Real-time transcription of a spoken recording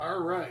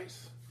right.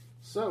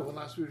 So, when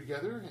last we were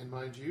together, and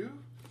mind you,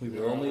 We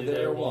were only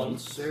there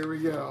once. there we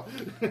go.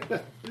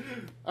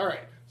 All right.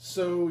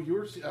 So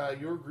your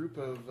group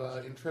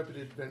of intrepid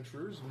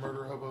adventurers,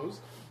 murder hobos,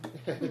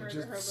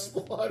 had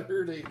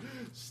slaughtered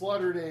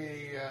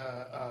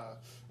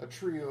a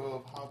trio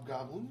of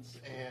hobgoblins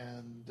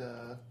and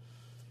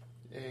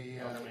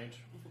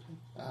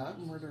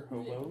Murder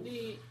hobo.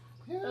 we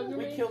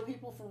kill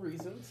people for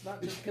reasons,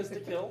 not just because to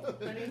kill.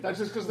 not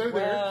just because they're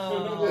there.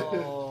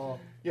 Well,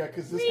 Yeah,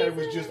 because this guy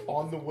was just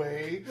on the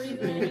way.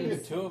 The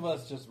two of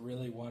us just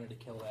really wanted to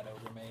kill that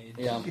ogre mage.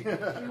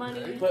 yeah.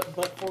 Money. But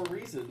for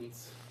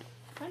reasons.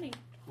 Money.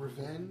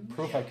 Revenge.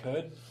 Proof I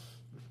could.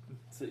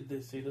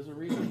 See, there's a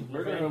reason.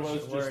 Murder Revenge hobo's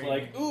is just worrying.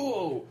 like,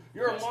 ooh,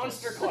 you're a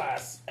monster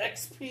class.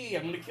 XP,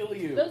 I'm gonna kill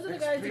you. Those are the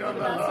guys who give on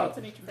the the hub. assaults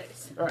in each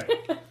face. All right.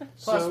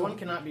 Plus, So- one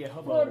cannot be a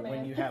hobo Lord, when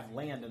man. you have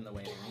land in the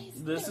way.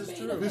 This is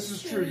true. This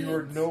is true. You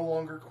are no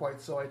longer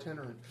quite so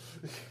itinerant.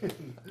 You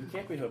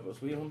can't be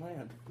hobos. We own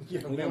land.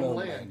 Yeah, We don't own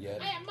land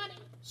yet. I have money.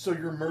 So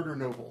you're murder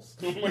nobles.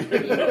 It's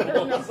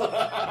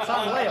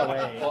on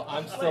layaway. Well,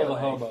 I'm still the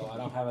hobo. I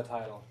don't have a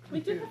title.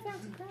 We do have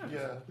fancy crowns.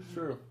 Yeah.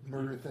 True.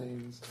 Murder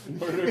things.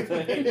 Murder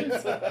things.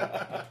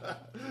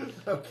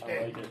 Okay.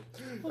 I like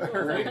it.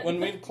 All right. When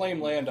we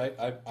claim land,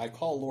 I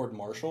call Lord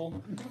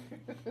Marshal.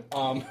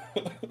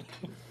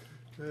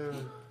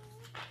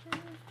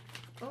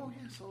 Oh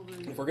yes, all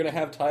the If we're gonna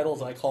have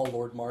titles, I call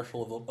Lord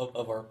Marshal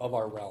of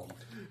our realm.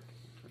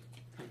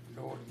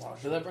 Lord So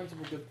Marshal. that brings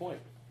up a good point.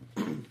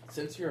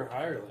 Since you're a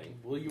hireling,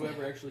 will you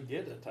ever actually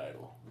get a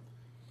title?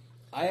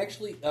 I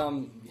actually,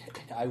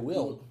 I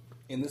will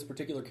in this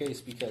particular case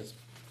because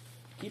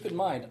keep in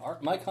mind,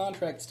 my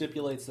contract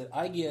stipulates that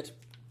I get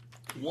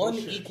one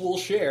equal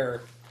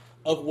share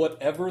of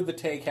whatever the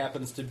take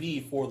happens to be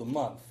for the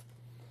month.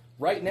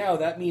 Right now,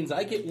 that means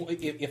I get,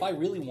 if I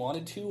really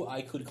wanted to,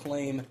 I could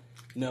claim,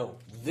 no,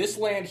 this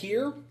land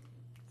here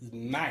is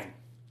mine.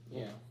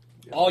 Yeah.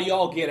 All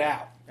y'all get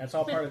out. That's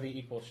all part of the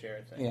equal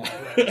share thing.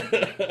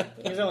 Yeah.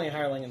 He's only a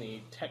hireling in the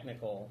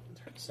technical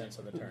sense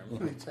of the term.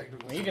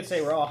 Technical. I mean, you could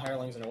say we're all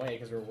hirelings in a way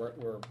because we're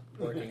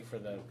working for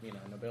the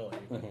nobility.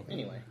 But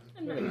anyway,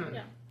 And money.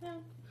 Yeah.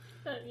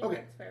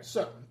 Okay, That's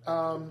fair.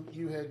 so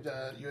you had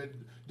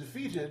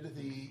defeated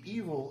the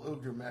evil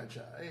ogre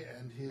magi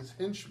and his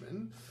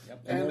henchmen.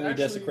 Yep. And then we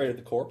actually- desecrated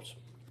the corpse.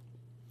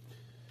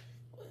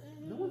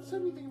 No one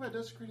said anything about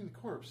desecrating the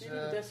corpse. You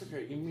didn't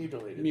desecrate, you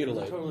mutilated.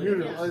 Mutilated. Totally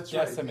Mutilate, Yeah. that's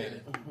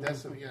Decimated. right.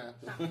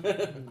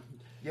 Yeah.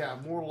 Yeah,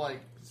 more like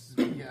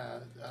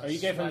oh, you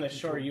gave him the smack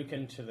control.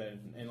 Shoryuken to the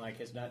and like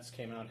his nuts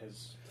came out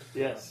his.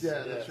 Yes.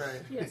 Yeah, that's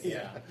right. Yes.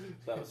 Yeah,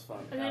 That was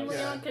fun. And then Yeah.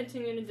 Leon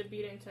continued into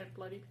beating to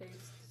bloody paste.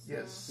 So.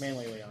 Yes.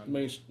 mainly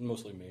Leon.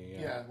 Mostly me,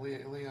 Yeah,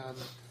 Leon.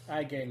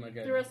 I gave him a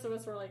good. The rest of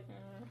us were like,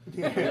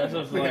 Yeah, That's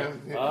just like,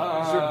 Your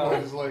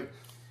boy is like,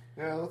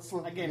 yeah, let's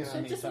I gave him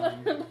some just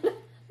time.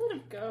 let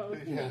him go.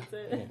 He Yeah. needs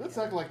it. Let's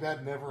act like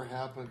that never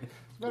happened.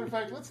 As a matter of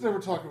fact, let's never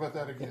talk about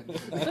that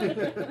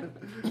again.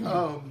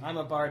 I'm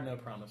a bard, no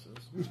promises.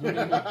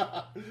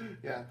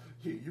 Yeah,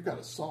 you got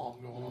a song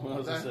going on. I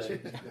was with gonna say.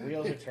 that. The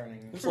wheels are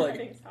turning. It's like,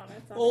 Writing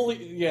sonnets on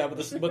holy, yeah, but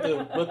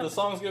the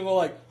song's gonna go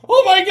like,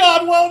 oh my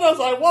god, what was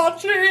I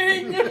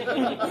watching?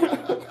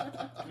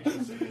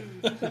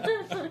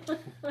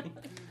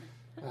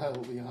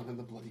 Leon and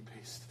the bloody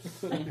paste.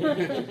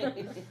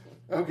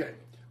 Okay.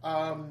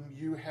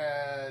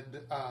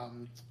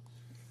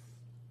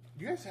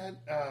 You guys had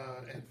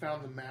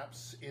found the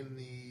maps in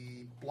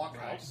the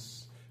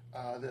blockhouse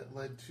that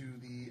led to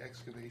the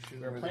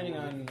excavation. We're where planning they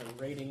were- on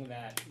raiding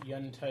that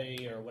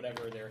Yuntai or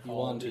whatever they're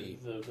called. Yuan-ti.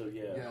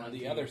 Yeah.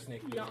 The other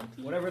snake people.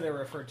 Yonti. Whatever they're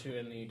referred to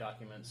in the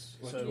documents.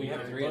 Well, So we we have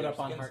have to three load of up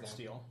on their Heart skins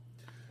Steel.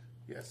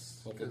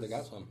 Yes. Hopefully they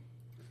got some.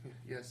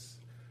 Yes.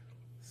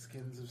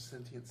 Skins of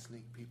sentient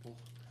snake people.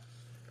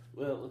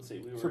 Well, let's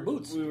see. For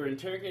boots. We were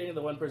interrogating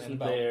the one person And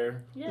belt.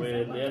 there. Yes, when I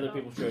the want other the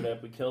people belt. showed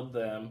up, we killed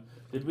them.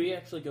 Did we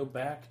actually go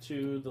back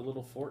to the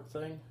little fort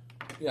thing?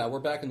 Yeah, we're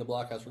back in the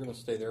blockhouse. We're gonna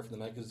stay there for the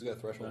night because it's got a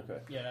threshold.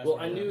 Okay. Yeah, that's Well,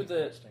 what I we're knew that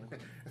interesting.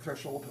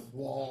 Threshold and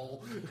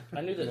wall.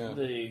 I knew that Yeah.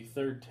 the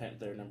third tent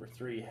there, number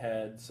 3,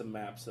 had some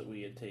maps that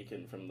we had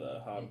taken from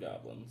the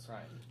hobgoblins.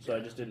 Right. So I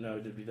just didn't know.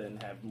 Did we then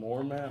have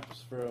more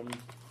maps from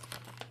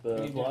the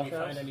Did we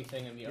blockhouse? find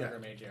anything in the Yeah. Ogre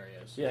Mage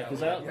areas? Yeah,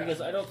 because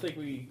Yeah. I don't think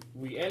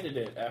we ended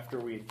it after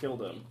we had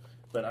killed him,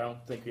 but I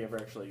don't think we ever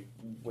actually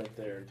went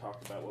there and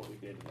talked about what we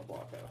did in the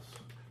blockhouse.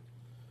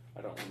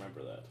 I don't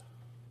remember that.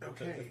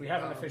 Okay. If we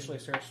haven't officially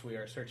searched, we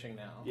are searching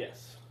now.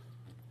 Yes.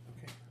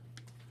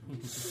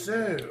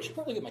 So, I should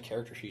probably get my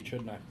character sheet,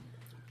 shouldn't I?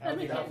 That'd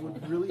be that helpful.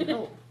 would really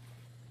help.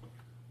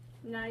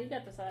 Nah, you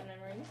got this out of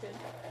memory. You good.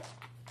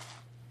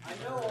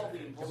 I know all the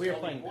important If we were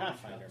playing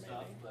important Pathfinder,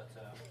 stuff,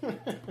 maybe.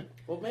 but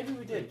Well, maybe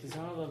we did, because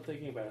now that I'm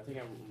thinking about it, I think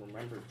I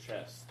remember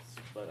chests,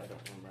 but I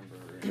don't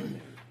remember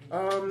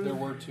anything. There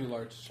were 2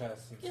 large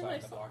chests Yeah, inside I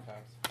the saw.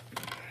 blockhouse,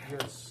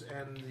 Yes,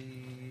 and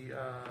the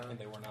and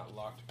they were not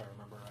locked, if I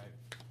remember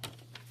right.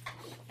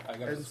 I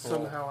got a and scroll.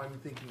 somehow I'm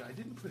thinking I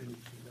didn't put any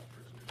female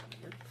prisoners in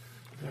here.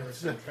 There was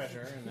some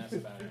treasure, and that's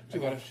about it.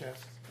 Two on a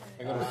chest.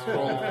 I gotta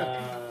scroll.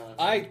 Uh,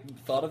 I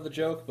thought of the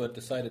joke, but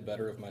decided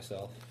better of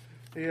myself.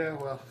 Yeah,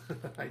 well,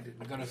 I didn't.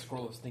 I'm gonna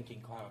scroll a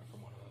stinking cloud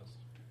from one of those.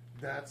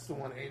 That's the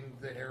one, and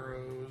the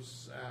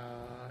arrows.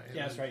 And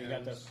Yeah, that's right. You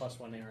got gems. those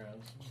 +1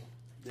 arrows.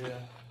 yeah.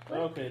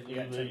 Okay. You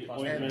got the 10 plus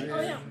ointment. And-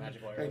 Oh, yeah.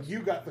 magical And arrows. you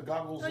got the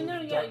goggles Oh, no,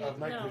 of, yeah, of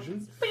night no.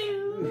 vision.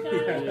 Bing, got Yeah,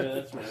 it.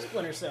 that's right.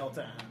 Splinter Cell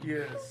time.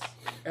 Yes.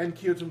 And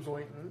Kyotum's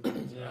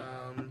ointment. Yeah.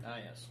 Ah,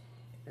 yes.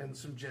 And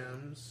some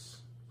gems.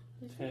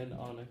 10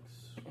 onyx.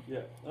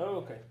 Yeah. Oh,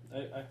 okay. I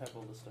have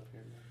all this stuff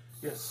here.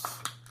 Yes.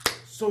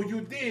 So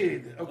you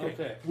did. Okay.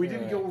 Okay. We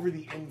didn't Right. go over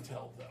the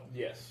intel, though.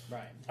 Yes.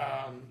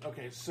 Right.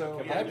 Okay, so...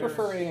 I yeah, I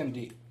prefer there's-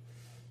 AMD.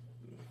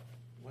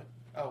 What?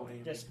 Oh,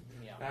 AMD. Just,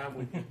 yeah. I'm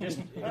with you. Just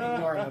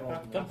ignore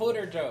little...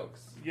 Computer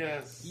jokes.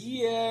 Yes.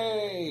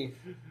 Yay!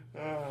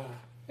 Uh,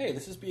 Hey,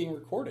 this is being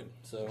recorded,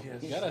 so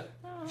Yes. you gotta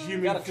you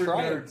mean Gotta for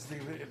try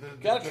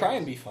nerds, gotta try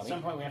and be At funny.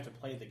 some point we have to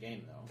play the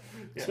game, though.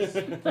 Yes.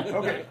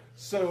 Okay,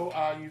 so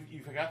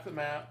you've got the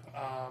map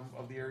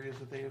of the areas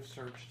that they have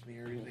searched, the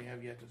areas they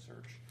have yet to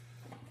search.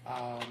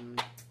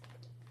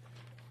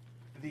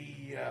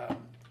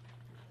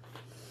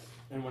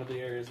 And one of the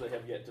areas they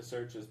have yet to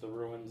search is the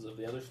ruins of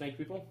the other snake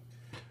people.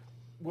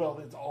 Well,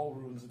 it's all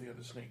ruins of the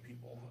other snake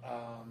people.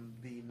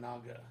 The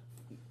Naga.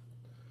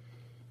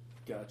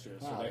 Gotcha.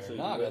 So Wow, they're actually,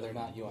 Naga, they're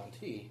not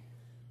UNT.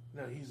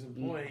 No, he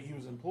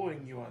was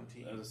employing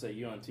UNT. As I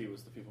say, UNT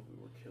was the people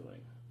we were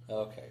killing.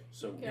 Okay.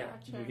 So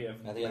Gotcha. we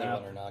have Now the other map,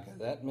 one are Naga.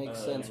 That makes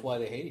Uh, sense why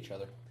they hate each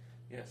other.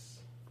 Yes.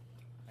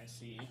 I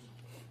see.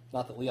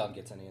 Not that Leon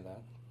gets any of that.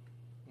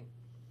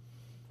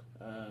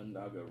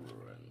 Naga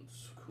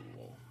ruins.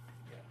 Cool.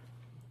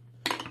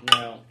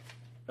 Yeah.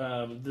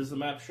 Now, does the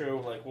map show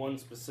like one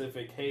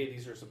specific? Hey,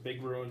 these are some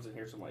big ruins, and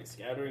here's some like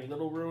scattering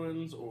little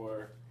ruins,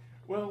 or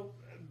Well,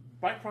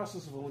 by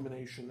process of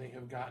elimination, they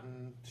have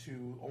gotten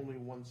to only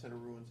one set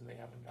of ruins that they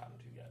haven't gotten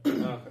to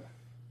yet. okay,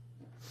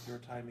 Your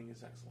timing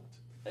is excellent.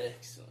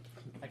 excellent.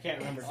 I can't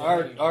remember.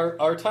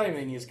 Our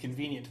timing is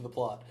convenient to the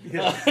plot.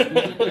 Yes.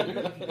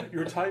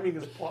 Your timing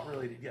is plot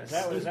related. Yes.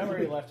 Is that where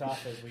we left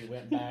off? As we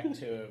went back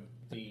to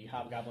the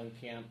Hobgoblin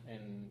camp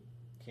and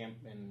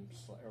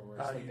or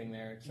we're sleeping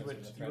there. You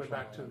went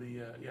back to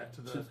the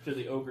To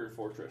the ogre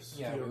fortress.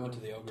 Yeah, we went to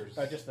the ogres.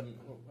 Oh, just the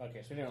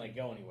okay. So we didn't really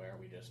go anywhere.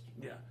 We just.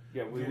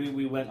 Yeah,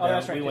 we went Oh, down.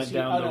 that's right. We 'cause went he-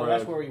 down oh, the no, road.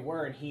 that's where we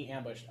were, and he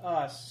ambushed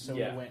us. So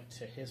Yeah. we went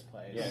to his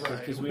place. Yeah, Right.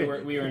 because we were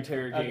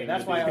interrogating Okay,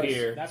 that's the why dude I was.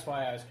 here, That's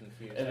why I was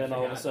confused. and I then all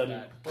of a forgot sudden,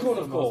 that. What's Cool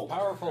the of most gold.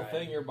 powerful Right.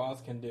 thing your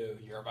boss can do?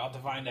 You're about to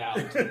find out.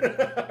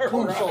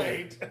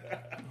 right.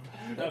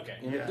 Okay,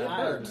 And it did I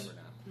hurt. remember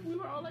now. We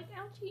were all like,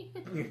 ouchie.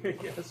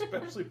 Yeah,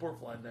 especially poor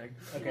Flandag.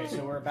 Okay,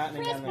 so we're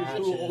battening down the Who-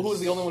 hatches. Who was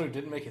the only one who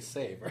didn't make a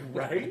save? Right?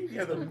 Right?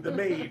 Yeah, the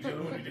mage, the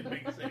one who didn't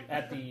make a save.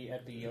 at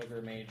the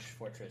Ogre Mage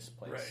Fortress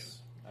place?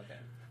 Okay.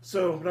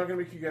 So I'm not going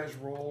to make you guys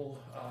roll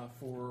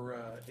for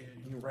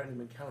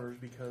random encounters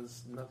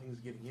because nothing's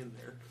getting in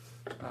there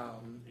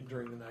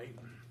during the night.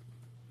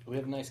 We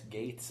have nice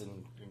gates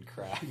and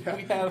crap.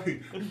 Yeah.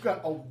 We've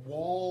got a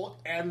wall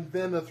and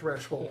then a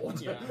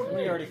threshold. Yeah,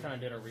 we already kind of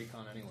did a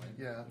recon anyway.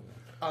 Yeah.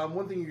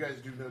 One thing you guys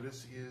do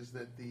notice is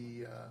that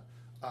the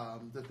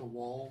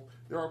wall,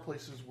 there are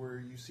places where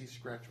you see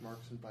scratch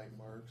marks and bite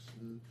marks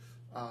and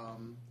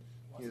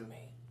Wasn't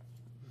me.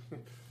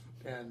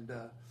 and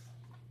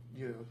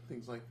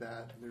things like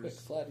that. Quick, There's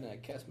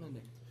Flatneck, cast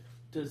mending.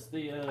 does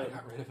the I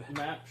got rid of it.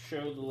 map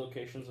show the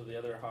locations of the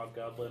other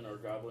hobgoblin or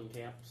goblin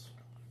camps,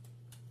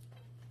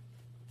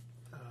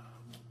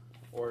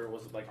 or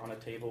was it like on a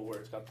table where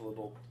it's got the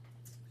little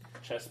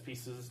chess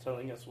pieces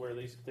telling us where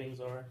these things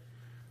are?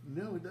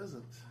 no, it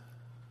doesn't.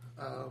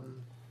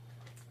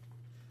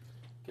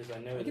 Because I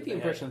know I that get the they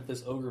impression that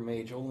this ogre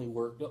mage only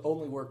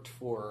worked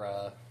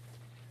for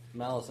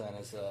Malazan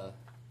as a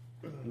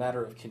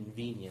matter of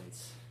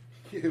convenience.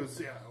 It was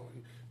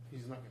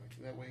he's not going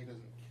to that way. He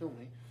doesn't kill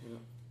me.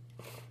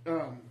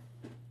 Let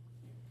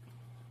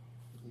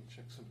me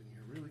check something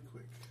here really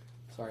quick.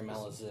 Sorry,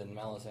 Malazan.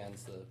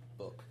 Malazan's the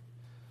book.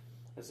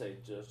 I say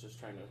just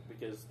trying to,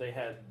 because they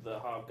had the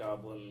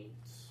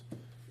hobgoblins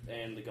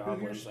and the Who here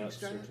goblins speaks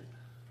that giant? searching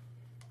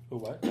Who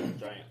what?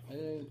 giant. I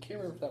can't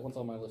remember if that one's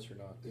on my list or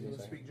not. You Give me a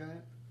want to second. speak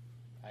giant?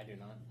 I do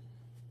not.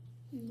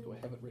 Do I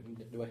have it written?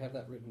 Do I have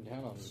that written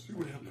down on? You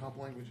would have comp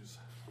languages.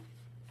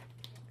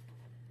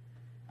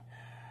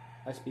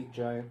 I speak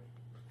giant.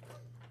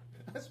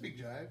 I speak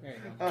giant. There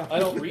you go. I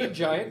don't read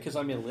giant because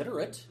I'm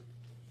illiterate,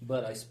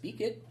 but I speak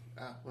it.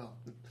 Well,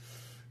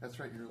 that's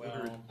right. You're Well,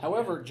 illiterate.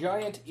 However,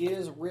 giant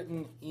is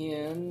written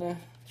in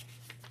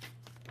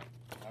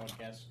I would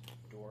guess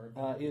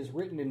Dwarf. is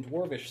written in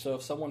Dwarvish. So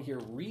if someone here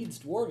reads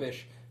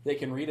Dwarvish, they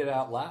can read it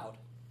out loud.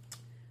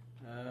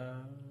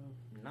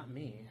 Not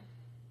me.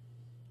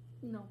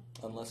 No.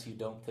 Unless you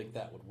don't think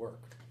that would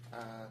work.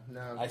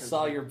 No, I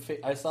saw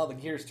I saw the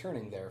gears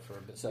turning there for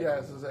a bit. Second.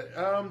 Yeah, so that,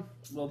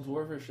 Well,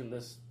 Dwarvish in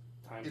this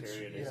time It's-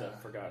 period is a yeah.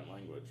 forgotten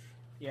language.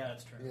 Yeah,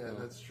 that's true. yeah,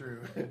 that's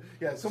true.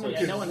 Yeah, someone yeah,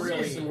 can no one read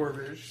really-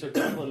 Dwarvish. So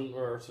goblin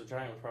so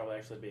giant would probably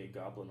actually be a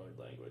goblinoid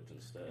language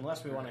instead.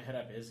 Unless we want to hit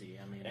up Izzy.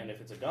 I mean, And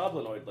if it's a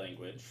goblinoid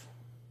language,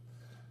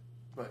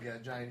 But yeah,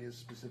 giant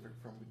is different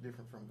from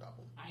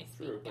goblin. I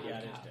True. think Yeah,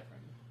 it is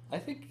different. I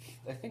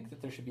think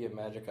that there should be a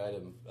magic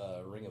item,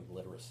 Ring of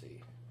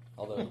Literacy.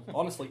 Although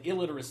honestly,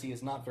 illiteracy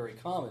is not very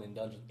common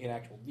in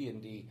actual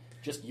D&D.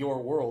 Just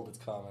your world, it's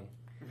common.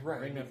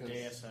 Right. Ring of because,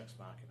 Deus Ex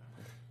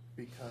Machina.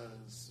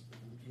 because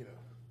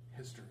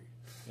history.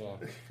 Yeah.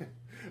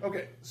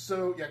 Okay,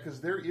 so yeah, because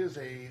there is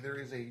a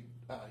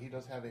he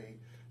does have a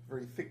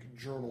very thick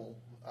journal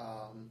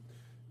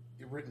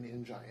written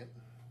in giant.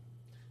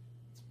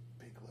 It's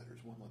big letters,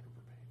 1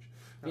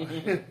 letter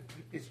per page.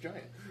 It's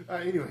giant.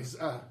 Anyways,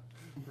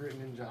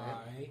 written in giant.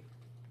 I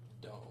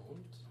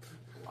don't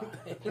like.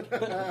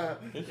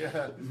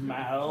 Yeah.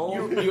 Mal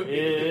You-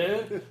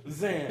 is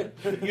Zan.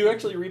 You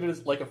actually read it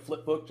as like a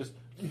flip book, just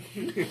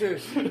Okay,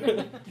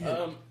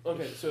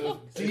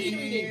 so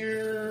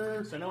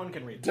Dear So no one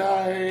can read.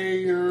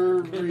 diary.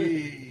 We're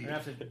gonna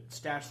have to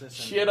stash this. And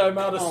shit. I'm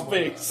out of Oh my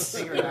space.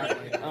 figure it out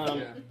later.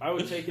 Yeah. I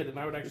would take it and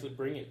I would actually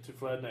bring it to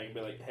Fredneck and be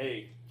like,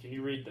 "Hey, can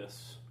you read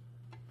this?"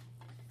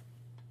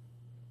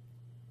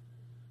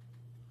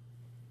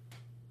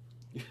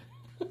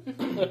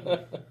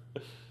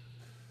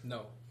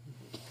 No.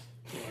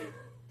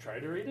 Try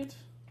to read it.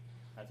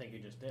 I think you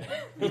just did.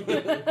 Would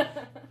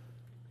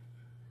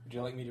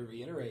you like me to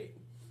reiterate?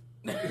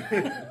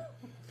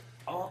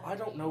 Oh, I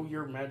don't know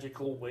your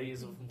magical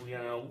ways of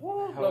blah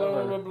blah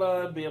However- blah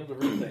blah. Be able to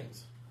read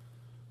things.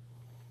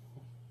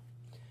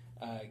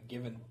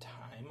 Given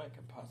time, I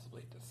could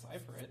possibly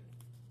decipher it.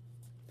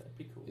 That'd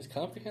be cool. Is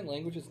comprehend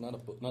languages not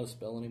a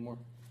spell anymore?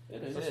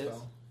 It It is. is.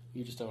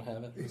 You just don't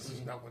have it. This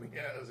is not what he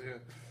has. Yeah.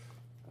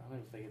 I don't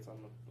even think it's on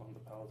the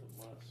paladin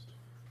list.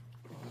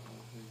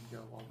 You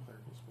got a long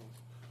clerical spells.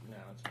 No,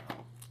 it's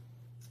not.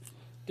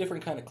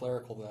 Different kind of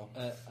clerical though.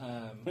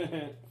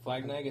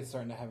 Flagnag is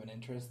starting to have an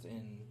interest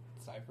in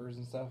ciphers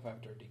and stuff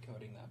after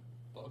decoding that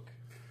book.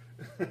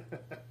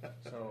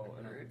 So,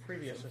 in a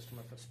previous system,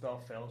 if a spell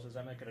fails, does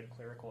that make it a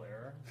clerical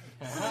error?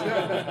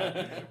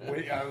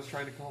 Wait, I was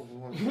trying to come up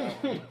with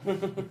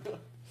one.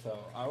 So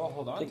I will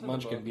hold on I think to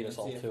Munch the can book beat and us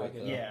all see if to I it,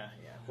 can though. Yeah.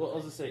 Well, I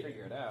was gonna say,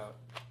 figure it out.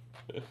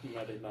 you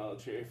might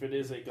acknowledge here, if it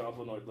is a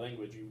goblinoid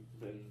language, you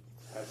then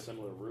have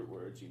similar root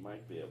words. You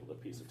might be able to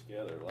piece it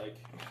together, like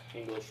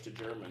English to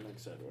German,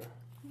 etc.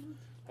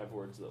 Have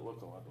words that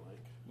look a lot alike.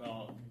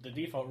 Well, the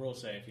default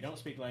rules say if you don't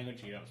speak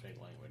language, you don't speak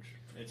language.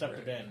 It's up to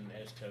Right. Ben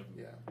as to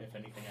Yeah. if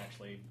anything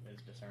actually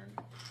is discerned.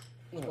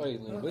 That's why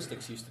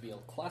linguistics used to be a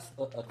class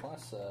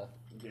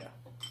Yeah,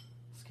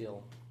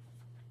 skill.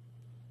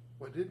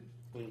 What did?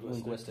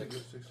 Linguistics.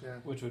 Linguistics, yeah.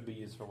 Which would be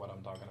used for what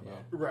I'm talking about.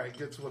 Right.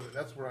 That's what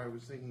I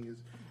was thinking is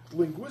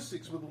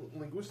linguistics. With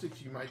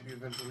linguistics, you might be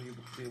eventually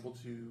be able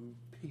to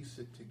piece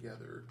it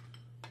together,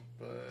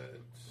 but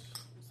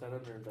is that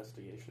under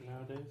investigation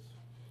nowadays?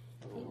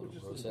 Oh,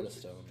 just Rosetta linguistics.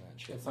 Stone, that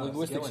shit. It's not a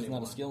Linguistics skill is not a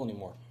anymore. skill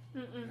anymore.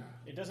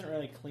 It doesn't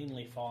really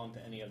cleanly fall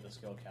into any of the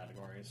skill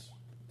categories.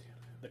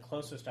 The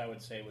closest I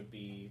would say would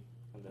be,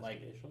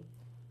 Investigation.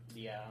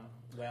 yeah,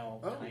 well,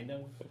 Oh. kind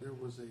of. There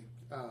was a.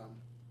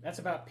 That's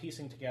about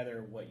piecing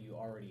together what you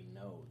already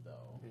know,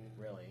 though, Yeah.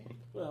 really.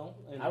 Well,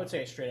 and I would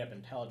say straight up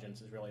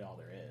intelligence is really all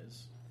there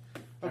is.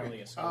 Not really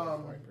a skill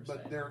category per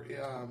but se. there, because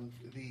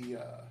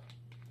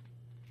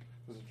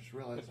I just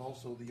realized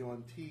also the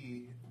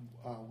UNT,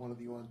 one of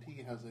the UNT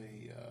has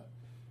a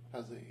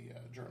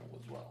journal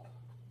as well.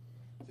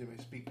 They may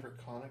speak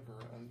Draconic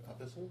or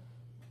Abyssal,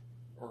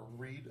 or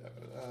read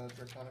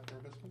Draconic or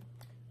Abyssal.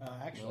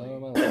 Actually,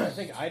 No, I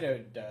think Ida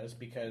does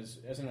because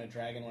isn't a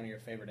dragon one of your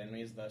favorite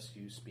enemies? Thus,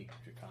 you speak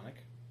Draconic.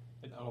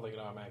 I don't think it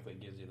automatically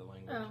gives you the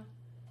language. Oh.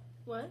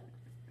 What?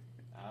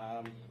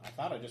 I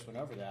thought I just went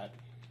over that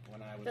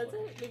when I was. Does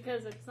looking. it?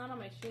 Because it's not on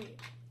my sheet.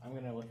 I'm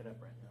gonna look it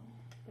up right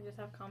now. I just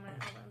have common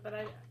and Elven, but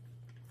I.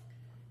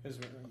 Because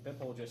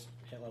Bipple just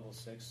hit level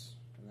 6,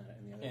 and the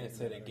other. And it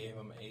said it gave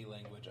him a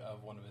language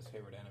of one of his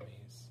favorite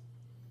enemies.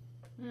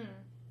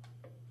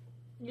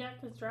 Yeah,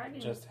 because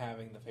dragons. Just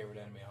having the favorite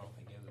enemy, I don't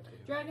think gives it to you.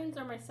 Dragons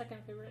are my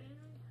second favorite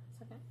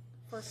enemy.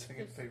 First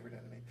Second is- favorite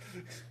enemy.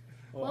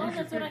 Well,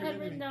 that's what I had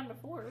written down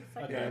before.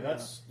 Second. Okay, Yeah,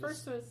 let's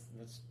First was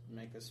let's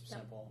make this Yeah.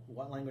 simple.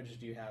 What languages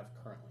do you have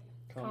currently?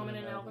 common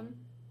and Elven.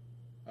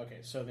 Okay,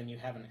 so then you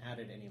haven't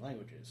added any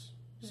languages.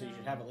 So you No.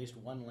 should have at least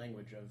one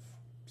language of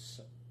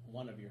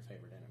one of your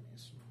favorite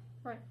enemies.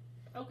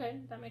 Okay,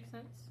 that makes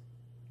sense.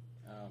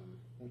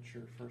 What's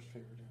your first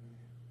favorite enemy?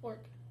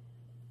 Orc.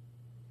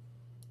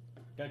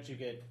 Don't you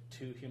get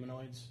 2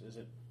 humanoids? Is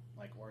it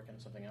like orc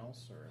and something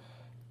else, or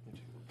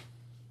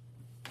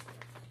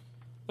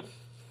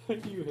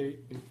You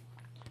hate me.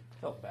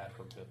 Felt bad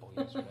for Bipple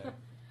yesterday.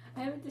 I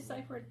haven't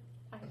deciphered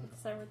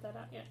that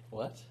out yet.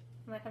 What?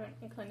 And I have an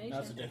inclination.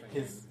 That's a different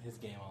his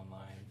game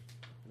online.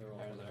 they're all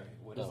Or there.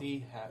 what does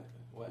he have?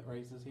 What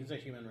race is he? He's a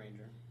human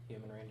ranger.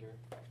 Human ranger.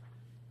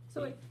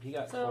 So wait, He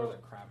got so- scores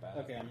of crap at.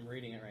 Okay, I'm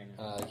reading it right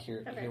now.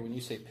 Here, Okay. here. When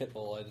you say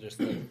Pitbull, I just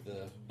think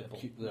the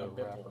Bipple. the No,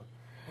 Bipple.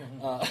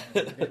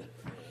 rapper.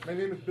 My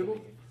name is Bibble.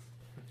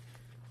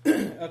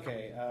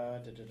 Okay,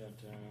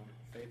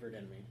 favorite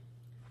enemy.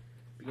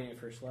 Beginning of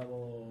first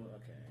level,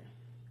 okay.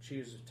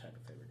 Choose a type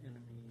of favorite enemy.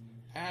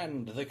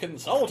 And the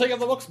consulting of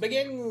the books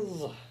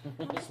begins.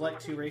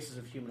 Select 2 races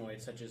of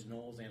humanoids, such as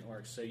gnolls and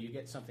orcs, so you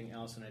get something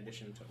else in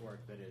addition to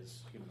orc that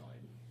is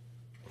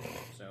humanoid.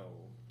 So,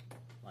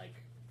 like,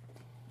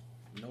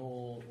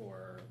 gnoll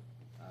or,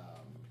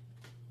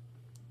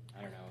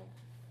 I don't know,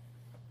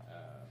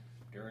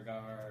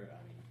 Duragar,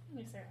 Let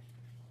me see.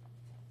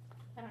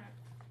 I don't know.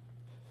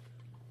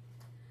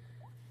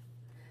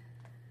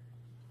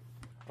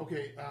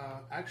 Okay,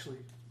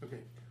 okay.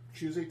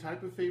 Choose a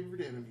type of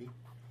favorite enemy.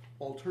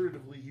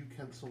 Alternatively, you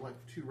can select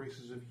 2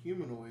 races of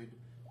humanoid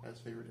as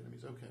favorite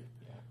enemies. Okay.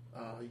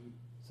 Yeah.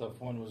 So if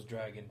one was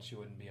dragon, she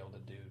wouldn't be able to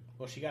do.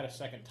 well, she got a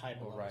second type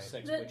of level Right.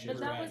 6, But which that is was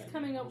dragon.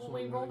 coming up Also when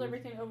we one rolled language.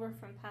 everything over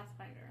from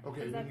Pathfinder. Okay,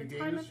 Because when at you the gain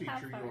time this of feature, you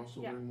Pathfinder,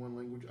 also yeah. learn one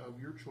language of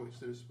your choice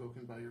that is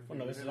spoken by your favorite Well,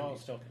 no, this is all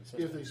enemies, still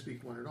consistent. if they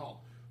speak one at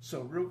all.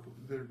 So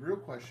the real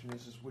question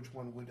is which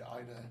one would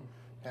Ida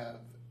have?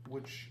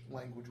 Which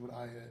language would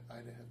Ida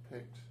have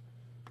picked?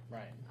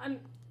 Right.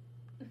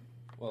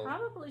 Well,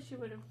 Probably she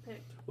would have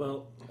picked.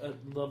 Well, at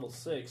level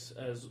 6,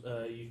 as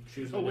you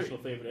choose an Oh, wait. additional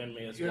favorite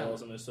enemy as Yeah. well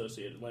as an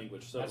associated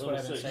language. So That's at what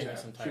level I've been 6, saying yeah.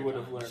 this she entire would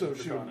have time. learned So she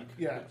would, Draconic.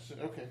 yeah.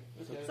 Okay.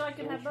 So I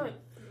can have both.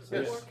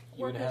 Yes.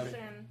 You would have- Orcish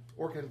and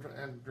Orc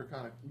and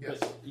Draconic. Yes.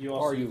 But you are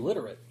also, you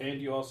literate?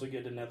 and you also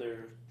get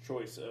another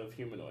choice of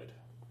humanoid.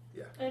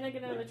 and I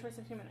get another Yeah. choice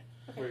of humanoid.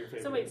 For your Okay.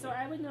 favorite So wait, so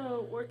enemy. I would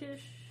know Orcish,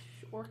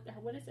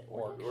 what is it?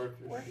 Orc.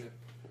 Orcish? Orc. Yeah.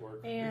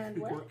 Orc. And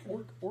what?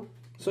 Orc.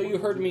 So you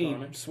heard me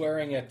Draconic.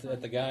 swearing at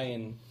the guy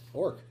in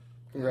Orc.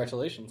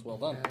 Congratulations, well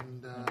done.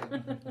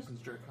 And since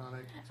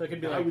Draconic, So it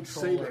could be I like would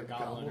troll say or that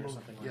goblin or would-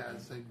 something like yeah, that.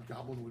 I'd say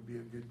Goblin would be a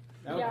good.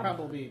 That would Yeah.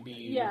 probably be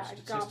Yeah,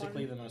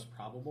 statistically goblin. the most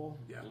probable.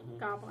 Yeah. Mhm.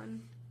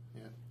 Goblin.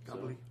 Yeah.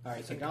 Goblin. All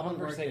right, so You goblin, orc,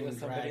 conversate and with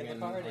somebody in the dragon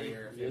party. are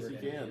your Yes, favorite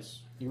you can. enemies.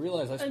 You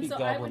realize I And speak so I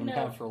Goblin would and know-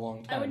 have for a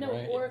long time, I would know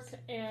right? Orc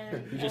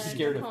and. You're just and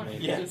scared of Draconic.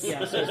 me. Yes.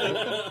 Yeah, so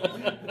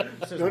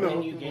it says No,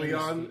 when you gain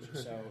Leon. this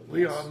feature, so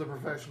Leon, yes. the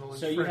professional, in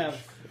So you French.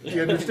 have- He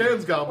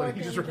understands Goblin.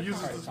 He Orc just and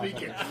refuses to Draconic.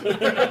 speak it.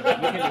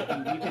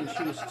 you can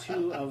choose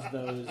 2 of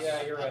those.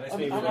 Yeah, you're right. I I'm,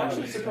 speak I'm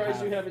actually Draconic.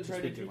 surprised you haven't tried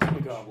to Speak teach your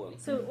the goblin.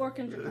 So Orc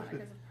and Draconic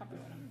is probably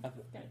what I'm going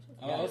to choose.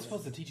 Oh, I was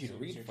supposed to teach you to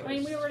read first. I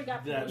mean, we already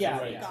got That's people Yeah,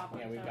 to right. speak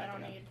Goblin, we've so got I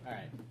don't that. need. All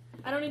right.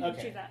 I don't need to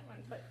Okay. choose that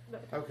one, but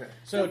Okay.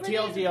 So for these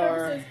TLDR.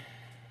 purposes,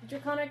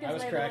 Draconic is I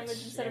was my correct.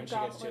 language instead Yeah, of she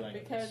gets 2 Goblin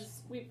languages.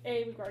 because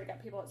we've already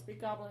got people that speak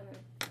Goblin,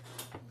 and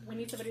we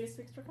need somebody who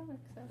speaks Draconic.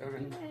 So.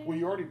 Okay. Yay. Well,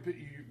 you would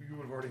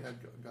have already had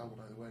Goblin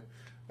either way.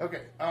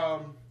 Okay. I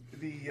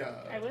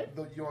would?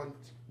 The Yuan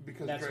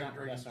because That's Dragon.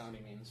 not what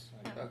he means.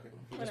 Oh. Okay. It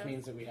just Whatever.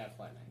 means that we have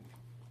flattening.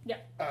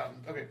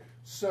 Okay.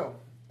 So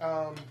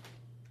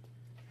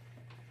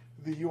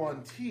the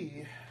Yuan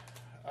T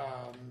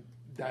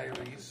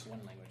diaries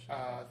One language.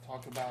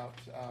 talk about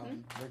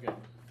We're good.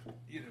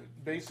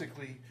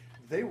 basically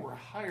they were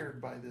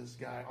hired by this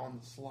guy on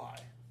the sly.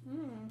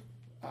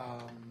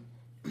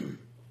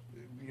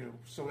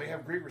 So they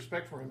have great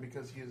respect for him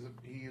because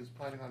he is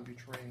planning on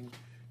betraying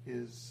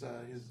his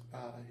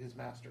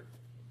master.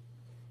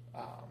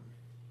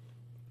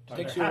 But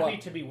Takes they're you a happy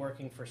while. to be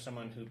working for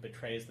someone who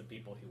betrays the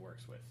people he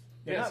works with.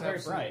 They're Yes, not very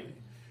absolutely. bright.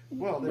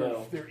 Well,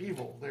 No. they're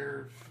evil.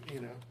 They're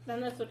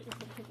Then that's what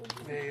evil people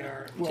do. they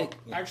are. Well,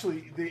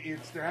 actually,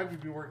 they're having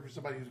to be working for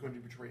somebody who's going to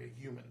betray a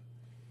human.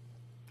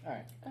 All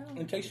right. Oh.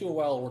 It takes you a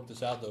while to work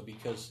this out, though,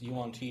 because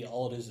Yuan T,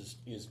 all it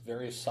is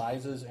various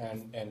sizes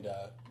and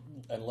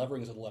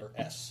leverings of the letter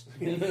S.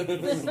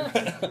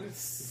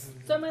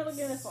 So am I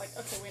looking at this like,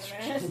 okay, wait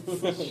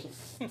a minute.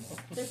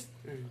 This,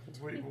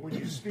 When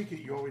you speak it,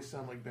 you always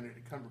sound like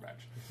Benedict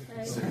Cumberbatch.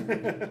 right?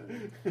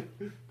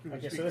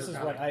 Okay, so this is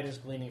what I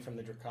just gleaning from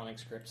the Draconic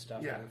script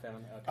stuff Yeah. that we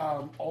found.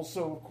 Okay.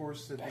 Also, of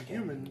course, that the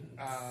human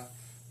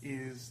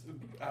is.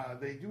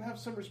 They do have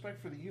some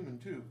respect for the human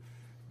too,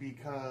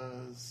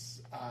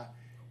 because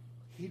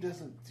he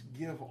doesn't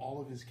give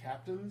all of his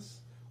captains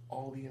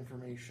all the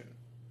information.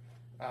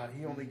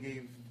 He only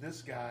gave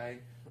this guy,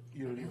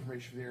 the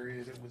information for the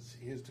area that was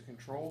his to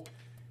control.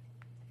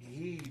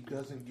 He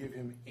doesn't give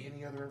him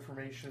any other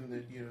information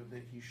that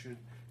that he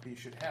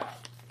should have.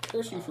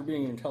 Curse you for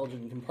being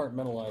intelligent and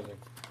compartmentalizing.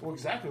 Well,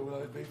 exactly.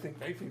 Well, they think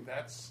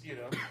that's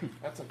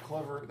that's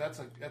clever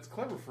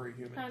for a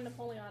human. Kind of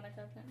Napoleonic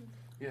of him.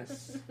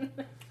 Yes.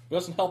 It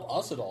doesn't help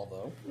us at all,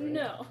 though.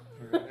 No.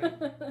 Right.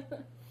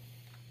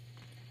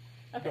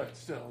 Okay. But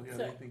still, So-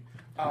 they think.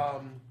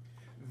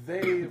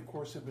 They, of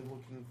course, have been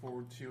looking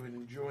forward to and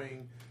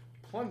enjoying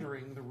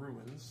plundering the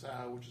ruins,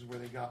 which is where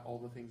they got all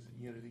the things that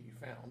you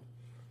found.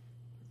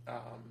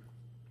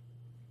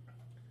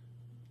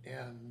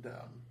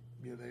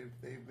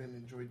 They've been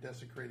enjoyed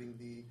desecrating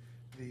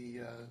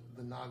the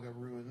Naga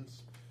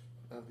ruins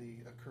of the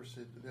accursed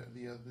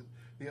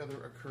the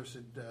other accursed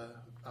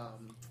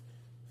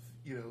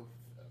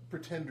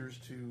pretenders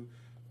to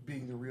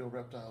being the real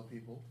reptile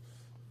people.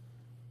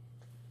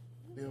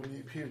 They only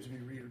appear to be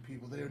real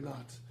people. They are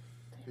not.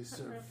 They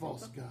serve real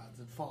false people. gods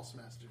and false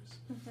masters,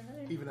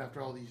 Right. even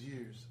after all these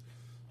years.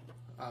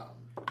 I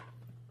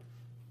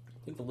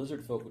think the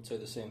lizard folk would say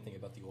the same thing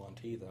about the Yuan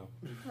T, though.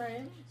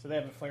 Right. So they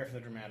have a flair for the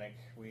dramatic.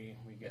 We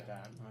get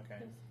that.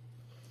 Okay.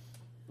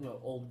 No,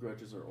 old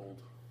grudges are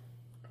old.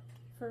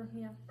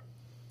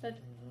 That's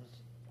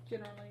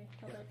generally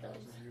how that goes.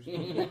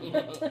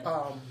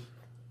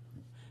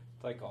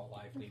 It's like all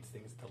life needs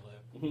things to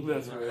live.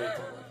 That's right.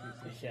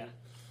 Yeah.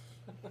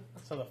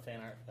 So the fan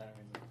art for that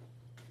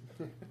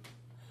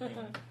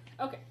reason.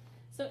 Okay,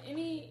 so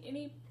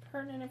any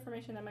pertinent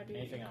information that might be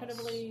Anything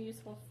incredibly else?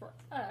 useful for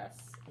us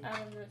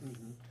out of this?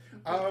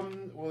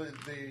 Well,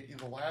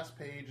 the last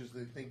page is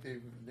they think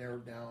they've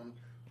narrowed down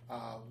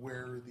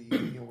where the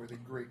where the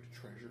great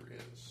treasure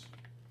is.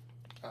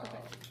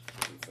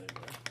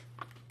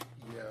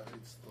 Yeah,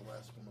 it's the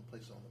last one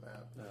placed on the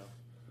map. No.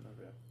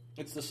 Okay.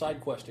 It's the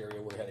side quest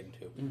area we're heading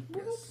to.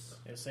 Yes.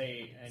 Does it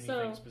say anything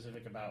So-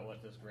 specific about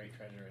what this great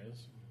treasure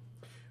is?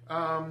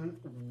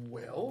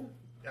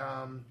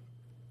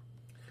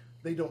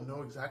 They don't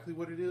know exactly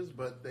what it is,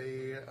 but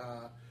they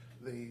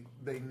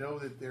know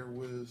that there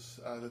was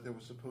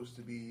supposed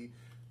to be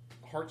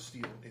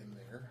Heartsteel in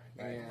there,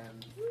 Right.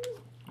 and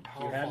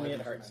You had me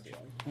at items of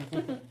Heartsteel.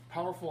 magic.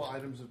 Powerful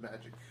items of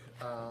magic.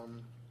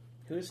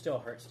 Who is still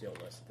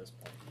Heartsteel list at this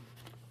point?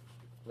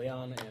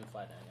 Leon and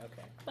Flatland.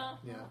 Okay.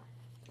 Yeah.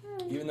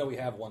 Even though we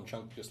have one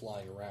chunk just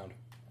lying around.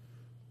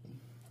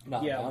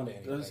 Not Yeah, bound to I was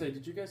anything. gonna say,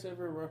 did you guys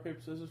ever rock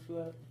paper scissors for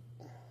that?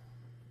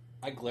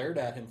 I glared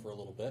at him for a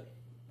little bit.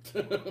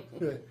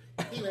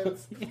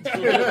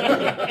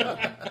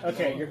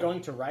 Okay, you're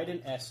going to write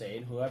an essay,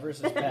 and whoever's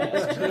is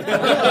best.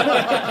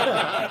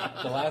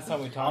 The last time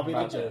we I'll talked be the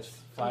about judge.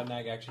 this,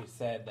 Flatnag actually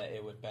said that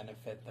it would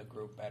benefit the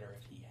group better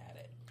if he had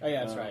it. Oh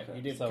yeah, that's Oh, right. okay.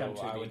 You did So come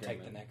to I the would take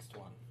the agreement. next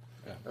one.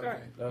 Okay.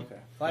 Okay.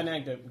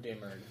 Flatnag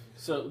demurred.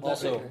 So that,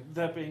 Also-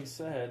 that being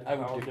said, I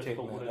would how dictate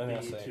difficult would an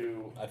it be essay.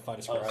 to I'd find a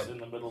us scribe. in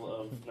the middle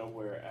of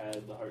nowhere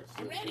add the heart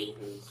to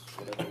his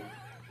whatever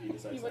he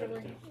decides to add Whatever.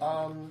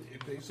 it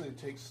It basically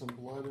takes some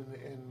blood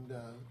and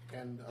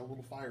a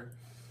little fire.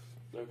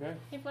 to? Okay.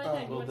 Hey,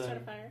 Flatneck, well what then-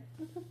 start a fire?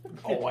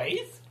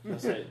 Always?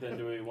 Let's say, then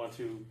do we want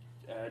to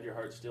add your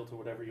heart steel to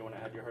whatever you want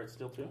to add your heart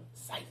steel to?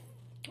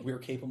 We're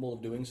capable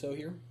of doing so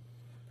here.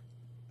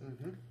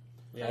 Mm-hmm.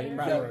 Yeah, I didn't,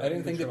 proper I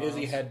didn't think that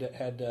Izzy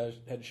rituals.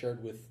 had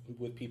shared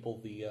with people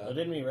the. Well,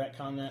 didn't we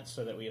retcon that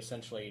so that we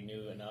essentially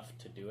knew enough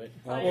to do it?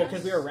 Fire. Well,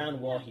 because we were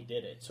around while he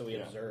did it, so we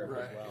Yeah. observed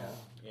Right, as well.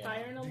 Yeah.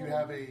 Fire and a Do you little.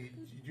 have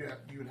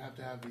you would have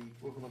to have the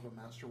equivalent of a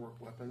masterwork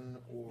weapon,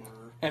 or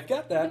I've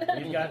got that.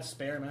 You've got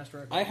spare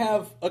masterwork. I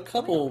have a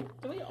couple.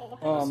 Do we all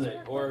have Um,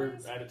 spare Or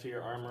weapons? add it to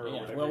your armor or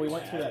Yeah. whatever. Well, we you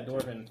went can through add that it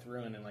to. dwarven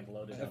thruin and like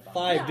loaded up on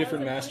Five Yeah, I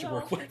different was like,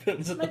 masterwork we all-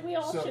 weapons. Like we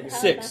all So- should have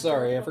Six, master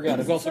sorry, I weapons. forgot.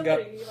 I've also got-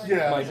 Somebody, like-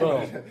 yeah, My bow.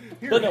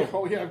 Here, But no.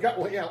 oh yeah, I got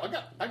one. Yeah,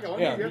 I got one.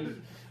 Yeah. Yeah.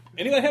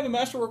 Anybody have a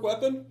masterwork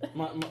weapon?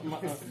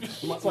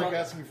 It's like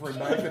asking for a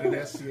knife at an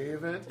SCA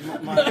event.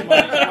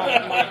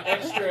 My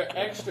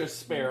extra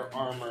spare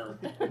armored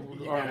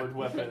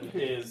weapon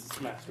is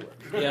masterwork.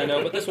 Yeah,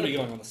 no, but this one you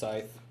get on the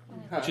scythe,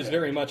 which is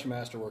very much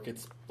masterwork.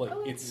 It's like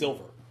Oh, it's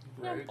silver.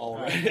 Right. All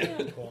All right.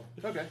 right. Cool.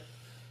 Okay.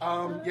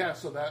 Yeah.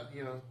 So that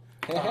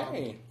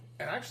Hey.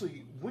 and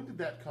actually, when did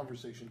that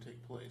conversation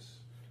take place?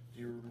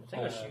 Do you? I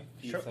think it was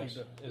Few shortly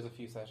sessions- it was a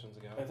few sessions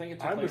ago. I think it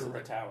took I'm place gonna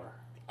at the wreck- tower.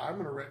 I'm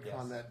going to retcon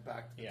Yes. that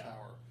back to the Yeah.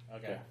 tower.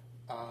 Okay.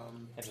 I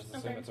just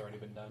assume Okay. it's already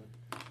been done.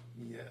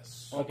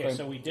 Yes. Okay, Okay.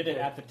 so we did it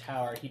at the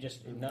tower. He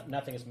just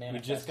nothing is We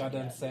manifested. just got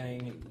done yet.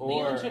 saying, Or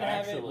Leon should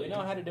have it. actually- We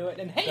know how to do it.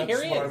 And hey, That's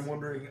here he what is. I'm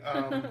wondering.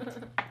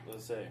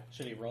 Let's say.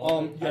 Should he roll?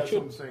 Yeah, I that's should.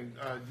 what I'm saying.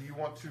 Do you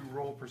want to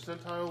roll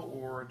percentile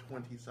or a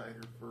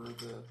 20-sider for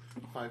the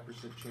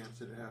 5% chance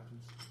that it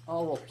happens?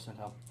 I'll roll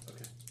percentile.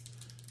 Okay.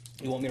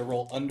 You want me to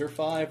roll under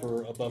 5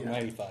 or above Yeah.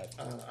 95?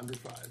 Under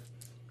 5.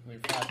 We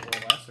have to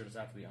roll less, or does it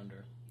have to be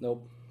under?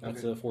 Nope, that's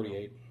Okay. a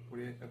 48.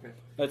 48. Okay.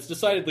 That's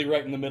decidedly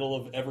right in the middle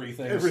of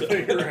everything. so-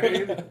 Everything,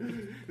 right?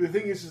 The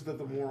thing is that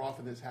the more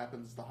often this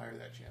happens, the higher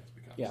that chance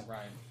becomes. Yeah.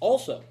 Right.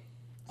 Also,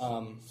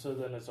 So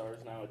then is ours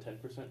now a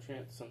 10%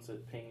 chance since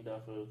it pinged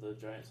off of the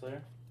Giant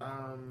Slayer?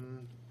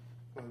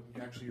 Well,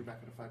 actually, you're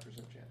back at a 5%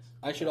 chance.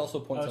 I should also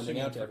point Oh, so something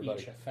you mean out to for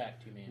everybody. each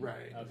effect, you mean?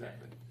 Right. Okay.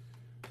 Exactly.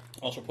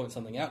 Also point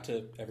something out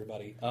to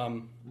everybody.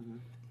 Mm-hmm.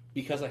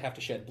 Because I have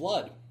to shed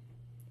blood,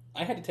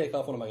 I had to take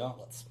off one of my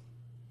gauntlets.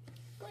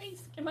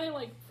 Grace, am I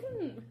like?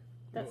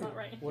 That's not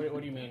right. What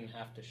do you mean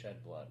have to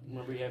shed blood?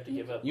 Remember, you have to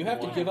give up. You have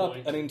to one give up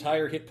point. an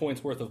entire hit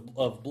point's worth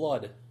of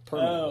blood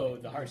permanently. Oh,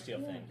 the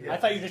Heartsteel thing. Yeah. I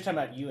thought you were just talking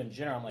about you in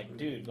general. I'm like,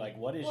 dude, like,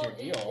 what is your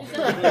deal? He's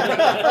Like,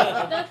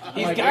 got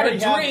we a already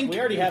have- drink. we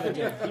already have a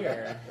drink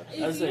here.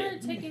 I was If you're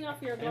like- taking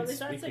off your glove, and is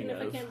that speaking of-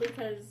 significant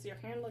because your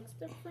hand looks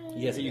different?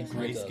 Yes, Are you it does.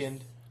 gray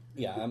skinned?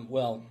 Yeah,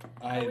 well,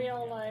 Are we I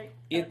all like?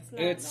 it That's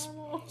not it's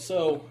normal.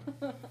 so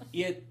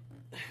it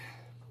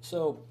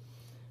so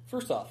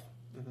first off,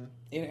 Mm-hmm.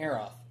 in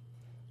Aeroth,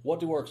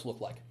 what do orcs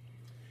look like?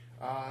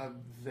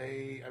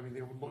 They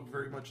would look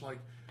very much like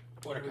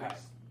Mordecai.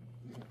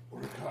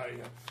 Mordecai,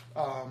 yeah.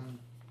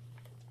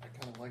 I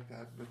kind of like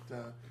that,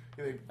 but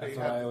they That's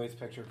have, what I always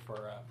pictured for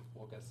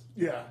Wolgas.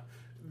 yeah,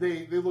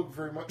 they look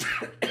very much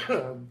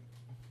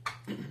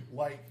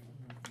like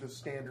the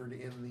standard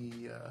in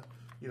the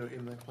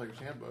in the player's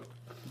handbook.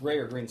 Gray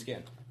or green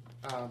skin?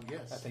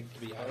 Yes, I think to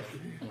be either.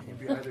 It'd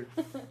be either.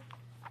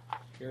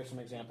 Here are some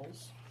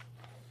examples.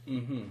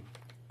 Mm-hmm.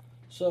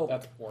 So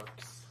That's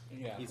orcs.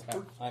 yeah, He's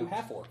half. I'm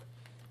half orc.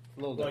 A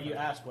little Well, different. you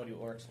asked what do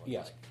orcs look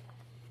Yes. like.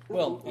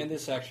 Well, and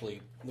this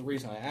actually, the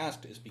reason I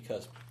asked is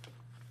because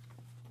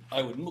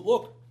I would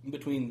look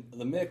between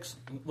the mix,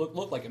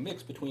 look like a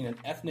mix between an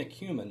ethnic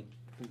human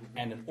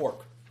and an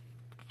orc.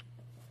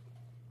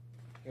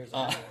 Here's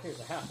Uh, here's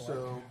a half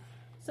orc.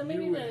 So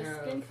maybe You the would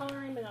have- skin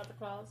coloring, but not the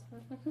claws.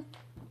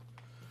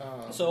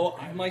 So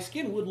my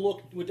skin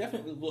would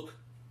definitely look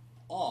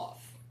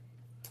off.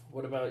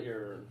 What about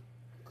your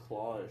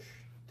clawish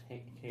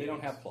hands? They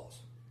don't have claws.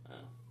 Oh.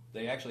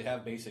 They actually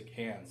have basic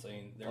hands. I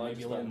mean, there Well, I may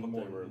be a just little thought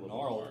more they were a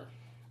little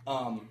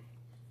gnarled.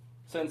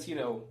 Since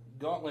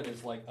Gauntlet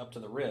is like up to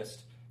the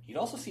wrist, you'd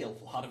also see a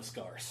lot of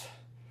scars,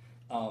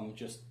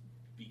 just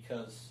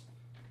because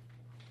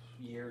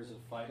years of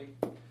fighting.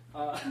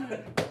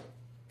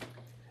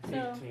 So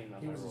 18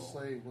 on he my was a roll.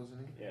 slave,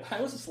 wasn't he? Yeah. I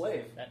was a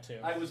slave. That too.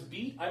 I was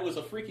beat. I was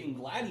a freaking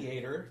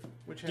gladiator.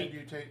 Which hand do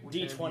you take? Which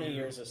hand do D20 you-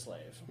 years a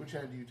slave. Which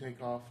hand do you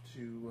take off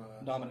to?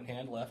 Dominant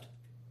hand left.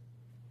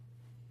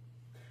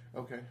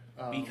 Okay.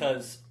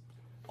 Because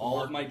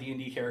all of my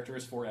D&D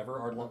characters forever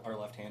are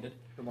left-handed.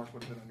 The mark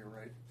would have been on your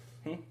right.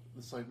 Hmm?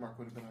 The slave mark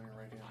would have been on your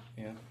right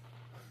hand.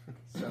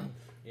 Yeah. So,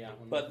 Yeah.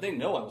 But they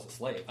know I was a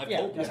slave. I've yeah,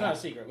 told it's them. not a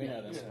secret. We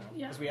know this now.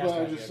 Yeah. 'Cause we asked well, I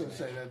about was just you going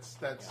to every say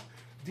that's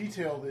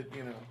detail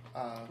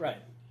that Right.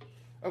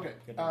 Okay.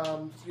 Good.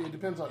 It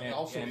depends on And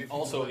also and if you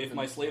also, let if them-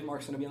 my slave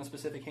mark's going to be on a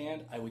specific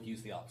hand, I would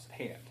use the opposite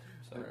hand.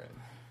 So. Right.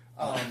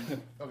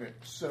 Okay,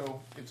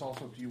 so it's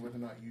also up to you whether or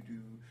not you do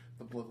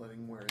the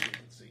bloodletting where they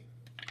can see.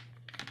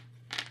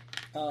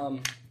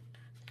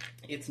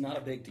 It's not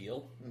a big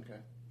deal. Okay.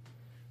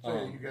 So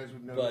yeah, you guys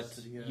would notice But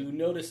that he you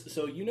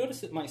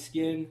notice that my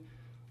skin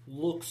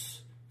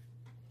looks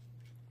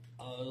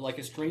like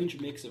a strange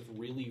mix of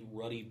really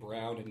ruddy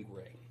brown and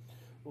gray.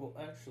 Well,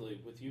 actually,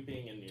 with you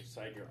being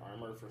inside your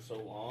armor for so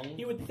long,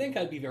 You would think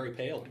I'd be very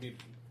pale.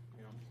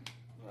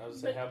 I would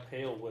say how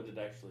pale would it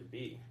actually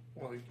be?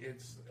 well,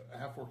 it's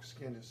half orc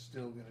skin is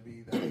still going to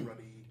be that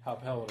ruddy. How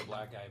pale would a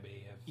black guy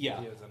be if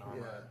Yeah. he was in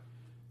armor?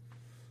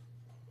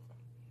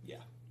 Yeah.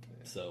 Yeah.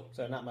 So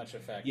So not much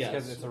effect. yeah,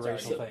 Because it's a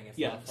racial thing. It's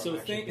yeah. not from So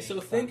actually think being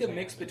think a fucked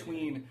mix in.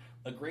 between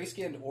a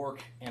gray-skinned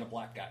orc and a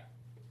black guy,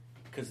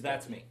 because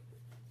that's me.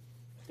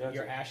 Gotcha.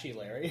 You're Ashy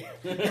Larry.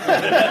 I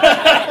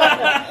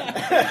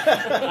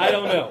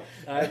don't know.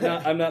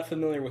 I'm not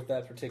familiar with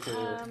that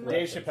particular. Dave Dave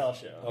reference. Chappelle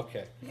show.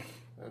 Okay.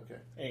 Okay.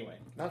 Anyway,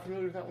 Not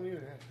familiar with that one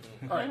either.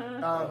 Actually. All right.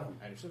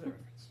 I understood the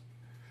reference.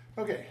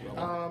 Okay.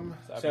 So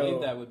I So-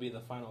 believe that would be the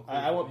final. clue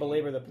I for won't me.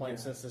 belabor the point Yeah.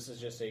 since this is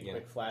just a Yeah.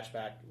 quick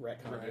flashback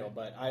retcon Right. deal,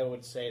 but I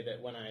would say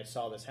that when I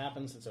saw this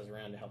happen, since I was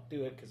around to help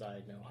do it, because I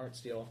know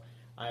Heartsteel,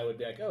 I would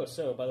be like, oh,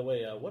 so, by the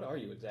way, what are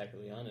you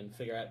exactly, Leon? And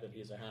figure out that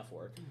he's a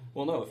half-orc.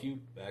 Well, no. If you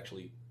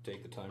actually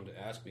take the time to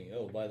ask me,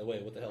 oh, by the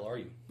way, what the hell are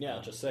you? Yeah.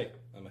 I'll just say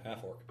I'm a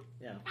half orc.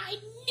 Yeah, I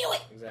knew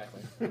it.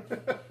 exactly.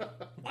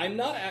 I'm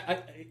not.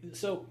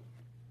 So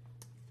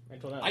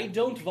Until now. I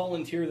don't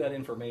volunteer that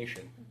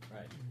information.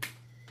 Right.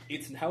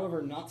 It's,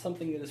 however, not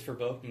something that is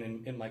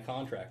verboten in my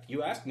contract.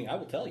 You ask me, I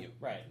will tell you.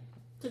 Right.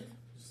 Did-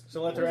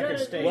 So let the was record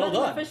that- state. was Well that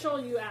done. Official,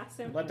 you asked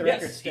him. Let the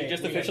record Yes, he state.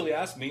 just we officially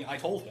asked me. I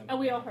told him. And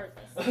we all heard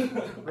this.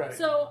 Right.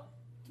 So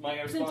My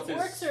since response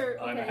orcs is, are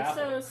I'm a okay, half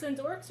so orc. since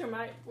orcs are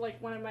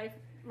one of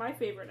my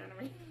favorite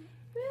enemy.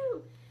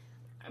 Woo!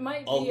 I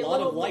might A be lot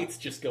little of lights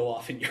just go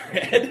off in your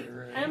head.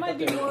 I might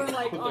be more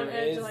like on There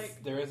edge, is-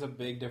 like there is a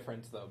big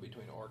difference though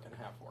between orc and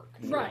half orc.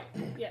 right.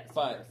 Yes, of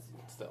But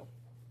course. still,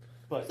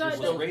 But So you're I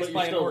still, don't- raised but you're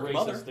by an still orc racist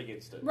mother.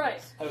 against it.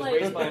 Right. I was Like-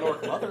 raised by an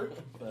orc mother,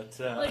 but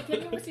Like, have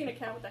you ever seen a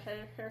cat with the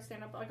hair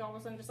stand up? Like all of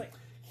a sudden, just like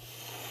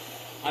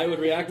I would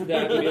react to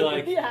that and be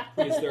like, yeah.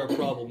 is there a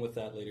problem with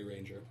that, Lady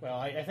Ranger? Well,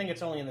 I think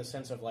it's only in the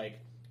sense of like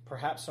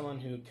perhaps someone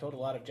who killed a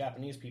lot of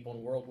Japanese people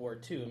in World War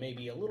II may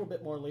be a little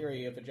bit more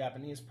leery of a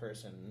Japanese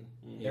person.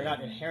 They're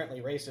not inherently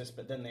racist,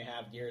 but then they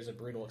have years of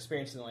brutal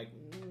experience, and they're like,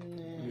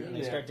 they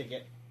Yeah. start to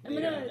get I'm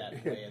leery gonna-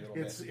 that way a little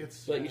bit.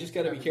 It's. But you just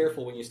got to be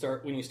careful when you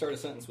start a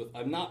sentence with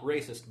 "I'm not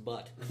racist,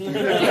 but."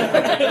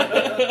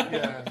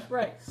 Yeah.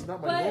 Right. It's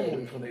not my But, normal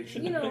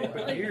inclination. you know,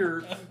 but like-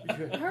 here.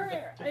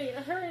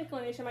 Her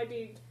inclination might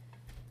be,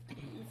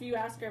 if you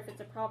ask her if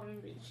it's a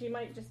problem, she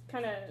might just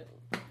kind of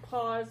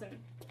pause and.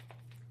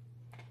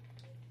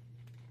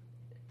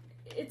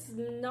 It's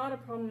not a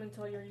problem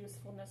until your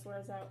usefulness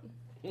wears out.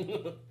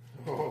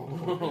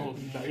 Oh,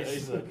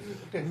 nice.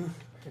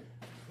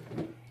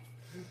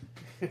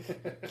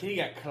 He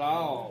got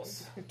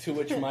claws. To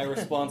which my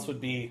response would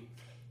be,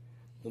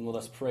 "Then let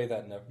us pray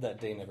that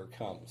day never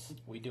comes.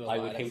 we do a I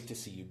lot would of hate to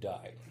see you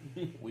die."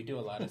 we do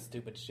a lot of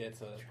stupid shit,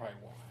 so that probably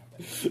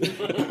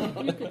won't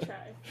happen. You could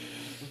try.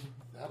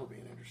 That'll be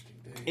an interesting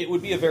day. It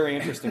would be a very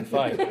interesting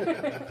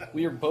fight.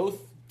 We are both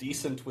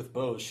decent with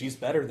bows. She's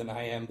better than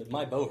I am, but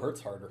my bow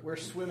hurts harder. We're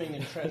swimming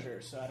in treasure,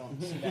 so I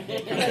don't see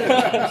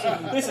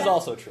that. This is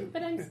also true.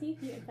 But I'm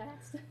sneaky and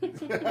fast.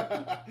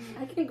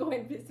 I can go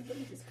invisible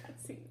and just cut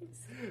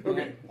scenes.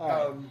 Okay. All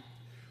right.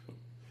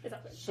 It's all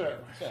good. So,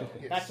 So,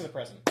 yes. back to the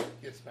present.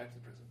 Yes, back to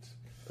the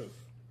present.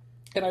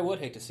 And I would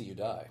hate to see you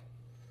die.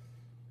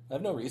 I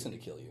have no reason to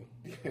kill you.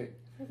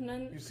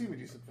 None. You seem a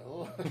decent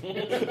fellow.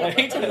 I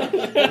hate to.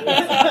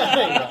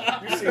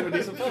 You seem a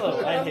decent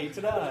fellow. I hate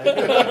to die.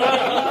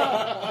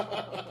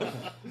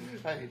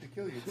 I hate to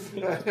kill you.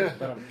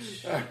 All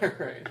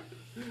right.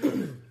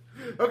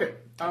 Okay.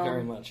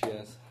 Very much,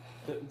 yes.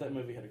 That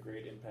movie had a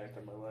great impact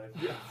on my life.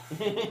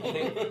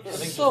 I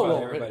think So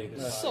well everybody written.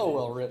 does. So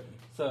well written.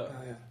 So,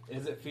 yeah.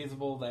 is it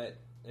feasible that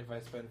if I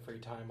spend free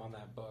time on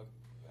that book,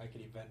 I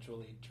could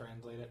eventually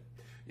translate it?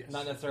 Yes.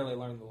 Not necessarily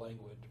learn the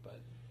language, but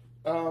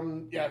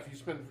Yeah, if you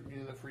spend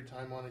enough free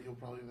time on it, you'll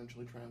probably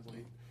eventually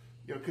translate.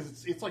 You know,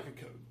 because it's like a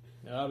code.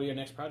 That'll be your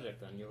next project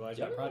then. You've always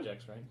got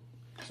projects, right?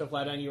 So,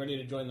 Fladan, you ready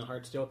to join the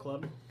Heartsteel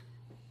Club?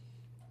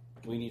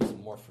 We need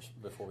some more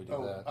before we do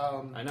that.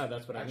 I know,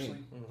 that's what actually,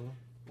 I mean.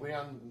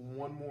 Leon,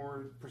 one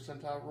more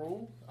percentile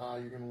roll.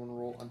 You're going to want to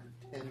roll under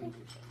 10%.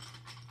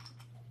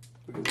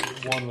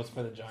 Because one was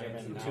for the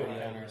Giants and now Two I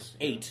have- honors.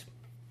 8.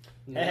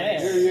 Hey.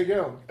 there you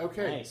go.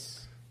 Okay. Nice.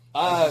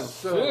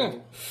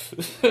 So,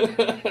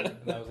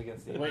 That was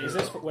against the. Wait, is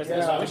this was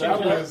yeah,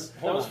 this?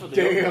 that was for the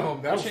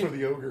damn. That was for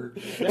the ogre.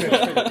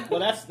 Well,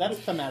 that's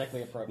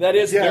thematically appropriate. That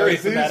is very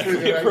it is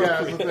thematically yeah,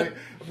 appropriate.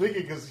 I'm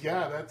thinking because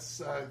that's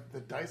the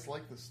dice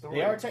like the story.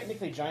 They are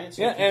technically giants.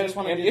 So Yeah, if you and, just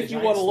want to and do the if you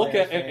Giant want to look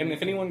Slayer at, thing, and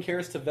if anyone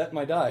cares to vet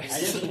my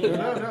dice, no.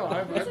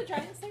 Who's the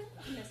giant slayer?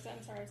 I missed it.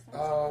 I'm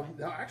sorry.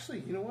 No, actually,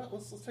 you know what?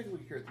 Let's take a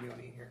look here at the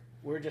Yoni here.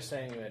 we're just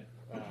saying that.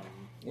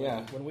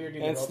 yeah, when we were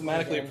doing and it's role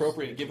playing thematically games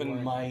appropriate that you given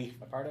weren't my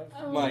a part of.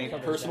 Oh, my okay.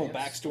 personal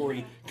Giants.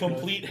 backstory,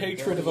 complete Those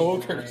hatred of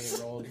abilities we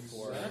ogres. rolled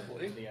for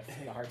Exactly. the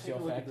Take a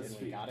Heartsteel look at effect, this and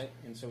we feat. got it.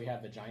 And so we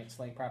have the giant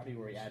slaying property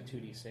where we add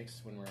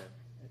 2d6 when we're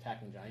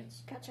attacking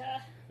giants.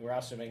 Gotcha. We're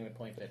also making the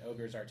point that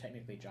ogres are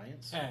technically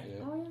giants. Yeah.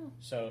 Oh yeah.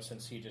 So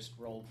since he just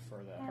rolled for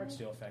the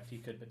Heartsteel effect, he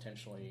could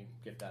potentially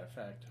get that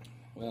effect.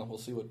 Well, we'll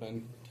see what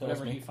Ben tells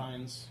Whatever he me.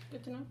 finds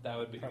Good to know. That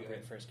would be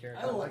appropriate good. for his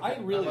character. I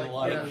really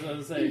like. I was going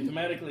to say,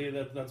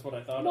 thematically, that's what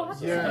I thought Well, of.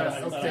 So Yeah,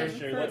 I thought okay. I'd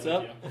share What's that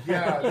up? with you.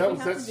 Yeah, We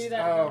have that's to do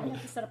that. We um,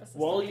 have to set up a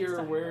system While next you're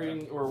time.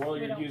 wearing, or while We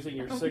you're don't- using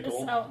your I'm sickle,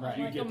 just out Right.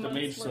 you like get a the Mage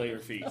month's worth Slayer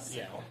of feat.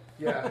 stuff.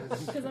 yeah.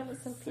 it's- Because I was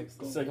so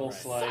confused. Sickle, Right.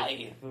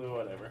 slide,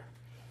 whatever.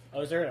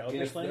 Oh, is there an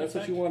ogre If slaying that's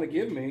effect? what you want to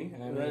give me,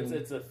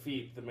 It's a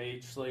feat, the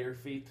Mage Slayer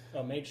feat.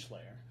 Oh, Mage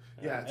Slayer.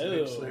 Yeah, it's Ooh.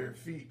 Mage Slayer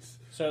feats.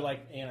 So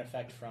like an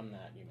effect from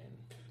that, you mean?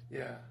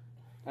 Yeah.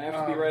 I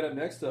have to be right up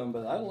next to him,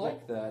 but I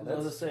like that. I was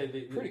going That's to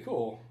say, pretty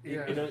cool.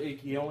 Yeah.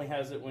 He only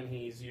has it when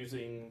he's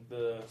using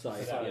the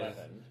Scythe, scythe. yeah.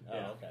 Weapon. Oh,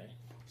 Yeah. okay.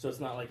 So it's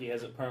not like he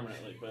has it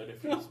permanently, but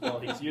if he's, while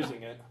he's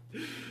using it,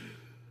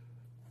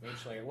 Mage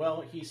Slayer.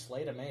 Well, he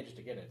slayed a mage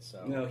to get it,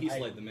 so. No, he I-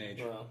 slayed the mage.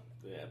 well,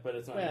 yeah, but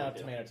it's not Well, a big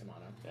deal. tomato,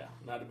 tomato. Yeah,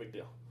 not a big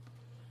deal.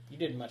 You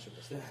did much of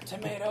this.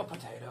 Tomato,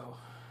 potato.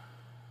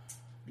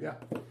 Yeah.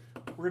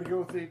 We're going to go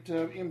with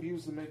it.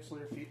 Imbues the Mage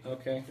Slayer feat.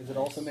 Okay. Does it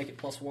also make it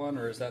 +1,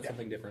 or is that Yeah.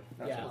 something different?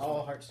 That's Yeah, what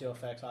all Heartsteel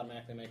effects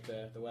automatically make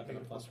the weapon a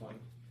Make it +1.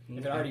 Mhm.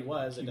 If it already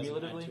was, it doesn't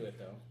add Cumulatively? to it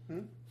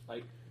though.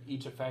 Like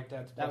each effect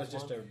adds That was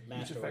plus just one? a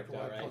masterwork effect though,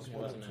 will add right? plus It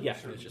one wasn't to a- Yeah,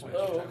 certain it's just points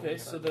Oh, of okay, time.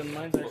 so then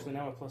mine's actually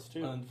now a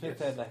 +2. On fifth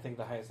Yes. ed, I think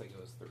the highest it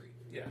goes 3.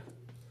 Yeah.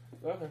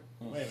 Okay.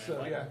 Wait a minute. So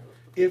what? yeah,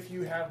 if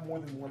you have more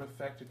than one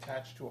effect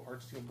attached to a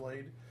Heartsteel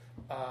blade,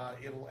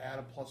 it'll add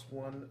a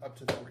 +1 up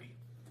to 3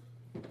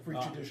 for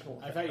each additional.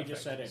 I thought you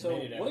just said it So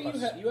made it what a do you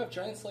plus. have? You have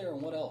Giant Slayer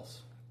and what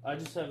else? I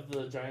just have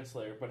the Giant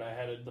Slayer, but I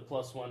had the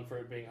 +1 for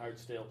it being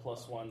Heartsteel,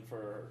 +1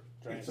 for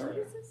Giant Sorry.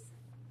 Slayer. What is this?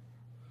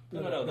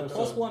 No. The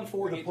 +1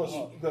 for the it. plus,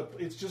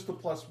 it's just the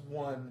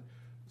 +1.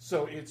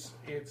 So it's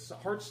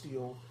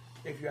Heartsteel.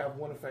 If you have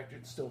one effect,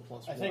 it's still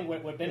 +1. I think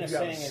what Ben If is you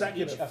have saying a is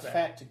second each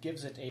effect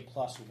gives it a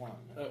 +1.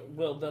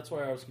 Well, that's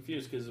where I was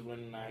confused because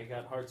when I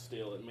got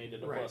Heartsteel, it made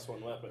it a Right.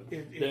 +1 weapon.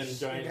 It- Then it's-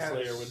 Giant it has-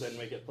 Slayer would then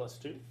make it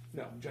 +2.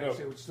 No, Giant Oh.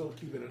 Slayer would still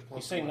keep it at +1.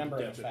 He's saying number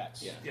of Gotcha.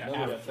 effects. Yeah. Yeah,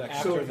 Number of after-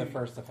 effects. so After if the you-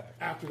 first effect.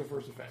 After the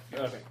first effect. Yes.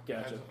 Okay,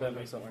 gotcha. That's- That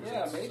makes so much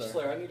Yeah, sense. Mage Sorry.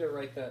 Slayer. I need to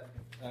write that.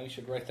 I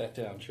should write that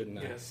down, shouldn't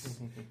I? Yes.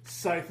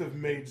 Scythe of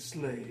Mage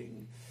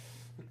Slaying.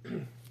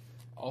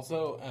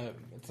 Also,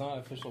 it's not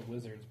official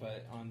Wizards,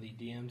 but on the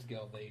DM's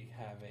Guild they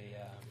have a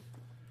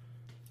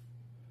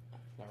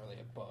not really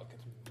a book.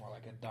 It's more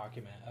like a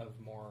document of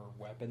more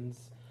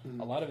weapons.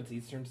 A lot of it's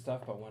Eastern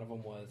stuff, but one of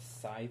them was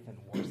Scythe and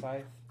War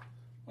Scythe.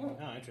 Oh,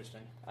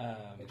 interesting.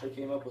 They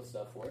came up with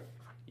stuff for it.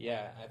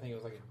 Yeah, I think it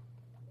was like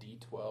a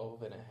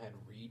D12 and it had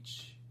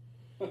reach,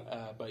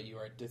 but you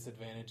are at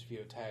disadvantage if you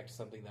attacked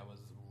something that was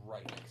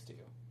right next to you.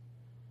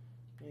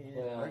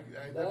 Well,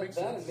 that makes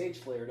that and sense.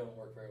 Mage Slayer don't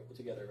work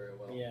together very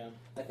well. Yeah.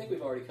 I think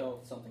we've already come up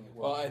with something that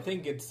works. Well, I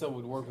think it still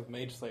would work with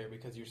Mage Slayer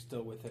because you're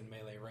still within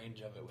melee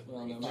range of it with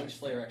Well, reach. no, Mage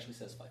Slayer actually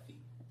says 5 feet.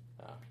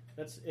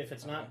 That's if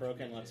it's not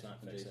broken, let's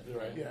not fix it.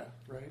 Right. Yeah,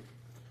 right.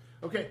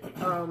 Okay.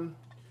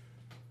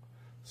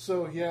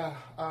 So yeah,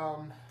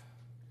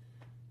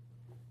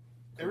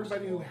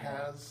 everybody who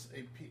has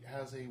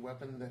a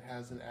weapon that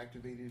has an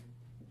activated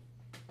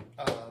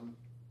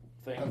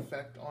Thing.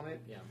 effect on it,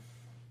 Yeah.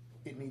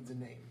 it needs a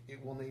name.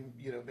 It will name,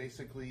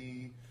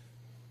 basically,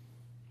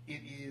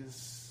 it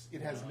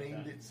has Oh,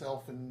 named okay.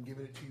 itself and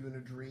given it to you in a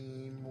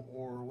dream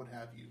or what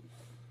have you.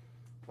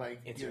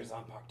 Like It's you your know,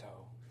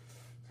 Zanpakuto.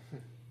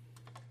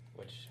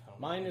 which I don't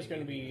Mine know, is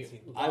going to maybe be. you can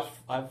see.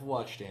 I've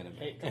watched anime.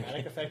 Hey,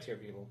 dramatic effect here,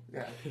 people.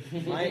 Yeah.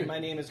 My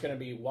name is going to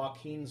be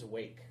Joaquin's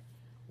Wake.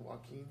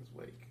 Joaquin's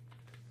Wake.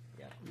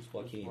 Who's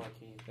Joaquin?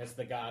 Joaquin. That's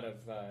the god of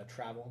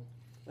travel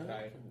that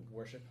I Okay.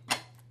 worship.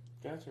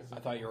 Gotcha. I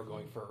thought you were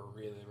going for a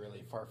really,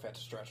 really far-fetched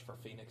stretch for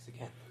Phoenix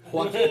again.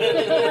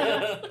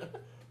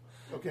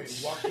 Okay,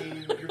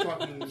 Joaquin. You're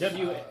talking.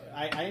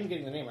 I am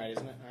getting the name right,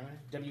 isn't it?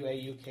 Aren't I?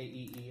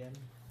 Waukeen.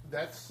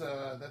 That's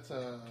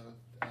a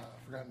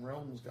Forgotten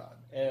Realms god.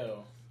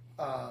 Oh.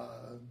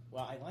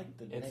 Well, I like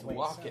the It's way it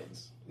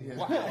Watkins. sounds. Yeah.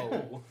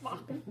 Wow.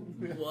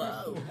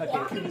 Whoa.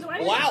 Watkins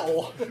Way?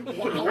 Wow.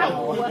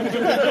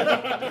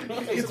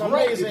 It's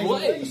Right, amazing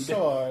blade.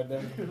 sword.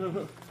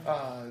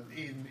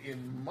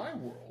 In my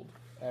world,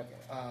 Okay.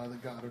 the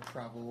god of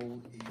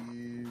travel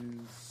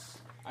is.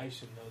 I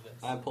should know this.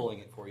 I'm pulling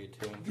it for you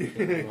too. I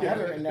have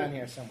it written down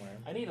here somewhere.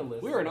 I need a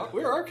list. We're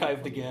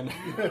archived again.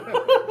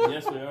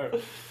 Yes, we are.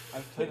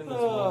 I've played in this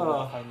world Oh,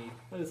 enough. I need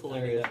that is I need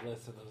hilarious. that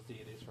list of those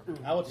deities from.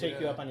 I will take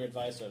you up on your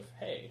advice of,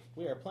 hey,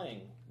 we are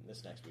playing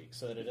this next week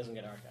so that it doesn't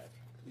get archived.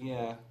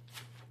 Yeah.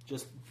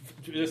 Just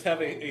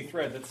have a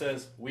thread that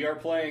says, "We are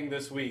playing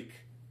this week.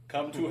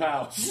 Come to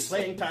house."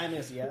 Playing time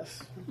is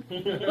yes.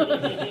 Very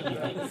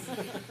nice.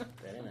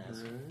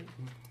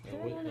 I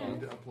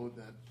need to upload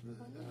that.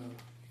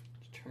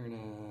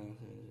 Turn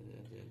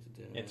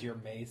It's your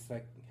mace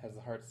that has the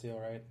heart steel,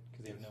 right?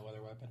 Because you have no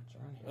other weapon.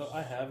 Oh,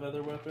 I have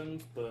other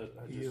weapons, but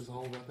I He just is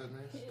all about that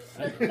mace.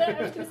 I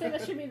was going to say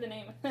that should be the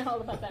name.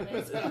 All about that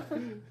mace.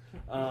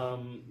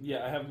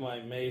 yeah, I have my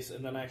mace,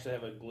 and then I actually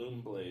have a gloom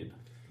blade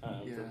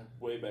from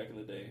way back in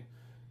the day.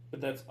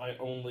 But I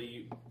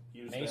only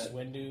use Mace that.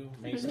 Windu,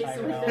 Mace Mace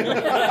Tyrell.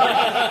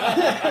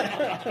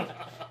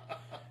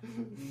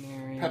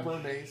 Pepper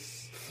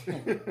mace.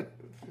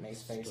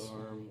 Mace Face.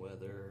 Storm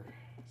weather.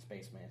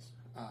 Space Mace.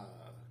 God.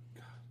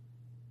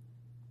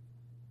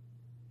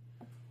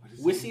 What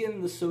is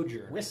Wissian the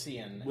Sojourn.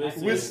 Wissian.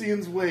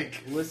 Wissian's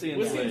Wake.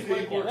 Lycian's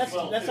Wake.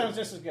 Yeah, that sounds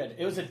just as good.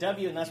 It was a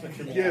W, and that's what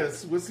threw me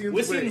Yes, Wissian's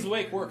Wissian's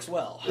Wake. Wake works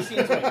well. out.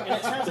 Wissian's Wake. And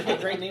it sounds like a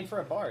great name for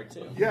a bard,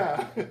 too.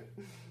 Yeah.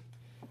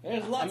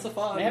 There's lots of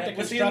fun. They have to at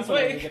construct Wissian's one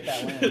to Wake. get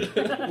that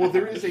land. Well,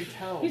 there is a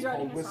town He's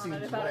called writing a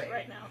sonnet Wissian's about Wake. it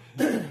right now.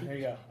 There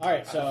you go. All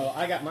right, so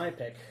I got my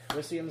pick.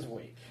 Wissian's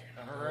Wake.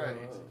 All right.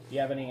 Do you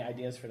have any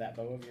ideas for that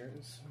bow of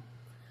yours?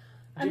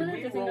 I'm Did gonna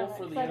we have to think roll of it,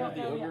 for 'cause the I end don't of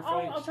the know yet. ogre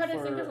I'll fight try to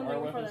think for of our something for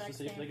weapons the to next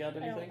see if game. they got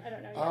anything? I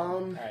don't know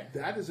yet. Right.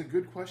 That is a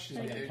good question.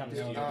 So it comes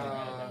to you. No,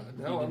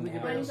 I'm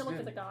thinking I about need it. to look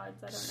at the gods.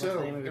 I don't know. So, What's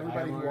the name of your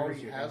everybody who iron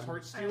already arms? has I don't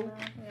Heartsteel, know.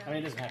 Yeah. I mean,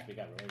 it doesn't have to be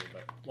God related,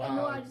 but...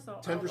 No, I just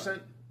don't.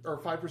 10% or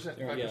 5%?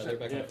 Yeah, they're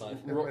back Yeah. at 5.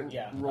 Roll,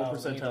 Yeah. roll we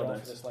need to percentile roll dice.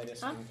 for this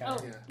latest Huh?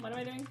 encounter. Oh, Yeah. what am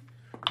I doing?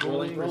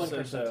 Rolling Rolling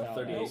percentile, percentile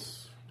 38.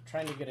 dice.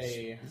 Trying to get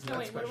a... Oh,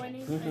 wait, what do I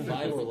need?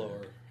 5 or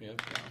lower.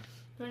 Yep.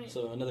 Do I need-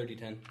 So another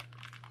D10.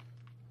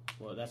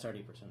 Well, that's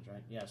already percentage,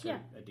 right? Yeah, so Yeah.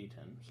 a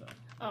D10. So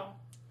Oh,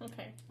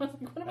 okay. What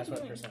am I that's what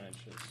doing? percentage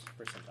is.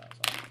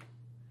 Percentiles.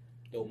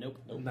 Nope.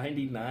 Nope.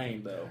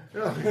 99, though.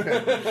 What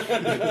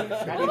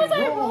was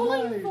I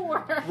rolling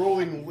for?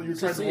 Rolling, you're To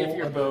trying see to roll if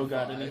your under bow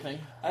got 5. anything.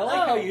 I like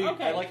how Oh, you.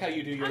 okay. I like how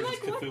you do yours I'm as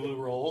like, what? Cthulhu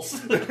rolls.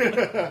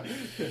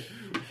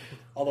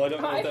 Although I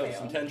don't know I if that was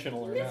failed.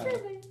 intentional or not.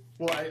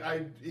 Well,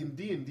 I in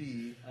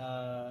D&D,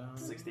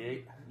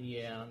 68.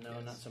 Yeah, no,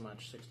 not so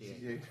much.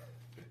 68.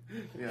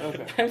 yeah.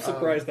 Okay. I'm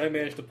surprised I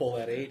managed to pull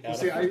that 8 out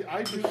See, of.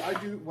 I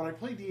do when I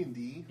play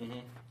D&D,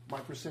 my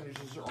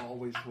percentages are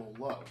always roll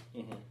low.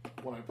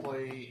 When I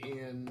play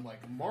in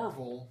like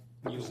Marvel,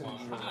 the You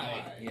percentages want are high,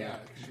 high. yeah. Yeah,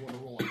 because you want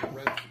to roll like a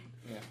red feed.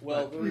 Yeah.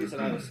 Well, the reason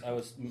I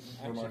was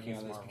remarking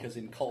on this because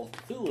in Call of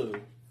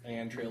Cthulhu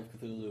and Trail of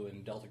Cthulhu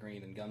and Delta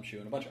Green and Gumshoe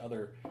and a bunch of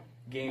other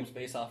games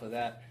based off of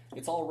that,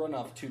 it's all run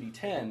off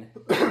 2d10,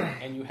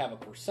 and you have a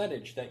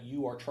percentage that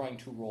you are trying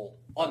to roll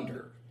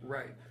under.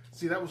 Right.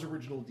 See, that was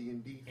original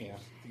D&D Yeah.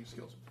 these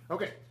skills.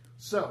 Okay,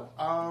 so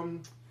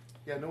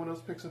yeah, no one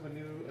else picks up a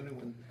new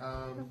one.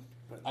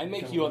 I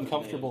make you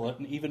uncomfortable,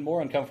 even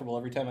more uncomfortable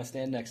every time I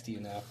stand next to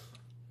you now.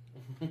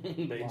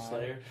 Mage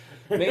Slayer.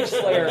 Mage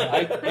Slayer,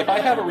 if I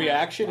have a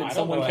reaction I and don't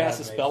someone know I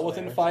casts a have spell Mage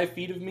within Slayer. 5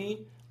 feet of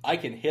me, I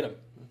can hit him.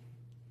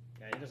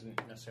 Yeah, he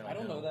doesn't necessarily. I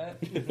don't know that.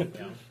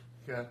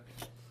 Yeah. Yeah.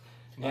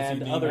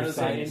 And be other nice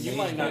things. You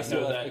might not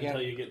know that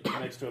until you get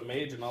next to a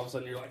mage, and all of a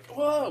sudden you're like,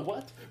 "Whoa,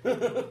 what?"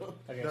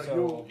 Okay, No,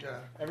 so yeah.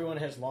 everyone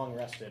has long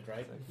rested,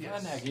 right?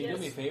 Yes. Can you do me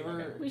a Yes.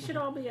 favor? We should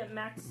all be at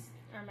max.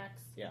 Or max.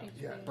 Yeah.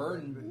 HP. Yeah.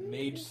 Burn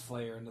Mage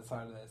Slayer in the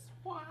side of this.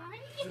 Why?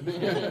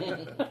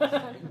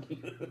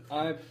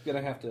 I'm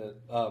gonna have to.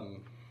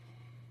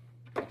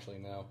 Actually,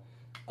 no.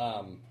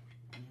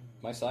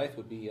 My scythe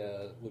would be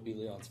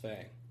Leon's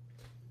Fang.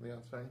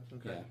 Leon's Fang?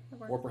 Okay.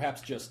 Yeah, or perhaps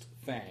just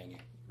Fang,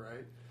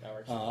 Right. That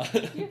works.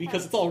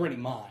 because it's already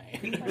mine. I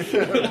can look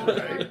it up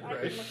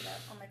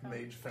on my phone.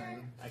 Mage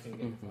Fang. I can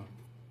get it.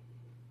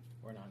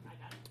 Or not.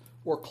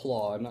 or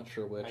Claw. I'm not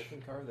sure which. I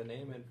can carve the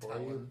name in for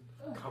you.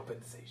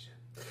 Compensation.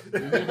 He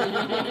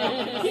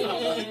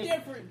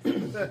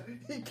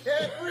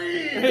can't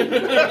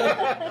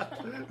read!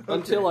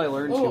 Until I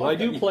learn to. I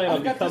do plan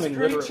on becoming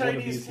literate one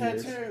of these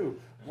years. tattoo.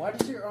 Why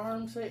does your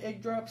arm say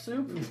egg drop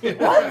soup?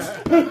 It's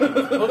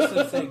supposed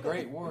to say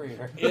Great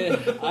Warrior.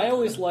 I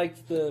always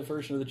liked the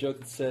version of the joke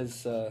that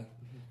says,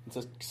 it's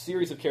a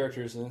series of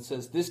characters, and it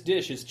says, "This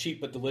dish is cheap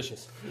but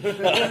delicious."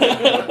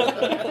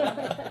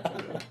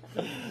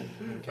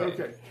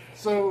 Okay,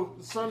 so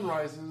sun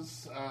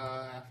rises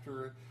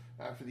after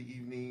the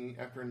evening,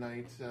 after a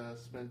night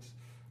spent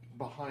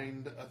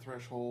behind a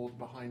threshold,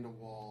 behind a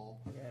wall.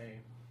 Yay.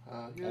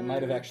 I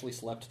might have actually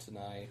slept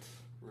tonight,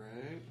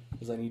 Right.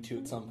 because I need to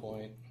at some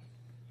point.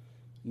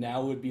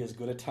 Now would be as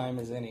good a time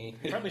as any.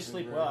 You probably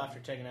sleep well after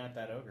taking out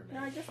that ogre, No,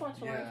 I man. just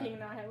watched Lion Yeah. King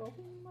and I have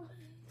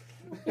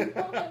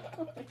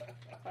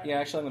Yeah,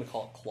 actually, I'm going to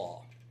call it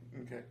Claw.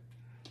 Okay.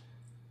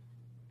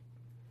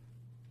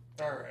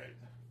 All right.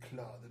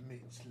 Claw the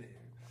Maid Slayer.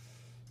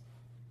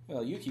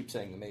 Well, you keep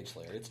saying the Mage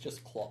Slayer. It's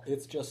just Claw.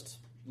 It's just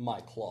my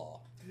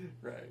Claw.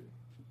 Right.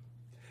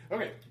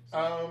 Okay.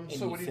 And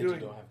So what are you said doing?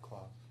 You don't have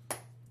claws.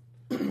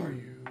 Are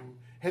you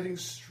heading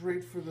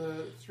straight for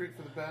the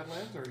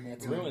Badlands, or are you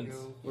That's gonna ruins.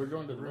 go We're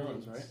going to the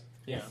ruins, right?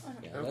 Yeah.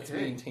 Yeah, that's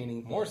Okay.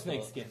 maintaining More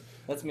snake skin.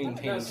 That's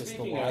maintaining Now, just the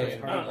speaking of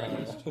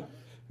live it,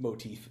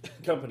 motif.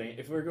 Company,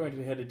 if we're going to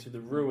be headed to the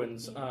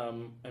ruins,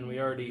 and we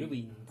already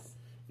Ruins.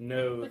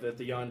 know that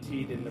the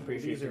Yanti didn't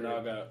appreciate These the are-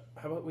 Naga,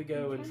 how about we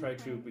go and try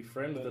to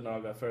befriend the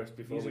Naga first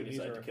before These we are- these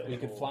decide are to kill We them?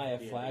 could fly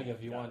a Yeah, flag yeah,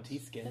 of Yuan T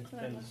skin. That's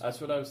what I was.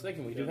 That's what I was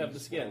thinking. We do have the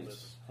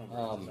skins.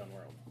 Homeworld is own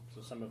world.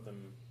 So some of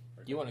them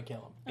are You want to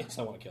kill him. Yes,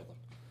 I want to kill them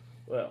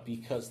Well,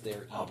 because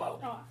they're evil. Oh,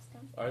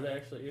 awesome. are they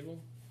actually evil?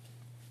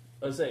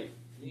 Let's say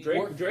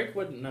Work- Drake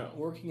wouldn't know.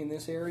 Working in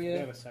this we have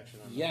area. a section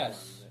on the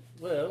Yes. farm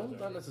Well,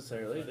 not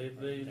necessarily.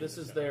 This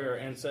is their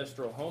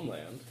ancestral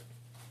homeland,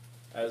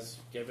 as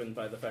given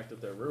by the fact that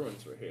their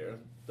ruins were here.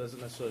 Doesn't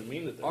necessarily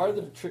mean that they're Are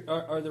evil.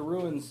 are the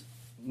ruins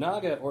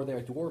Naga or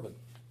they're Dwarven?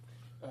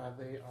 They are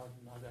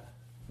Naga.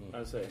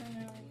 I say. I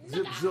know.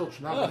 Zip zilch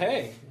Naga. Oh,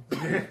 hey,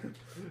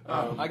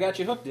 I got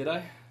you hooked, did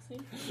I?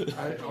 See?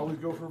 I always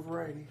go for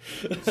variety.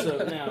 So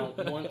now,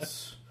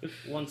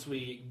 once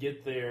we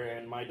get there,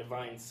 and my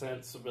divine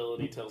sense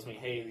ability tells me,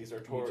 "Hey, these are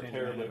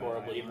terribly,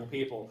 horrible, evil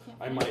people,"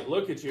 I might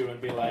look at you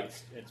and be like,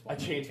 It's "I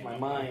changed my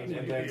mind,"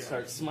 and then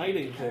start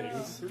smiting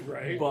things.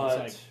 Right.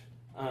 But It's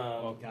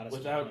goddess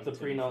without the Japan,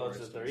 pre-knowledge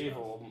forest that they're and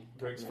evil,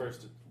 Greg's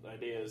first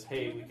idea is,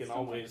 "Hey, we can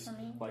always,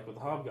 like with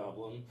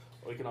Hobgoblin,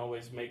 we can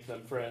always make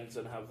them friends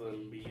and have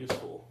them be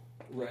useful."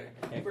 Right.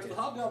 But the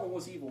Hobgoblin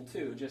was evil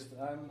too. Just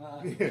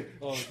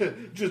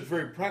Just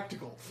very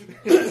practical.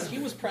 he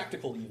was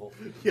practical evil.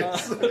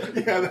 Yes.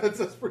 Yeah,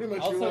 that's pretty much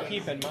who Also, I am.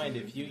 keep in mind,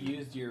 if you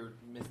used your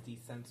Misty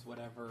Sense,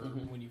 whatever,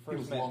 when you was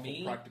first met lawful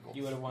me, practical.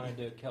 you would have wanted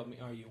to kill me,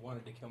 or you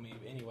wanted to kill me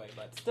anyway.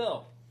 But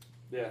still,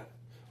 Yeah.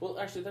 Well,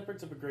 actually, that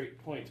brings up a great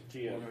point,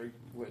 Gio.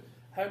 What?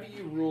 How do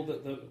you rule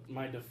that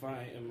my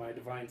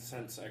divine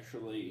sense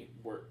actually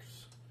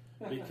works?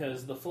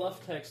 Because the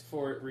fluff text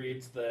for it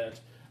reads that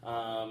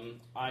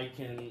I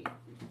can.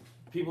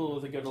 People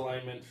with a good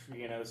alignment,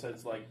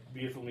 says like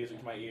beautiful music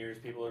to my ears.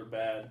 People are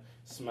bad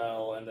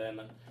smell, and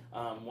then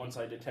once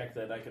I detect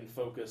that, I can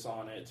focus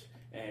on it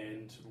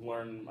and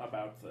learn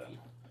about them.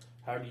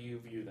 How do you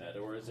view that,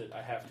 or is it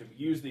I have to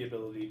use the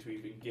ability to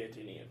even get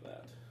any of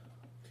that?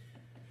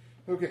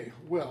 Okay,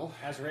 well,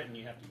 As written,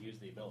 you have to use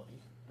the ability.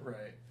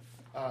 right.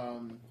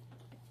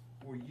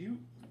 Were you?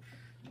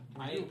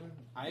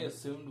 I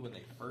assumed when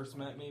they first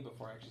met me,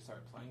 before I actually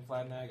started playing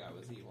Flatnag, I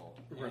was evil.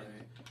 And Right.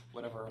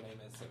 whatever her name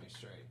is, set me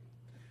straight.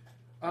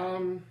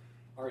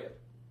 Arya.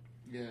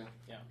 Yeah.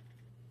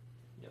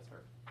 Yes,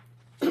 her.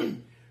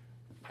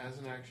 As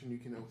an action, you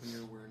can open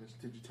your awareness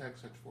to detect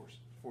such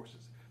forces.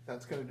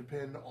 That's going to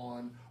depend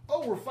on.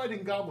 Oh, we're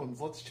fighting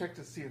goblins. Let's check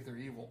to see if they're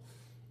evil.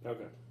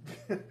 Okay.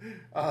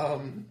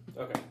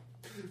 Okay.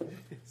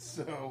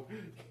 So,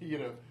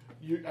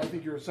 I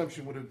think your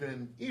assumption would have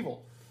been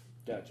evil.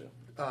 Gotcha.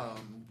 Yeah.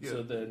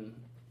 So then,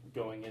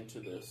 going into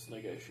this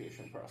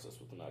negotiation process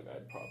with the Naga,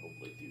 I'd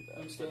probably do that.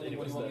 I'm But standing.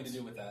 What do you want me to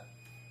do with that?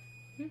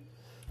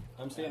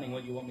 I'm standing.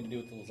 What do you want me to do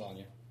with the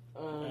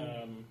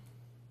lasagna?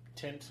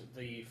 Tint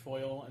the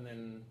foil and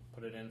then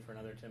put it in for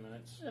another 10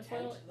 minutes. The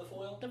foil, The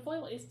foil. the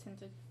foil is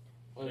tinted.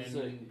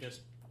 And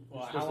just,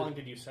 well, supposed how to- long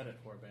did you set it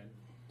for, Ben?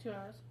 2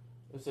 hours.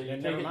 So you Then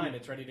take never it- mind,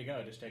 it's ready to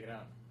go. Just take it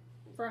out.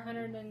 For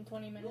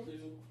 120 minutes.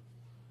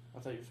 I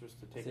thought you were supposed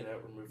to take it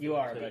out, remove. You the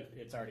are, tape. but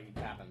it's already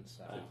happened.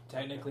 So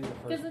Technically, the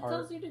Because first it part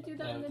tells you to do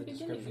that in of the the beginning.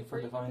 description before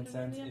for you put Divine it in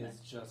Sense the other. is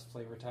just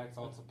flavor text.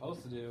 All it's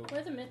supposed to do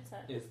Where's the mid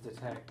set? is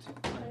detect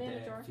the other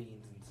undead, drawer. fiends,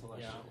 and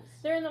celestials.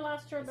 They're in the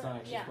last drawer, It's not but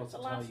actually yeah, supposed the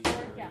to tell last you drawer,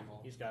 you're yeah. evil.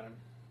 he's got him.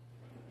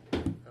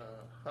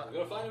 We're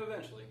gonna find him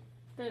eventually.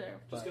 They're there.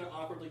 Just gonna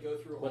awkwardly go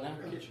through all But- of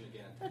our kitchen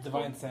again. That's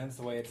Divine cool. Sense,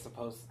 the way it's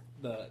supposed,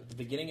 the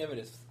beginning of it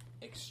is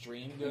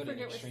extreme good and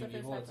forget which extreme stuff is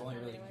evil. It's that only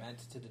time really anyway. meant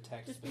to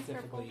detect Just be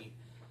careful. specifically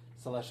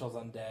celestials,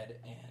 undead,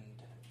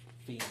 and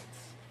fiends.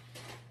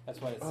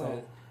 That's what it Oh.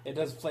 says. It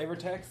does flavor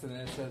text, and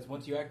then it says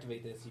once you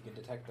activate this, you can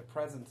detect the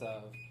presence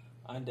of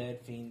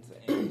undead, fiends,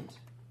 and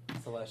Any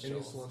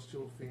celestials.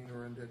 celestial fiend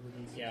or undead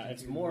within 60 Yeah,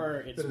 it's feet more.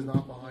 It's that is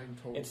not behind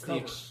total It's the cover.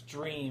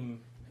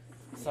 extreme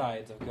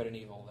sides of good and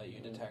evil that you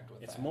detect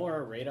with It's that.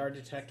 more radar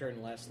detector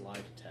and less lie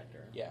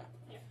detector. Yeah.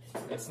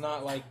 It's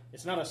not like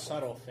It's not a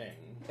subtle thing.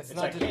 It's It's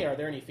not like, det- hey, are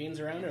there any fiends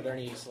around? Are there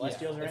any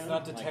celestials it's around?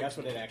 not Like, detect- that's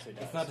what it actually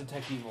does. it's not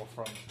detect evil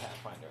from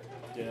Pathfinder,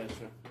 Yeah,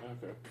 sure.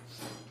 Okay.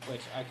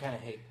 which I kind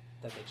of hate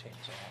that they changed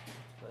that.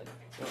 But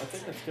Well, I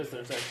think that's because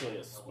there's actually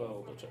a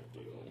spell detect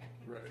evil.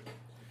 Right.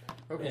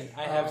 Okay. and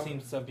I have seen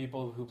some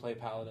people who play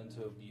paladins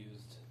who have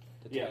used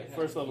Yeah, detect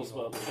first level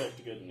evil. spell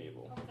detect good and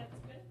evil. Oh, that's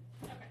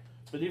good. Okay.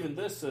 But even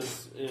this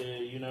says,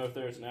 you know, if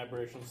there's an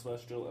aberration,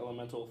 celestial,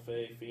 elemental,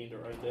 fey, fiend, or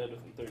undead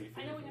within 30 feet.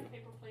 I know of we you. have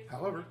paper plates.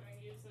 However, I'm going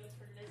to use those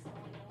for today's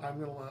only. I'm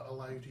going to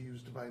allow you to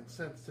use Divine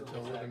Sense to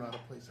tell whether or not a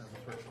place has a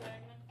threshold.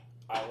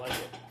 I like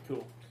it.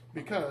 Cool.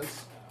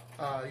 Because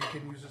you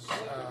can use this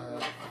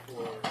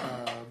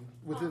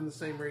within the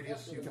same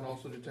radius. You can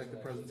also detect the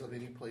presence of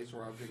any place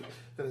or object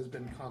that has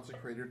been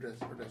consecrated or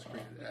desecrated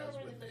as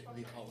with the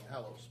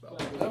Hallow spell.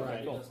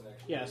 Right.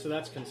 Yeah, so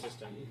that's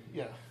consistent.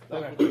 Yeah,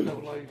 that would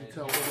allow you to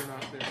tell whether or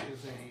not there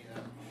is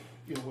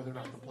whether or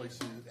not the place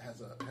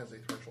has a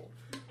threshold.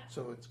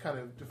 So it's kind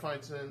of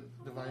divine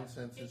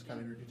sense is kind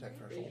of your detect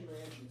threshold.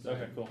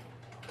 Okay, cool.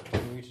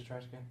 Can you reach the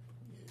trash can?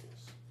 Yes.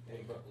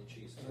 Hey, Buckley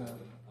cheese. I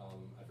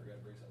forgot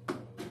to bring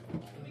something.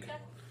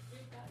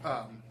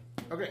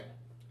 Okay.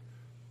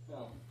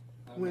 Well,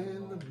 When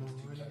the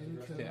morning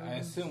comes. Yeah, I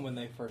assume when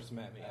they first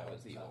met me, I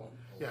was evil.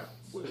 Yeah.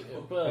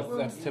 But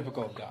That's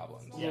typical of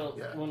goblins. well,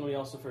 Yeah. when we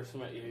also first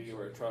met you, you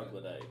were a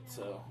troglodyte,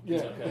 so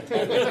Yeah. it's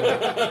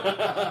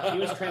okay. He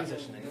was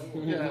transitioning.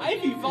 Yeah.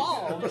 I've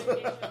evolved!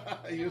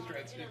 He was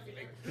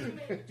transitioning.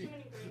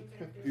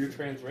 You're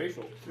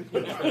transracial.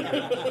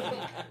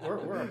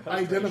 We're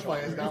Identify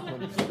as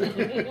goblins.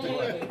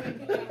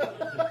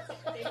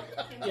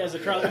 He has a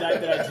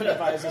troglodyte that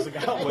identifies as a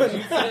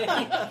goblin.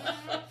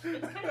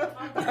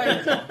 I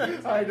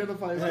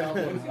identify as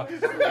goblins.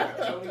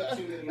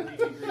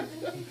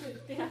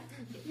 Yeah.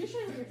 You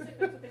should have your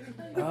sickness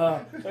with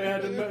it. I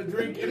had a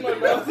drink in my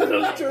mouth and I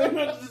was trying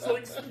not to just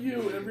like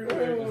spew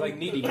everywhere. It's like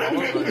needy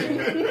all over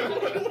again.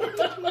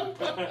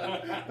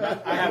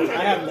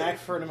 I have knack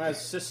for him as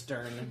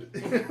cistern,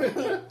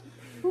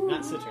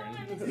 not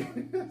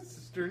citern.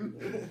 Cistern.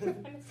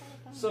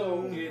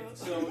 So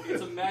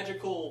it's a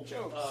magical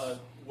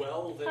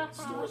well that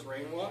stores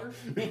rainwater.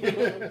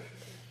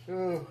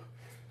 Oh.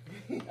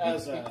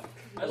 As a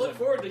I look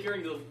forward to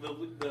hearing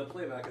the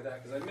playback of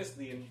that because I missed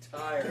the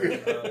entire.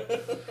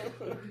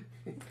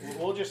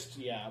 we'll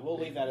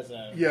leave that as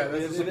a Yeah,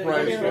 that's a It'll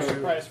surprise be a for you.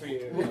 surprise for you.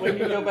 When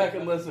you go back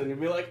and listen, you'll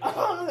be like,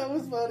 oh, that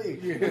was funny.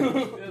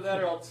 Either that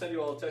or I'll send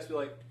you all a text be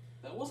like,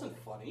 that wasn't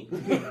funny.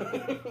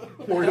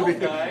 Or Hell, you'll be-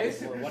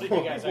 guys. Or what did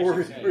you guys or,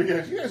 actually or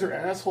say? you guys are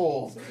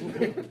assholes.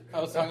 I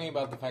was talking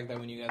about the fact that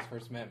when you guys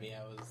first met me,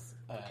 I was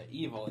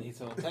evil. And he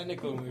said, well,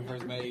 technically, when we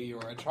first met you, you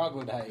were a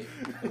troglodyte.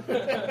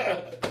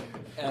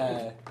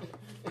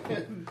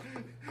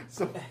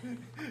 So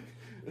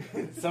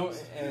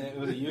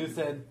And you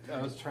said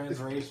I was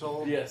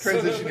transracial. Yes.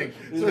 transitioning.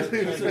 So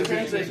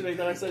transitioning,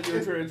 then I said you were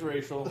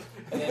transracial.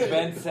 And then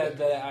Ben said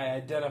that I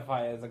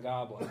identify as a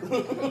goblin.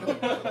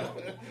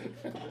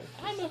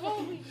 I'm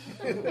evolving.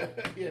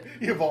 Yeah,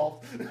 you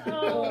evolved.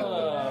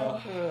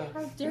 Oh,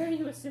 how dare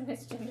you assume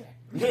his gender?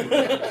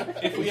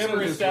 If we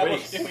ever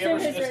establish Assume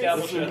his race. a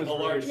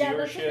large Yeah,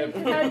 that's the viewership,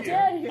 thing. How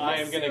dare you? I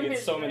am going to assume get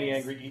his so many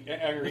race.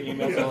 angry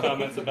emails and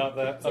comments about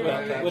that.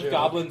 About that With joke.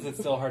 goblins, it's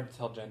still hard to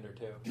tell gender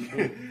too.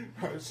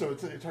 So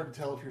it's hard to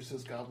tell if you're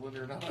cis goblin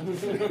or not. How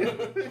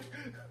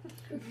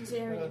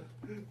dare you?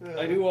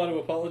 I do want to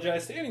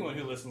apologize to anyone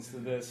who listens to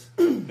this,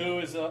 who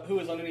is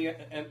on any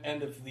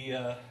end of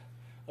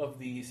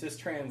the cis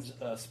trans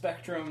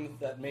spectrum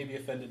that may be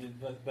offended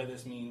by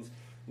this means.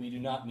 We do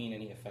not mean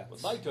any offense.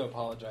 Would like to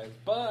apologize,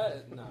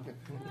 but no.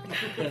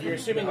 If you're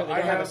assuming that they I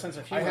don't have a have- sense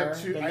of I have humor,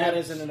 two- then I that have-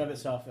 is in and of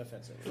itself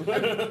offensive.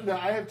 No,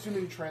 I have too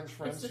many trans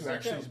friends It's who just a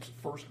actually joke.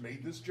 first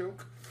made this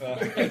joke.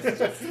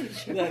 That's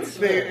And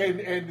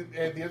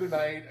the other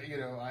night,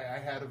 I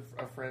had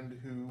a friend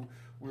who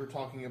we were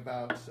talking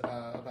about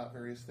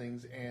various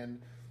things,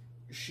 and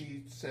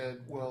she said,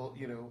 "Well,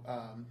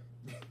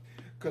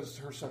 because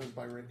her son is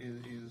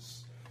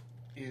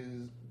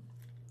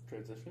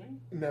Transitioning?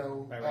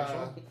 no,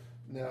 Biracial?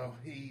 no,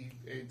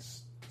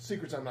 it's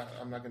secrets. I'm not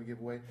going to give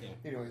away. Yeah.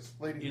 Anyways,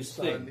 lady whose He's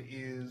son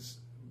thin.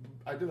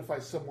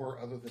 identifies somewhere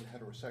other than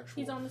heterosexual.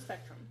 He's on the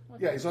spectrum.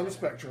 Let's Yeah, he's on the say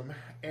that. spectrum,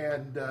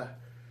 and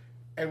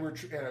I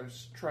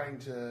was trying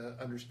to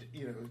understand,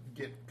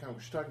 get kind of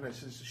what she's talking about.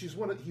 She says he's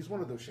one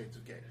of those shades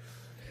of gay,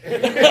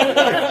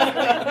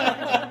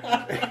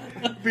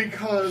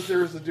 because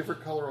there's a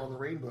different color on the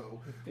rainbow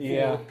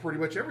Yeah. for pretty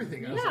much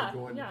everything. I was Yeah, like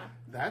going, yeah.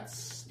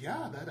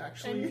 that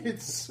actually And- it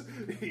makes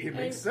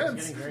and-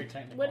 sense. Getting very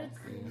technical.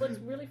 What's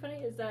really funny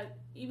is that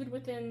even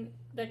within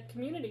the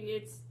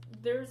community,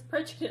 there's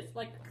prejudice.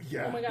 Like,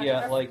 Yeah. oh my gosh,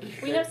 Yeah, like-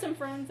 we have some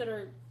friends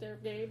they're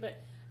gay,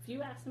 but if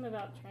you ask them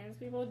about trans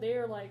people,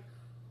 they're like,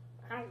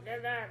 I don't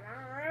get that.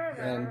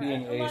 And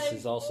being ace Like,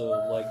 is also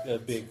like a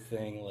big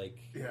thing. Like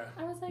Yeah.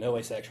 I was like, no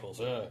asexuals.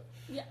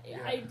 yeah, Yeah.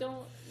 I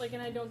don't like,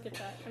 and I don't get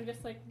that. I'm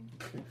just like,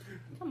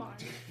 come on,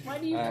 why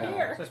do you I know.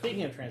 care? So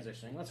speaking of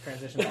transitioning, let's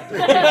transition back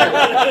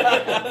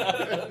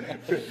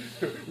to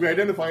We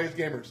identify as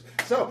gamers.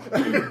 So,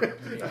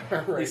 all At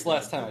right. least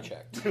last time I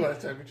checked.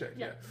 Last time we checked,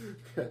 Yeah.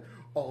 yeah.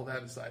 All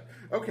that aside.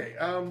 Okay,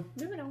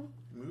 Moving on.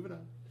 moving on.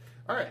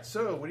 All right,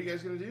 so what are you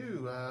guys going to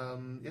do?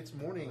 It's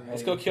morning.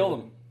 Let's go kill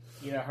them.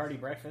 eat a hearty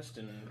breakfast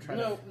and try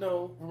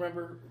No.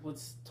 Remember,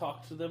 let's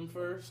talk to them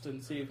first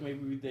and see if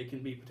maybe they can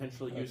be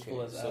potentially useful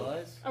Okay, as so-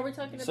 allies. Are we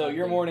talking about So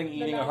your the- morning the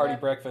eating a Naga? hearty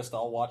breakfast.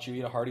 I'll watch you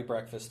eat a hearty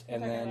breakfast,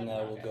 and Okay, then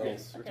okay. we'll go.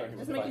 Yes, we're Okay, talking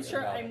just about making fight.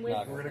 sure I'm with.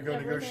 Naga. We're going to go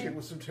everything. negotiate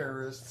with some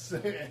terrorists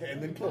and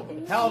then kill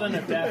them. Paladin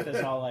of Death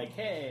is all like,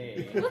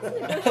 hey. Let's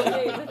negotiate.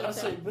 That's I'll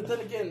say, okay. but then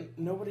again,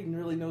 nobody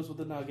really knows what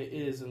the Naga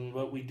is, and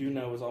what we do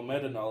know is all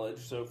meta knowledge.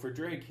 So for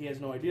Drake, he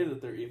has no idea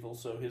that they're evil.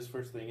 So his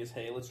first thing is,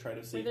 hey, let's try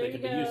to see Well, if there they you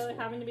can be go, useful.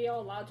 having to be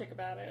all logic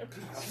about it.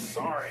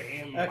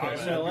 Sorry. Okay,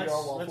 so We all let's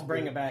waffle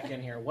bring good. it back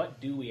in here. What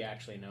do we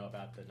actually know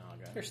about the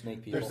Naga? They're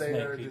snake people.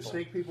 They're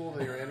snake people.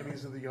 They are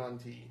enemies of the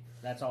Yuan-Ti,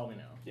 That's all we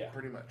know. Yeah.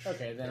 pretty much.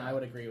 Okay, then I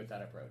would agree with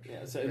that approach.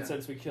 Yeah, so, and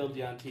since we killed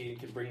Yanti and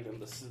can bring them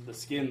the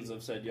skins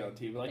of said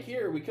Yanti, we're like,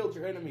 here, we killed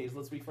your enemies,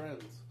 let's be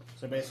friends.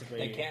 So basically,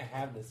 They can't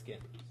have the skin.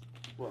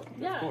 Well,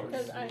 Yeah, of course.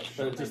 'cause I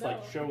But just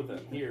like know. show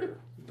them, here.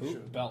 Ooh,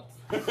 belts.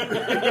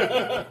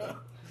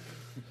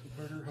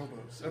 Murder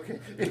hobos. Okay.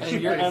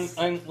 And you're,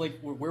 I'm like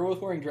we're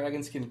both wearing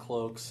dragon skin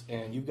cloaks,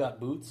 and you've got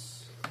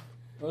boots.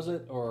 Was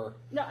it or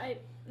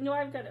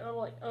I've got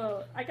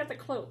I got the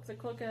cloak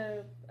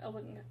of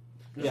Elven.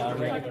 yeah? a I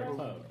regular mean,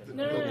 cloak.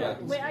 No. Yeah.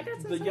 Wait, I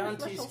got some The sort of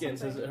Yanti special skins,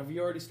 something. have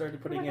you already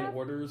started putting my in God.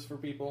 orders for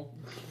people?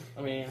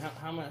 I mean,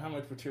 how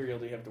much material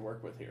do you have to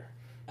work with here?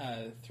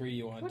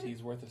 3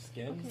 UNT's worth of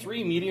skin. Okay.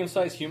 3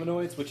 medium-sized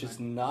humanoids, which is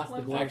not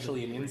Level.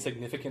 actually an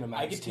insignificant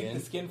amount I of could take skin.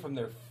 the skin from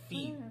their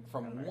feet,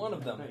 from one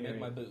of them, and make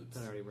my I boots.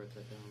 already wrote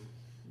that down.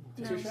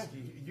 No.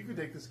 You could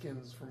take the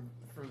skins from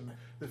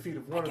the feet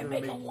of one of them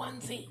and make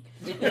onesie.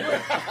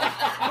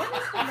 What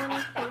is the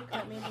morning cloak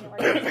that made me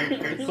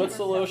like? Puts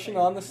the lotion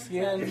on the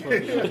skin.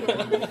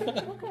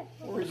 Okay.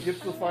 or he gets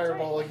the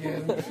fireball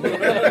again,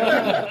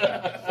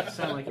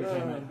 Sound like you're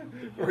saying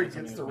or he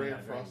gets the ray of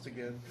frost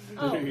again.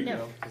 Oh There you no.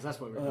 go. because that's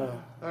what we're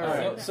doing. All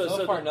right.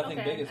 So far, nothing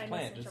Okay, big is I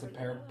planned. Just a misinterpreted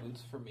pair of that.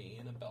 boots for me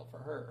and a belt for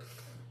her.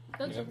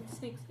 Those Yep. are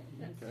snakes.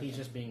 He's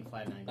just being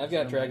Clyde9. I've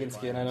got dragon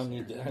skin. I don't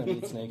need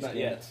snake Not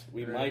skin. yet.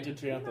 We Right. might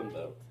enchant them,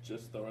 though.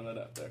 Just throwing that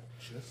out there.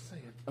 Just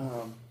saying.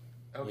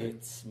 Okay.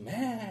 It's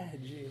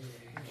magic.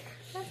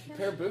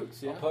 Pair of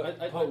boots, yeah. Put,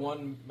 I- put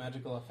one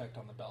magical effect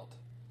on the belt.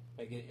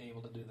 Make it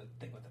able to do the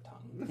thing with the tongue.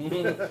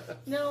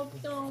 No,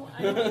 I don't want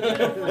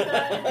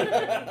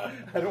that.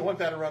 I don't want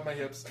that around my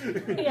hips.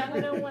 Yeah, I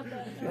don't want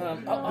that.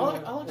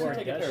 I'll Or actually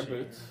take a does pair of she?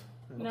 boots.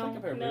 No, take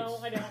a pair of no,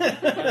 boots. I don't.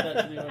 Add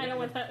that to the I don't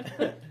want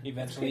that.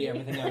 Eventually,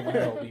 everything I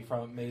wear will be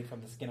made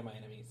from the skin of my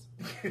enemies.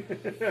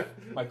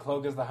 My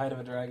cloak is the hide of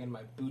a dragon.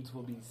 My boots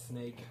will be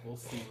snake. We'll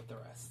see with the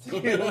rest.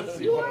 Let's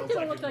see You what are else I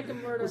going to look can- like a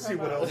murder Let's see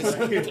what hobo. else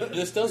I can.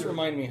 This does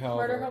remind me,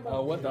 Murder however,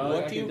 hobo. what Dog,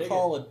 I do can you dig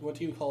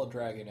call a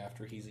dragon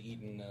after he's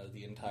eaten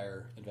the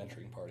entire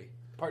adventuring party?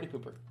 Party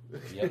pooper.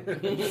 Yep.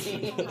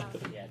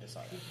 Yeah, I just saw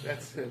that.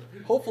 That's it.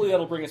 Hopefully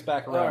that'll bring us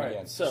back All around right,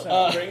 again. so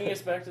bringing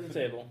us back to the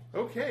table.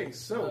 Okay,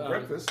 so Um,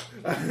 breakfast.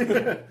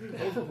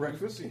 Over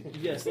breakfast.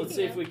 Yes, let's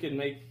see if we can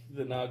make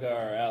the Naga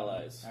our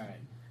allies. All right.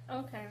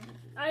 Okay.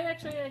 I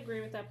actually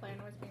agree with that plan.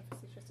 I was being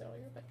facetious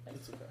earlier, but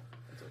It's okay.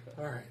 It's okay.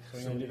 All right. So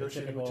we're So going to do the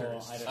negotiating with typical.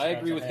 terrorists. I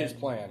agree with ahead, his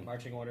plan.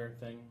 Marching order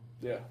thing.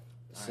 Yeah.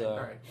 So All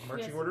right.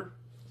 Marching Yes. order.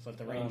 So let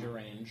the ranger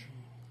range.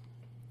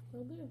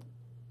 will do.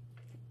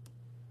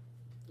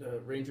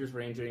 Rangers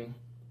ranging.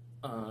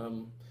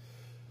 Ranger's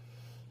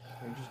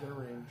gonna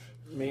range.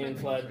 Me and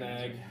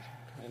Fladnag.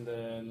 And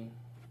then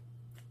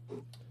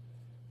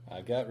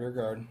I've got rear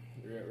guard.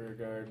 rear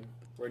guard.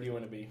 Where do you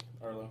want to be,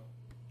 Arlo?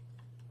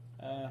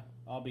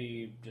 I'll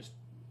be just,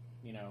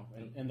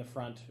 in the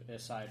front,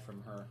 aside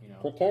from her.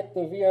 Protect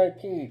the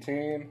VIP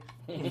team.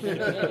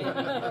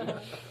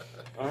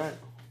 All right.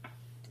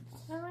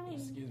 All right.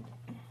 Excuse me.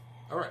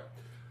 All right.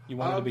 You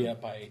wanted to be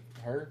up by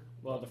her?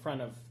 Well, the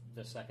front of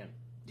the second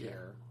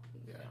tier.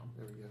 Yeah.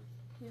 There we go.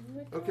 Here we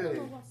go. Okay,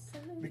 What's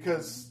in-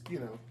 Because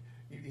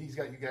he's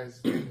got you guys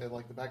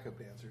like the backup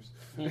dancers.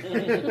 And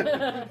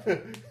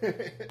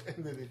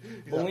then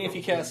he's Only out if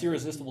you for- cast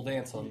Irresistible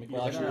Dance on me.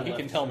 Well, actually, he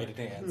can tell me to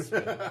dance.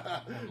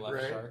 I'm left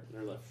Right. shark.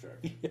 They're left shark.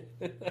 Yeah.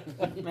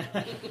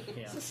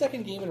 It's the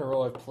second game in a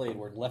row I've played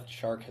where Left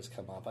Shark has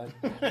come up. What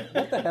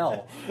the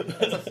hell?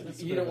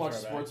 You don't watch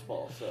throwback. sports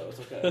ball, so it's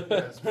okay.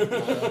 Yes.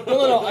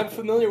 No. I'm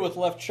familiar with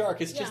Left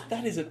Shark. It's just Yeah.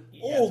 that is an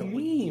Yeah, old it's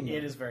meme.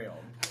 It is very old.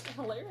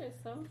 Hilarious,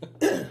 though.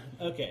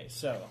 Okay,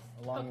 so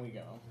along we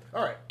go.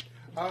 All right.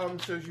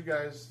 So as you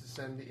guys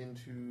descend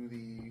into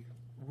the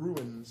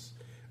ruins,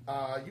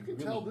 you can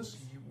tell this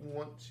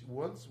once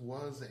was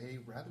a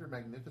rather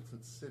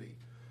magnificent city.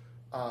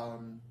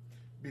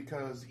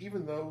 Because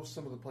even though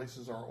some of the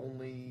places are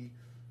only,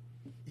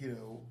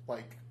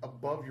 like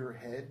above your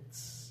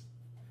heads,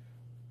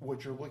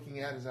 what you're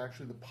looking at is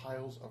actually the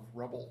piles of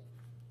rubble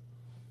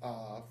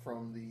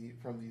from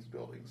these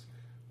buildings.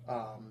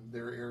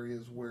 There are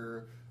areas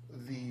where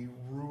the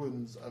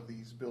ruins of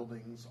these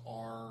buildings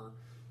are,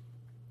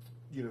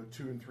 2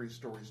 and 3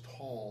 stories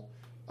tall,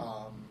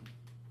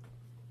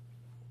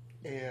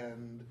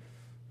 and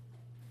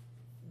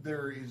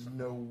there is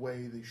no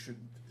way they should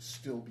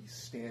still be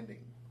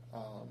standing,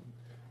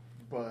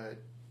 but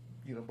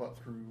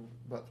through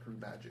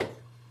magic.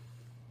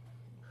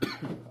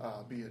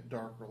 Be it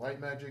dark or light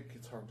magic,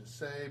 it's hard to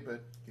say,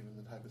 but given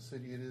the type of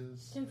city it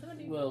is. Can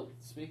somebody? Well,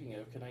 speaking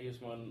of, can I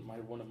use one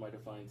of my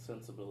defined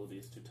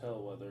sensibilities to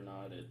tell whether or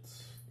not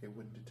it's... It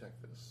wouldn't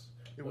detect this.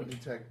 It would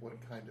detect what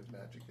kind of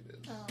magic it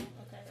is. Oh,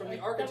 okay. From the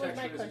That was my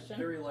architecture, is it question.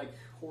 very like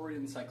horrid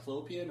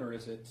encyclopean, or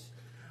is it?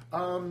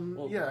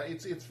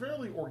 It's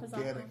fairly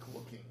organic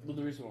looking. Well,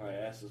 the reason why I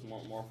asked is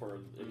more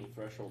for any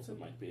thresholds that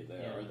might be there.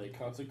 Yeah. Are they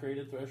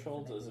consecrated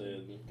thresholds, as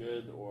in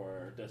good,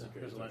 or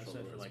desecrated There's a lot thresholds?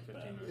 said for as like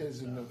 15 bad? minutes.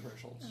 As in no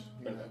thresholds.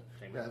 Okay.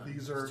 Yeah,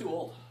 these are It's too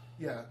old.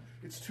 Yeah,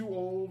 it's too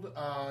old,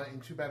 in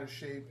too bad a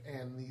shape,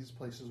 and these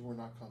places were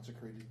not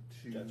consecrated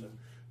to Gotcha.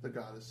 the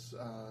goddess,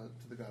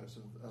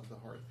 of the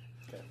hearth.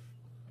 Okay.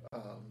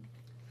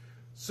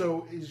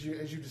 So as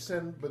you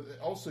descend, but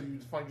also you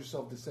find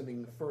yourself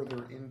descending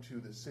further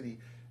into the city.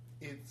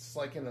 It's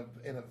like in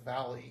a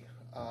valley,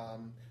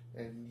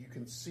 and you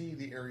can see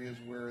the areas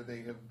where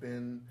they've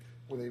been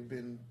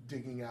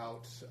digging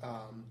out.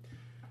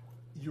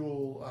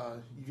 You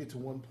get to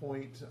one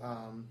point,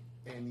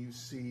 and you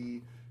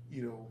see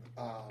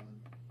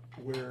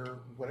where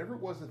whatever it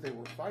was that they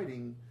were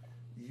fighting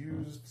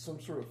used some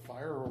sort of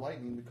fire or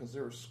lightning, because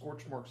there are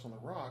scorch marks on the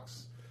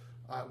rocks.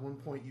 At one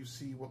point, you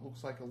see what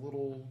looks like a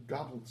little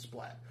goblin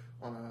splat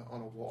on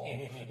a wall.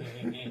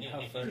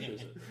 How fresh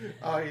is it?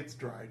 It's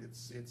dried.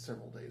 It's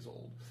several days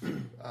old.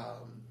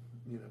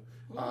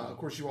 Of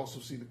course, you also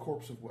see the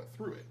corpse of what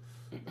threw it.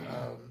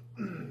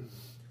 Didn't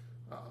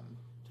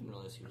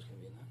realize he was going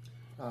to be in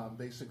that.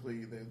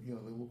 Basically, they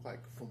look like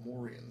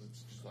Fomorians.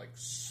 It's just like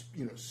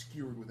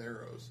skewered with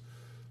arrows.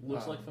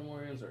 Looks like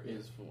Fomorians, or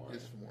is Fomorian?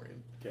 Is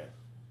Fomorian. Okay.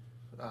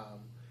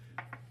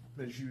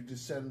 As you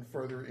descend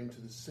further into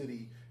the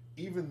city,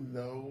 even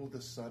though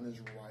the sun is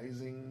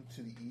rising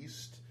to the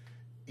east,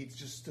 it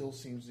just still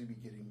seems to be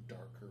getting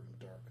darker and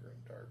darker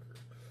and darker.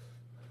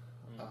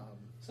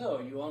 So,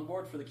 you on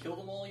board for the kill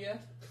them all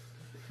yet?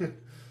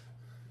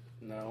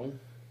 No.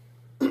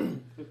 The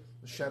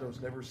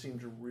shadows never seem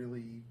to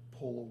really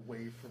pull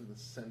away from the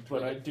center.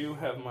 But I do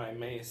have my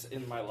mace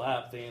in my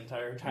lap the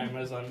entire time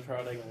as I'm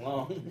trotting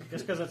along.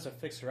 Just because it's a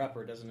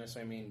fixer-upper doesn't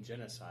necessarily mean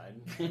genocide.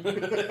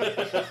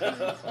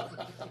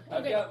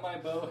 I've got my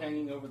bow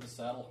hanging over the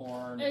saddle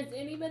horn. Is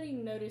anybody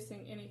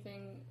noticing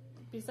anything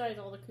besides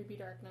all the creepy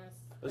darkness?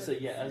 Let's say,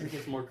 yeah, as it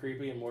gets more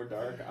creepy and more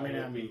dark, I mean,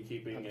 would I'm be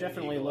keeping I'm an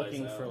definitely eagle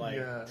looking eyes for out. like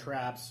Yeah.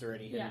 traps or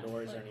any hidden Yeah,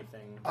 doors or like-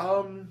 anything.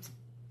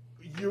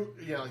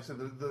 Like I said,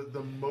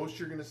 the most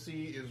you're going to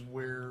see is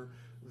where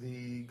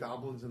the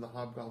goblins and the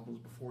hobgoblins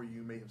before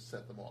you may have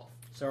set them off.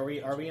 So are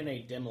we in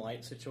a dim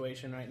light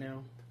situation right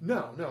now?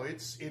 No,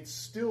 it's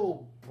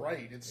still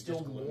bright. It's still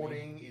just gloomy?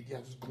 morning.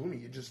 It's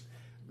gloomy. It just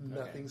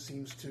nothing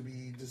seems to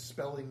be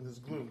dispelling this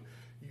gloom.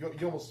 You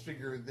almost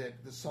figure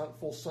that the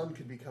full sun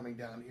could be coming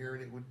down here,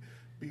 and it would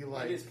be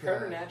like It is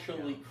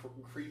preternaturally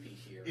creepy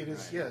here. It is,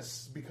 Right.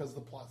 yes, because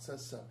the plot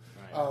says so.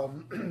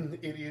 Right.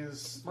 It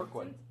is.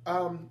 Mirkwood.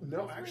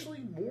 No,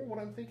 actually, more what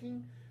I'm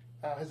thinking.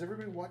 Has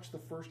everybody watched the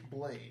first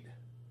Blade?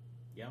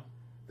 Yeah.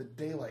 The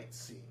daylight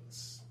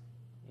scenes,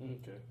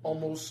 Okay.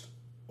 almost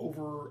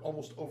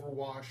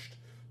overwashed,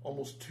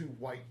 almost too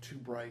white, too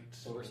bright,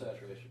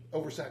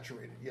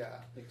 oversaturated.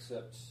 Yeah,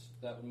 Except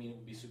that would mean it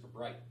would be super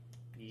bright.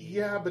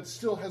 yeah, but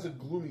still has a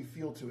gloomy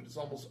feel to it. It's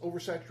almost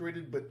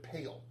oversaturated but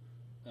pale.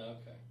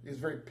 Okay. It's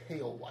very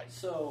pale light.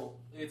 So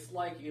it's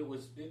like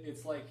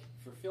it's like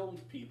for film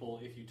people,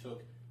 if you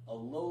took a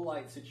low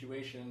light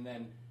situation and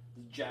then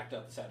jacked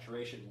up the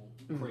saturation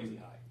crazy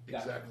high.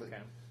 Got it. Exactly.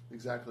 Okay.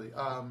 Exactly.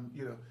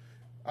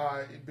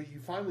 But you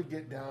finally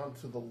get down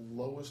to the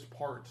lowest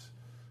part,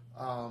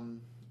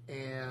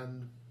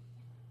 and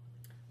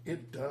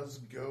it does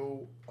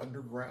go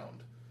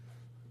underground.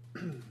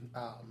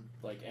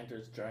 Like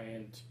enters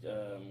giant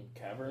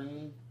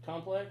cavern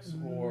complex,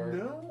 or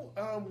No,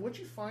 what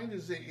you find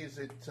is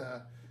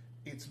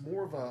it's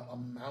more of a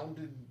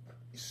mounded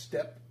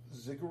step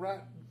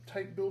ziggurat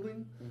type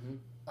building.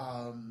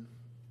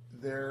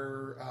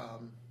 There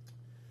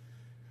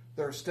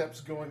are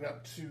steps going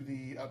up to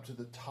the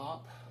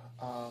top,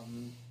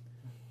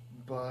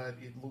 but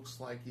it looks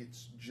like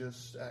it's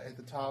just at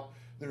the top.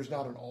 There's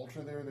not an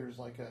altar there. There's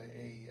like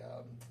a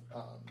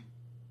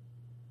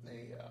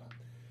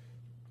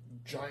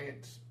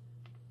giant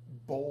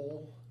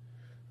bowl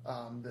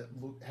that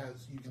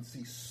has, you can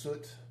see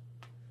soot,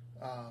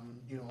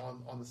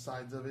 on the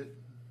sides of it,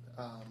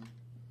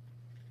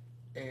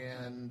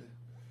 and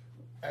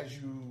as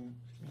you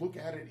look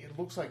at it, it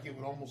looks like it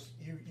would almost,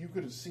 you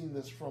could have seen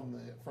this from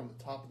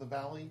the top of the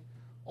valley,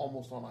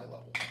 almost on eye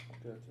level.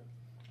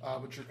 Gotcha.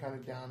 But you're kind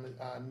of down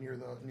near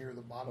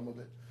the bottom of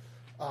it.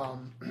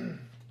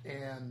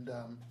 and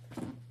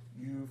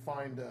you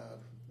find a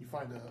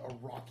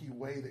rocky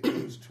way that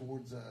goes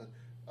towards a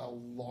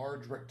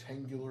large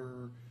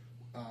rectangular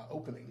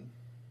opening.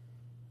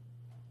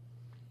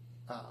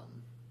 I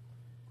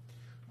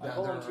now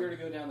volunteer to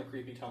go down the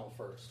creepy tunnel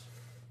first.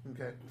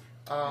 Okay.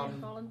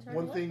 Volunteer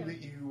One to thing look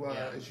that you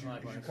as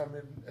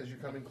you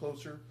come in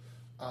closer,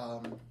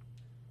 the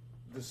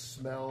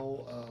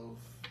smell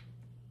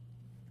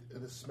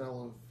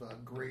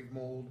of grave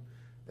mold,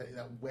 that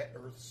wet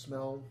earth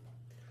smell,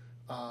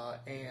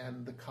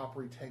 and the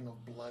coppery tang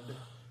of blood.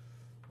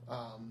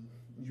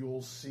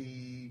 You'll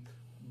see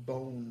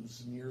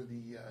bones near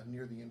the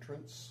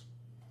entrance.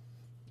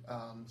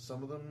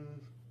 Some of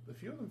them, a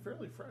few of them,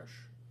 fairly fresh.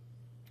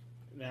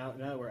 Now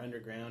that we're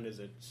underground, is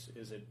it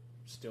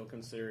still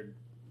considered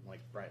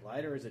like bright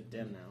light, or is it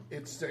dim now?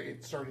 It's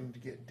starting to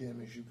get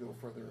dim as you go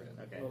further in.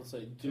 Okay. I'll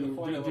say, To the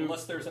point of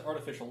unless there's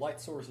artificial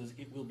light sources,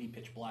 it will be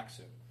pitch black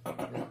soon. So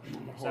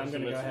I'm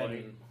going to go ahead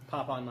and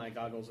pop on my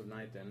goggles of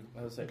night then.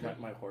 I would say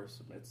my horse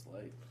emits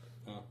light,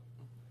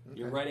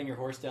 You're riding your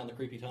horse down the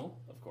creepy tunnel?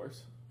 of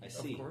course. I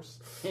see. Of course.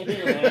 I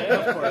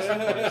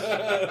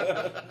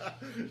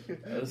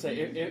would say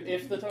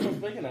if the tunnel's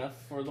big enough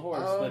for the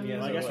horse, then yes.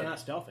 Well, I I guess would. we're not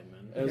stealthing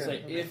then. I would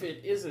say if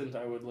it isn't,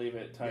 I would leave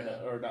it tied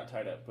up, or not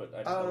tied up, but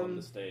I'd tell them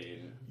to stay.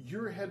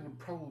 Your head would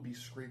probably be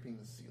scraping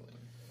the ceiling.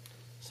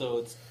 So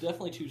it's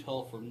definitely too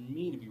tall for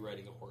me to be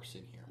riding a horse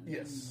in here.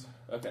 Yes.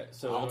 Okay,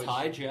 so I'll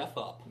tie Jeff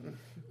up.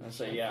 I'd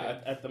say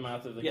at the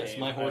mouth of the Yes, cave.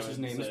 my I horse's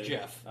would name is say,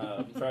 Jeff.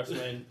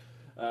 Frostman,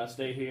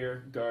 stay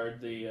here, guard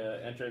the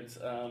entrance.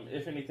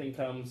 If anything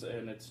comes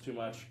and it's too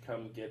much,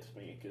 come get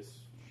me, because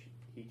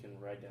he can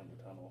ride down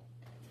the tunnel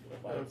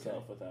by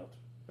himself without.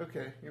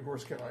 Okay, your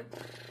horse can like.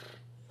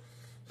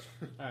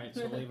 Alright,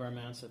 so leave our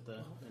mounts at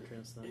the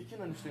entrance He then.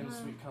 can understand the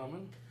sweet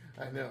common.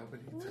 I know, but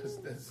he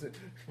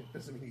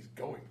doesn't mean he's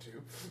going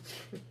to.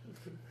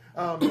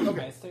 Okay,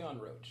 Okay. stay on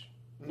Roach.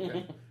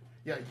 Okay.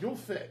 Yeah, you'll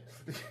fit.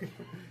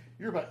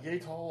 You're about yay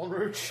tall on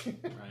Roach.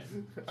 Right.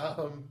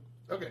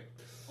 Okay.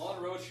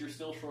 On Roach, you're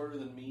still shorter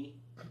than me.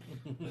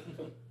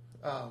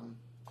 And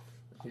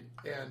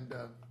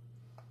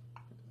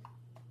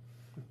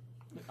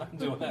I'm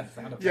doing that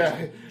sound effect.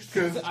 yeah,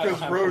 because I don't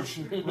have Roach,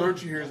 you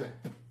hear that.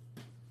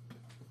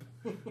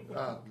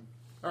 All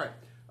right.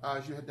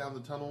 As you head down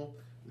the tunnel,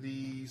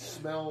 the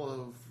smell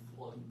of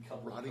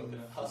rotting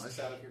husks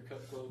flesh. out of your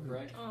coat cloak,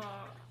 right?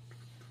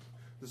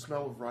 The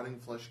smell of rotting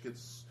flesh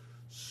gets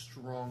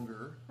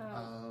stronger.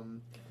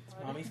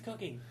 Mommy's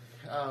cooking.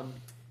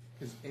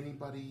 Has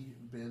anybody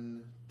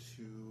been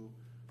to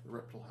the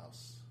reptile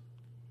house?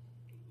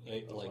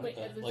 Like Wait,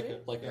 a at the zoo?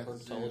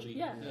 herpetology.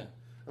 Yeah.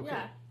 Okay.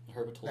 Yeah. A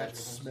herpetological That house.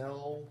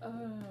 smell.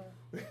 Oh.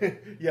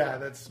 Yeah,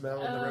 that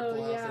smell in the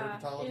reptile house, yeah.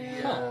 the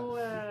herpetology. Ew.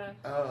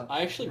 Yeah.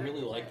 I actually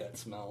really like that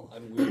smell.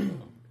 I'm weird.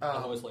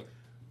 I'm always like,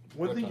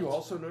 One thing you reptiles.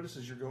 also notice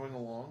as you're going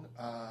along,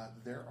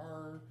 there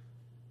are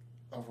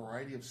a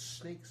variety of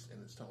snakes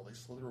in this tunnel. They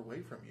slither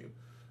away from you.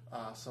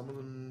 Some of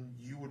them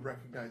you would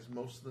recognize,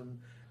 most of them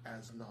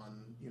as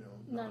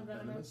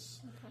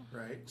non-venomous,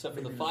 right? except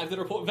for the Maybe 5 that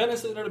are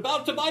venison and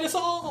about to bite us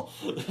all.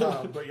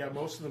 but yeah,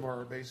 most of them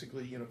are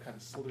basically, kind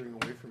of slithering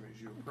away from you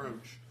as you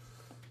approach.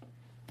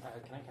 Can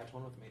I catch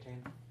one with a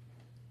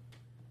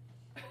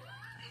Maytane?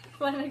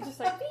 Fleming's just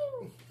like,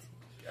 bing!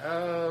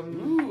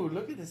 Ooh,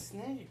 look at the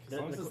snake. As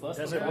long as it's less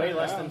Does than it weigh 5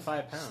 less than pounds.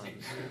 5 pounds?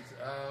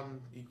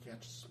 You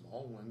catch a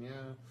small one, yeah.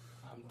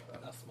 I'm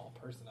a small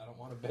person. I don't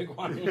want a big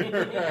one.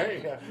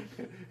 Right, yeah.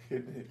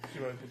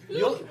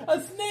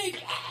 A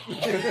snake!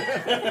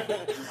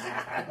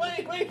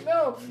 Wait,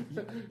 no!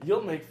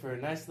 You'll make for a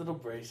nice little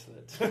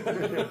bracelet.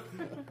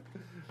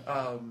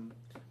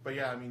 But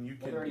yeah, I mean, you Are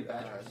can. there any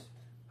badgers?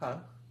 Huh?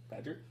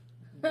 Badger?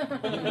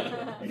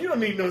 You don't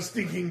need no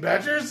stinking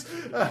badgers.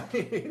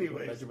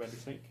 Anyways, Badger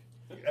snake.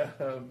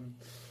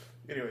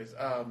 anyways,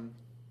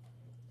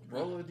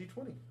 roll a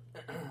d20.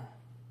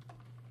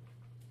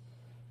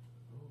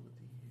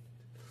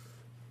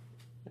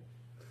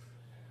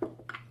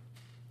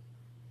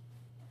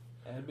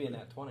 That'd be a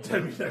nat 20.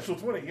 That'd be natural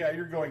 20. Yeah,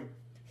 you're going.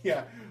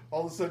 Yeah,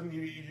 all of a sudden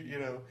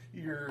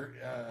you're.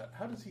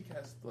 How does he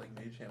cast like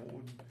Mage Hand? What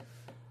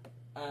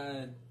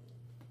would,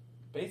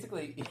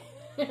 Basically,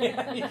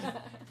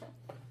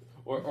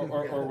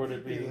 Or would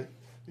it be?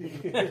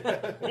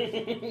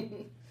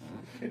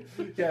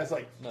 Yeah, it's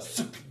like. no,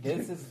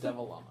 this is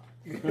Devil Llama.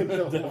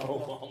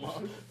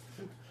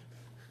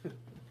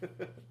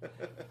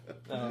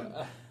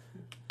 No,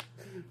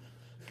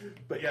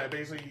 But yeah,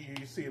 basically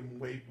you see him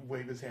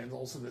wave his hands.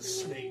 Also,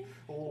 this snake,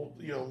 a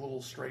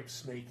little striped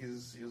snake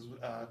is it'd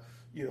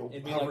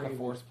be hovering like a in-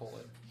 force pull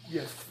it.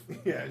 Yes,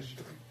 yeah,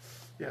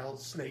 the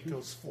snake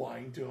goes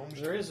flying to him.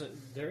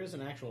 There is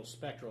an actual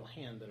spectral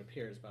hand that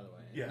appears, by the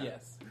way. Yeah.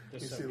 Yes. You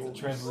Just see a so- little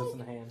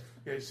Translucent hand.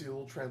 Yeah, you see a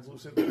little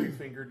translucent,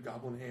 three-fingered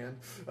goblin hand.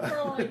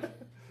 We're like,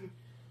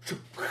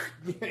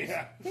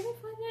 Yeah, did I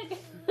find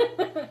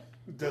that?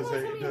 does Well,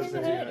 it? something Does in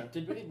it? the Yeah.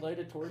 Did we light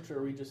a torch, or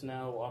are we just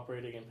now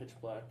operating in pitch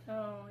black?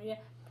 Oh, yeah.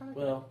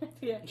 Probably. Well,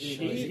 yeah.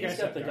 he's guys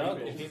got have the dark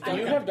goggles. vision. Do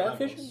you have dark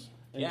vision?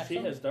 And Yeah, she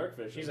has dark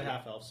vision. She's a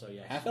half elf, so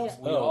yes. Half elves?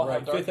 We all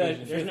have dark Fifth ed,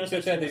 vision. There's no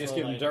fifth such ed, thing they as just low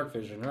give them light. dark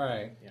vision,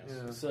 right? Yes.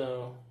 Yeah.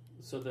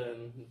 So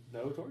then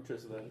no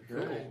torches then. Cool.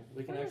 Right.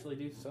 We can actually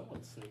do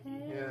somewhat sneaky.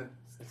 Yeah.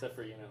 Except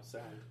for,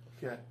 sound.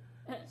 Yeah.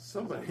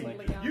 Somebody,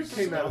 Sounds you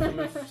came out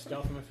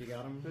Stealth of him if you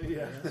got him.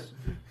 Yeah.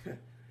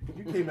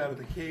 You came out of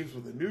the caves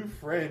with a new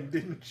friend,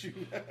 didn't you,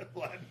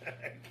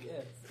 Flatneck?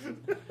 Yes.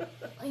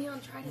 Leon,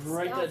 try to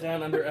Write that stealth.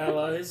 down under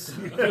allies.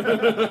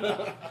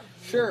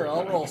 Sure,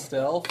 I'll roll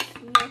stealth.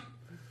 No,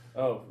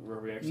 Oh, were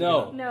we actually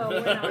No. gonna- no,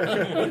 we're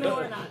not. No,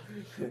 we're not.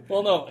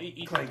 Well, no,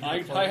 Clank,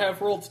 I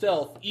have rolled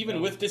stealth.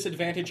 Even with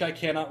disadvantage, I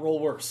cannot roll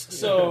worse.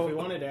 So if we So,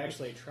 wanted to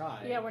actually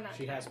try, Yeah, we're not.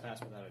 she has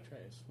passed without a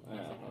trace. Oh,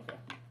 okay.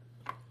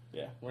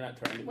 Yeah, we're not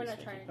trying to We're be not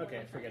sneaky. trying.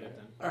 Okay, forget it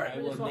then. All right. I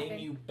We're will just name walking.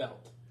 you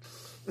Belt.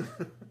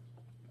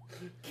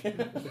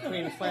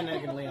 Between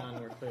Flanneck and Leon,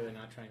 we're clearly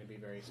not trying to be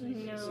very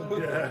sneaky. No. so-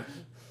 Yeah.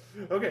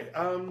 Okay.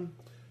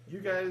 You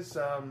guys,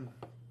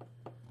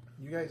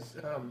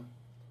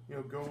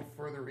 go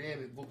further in.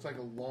 It looks like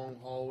a long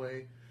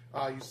hallway.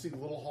 You see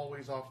little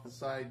hallways off the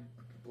side.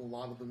 A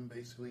lot of them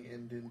basically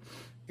end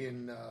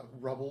in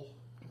rubble.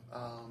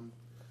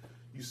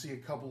 You see a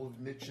couple of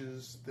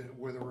niches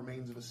where the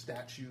remains of a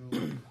statue,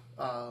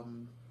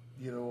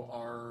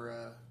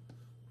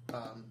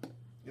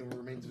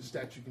 remains of a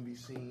statue can be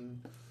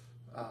seen.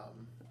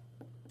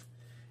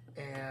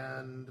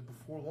 And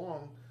before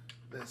long,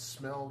 the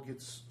smell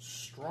gets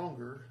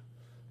stronger,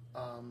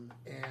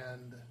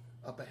 and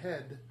up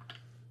ahead,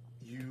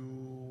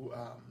 you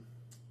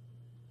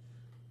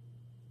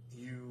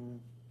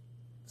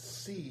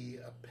see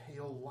a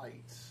pale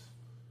light,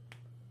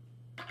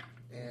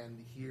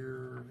 and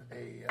hear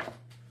a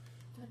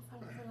Don't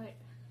follow the light.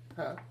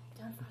 huh?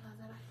 Don't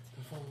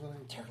follow the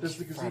light. Does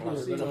the gazebo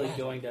We're see? literally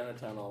going down a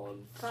tunnel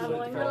and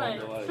Following the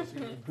following light.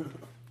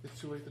 It's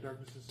too late. The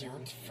darkness is seeking.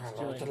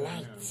 Follow the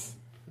lights.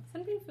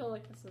 Some people feel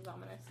like this is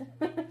ominous.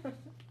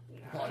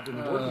 I've been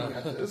working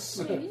at this.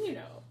 You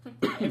know.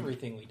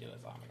 Everything we do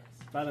is ominous.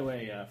 By the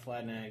way,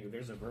 Flatnag,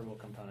 there's a verbal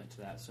component to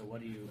that. So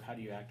how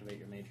do you activate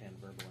your mage hand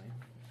verbally?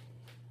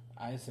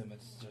 I assume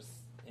it's just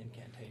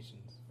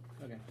incantations.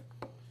 Okay,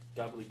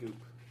 gobbledygook.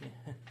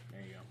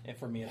 there you go. And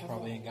for me, it's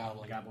probably in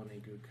Goblin.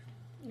 Gobbledygook.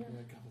 Yeah,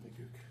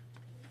 gobbledygook.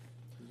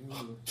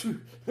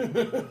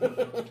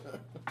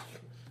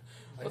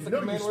 What's I the know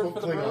you command word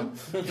spoke for the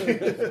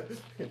Klingon.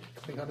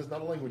 Klingon is not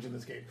a language in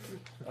this game.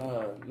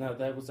 No,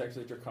 that was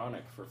actually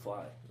Draconic for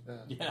fly.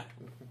 Yeah,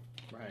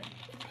 Right.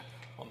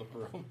 on the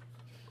broom.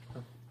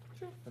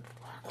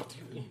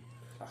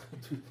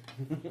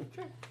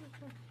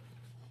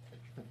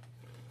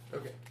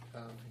 Okay,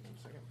 hang on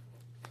a second.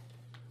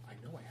 I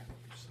know I have it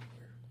here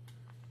somewhere.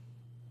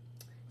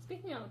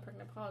 Speaking on the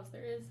pregnant pause,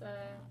 there is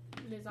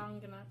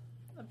Lizangana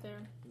up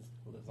there.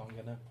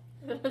 Lizongana.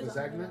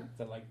 Lasagna? Is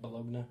that like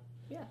Bologna?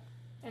 Yeah,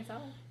 and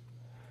salad.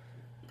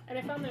 And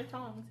I found their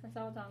tongs, their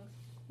salad tongs.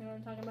 You know what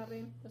I'm talking about,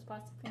 Beam? Those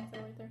plastic things that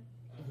are right there.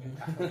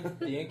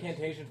 The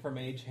incantation for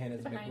Mage Hand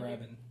is Behind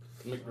McGraven.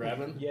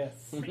 McGraven?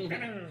 Yes.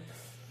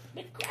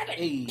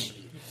 hey,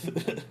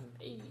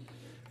 Hey.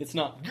 it's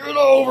not, get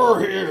over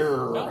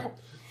here! No.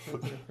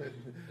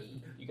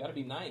 You gotta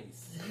be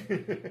nice.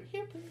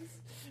 Here, please.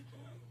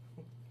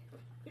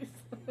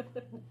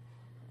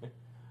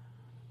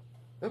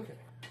 Okay.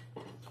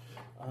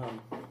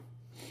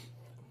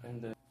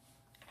 And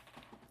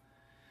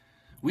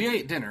We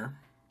ate dinner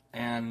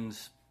and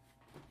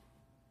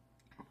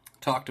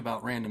talked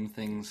about random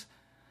things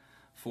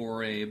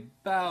for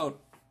about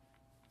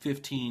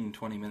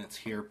 15-20 minutes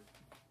here.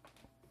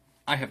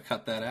 I have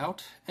cut that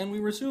out, and we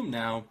resume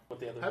now. what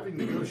the other Having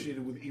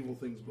negotiated with evil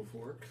things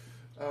before,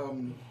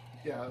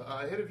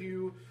 ahead of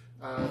you,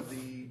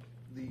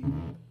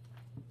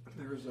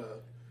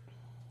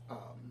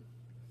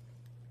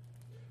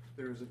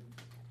 there's a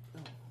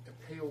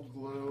pale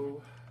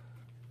glow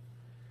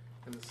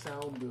and the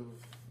sound of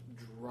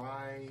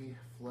dry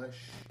flesh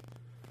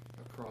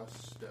across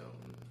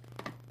stone.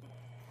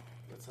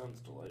 That sounds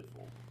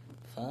delightful.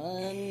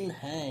 Fun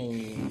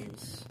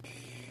haves.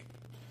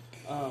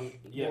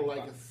 Yeah. More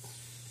like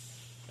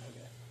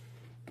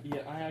Yeah,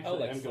 I actually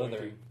like am going to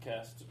Slytherin.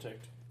 cast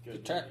Detect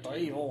Good. Detect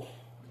evil.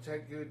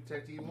 detect good,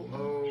 detect evil.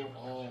 Oh,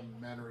 all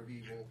manner of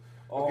evil.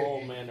 All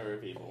Okay, manner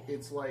of evil.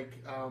 It's like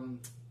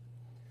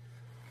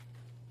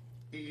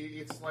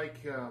it's like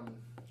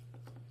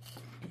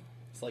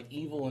It's like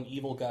evil and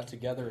evil got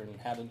together and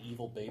had an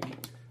evil baby.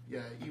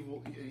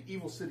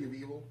 evil city of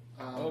evil.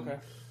 Okay.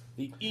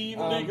 The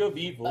evil league of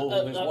evil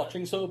is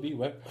watching, so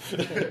beware.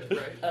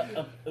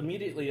 Right.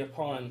 Immediately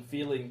upon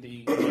feeling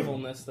the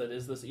evilness that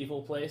is this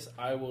evil place,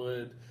 I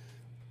would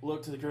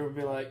look to the group and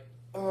be like,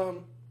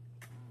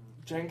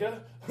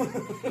 Jenga?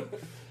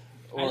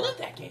 I love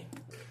that game.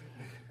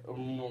 Or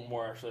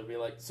more actually, be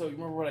like, so you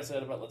remember what I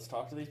said about let's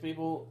talk to these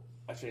people?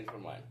 I changed my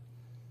mind.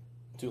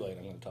 Too late,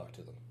 I'm going to talk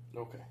to them.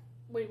 Okay.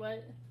 Wait,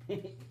 what?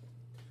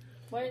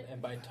 What?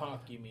 And by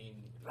talk, you mean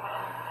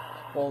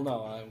Well,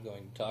 no, I'm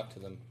going to talk to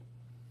them.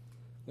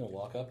 I'm going to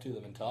walk up to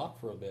them and talk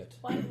for a bit.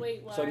 Why?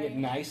 Wait, why? So I get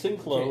nice and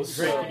close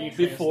Drake, can you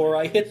before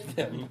I hit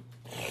them.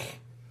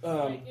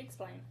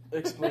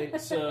 Explain.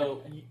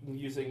 So,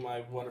 using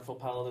my wonderful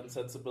paladin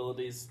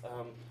sensibilities,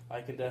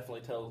 I can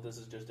definitely tell that this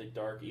is just a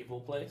dark, evil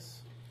place.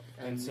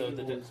 And so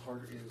the evil's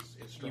heart is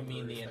You stronger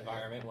mean the if they-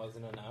 environment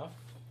wasn't enough?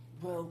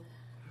 Well,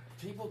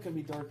 people can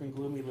be dark and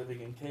gloomy living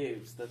in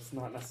caves. That's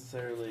not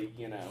necessarily,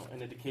 an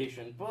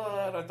indication.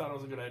 But I thought it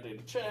was a good idea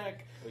to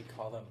check. We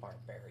call them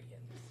barbarians.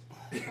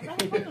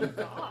 Oh,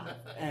 God.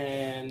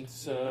 And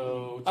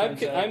so, I'm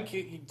turns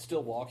out-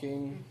 still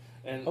walking.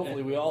 and, Hopefully,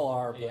 and, we all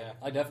are, but Yeah.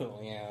 I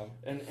definitely am.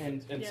 and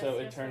Yes, so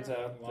it yes, turns sir.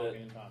 out that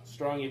Walking and talking.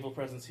 strong evil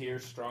presence here,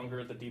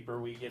 stronger the deeper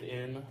we get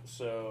in.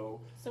 So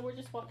So we're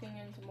just walking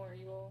into more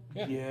evil.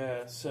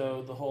 Yeah.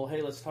 so the whole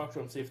hey, let's talk to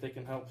them, see if they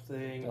can help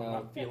thing. I'm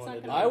not That's feeling not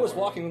it. gonna I was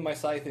anymore. walking with my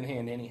scythe in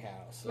hand anyhow.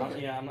 So.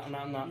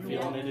 I'm not You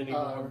feeling walk, it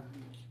anymore.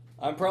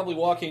 I'm probably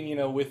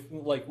walking,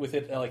 with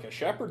it like a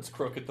shepherd's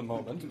crook at the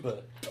moment,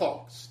 but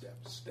Talk, step,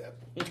 step.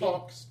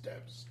 Talk,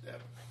 step,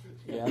 step.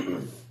 yeah.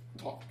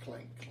 Talk,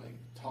 clank, clank.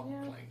 Talk,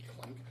 Yeah. clank,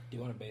 clank. Do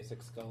you want a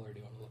basic skull or do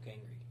you want to look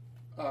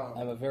angry?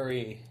 I'm a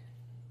very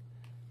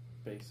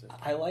Basic.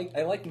 I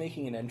like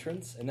making an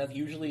entrance, and that's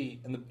usually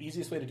and the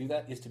easiest way to do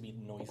that is to be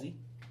noisy.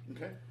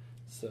 Okay.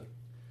 So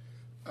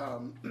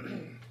Let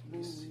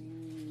me see.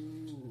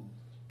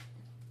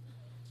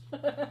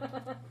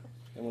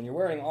 and when you're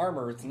wearing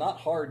armor, it's not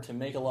hard to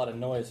make a lot of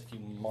noise if you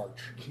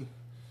march.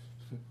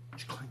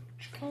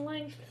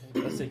 Clank.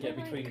 Let's say get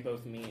between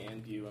both me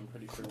and you. I'm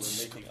pretty sure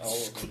we're making all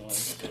of the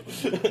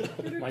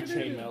noise. My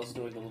chainmail's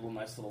doing a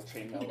nice little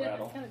chainmail Yeah,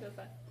 rattle. it kind of does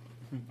that.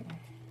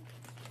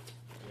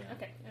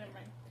 Okay, never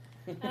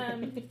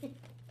mind.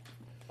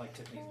 Like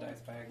Tiffany's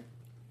dice bag.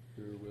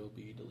 There will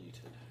be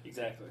deleted.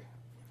 Exactly.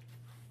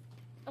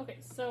 Okay,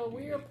 so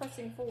we are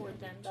pressing forward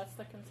then. That's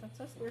the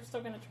consensus. We're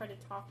still going to try to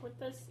talk with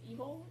this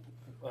evil.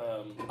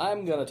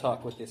 I'm gonna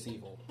talk with this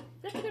evil.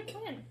 That's a good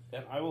plan.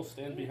 And I will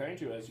stand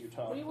behind you as you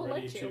talk, We will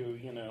ready let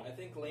to, I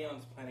think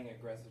Leon's planning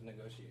aggressive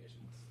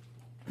negotiations.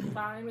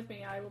 Fine with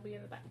me. I will be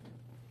in the back.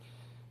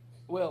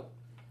 Well,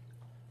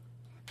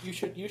 you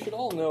should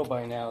all know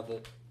by now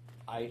that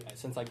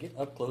since I get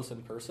up close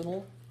and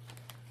personal,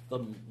 the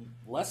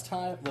less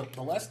time,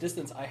 the less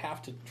distance I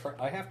have to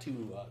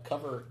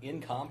cover in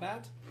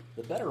combat,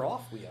 the better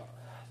off we are.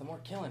 The more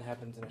killing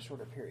happens in a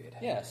shorter period.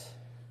 Yes.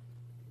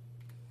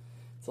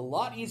 It's a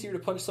lot easier to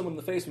punch someone in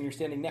the face when you're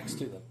standing next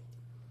to them.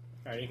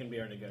 All right, you can be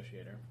our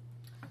negotiator.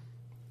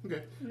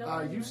 Okay.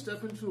 No, You no.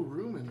 step into a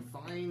room and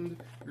find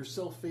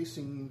yourself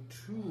facing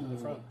two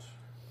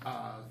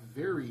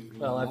very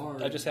Well,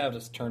 large. I just have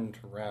this turned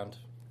around.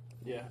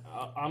 Yeah,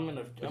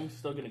 I'm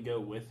still gonna go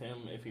with him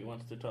if he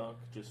wants to talk,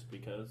 just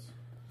because.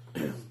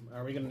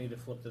 Are we going to need to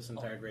flip this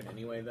entire grid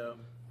anyway, though?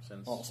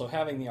 Since Also,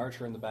 having the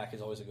archer in the back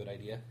is always a good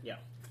idea. yeah,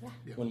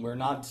 Yeah. When we're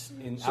not out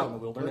in the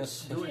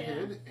wilderness. Let's go Yeah.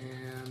 ahead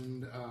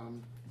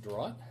and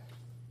Draw it.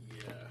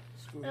 yeah.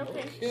 Let's go ahead.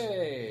 Okay.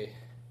 Okay.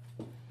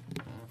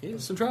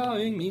 Here's some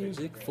drawing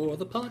music for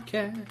the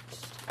podcast.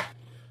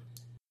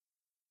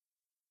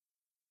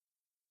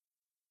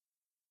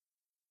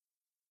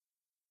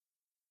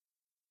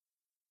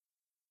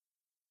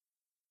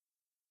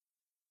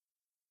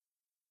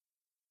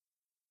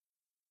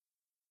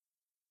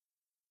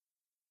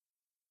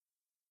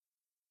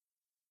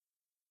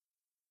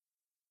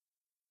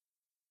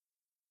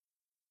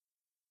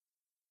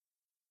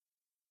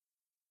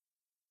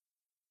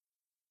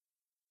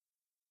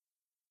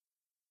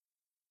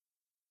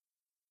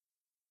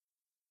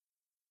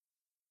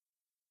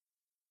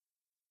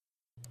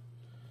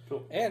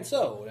 Cool. And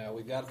so, now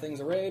we've got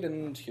things arrayed,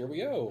 and here we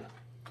go.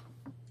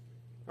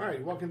 All right,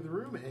 you walk into the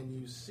room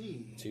and you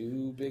see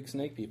Two big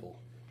snake people.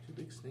 two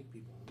big snake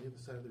people on the other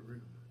side of the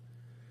room,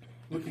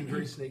 looking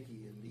very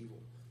snaky and evil.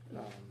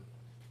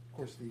 Of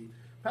course, the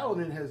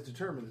paladin has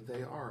determined that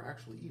they are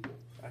actually evil.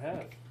 I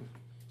have.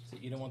 So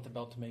you don't want the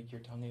belt to make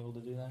your tongue able to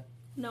do that?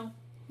 No,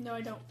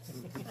 I don't.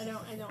 I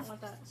don't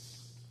want that.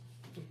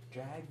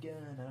 Dragon,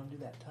 I don't do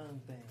that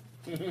tongue thing.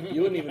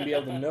 You wouldn't even be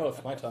able to know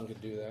if my tongue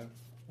could do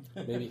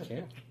that. Maybe it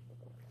can.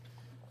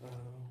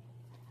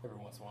 Every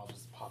once in a while, it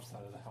just pops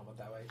out of the helmet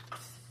that way.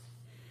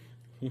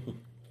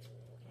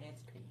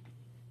 It's creepy.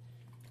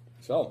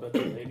 So, But the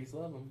ladies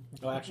love him.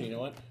 Oh, actually, you know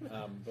what?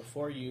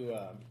 Before you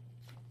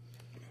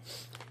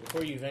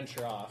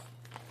venture off,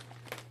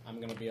 I'm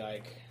gonna be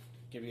like,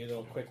 give you a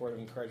little quick word of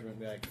encouragement.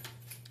 Be like,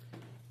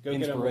 go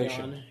get him,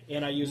 Inspiration. Leon.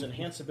 And I use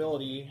enhance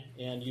ability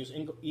and use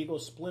Eagle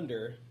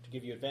Splendor to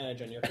give you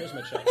advantage on your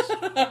charisma checks.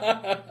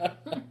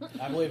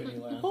 I believe in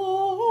you, Leon.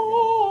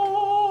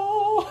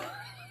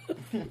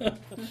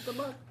 Good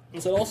luck.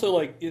 is it also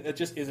like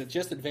is it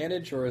just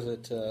advantage or is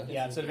it?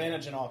 Yeah, it's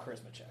advantage in all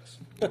charisma checks.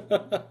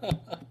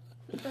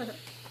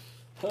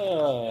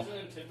 Isn't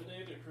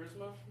Intimidate or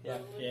Charisma? Yeah.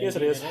 Yes,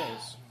 it is.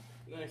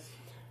 Nice.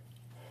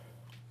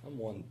 I'm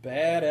one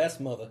badass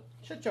mother.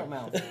 Shut your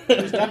mouth.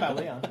 Just talk about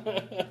Leon.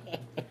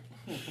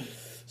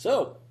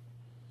 So,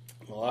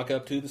 walk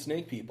up to the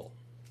snake people.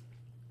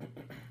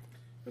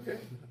 Okay.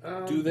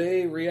 Do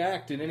they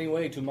react in any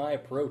way to my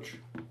approach?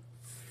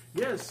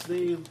 Yes,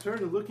 they turn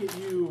to look at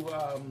you.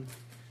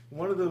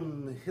 One of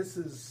them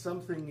hisses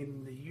something,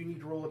 and you need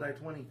to roll a die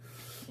 20.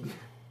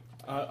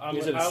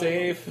 Is it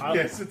safe?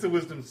 Yes, it's a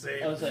wisdom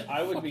save. I was like,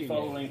 I would be Fucking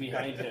following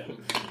behind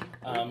him.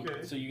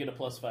 Okay. So you get a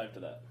 +5 to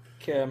that.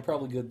 Okay, I'm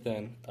probably good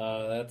then.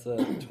 That's a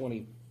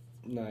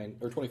 29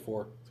 or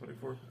 24.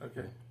 24.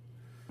 Okay.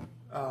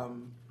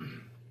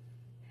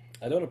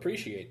 I don't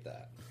appreciate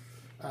that.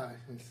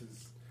 This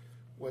is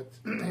what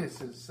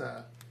this is.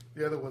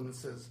 The other one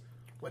says,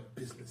 "What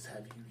business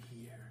have you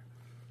here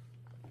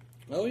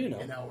Oh, you know,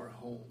 in our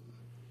home?"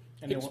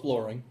 And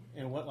exploring.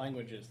 in what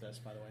language is this,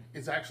 by the way?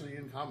 It's actually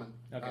in common.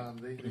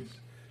 Okay.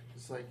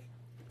 It's like,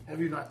 "Have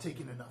you not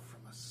taken enough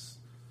from us?"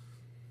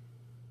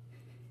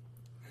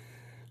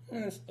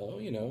 Oh,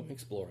 you know,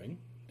 exploring.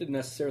 Didn't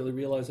necessarily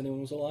realize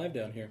anyone was alive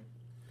down here.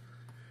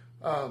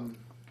 Yeah,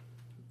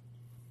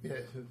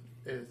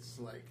 it's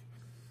like,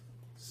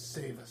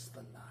 "Save us the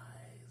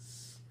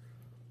lies,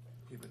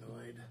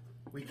 humanoid."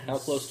 We can How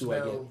close do I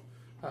get? smell-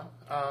 Huh?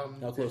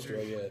 How close do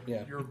I get?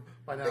 Yeah. You're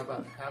by now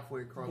about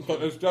halfway across.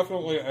 But it's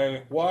definitely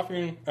a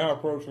walking and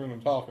approaching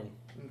and talking.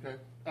 Okay.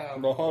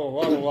 Blah.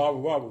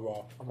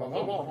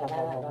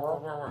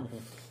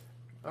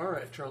 All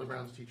right, Charlie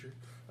Brown's teacher.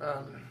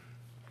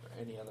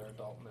 Any other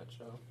adult in that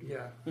show?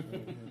 Yeah.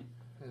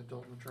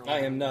 Adult and Charlie. I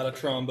am not a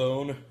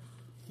trombone.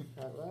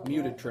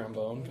 Muted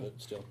trombone, but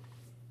still.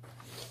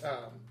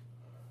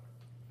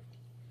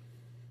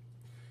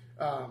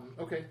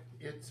 Okay,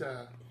 it's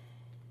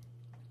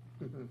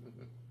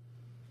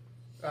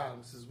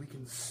says we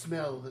can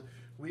smell the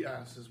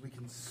says we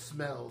can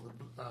smell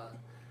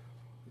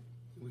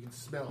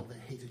the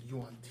hated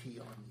yuan tea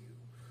on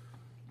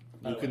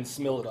you. You can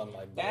smell it on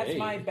my blade. That's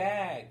my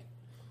bag.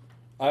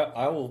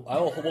 I will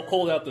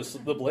hold out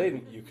the blade.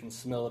 And you can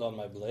smell it on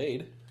my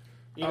blade.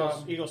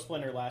 Eagle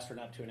Splinter lasts for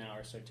up to an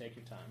hour, so take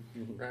your time.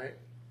 Right.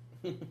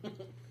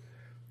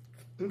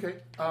 Okay.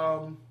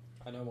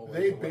 I know what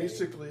They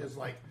basically is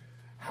like,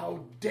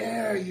 how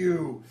dare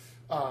you?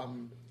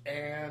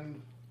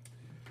 And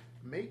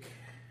make.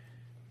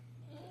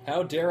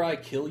 How dare I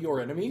kill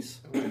your enemies?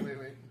 Wait.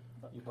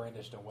 You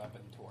brandished a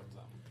weapon towards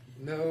them.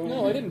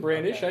 No, I didn't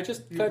brandish. I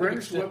just You kind of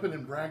brandished a weapon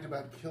and bragged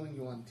about killing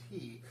you on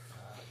tea.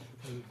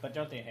 But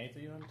don't they hate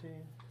the UMT?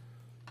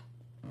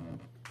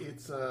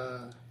 It's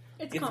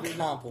It's It's complicated.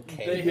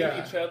 complicated. They hate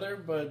Yeah. each other,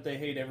 but they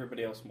hate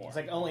everybody else more. It's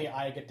like only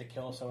I get to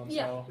kill so and so,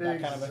 Yeah.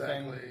 that kind of a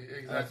thing.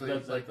 Exactly.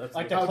 That's It's like,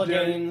 Like the how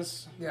dare you-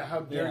 Cleganes. yeah, how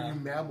dare Yeah. you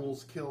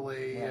mammals kill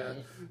a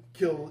Right.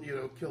 kill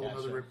Yeah,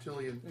 another sure.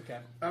 reptilian? Okay.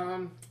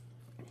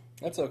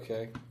 That's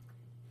okay.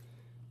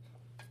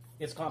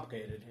 It's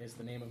complicated. Is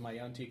the name of my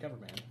UMT cover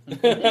band.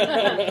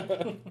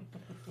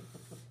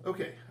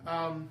 Okay.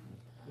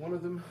 One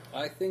of them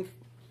I think.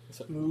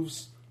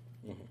 moves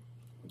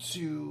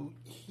to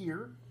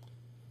here.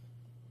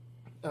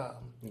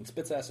 And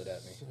spits acid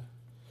at me. So,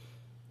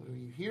 are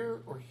you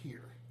here or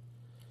here?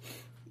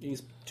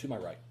 He's to my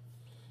right.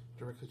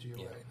 Directly to your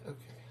Yeah. right.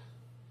 Okay.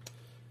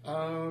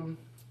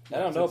 I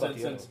don't know about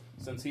the since, other.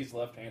 since he's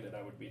left-handed,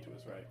 I would be to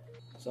his right.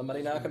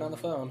 Somebody knocking on the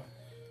phone.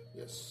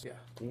 Yes. Yeah.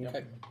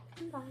 Okay.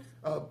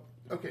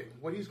 Okay.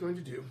 What he's going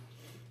to do?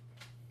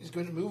 He's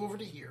going to move over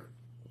to here,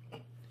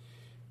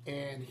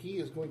 and he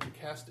is going to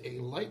cast a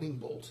lightning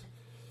bolt,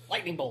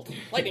 Lightning bolt.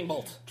 Lightning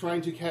bolt.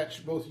 trying to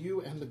catch both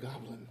you and the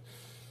goblin.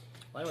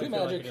 Why do Two I feel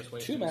like magic, I just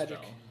wasted two a magic.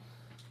 spell?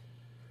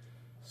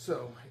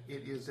 So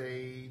it is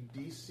a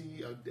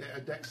DC, a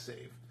dex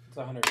save. It's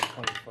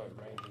 120 foot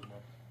range, isn't it?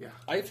 Yeah.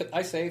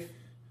 I save.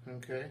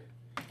 Okay.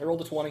 I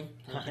rolled a 20.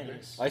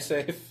 Nice. I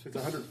save. It's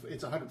 100.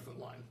 It's a 100-foot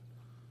line.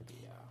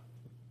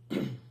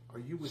 Yeah. Are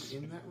you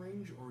within that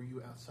range, or are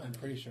you outside? I'm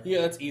pretty sure.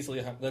 Yeah, that's easily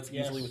Yes,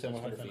 easily within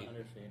that's 100 feet.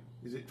 100 feet.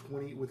 Is it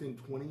 20 within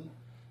 20?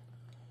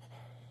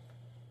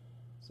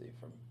 See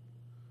from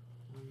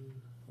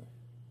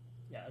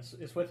Yeah,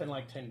 it's within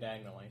like 10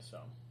 diagonally, so.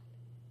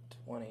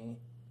 20.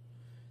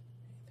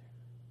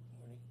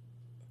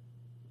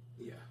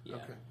 Yeah. Yeah.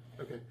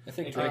 Okay. I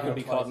think It Drake could would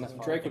be go caught. In twice that,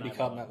 as Drake far would be as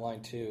caught in I that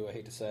line too. I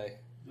hate to say.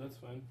 That's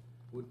fine.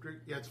 Would Drake?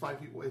 Yeah, it's 5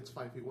 feet. It's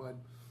 5 feet wide.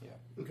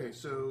 Yeah. Okay,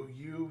 so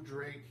you,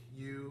 Drake,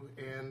 you,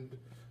 and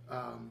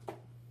I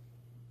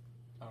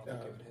don't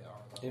think it would hit our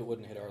level. It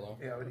wouldn't hit Arlo.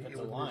 yeah, If it's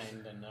a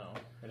line, then no.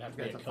 It'd have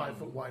to Yeah, be it's a cone.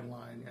 5-foot wide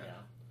line. Yeah.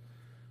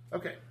 Yeah.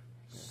 Okay,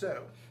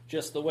 so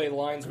Just the way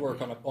lines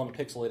work on a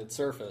pixelated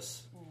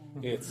surface.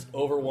 It's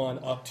over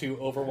one, up two,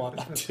 over one,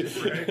 up two.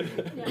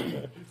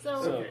 Yeah.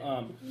 So,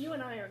 So, you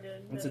and I are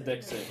good. it's a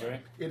deck save, right?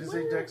 it is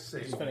a dex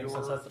save. Just fitting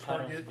since Your that's the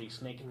title target of the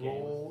snake game.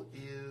 roll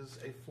is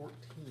a 14.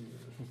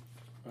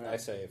 I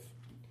save.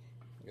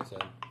 Like I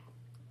said.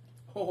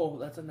 Oh,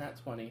 that's a nat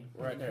 20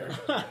 right there.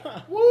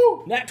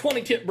 Woo! Nat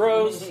 20 tip,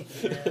 bros.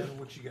 And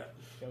what you got?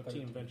 Go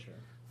Team Venture.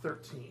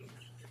 13.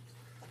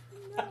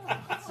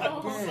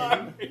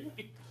 Oh,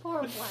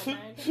 poor Black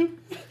Knight.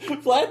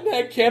 Flat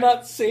Knight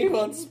cannot save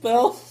on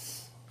spells.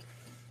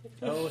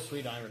 Oh,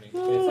 sweet irony.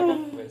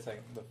 Wait a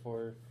second.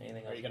 Before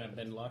anything Are else. you going to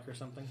bend luck or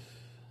something?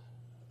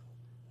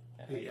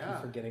 I Yeah.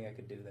 keep forgetting I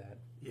could do that.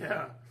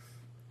 Yeah.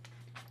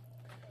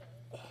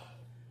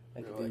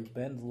 I could do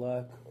bend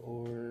luck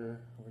or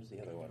where's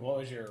the other one? What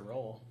was your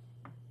roll?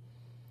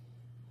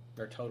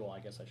 Or total, I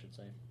guess I should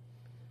say.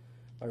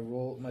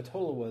 My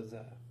total was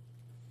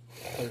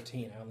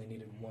 13. I only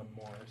needed one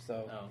more,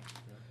 so Oh,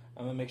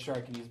 I'm gonna make sure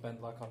I can use bend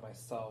luck on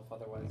myself.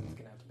 Otherwise, it's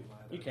gonna have to be my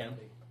other You can.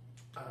 ability.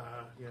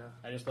 Yeah.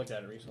 I just looked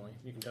at it recently.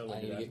 You can totally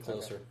I do need to that. get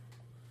closer.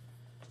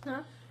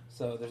 Huh?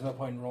 So there's no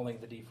point in rolling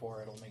the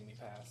d4. It'll make me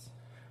pass.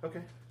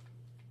 Okay.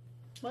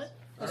 What?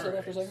 I'll start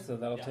after a second. So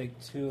that'll Yeah. take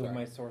 2 Sorry. of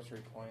my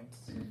sorcery points.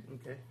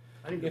 Okay.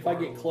 I need to If I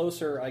borrow get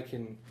closer, I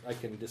can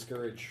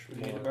discourage You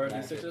need to more borrow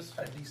magic. D6s?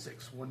 a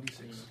D6,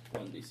 1d6.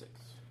 1d6.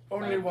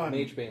 Only one.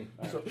 Mage Bane.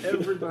 So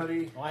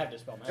everybody, Well, I have to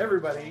spell magic.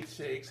 everybody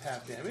takes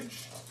half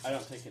damage. I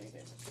don't take any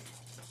damage.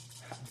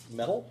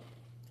 Metal?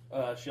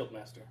 Shield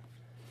Master.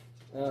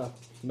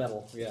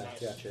 Metal. Yeah,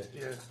 Nice. gotcha.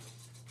 Yeah.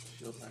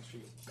 Shield master,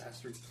 you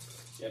bastard.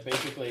 Yeah,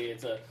 basically,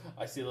 it's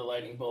I see the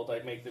lightning bolt, I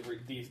make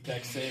the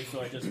dex save,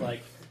 so I just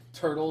like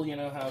turtle, you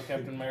know how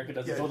Captain America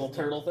does his Yeah. little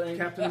turtle thing?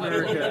 Captain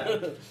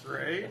America,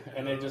 right?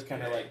 And it just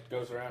kind of Okay. like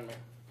goes around me.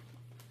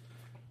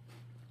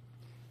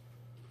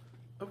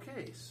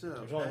 Okay, so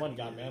There's only that one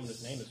god, man, and is-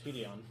 his name is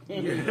Hideon.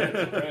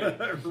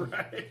 Yeah,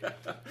 right.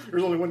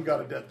 There's only one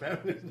god of death, man.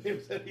 His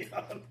name's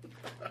Edion.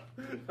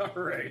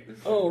 All right.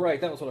 Oh, right.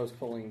 That was what I was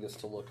pulling this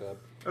to look up.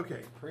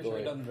 Okay. Pretty sure Boy.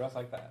 he doesn't dress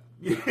like that.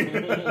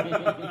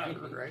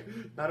 Right.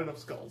 Not enough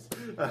skulls.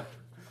 All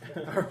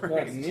Not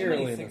right. nearly Too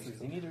many enough.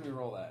 sixes. You need to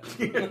re-roll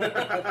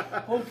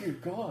that. Oh, dear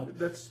God.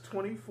 That's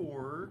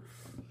 24,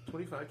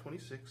 25,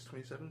 26,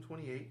 27,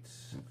 28,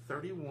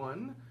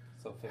 31,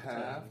 So 15.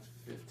 half,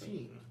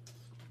 15.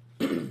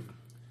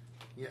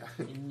 Yeah.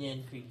 And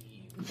then for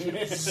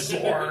you.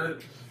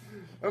 Sword.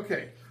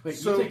 Okay. Wait,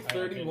 so you take I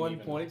didn't 31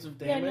 even- points of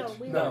Yeah, damage? no,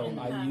 we No, were in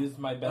the I path. used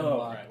my bend Oh,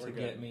 luck right, we're to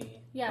good. get me.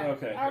 Yeah.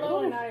 Okay.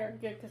 Arlo and I are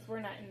good because we're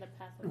not in the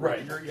path. of right,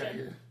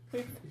 destruction.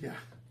 you're yeah.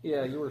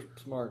 Yeah, you were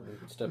smart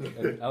and stepped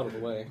out of the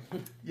way.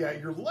 Yeah,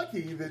 you're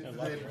lucky that, Yeah,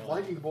 lucky, that really.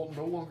 lightning bolt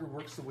no longer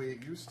works the way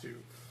it used to.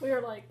 We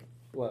were like,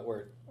 What?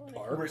 Where?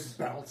 Where it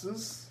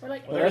bounces. we're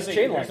like, Well, that's there's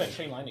chain there's lightning. that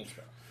chain lightning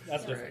spell.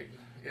 That's different. Right.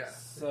 Yeah.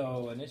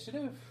 So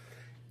initiative,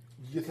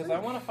 You because think? I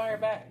want to fire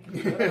back.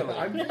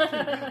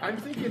 I'm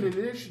thinking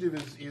initiative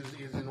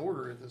is in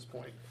order at this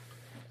point.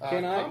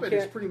 Combat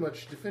is pretty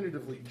much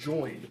definitively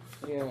joined.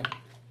 Yeah.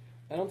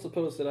 I don't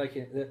suppose that I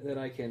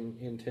can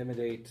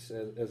intimidate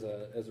as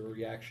a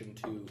reaction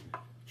to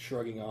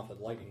shrugging off a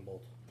lightning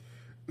bolt.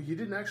 You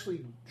didn't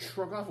actually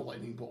shrug off a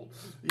lightning bolt.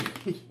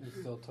 You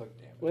still took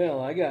damage. Well,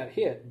 I got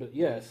hit, but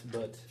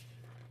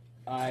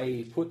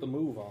I put the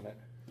move on it.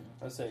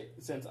 I say,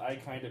 since I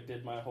kind of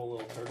did my whole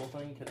little turtle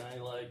thing, can I,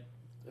 like,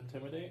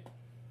 intimidate?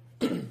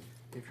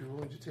 If you're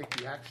willing to take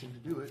the action to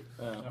do it.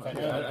 If I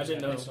knew I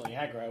didn't know. instantly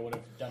aggro, I would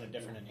have done a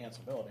different enhance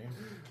ability.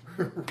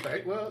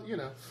 Right? Well, you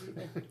know.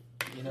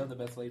 You know the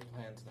best laid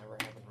plans never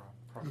happen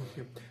properly.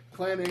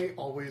 Plan A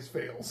always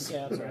fails.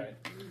 Yeah, that's right.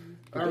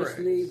 All Best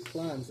right. laid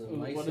plans of What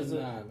mice is and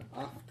it? man.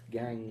 Oft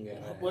gang.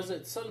 Was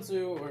it Sun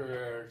Tzu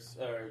or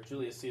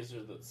Julius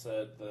Caesar that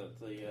said that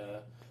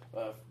the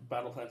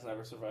battle plans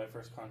never survive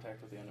first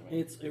contact with the enemy?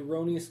 It's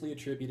erroneously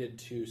attributed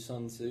to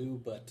Sun Tzu,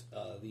 but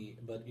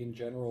in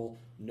general,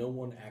 no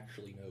one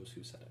actually knows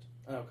who said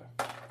it. Okay.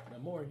 The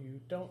more you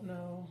don't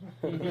know.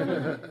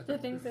 the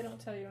things they don't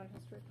tell you in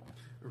history class.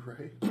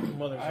 Right.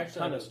 Well, there's a Actually,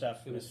 ton of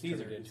stuff. It was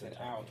Caesar attributed who to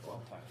said it. "ow"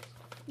 12 times.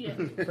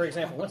 Yeah. For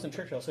example, Winston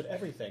Churchill said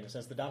everything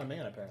since the dawn of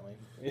man, apparently.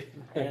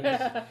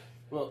 And,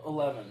 well,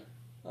 11.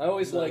 I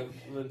always The-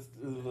 like.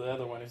 the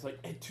other one is like,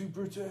 et tu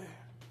brute?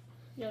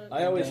 Yeah.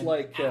 I always then-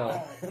 like.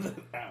 Ow.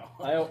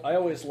 I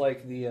always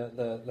like the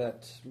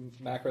that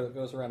macro that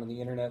goes around on the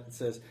internet that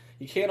says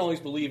you can't always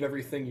believe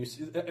everything you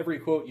see, every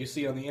quote you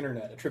see on the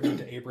internet attributed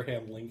to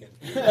Abraham Lincoln.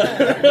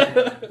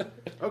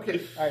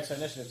 Okay. All right, so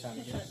initiative time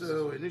again.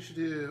 So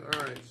initiative.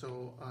 All right.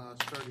 So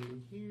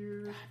starting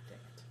here.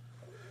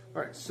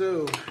 All right.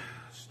 So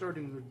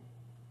starting with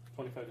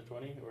 25 to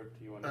 20, or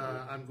do you want to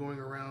I'm going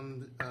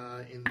around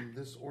in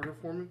this order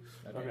for me.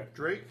 Okay.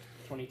 Drake.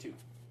 22.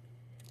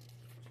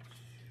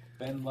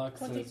 Ben Luck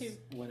says 22.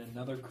 when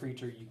another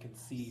creature you can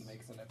see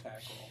makes an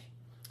attack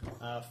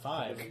roll,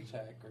 5. ability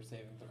check or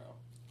saving throw.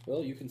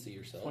 Well, you can see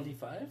yourself.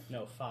 25?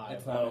 No, 5.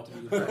 It's not meant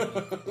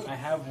to be used. I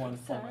have one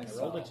for Sorry.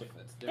 myself. Rolled a two.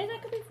 It's Hey, different.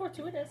 that could be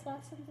fortuitous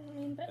last time. I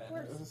mean, but I was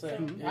gonna worse. say,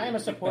 So- I am a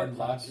support Ben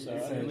Luck class, so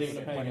says you're leaving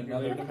them when hanging, you're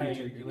another leaving them creature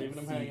hanging, you you're leaving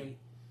can them see hanging.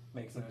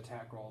 makes an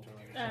attack roll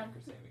during a check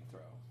or saving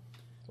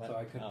throw. So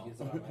I couldn't Oh. use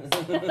it on I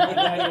myself. have no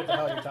idea what the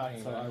hell you're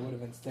talking So I about. would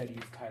have instead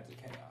used Tides of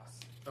Chaos,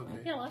 Okay.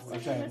 Yeah, last time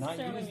which I have didn't not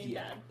necessarily used mean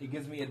yet. bad. It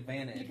gives me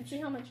advantage. You can see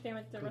how much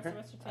damage the rest of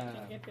us are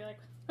taking. You'd be like,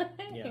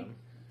 hey, Yeah.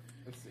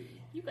 Let's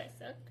see. you guys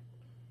suck.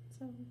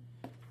 So,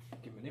 You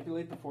can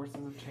manipulate the forces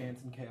of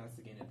chance and chaos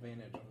to gain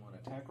advantage on one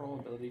attack roll,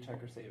 ability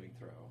check, or saving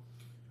throw.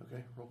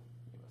 Okay. Roll.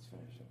 You must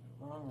finish in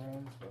the long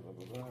run. Blah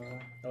blah blah blah.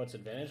 Oh, it's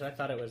advantage? I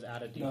thought it was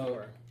add a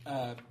d4.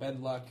 No, bed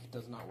luck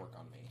does not work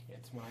on me.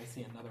 It's when I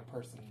see another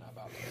person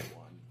about to get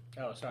one.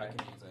 Oh, I sorry.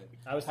 can use it.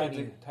 I was Tides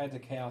thinking. of, Tides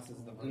of Chaos is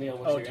the version. Neil,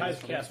 what's Oh, your Tides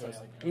of initiative?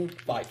 Chaos was thinking.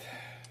 5.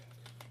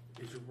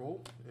 Is your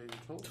roll? Your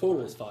total?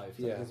 Total is 5.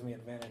 So it Yeah. gives me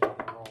advantage on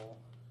the roll.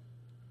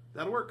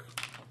 That'll work.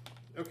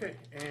 Okay.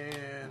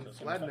 And That's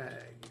Vladnag.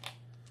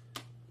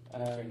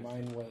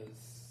 Mine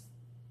was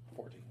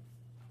 14.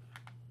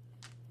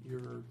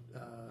 Your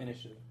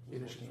Initiative.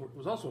 Initiative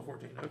was also a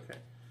 14.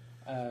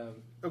 Okay.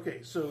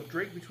 Okay, so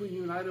Drake, between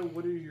you and Ida,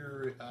 what are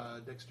your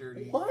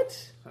dexterity?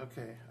 What?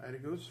 Okay, Ida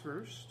goes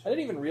first. I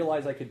didn't even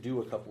realize I could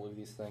do a couple of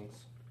these things.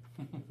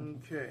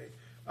 Okay.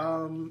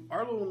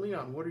 Arlo and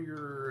Leon, what are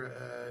your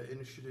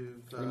initiative?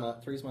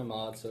 Three's my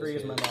mod, so 3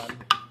 is my mod.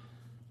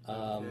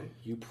 Okay.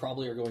 You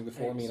probably are going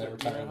before me, and I so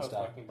retire you know and how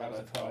stuff. talking about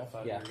That was how I 12.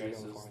 thought Yeah, your you're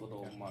guys' going before me.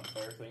 little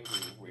modifier things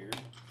were weird?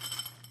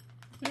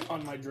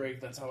 On my Drake,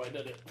 that's how I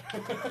did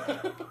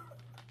it.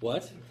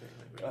 What?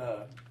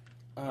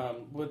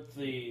 With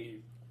the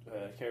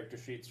character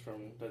sheets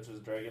from Dungeons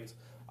and Dragons,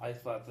 I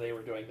thought they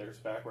were doing theirs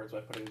backwards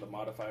by putting the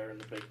modifier in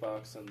the big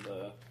box and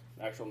the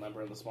actual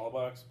number in the small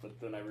box, but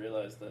then I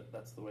realized that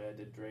that's the way I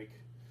did Drake.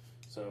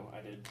 So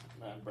I did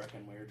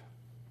Brecken weird.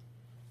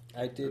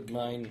 I did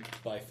mine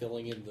by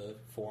filling in the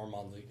form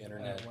on the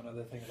internet. One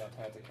other thing about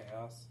Tides of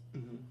Chaos,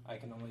 Mhm. I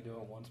can only do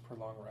it once per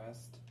long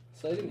rest.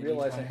 So I didn't And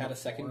realize I anytime had a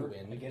second before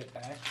win, I get it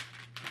back.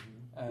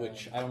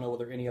 which I don't know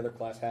whether any other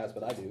class has,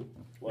 but I do.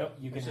 Nope,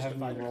 You can it's just have a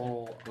me fighter thing.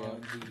 roll Yeah.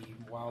 on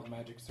the Wild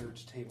Magic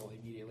Surge table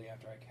immediately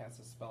after I cast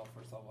a spell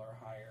for level or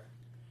higher.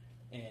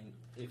 And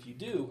if you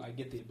do, I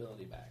get the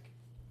ability back.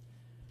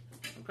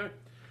 Okay.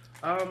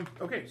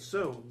 Okay,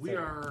 so we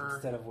are.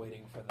 Instead of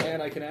waiting for the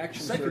And I can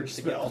action Second surge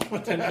to get spell.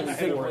 potentially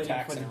instead of 4 waiting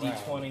attacks for in the a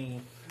round.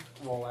 D20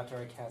 roll after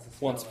I cast a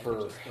spell. Once I can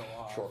per just go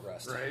off. short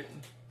rest. Right.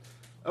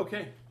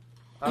 Okay.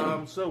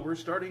 So we're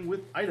starting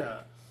with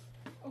Ida.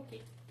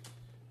 Okay.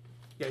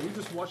 Yeah, you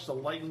just watched the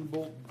lightning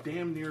bolt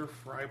damn near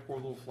fry poor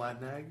little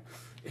Fladnag,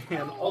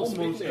 and Oh, almost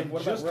speaking of, and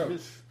what about just Roach?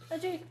 missed.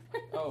 Ajay.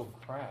 Oh,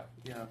 crap.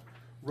 Yeah,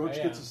 Roach Oh,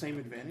 yeah. gets the same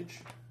advantage.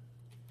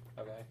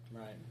 Okay.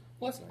 Right.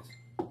 Well, that's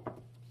nice.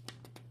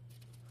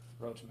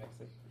 Roach makes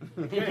it.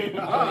 Okay.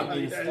 I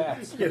need these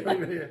stats.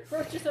 Yeah.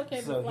 Roach is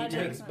okay, So but he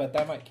Vlad takes, is not. but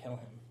that might kill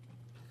him.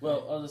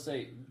 Well, I'll just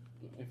say,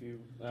 if you,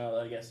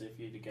 I guess if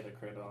you get a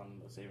crit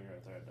on the saving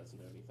right there, it doesn't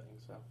do anything.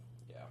 So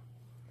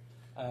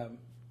Yeah.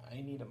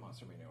 I need a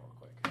monster menu real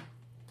quick.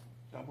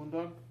 Goblin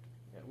dog.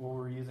 Yeah, well,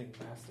 we're using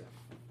Mastiff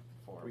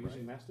for We're right?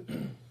 using Mastiff.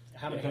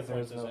 How many Because hit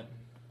points there's is no- it?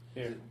 Is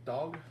here, it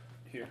dog?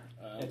 here.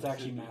 It's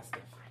actually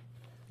Mastiff.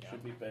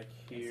 Should be back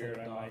Instead here. of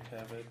I dog. might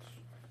have it.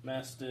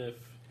 Mastiff.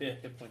 Yeah,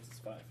 hit points is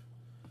 5.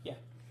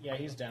 Yeah,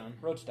 he's down.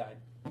 Roach died.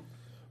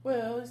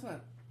 Well, he's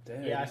not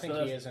dead. Yeah, I think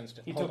still he has- is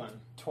instant. He Hold took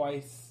on.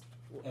 twice.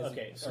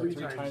 Okay, or so 3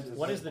 three times. times his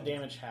What hit is the points.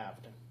 damage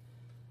halved?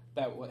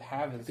 That would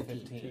have is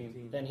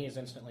 15. Then he is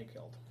instantly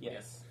killed.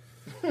 Yes.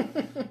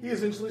 He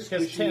is instantly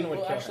Because squishy. 10 would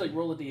Well, kill actually, him.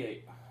 roll a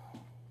d8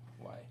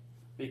 Why?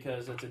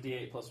 because it's a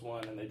d8 plus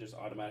 1, and they just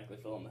automatically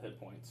fill in the hit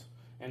points.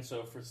 And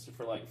so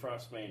for like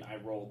Frostbane, I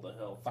rolled the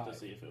health to 5.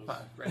 see if it was. 5,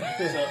 right.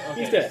 So,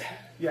 okay. He's dead.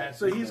 Yeah,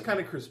 so he's kind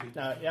of crispy.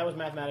 No, that was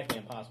mathematically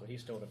impossible. He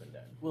still would have been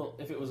dead. Well,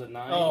 if it was a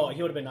 9. Oh, he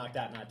would have been knocked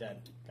out, not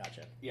dead.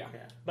 Gotcha. yeah.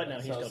 Yeah. But no,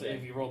 he's So still if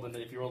dead. you rolled an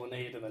 8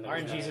 and then it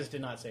was RNGesus 9.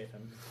 did not save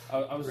him.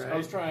 I was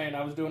Right. trying.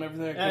 I was doing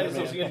everything. Yeah, I it's,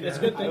 could. it's good, it's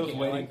good I was thinking.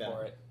 I waiting like that.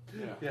 for it.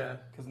 Yeah. Yeah.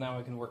 Because now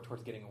I can work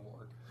towards getting a warg.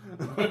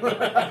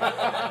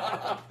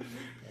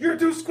 You're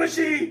too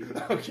squishy.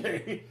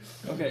 Okay.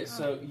 Okay,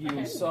 so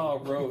you saw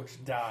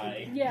Roach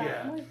die Yeah.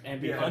 Yeah.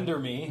 and be Yeah. Under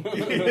me.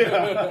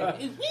 Yeah.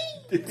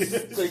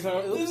 So you kind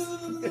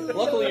of,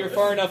 Luckily, you're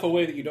far enough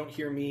away that you don't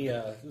hear me.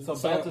 So Belt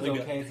is silently go,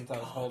 okay since I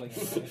was holding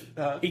him.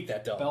 Right? Eat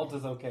that dog. Belt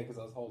is okay because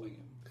I was holding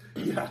him.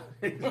 Yeah.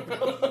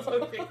 It's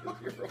okay 'cause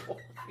you're a-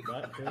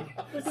 What? Who?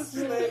 The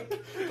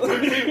snake.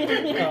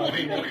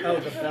 Oh,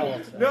 the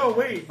belt. No,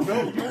 wait.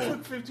 No, you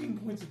took 15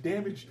 points of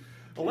damage.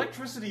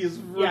 Electricity is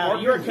Yeah,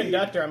 you're a remarkably-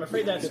 conductor. I'm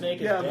afraid that snake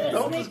is Yeah, dead.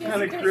 Belt is Snake is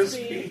kind of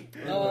crispy.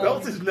 crispy. Um,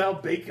 Belt is now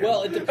bacon.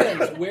 Well, it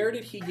depends. Where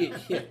did he get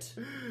hit?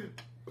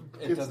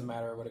 It doesn't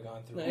matter. I would have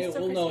gone through. Well,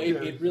 so no,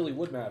 crispy. it really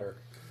would matter.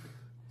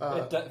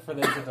 For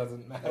this, it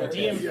doesn't matter.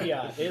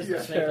 DMPI is the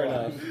Yeah, snake fair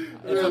alive? enough.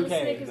 It's The okay.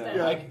 snake is dead.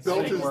 yeah, I- Belt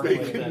snake is work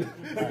with bacon.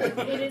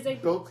 It is a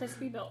Belt-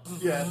 crispy belt.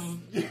 Yeah,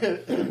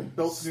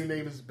 Belt's new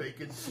name is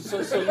Bacon.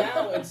 so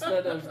now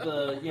instead of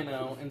the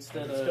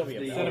instead Still of be a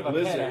the belt. Instead of a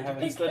lizard, pet, I have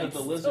a instead of the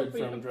Still lizard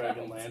be a from belt.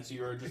 Dragonlance,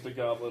 you are just a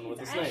goblin with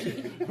a It's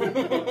snake.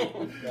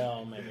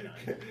 Well, maybe not.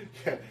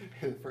 Yeah,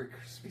 very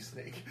crispy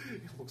snake.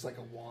 It looks like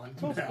a wand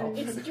now.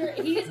 He is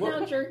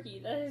now Jerky.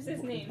 That is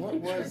his name. What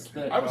was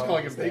that? I was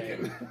calling him dog's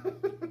Bacon. name?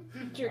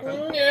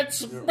 Jerky.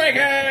 It's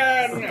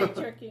bacon!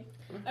 Jerky.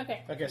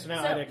 Okay. Okay, so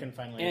now So- Ida can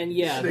finally. And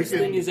yeah, this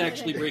Snake thing is in.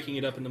 actually breaking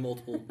it up into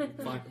multiple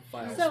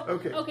files. So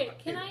Okay.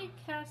 can I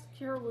cast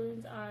Cure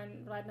Wounds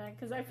on Vladimir?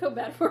 Because I feel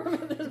bad for him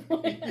at this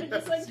point. I'm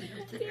just like,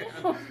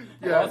 damn.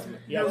 Yeah,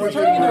 Yeah, We're we're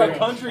turning into a doing-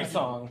 country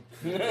song.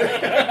 Can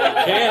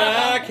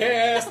I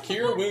cast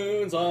Cure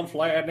Wounds on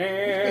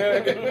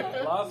Flatneck?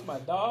 I lost my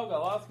dog. I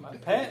lost my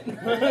pet.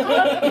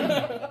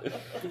 Okay.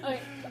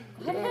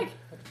 What the heck?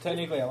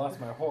 Technically, I lost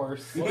my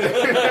horse.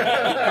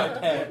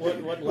 What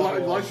You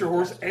level? lost your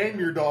horse and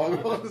your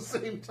dog all at the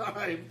same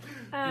time.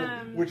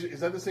 Um, Which is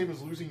that the same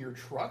as losing your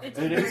truck? It's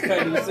It is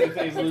kind of the same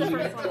thing as It's a losing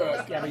first your level.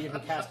 truck. Yeah, but you can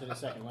cast it at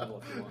second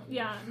level if you want.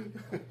 Yeah,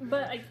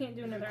 but I can't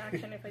do another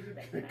action if I do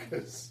that. Can I?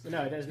 'Cause-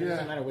 No, it doesn't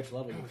Yeah. matter which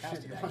level you Oh, cast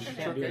shit, it you at. lost You your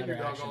can't truck do and another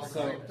your dog action. all at the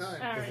So- same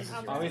time. All right,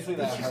 I'll Obviously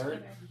that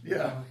hurt.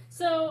 Yeah.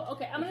 So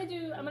okay, I'm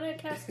gonna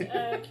cast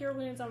Cure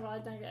Wounds on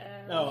Rod.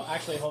 No,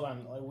 actually, hold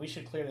on. We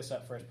should clear this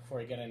up first before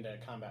we get into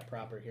combat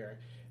proper here.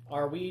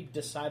 Are we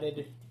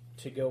decided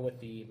to go with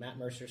the Matt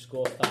Mercer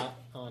school of thought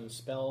on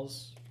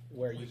spells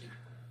where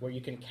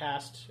you can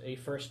cast a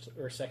first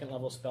or second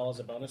level spell as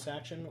a bonus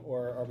action,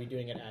 or are we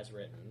doing it as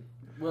written?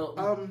 Well,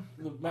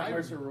 the Matt I-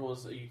 Mercer rule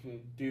is that you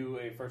can do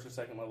a first or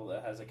second level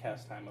that has a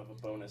cast time of a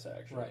bonus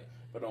action. Right.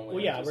 But only. Well,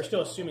 up yeah, to we're second still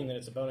level. assuming that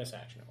it's a bonus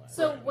action.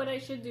 So what I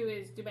should do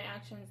is do my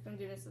actions, then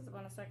do this as a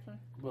bonus action.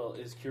 Well,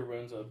 is Cure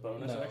Wounds a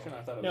bonus No. action?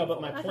 I thought it was No, a but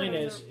full my I thought point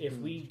it is, was if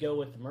we go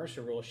with the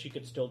Mercer rule, she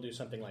could still do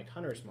something like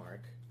Hunter's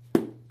Mark.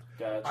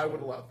 Gotcha. I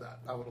would allow that.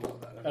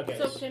 Okay.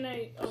 So can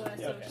I? Oh,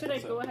 so Okay. should I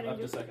So, go ahead and up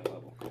do? to second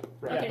level?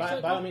 Right. Okay, Yeah,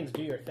 so by all go- means,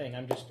 do your thing.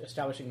 I'm just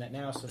establishing that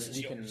now so that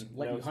we can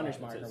let No, you it's Hunter's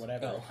not. Mark It's or his.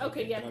 whatever.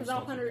 Okay, yeah, because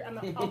I'll Hunter's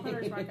Mark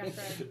after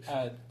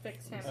I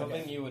fix him.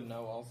 Something you would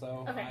know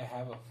also, Okay. I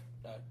have a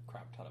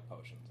crap ton of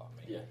potions on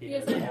me. Yeah, he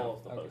Yes, has I know. all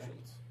of the Okay.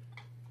 potions.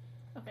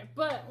 Okay,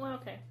 but well,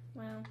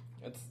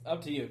 It's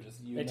up to you.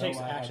 Just you It know takes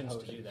I have actions to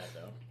potions. do that,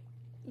 though.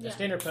 yeah, The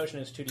standard potion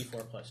is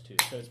 2d4 plus 2,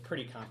 so it's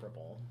pretty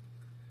comparable.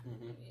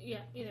 yeah.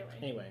 Either way,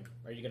 Anyway,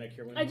 are you going to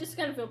cure wounds? I just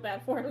kind of feel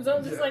bad for him, so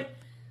I'm just Yeah. like,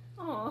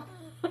 oh,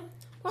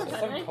 poor If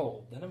guy. I'm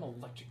cold, then I'm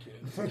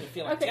electrocuted. I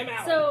feel like Okay, Tim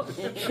Allen. so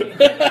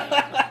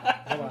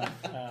Hold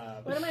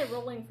on. what am I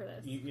rolling for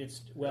this? It's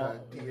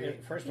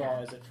D8. first of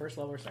all, is it first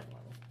level or second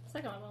level?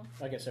 Second level.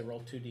 Like I said,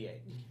 roll 2d8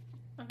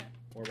 Okay.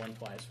 or one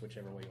twice,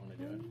 whichever way you want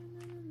to do it.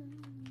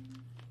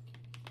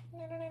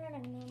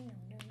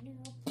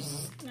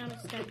 Now I'm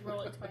just gonna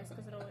roll it twice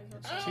because it always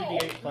works.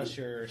 2d8 plus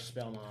your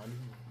spell mod.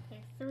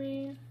 Okay,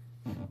 3,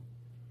 Ah,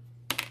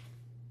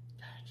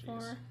 jeez.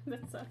 4.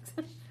 That sucks.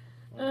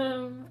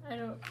 I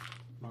don't.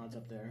 Mod's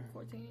up there.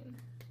 14.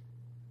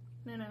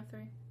 No, 3.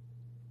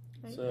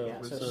 Right? So,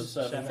 Yeah, so, so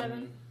 7.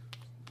 7.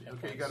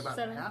 Okay, you got about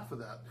 7. half of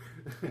that.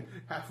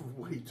 Half of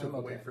what he took I'm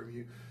away okay. from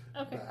you.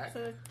 Okay, Back. so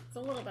it's a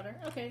little better.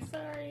 Okay,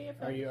 sorry.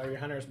 If Are your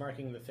hunters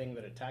marking the thing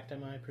that attacked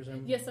him, I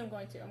presume? Yes, I'm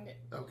going to. I'm good.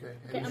 Okay.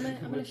 Okay,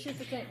 I'm gonna shoot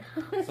the thing.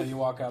 So you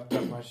walk up,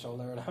 touch my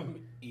shoulder, and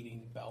I'm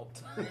eating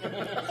belt.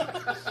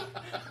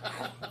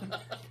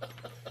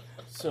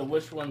 So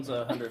which one's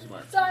a Hunter's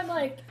Mark? So I'm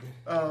like,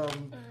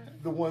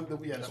 The one that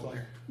we had that one.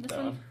 this That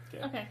one. one?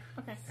 Okay.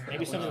 Okay.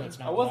 Maybe something that's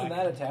not I wasn't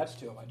black. that attached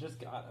to him. I just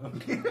got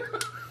him.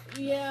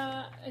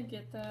 Yeah, I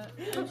get that.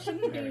 I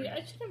shouldn't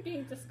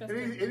be disgusted.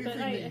 Anything but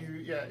that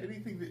you,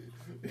 anything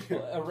that.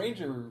 Well, a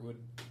ranger would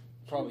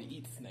probably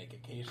eat snake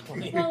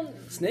occasionally. well,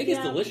 Snake is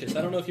yeah. delicious.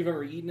 I don't know if you've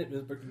ever eaten it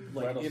like in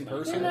Rattlesnake.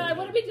 person. No, I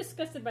wouldn't be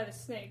disgusted by the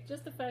snake.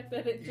 Just the fact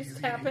that it just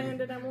Easy. happened,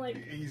 and I'm like,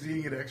 He's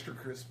eating it extra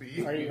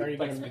crispy. Are you going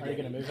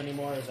to move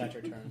anymore, or is that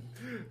your turn?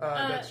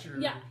 That's your.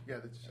 yeah. Yeah,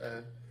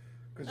 that's.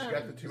 Because you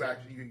got the two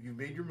actions. You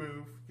made your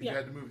move. 'Cause Yeah. You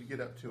had to move to get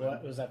up to What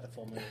it. was that the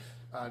full move?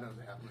 No,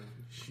 the half move.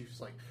 She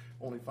was like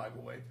only 5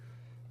 away.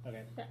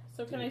 Okay. yeah.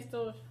 So can I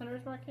still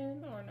Hunter's Mark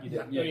him or no? You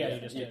did. Yeah, you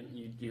just did.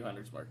 You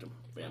Hunter's marked him.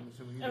 Bam. I'm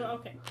assuming you Oh, did.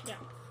 okay. Yeah.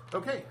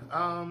 Okay.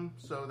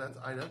 So that's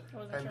Ida, I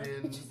wasn't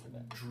and sure.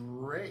 then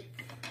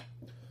Drake.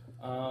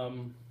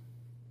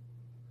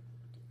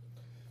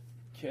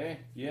 Okay,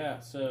 yeah,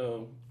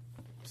 so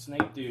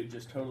Snake Dude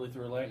just totally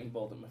threw a lightning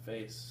bolt at my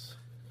face.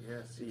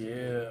 Yes.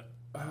 Yeah,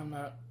 I'm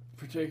not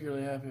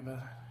particularly happy about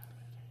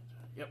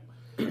it.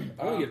 Yep.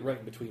 I want to get right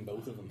in between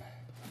both of them.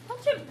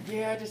 Don't you?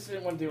 Yeah, I just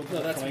didn't want to deal with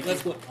No, that.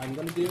 that's what I'm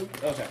going to do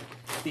Okay.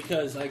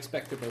 because I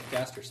expect they're both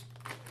casters,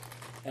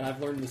 and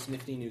I've learned this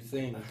nifty new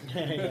thing.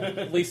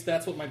 At least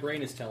that's what my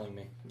brain is telling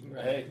me.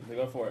 Hey, they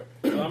go for it.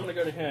 So I'm going to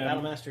go to him.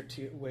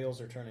 Battlemaster whales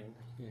are turning.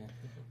 Yeah,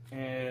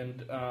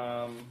 And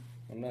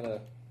I'm not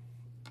a.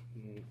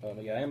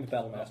 Yeah, I am a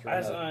battlemaster.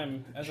 as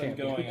I'm not a I'm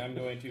champion. going, I'm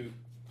going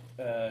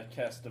to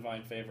cast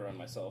Divine Favor on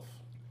myself.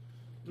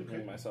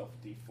 Giving myself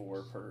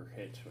D4 per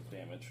hit of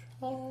damage.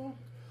 Oh.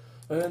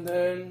 And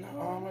then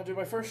I'm going to do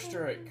my first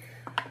strike.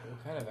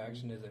 What kind of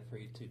action is it for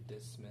you to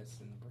dismiss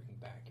and bring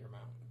back your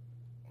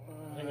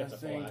mount? I think it's a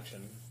full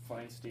action.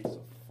 Feinstein's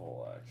a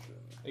full action.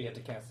 You have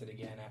to cast it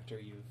again after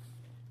you've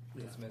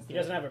dismissed He it.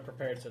 doesn't have it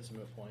prepared, so it's a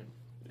moot point.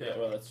 Yeah,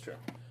 well, that's true.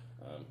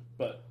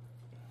 But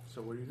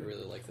So what do you I do?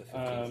 really like the 15th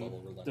level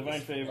relentless.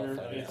 Divine Favor,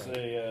 fighting it's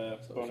thing. a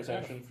So bonus if you're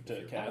action to if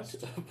you're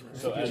cast. out-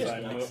 So as just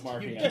I'm lost.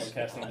 marking You it, just I'm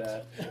casting lost.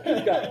 that. You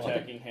I'm got one.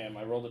 attacking him.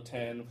 I rolled a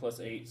 10 plus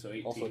 8, so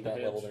 18 Also, at to that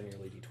hit. level, they're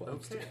nearly D12.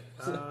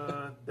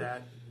 Okay.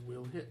 That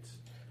will hit.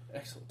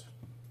 Excellent.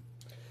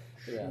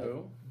 Yeah,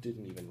 So- I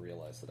didn't even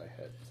realize that I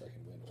had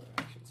second wind or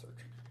action surge.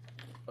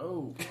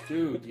 Oh,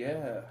 dude,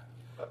 yeah.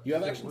 You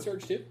have action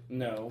surge too?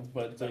 No,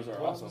 but those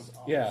are awesome.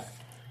 Yeah.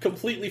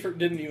 Completely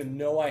didn't even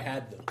know I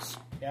had those.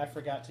 Yeah, I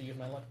forgot to use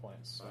my luck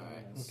points. So,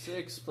 Alright.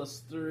 6 plus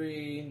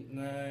 3,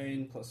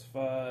 9 plus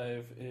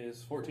 5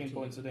 is 14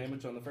 points of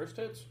damage on the first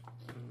hits.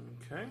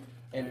 Okay.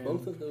 And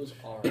both of those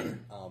are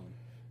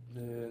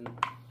Then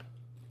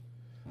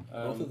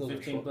both of those are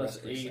 15 short plus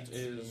rest 8 resets.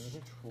 is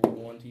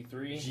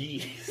 23.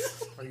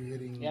 jeez. Are you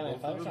hitting? Yeah, man,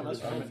 both of them,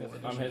 Firestone, or that's just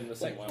fine. one? I'm hitting the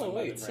same Like, one. oh, I'm wait,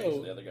 not in range so-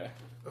 of the other guy.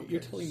 Okay,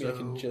 You're telling me I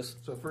can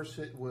just So first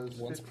hit was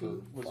once per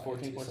 15. Was fight,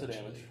 14 points of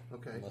essentially. damage.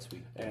 Okay. Unless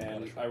we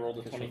And I rolled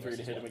a 23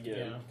 to hit him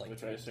again, Yeah. Like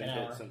which I assume an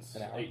hit hour. since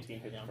An hour. 18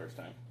 hit Yeah. the first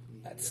time.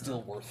 That's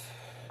still worth.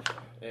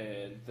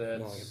 And Knowing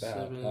that's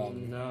about,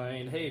 7,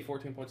 9. Hey,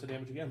 14 points of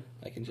damage again.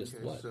 I can just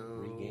Okay, what so-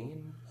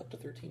 regain up to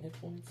 13 hit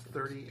points.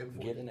 30 and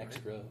 40. Get an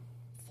extra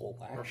full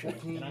Or action.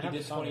 14. And I have did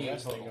this on the 28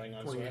 rest thing total. going on,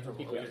 so 28 whenever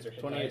people total. use their hit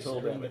 28 dice, total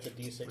everyone gets a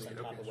damage. d6 on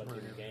top of what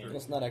you regain. Well,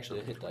 it's not actually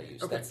a hit die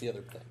use. Okay. That's the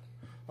other thing.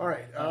 All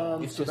right.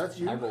 It's So just that's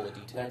you. I roll a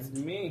d10 That's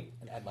me.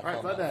 and add my All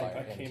right, combat Blood fire Knight. I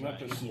and came up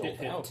and heal hit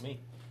that me.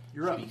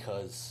 You're up.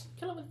 because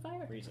Kill it with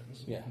fire.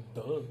 Reasons. yeah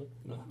Duh.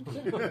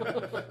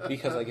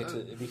 because I get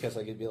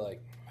to be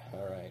like,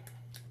 all right,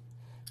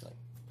 like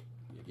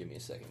you give me a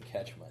second,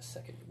 catch my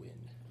second wind.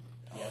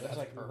 Yeah, there's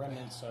like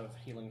remnants of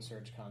healing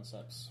surge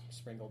concepts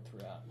sprinkled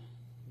throughout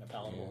in a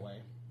palatable way.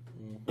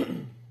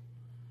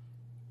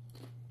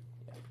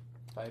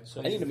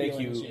 So I need to make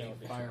feelings, you- know,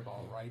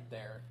 Fireball right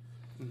there.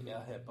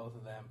 Yeah, hit both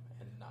of them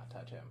and not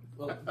touch him.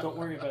 Well, don't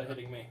worry about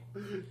hitting me.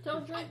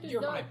 Don't drink the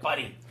You're my duck.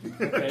 buddy.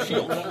 Okay,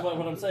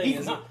 what I'm saying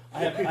is that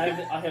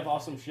I have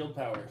awesome shield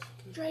powers.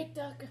 Drake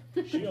duck.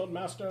 Shield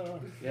Master.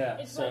 Yeah,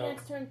 It's my so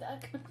next turn,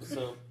 duck.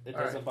 so it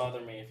All doesn't right.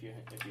 bother me if you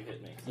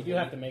hit me. You do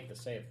have to make the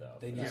save though.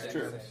 They need Yeah, dex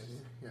true. saves.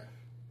 Yeah.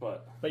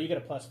 But But you get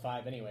a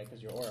 +5 anyway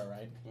because you're aura,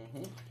 right?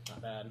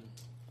 Not bad.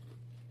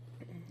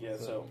 yeah, so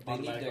So they need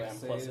automatically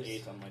dex I'm plus saves.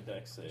 8 on my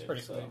dex save.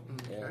 pretty so.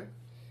 sweet. Okay.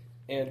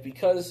 And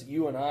because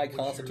you and I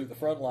constitute the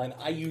front line,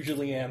 I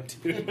usually am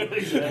too.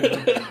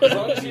 As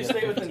long as you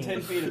stay within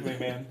 10 feet of me,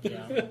 man.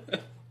 Yeah.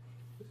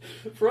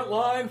 Front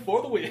line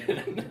for the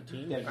win.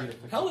 Team.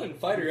 Paladin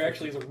Fighter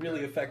actually is a really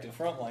effective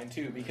front line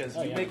too because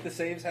Oh, you yeah. make the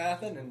saves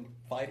happen and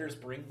fighters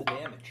bring the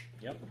damage.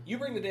 Yep. You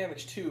bring the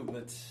damage too,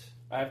 but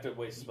I have to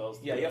waste spells.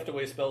 to yeah, do you it. have to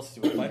waste spells to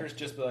do it. Fighters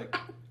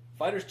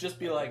just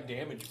be like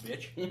damage,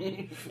 bitch.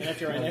 And if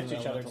you're right next to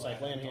each other, it's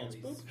like land hands.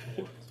 Boop.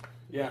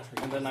 Yeah,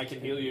 and then I can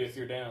heal you if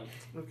you're down.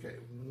 Okay.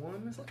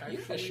 One. Yeah,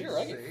 actually sure,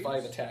 I get saves.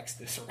 5 attacks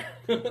this round.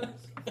 3, 2, 4,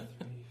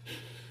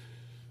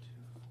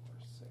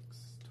 6,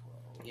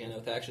 12. Yeah, no,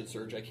 with action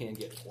surge, I can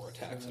get 4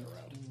 attacks in a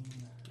round.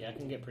 Yeah, it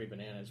can get pretty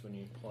bananas when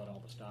you pull out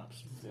all the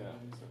stops. Yeah.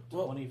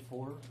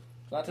 24.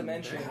 Not to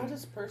mention, How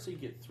does Percy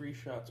get 3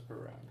 shots per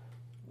round?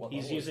 what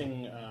He's level is it?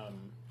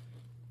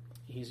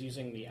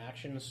 using the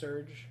action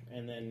surge,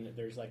 and then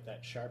there's like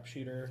that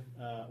sharpshooter.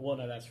 Well,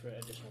 no, that's for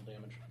additional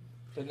damage.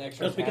 An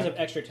extra That's because attack of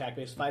extra attack,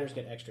 because fighters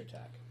get extra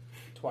attack.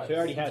 twice. So he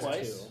already has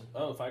Twice? 2.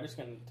 Oh, fighters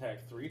can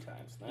attack 3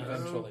 times now.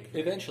 Eventually.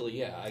 Eventually,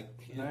 yeah.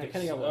 Nice.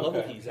 Depending on what Okay.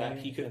 level he's at,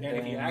 he could. And And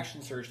if he then-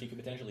 action surged, he could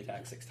potentially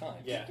attack 6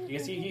 times. Yeah,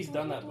 because he's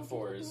done that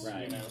before. Is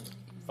Right. you know,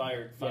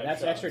 fired. Yeah, 5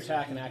 that's shots. extra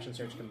attack and action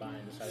surge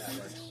combined. Is how that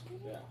works.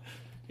 Yeah.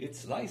 It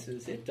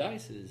slices, it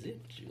dices,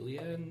 it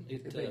Julian,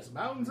 It it makes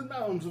mounds and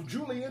mounds of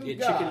Julian it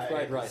guys. chicken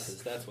fried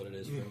rices. That's what it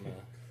is from.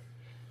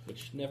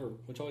 Which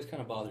always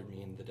kind of bothered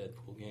me in the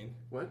Deadpool game.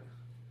 What?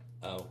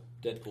 Oh,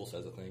 Deadpool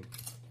says a thing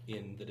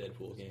in the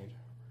Deadpool game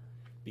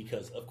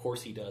because of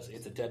course he does.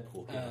 It's a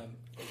Deadpool game.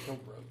 Kill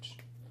Roach.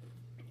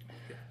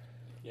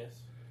 Yes.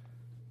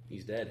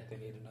 He's dead. They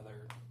need another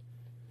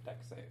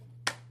dex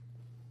save.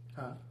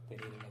 Huh? They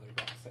need another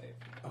dex save.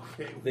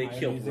 Okay. They I'm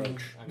killed using,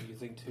 Roach. I'm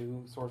using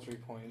 2 sorcery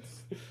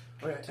points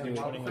Okay. to and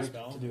do, while a quick- quick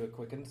spell? to do a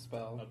quickened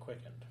spell. Oh,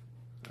 quickened.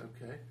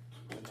 Okay.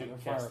 To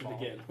Another cast it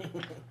fireball.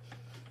 again.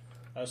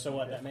 Oh, so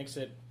what? That makes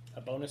it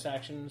a bonus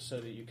action so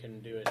that you can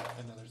do it.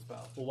 Another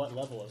spell. Well, what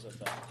level is it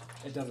though?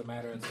 It doesn't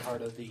matter. It's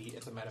part of the.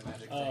 It's a meta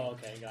magic thing. Oh,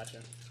 okay, gotcha.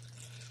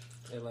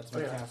 It lets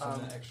me Oh, yeah, cast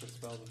an extra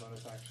spell as a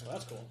bonus action. Well,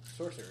 that's cool.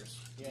 Sorcerers.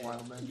 Yeah.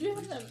 Wild magic. Do you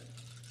have the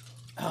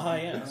Oh,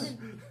 yes.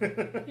 do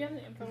you have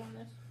the info on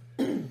this?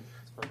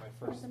 It's for my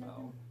first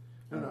spell.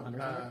 No, no.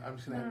 Under I'm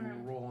just gonna have you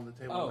roll on the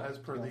table Oh, as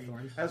per roll the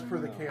thorns?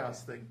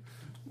 chaos thing.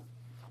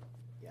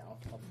 Yeah,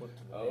 I'll flip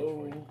to the page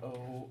for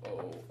you.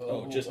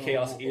 Oh, just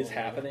chaos is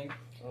happening.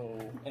 Oh,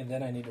 And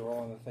then I need to roll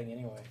on the thing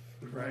anyway.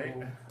 Right.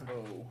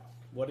 oh.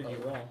 What did you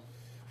roll?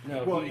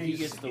 No, Well, he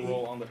gets the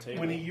roll on the table.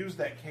 When he used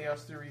that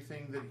chaos theory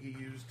thing that he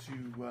used to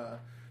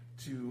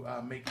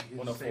make his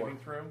 104. saving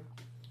throw.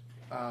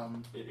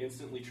 It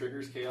instantly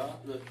triggers chaos.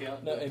 The chaos.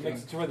 No, it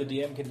makes it to where the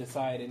DM can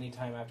decide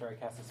anytime after I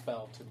cast a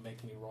spell to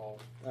make me roll,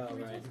 Oh,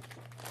 right.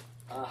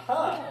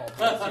 Aha!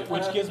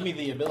 which gives me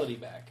the ability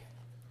back.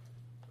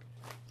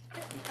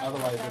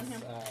 Otherwise, Down it's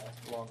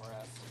here. long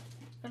rest.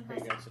 There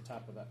you go. It's the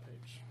top of that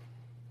page.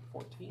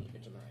 14.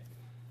 Page on the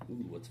right.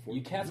 Ooh, what's for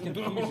You cast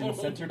confusion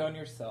centered on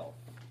yourself.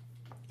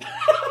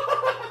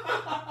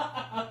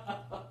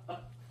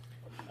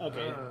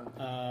 Okay.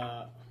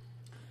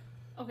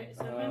 Okay,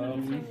 so if I'm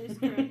understanding this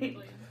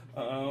correctly,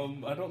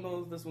 I don't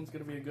know if this one's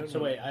gonna be a good So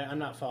one. wait, I'm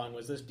not following.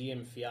 Was this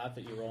DM Fiat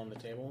that you roll on the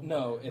table?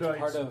 No, it's No,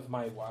 part it's- of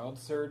my wild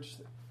surge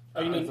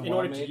Oh, you mean the in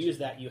order Wild to Mage? use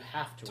that, you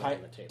have to roll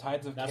on the table.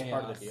 Tides of That's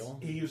part of Chaos. the deal.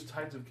 He used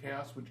Tides of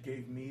Chaos, which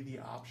gave me the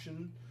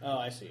option Oh,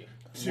 I see.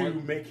 to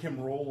make him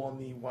roll on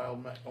the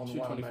wild magic.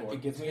 224.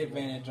 It gives me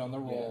advantage on the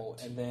roll,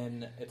 and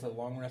then it's a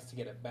long rest to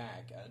get it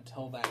back.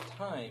 Until that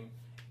time,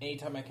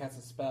 anytime I cast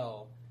a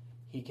spell,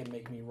 he can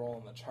make me roll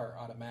on the chart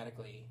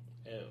automatically,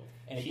 Oh,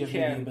 and it He gives me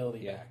the can-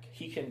 ability back.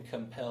 He can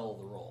compel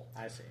the roll.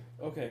 I see.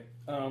 Okay.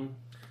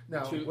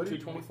 Now, what did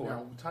 224.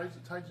 Now, Tides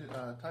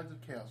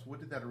of Chaos.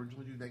 What did that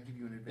originally do? That give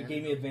you an It advantage?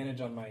 gave me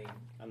advantage on my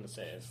On the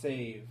save.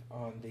 save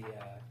on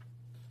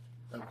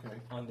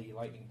Okay, the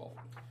lightning bolt.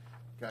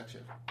 gotcha.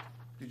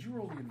 Did you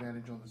roll the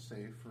advantage on the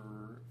save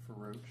for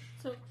Roach?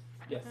 So,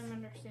 Yes. I'm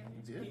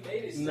understanding. You did.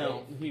 made his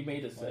No, he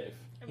made a save,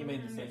 He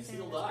made the I'm save. understanding.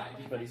 Still died.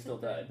 but he still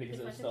died because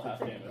it was still half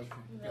damage. Okay,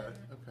 got it.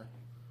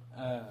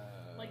 Okay.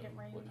 Like it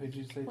rained What page did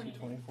you say? 20.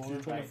 224.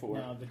 224.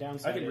 Now, the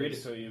downside I can read it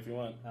is, to you if you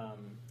want.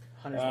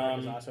 Hunter's Mark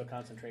is also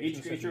concentration. Each so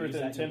if creature you use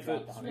within that, you 10 foot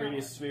drop the 100.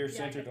 radius sphere Yeah, I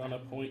centered get on a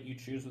that. point you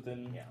choose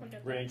within Yeah. I get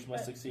that. range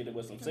must But succeed a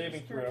wisdom I'm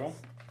saving just throw, curious.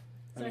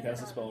 and you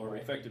cast a spell or are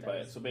affected by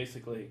it. So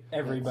basically,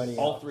 Everybody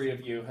all else. three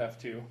of you have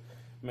to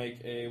make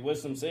a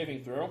wisdom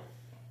saving throw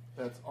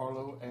That's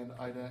Arlo and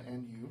Ida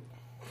and you,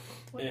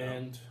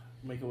 and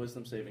make a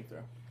wisdom saving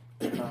throw.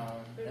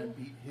 and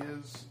beat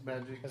his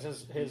magic.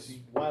 Because his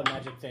wild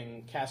magic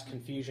thing cast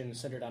confusion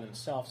centered on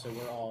himself, so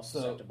we're all So,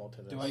 susceptible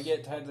to this. Do I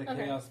get Tides of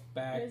Okay. Chaos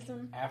back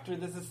Wisdom. after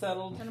this is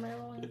settled? What am I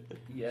rolling?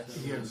 Yes.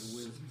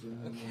 Yes.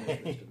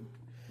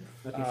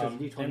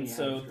 And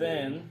so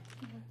then,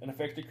 an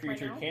affected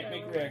creature now? can't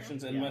make Or-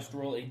 reactions and Yeah. must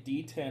roll a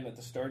d10 at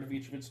the start of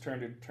each of its turn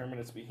to determine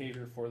its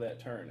behavior for that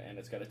turn, and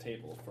it's got a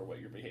table for what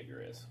your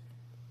behavior is.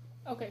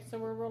 Okay, so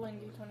we're rolling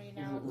d20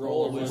 now.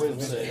 Roll a wisdom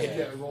save.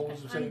 Yeah, roll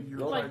as a save. You're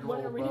like, trying to what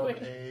roll are we above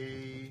doing?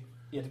 a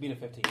You have to beat a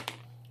 15.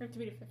 We have to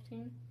beat a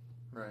 15.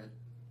 right.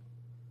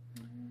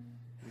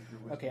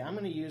 Okay, I'm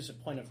going to use a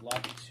point of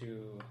luck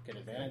to get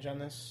advantage on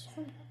this.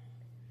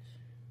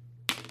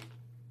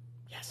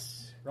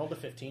 Yes. Rolled a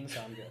 15,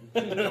 so I'm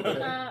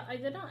good. I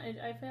did not.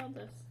 I failed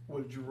this.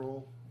 What did you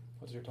roll?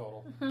 What's your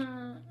total?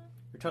 Your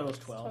total is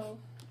 12.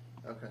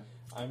 Okay.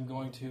 I'm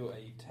going to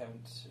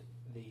attempt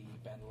the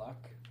Ben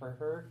Luck for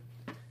her.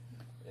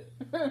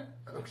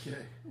 Okay.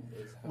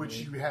 Is how Which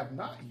many- you have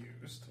not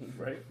used.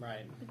 Right?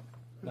 Right.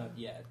 Not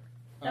yet.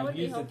 That would I've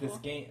be used it this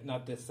helpful. game,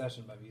 not this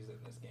session, but I've used it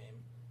in this game.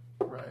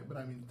 Right, but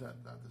I mean not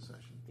this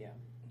session. Yeah.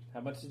 How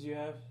much did you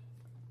have?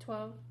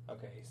 12.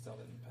 Okay, he still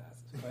didn't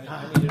pass. But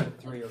I needed a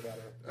 3 or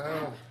better.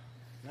 Oh,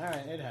 All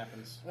right, it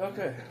happens.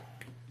 Okay.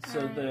 So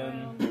Alright,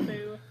 then, well,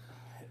 boo.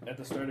 at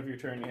the start of your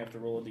turn, you have to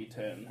roll a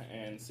d10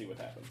 and see what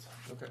happens.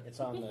 okay. It's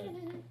on the.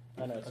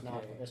 Oh no, it's not.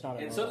 Okay. It's not. A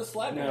And so does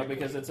Slide No, Magic.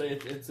 because it's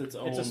its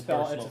own It's a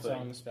spell. personal It's its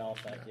thing. own spell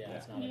effect. Yeah, Yeah.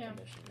 it's not Yeah. a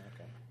condition.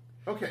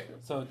 Okay. Okay.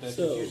 So the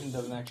So- confusion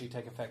doesn't actually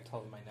take effect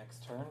till my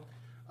next turn.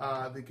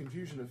 The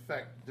confusion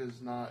effect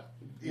is not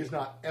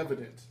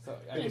evident. So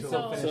I can Until-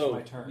 still finish So,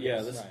 my turn.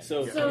 yeah, this, Right.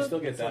 so, So- you still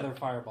get This other that.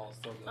 fireball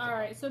still goes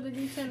Alright, so the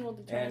d10 will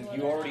determine And whether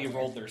you or already not-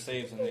 rolled their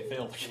saves and they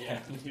failed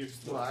again. Here's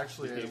the Well,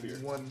 actually, behavior.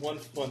 one One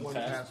pass,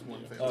 passed.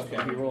 one failed. Okay.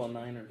 If you roll a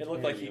 9 or It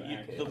looked 10, like you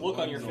act- the look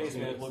on your No, face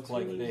made it it's look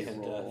like they had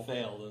roll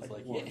failed. It was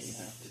like, one you yes.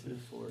 have to do.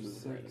 4, Move in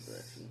the right 6,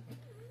 direction.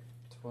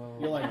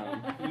 12. You're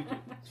like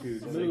 2 to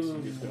 6,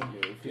 Move. you just don't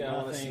move. Yeah, I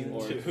want to see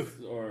Nothing.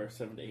 two. Or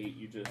 7 to 8,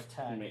 you just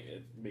Attack.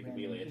 make a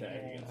melee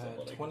attack against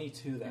somebody.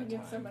 22 that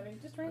Against time. somebody.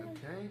 Just ran.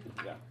 Okay.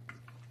 Yeah.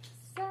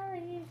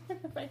 Sorry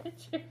if I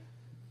hit you.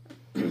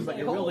 but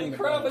you're Holy wielding the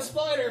crap, bow. a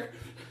spider!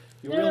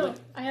 You're No,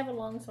 wielding. I have a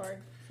long sword.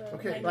 So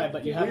Okay. I Right,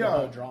 but you do- have the We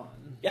bow are- drawn.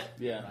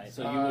 Yeah, Right.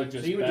 so you would So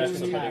just you would bash just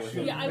somebody attack. with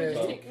your Yeah, I would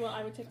Bow. take. Well,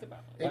 I would take the bow.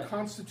 A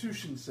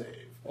Constitution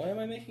save Why am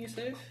I making you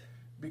save?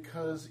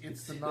 because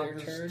it's the It's their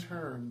Naga's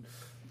turn.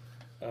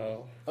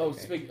 Oh.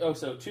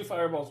 So 2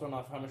 fireballs went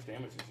off. How much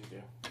damage did you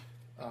do?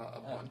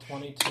 A bunch.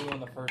 22 on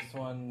the first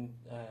one.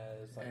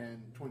 Is like,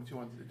 And 22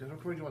 on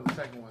the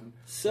second one.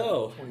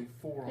 So,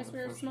 24 on Because the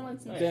we were first smelling one.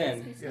 some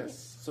Ben. tasty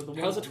Yes. So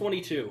the how's a one-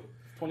 22?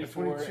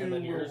 24 and 22 then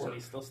will yours, work. and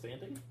he's still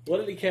standing? What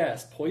did he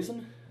cast?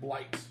 Poison?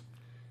 Blight.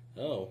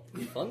 Oh,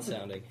 fun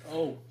sounding.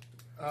 Oh,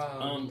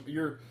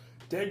 you're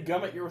dead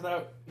gummit. You're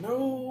without.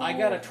 No. I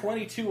got a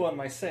 22 on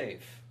my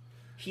save.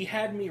 He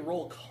had me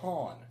roll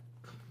con.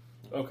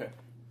 Okay.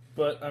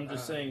 But I'm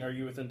just saying, are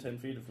you within 10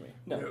 feet of me?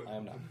 No, No. I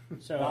am not.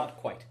 So Not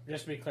quite.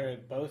 just to be clear,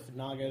 both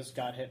Nagas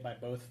got hit by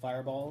both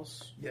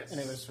fireballs. Yes. And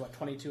it was what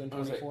 22 and I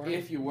was like, 24.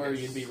 if you were,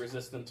 Yes. you'd be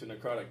resistant to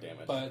necrotic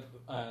damage. but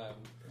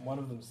one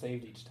of them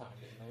saved each time,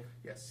 didn't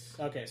Yes.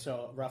 Okay,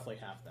 so roughly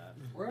half that.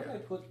 Where did I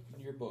put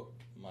your book,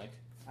 Mike?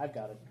 I've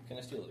got it. Can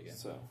I steal it again?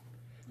 so,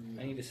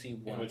 I need to see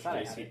in one. which thought I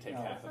case had he'd it. take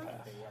Oh, half of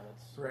half. Okay, yeah,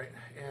 that's Right.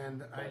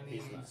 And I But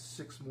he's need not.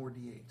 6 more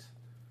D8.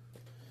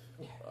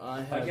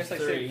 I I guess I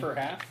saved for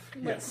half.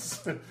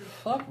 Yes.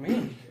 Fuck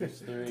me. There's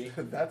 3.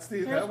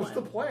 That was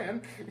the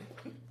plan.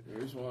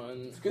 There's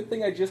 1. It's a good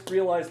thing I just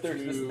realized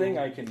there's this Two. thing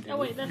I can do. Oh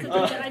wait, that's a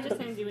d10. I just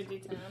handed you a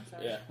d10. I'm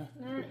sorry. Yeah.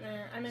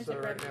 I meant So to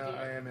right grab now the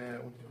I d8. am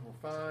at 1, 2,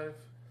 4, 5.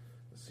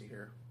 Let's see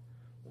here.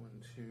 1,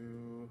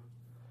 2.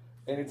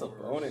 And it's a 4,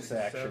 bonus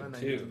 6, action 7. I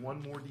too. need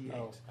 1 more D8. they?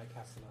 Oh, I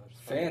cast another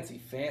spell. Fancy,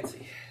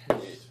 fancy.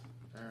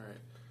 All right.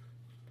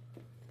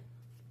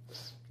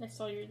 I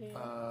saw your name.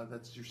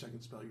 That's your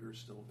second spell. You're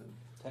still in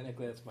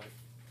Technically, that's my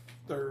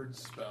third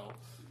spell.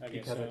 Okay,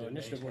 Because I so did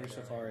initiative mage order so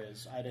hand, far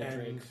is Ida, And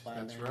Drake, Flatman.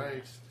 that's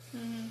right.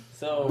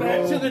 So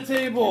Back to the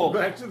table.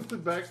 Back to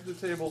the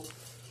table.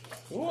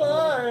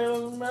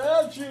 Wild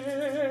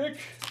magic.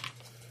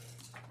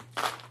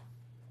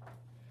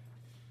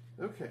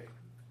 Okay.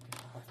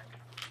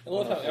 I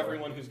love how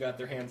everyone who's got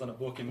their hands on a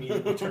book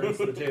immediately turns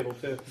to the table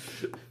too.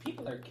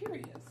 people are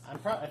curious.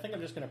 I think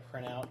I'm just going to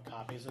print out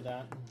copies of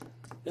that.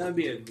 That'd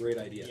be a great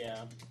idea.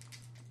 Yeah.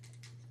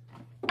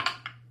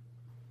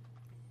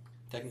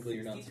 Technically,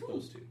 you're not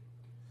supposed to.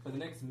 For the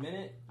next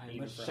minute, I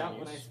Even must for shout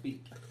obvious. when I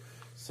speak.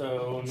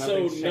 So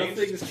So nothing's changed.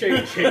 nothing's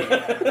changing.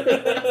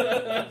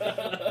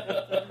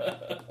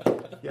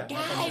 Yeah.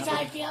 Guys,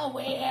 I feel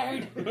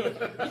weird.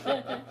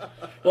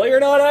 Well, you're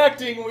not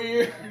acting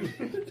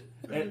weird.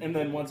 And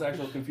then once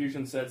actual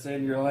confusion sets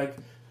in, you're like,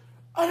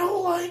 I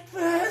don't like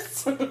this.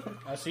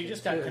 So you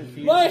just got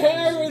confused. My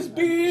hair is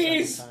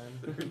bees!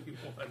 Second time.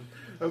 31.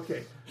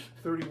 Okay.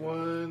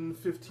 31,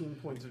 15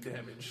 points of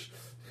damage.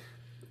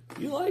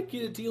 You like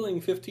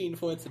dealing 15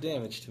 points of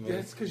damage to me. Yeah,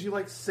 it's because you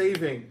like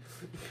saving.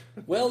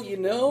 Well, you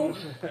know,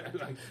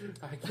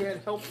 I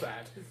can't help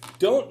that.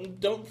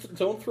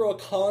 don't throw a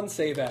con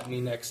save at me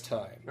next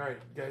time. All right,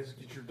 guys,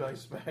 get your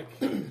dice back.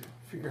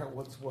 Figure out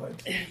what's what.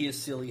 You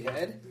silly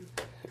head.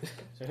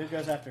 So who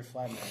goes after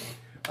Flatman?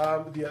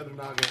 The other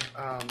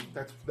Naga.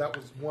 That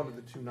was one of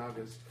the two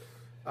Nagas.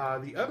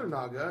 The other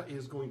Naga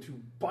is going to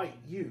bite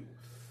you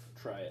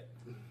Try it.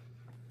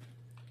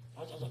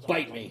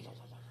 Bite me.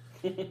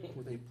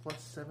 with a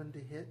 +7 to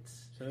hit.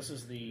 So this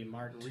is the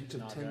marked Reach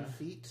of Naga. 10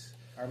 feet.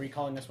 Are we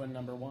calling this one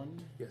number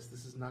 1? Yes,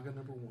 this is Naga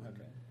number 1.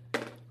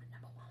 Okay.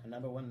 A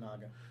number 1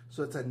 Naga.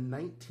 So it's a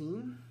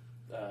 19.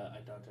 I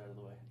dodge out of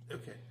the way.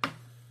 Okay.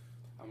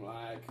 I'm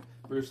like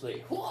Bruce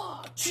Lee.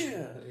 Wah,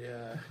 chia.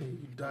 Yeah,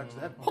 you dodged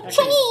that.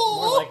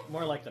 Actually,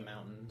 more like the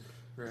mountain.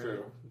 Right.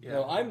 True. Yeah.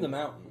 No, I'm the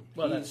mountain.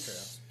 Well, He's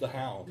that's the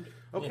hound.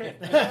 Okay.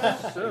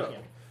 So,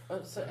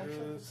 So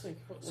actually, let's think.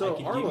 so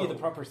I can give you the Arlo,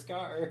 proper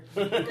scar.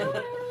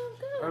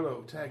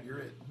 Arlo, tag, you're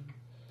it.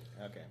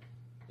 Okay.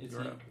 Is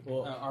You're he, up.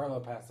 Well, Arlo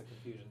passed the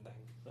confusion thing.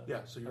 So. Yeah,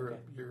 so you're Okay.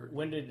 you're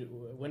when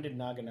did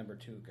Naga number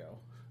 2 go?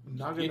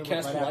 Naga You number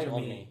cast right light after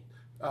on me. me.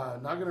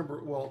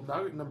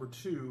 Naga number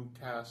 2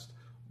 cast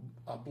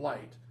a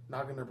blight.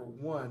 Naga number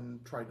 1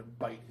 tried to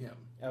bite him.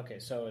 Okay,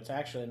 so it's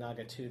actually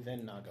Naga 2,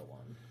 then Naga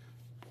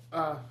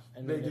 1.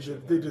 And They then did they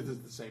it. They did it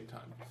at the same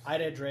time.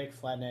 Ida, Drake,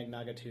 Flatnag,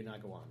 Naga 2,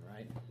 Naga 1,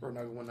 right? Or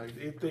Naga 1, Naga.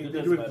 They It do doesn't it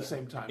at the matter.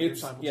 same time.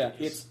 It's They're yeah,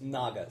 simultaneous. it's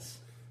Nagas.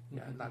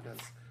 Yeah, Nagas.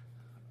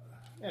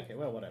 Okay,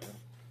 well, whatever.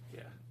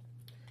 Yeah.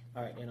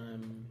 All right, and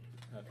I'm...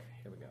 Okay,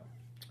 here we go.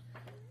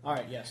 All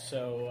right, yes,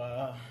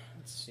 so,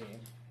 let's see.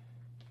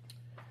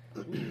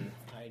 Ooh,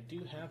 I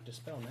do have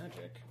Dispel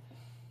Magic.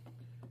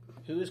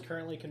 Who is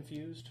currently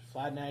confused?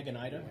 Fladnag and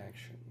Ida?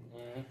 Action.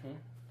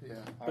 Mm-hmm. Yeah.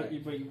 All But,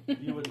 right.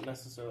 you wouldn't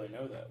necessarily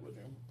know that, would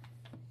you?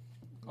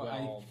 Well,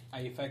 Well-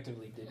 I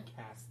effectively did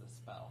cast the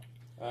spell.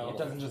 Oh, It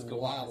doesn't just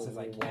go out, it says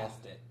I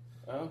cast it.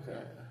 Okay.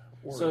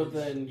 Or So it's-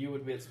 then you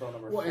would be at spell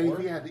number Well, 4.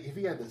 and if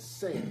he had to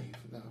save,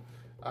 no,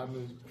 I'm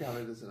going to count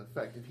it as an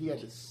effect. If he had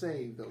to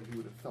save, though, he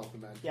would have felt the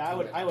magic. Yeah, I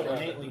would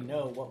Right. innately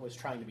know what was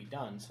trying to be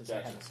done since I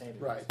had Gotcha. to save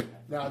it. Right.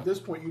 Now, at this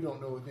point, you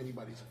don't know if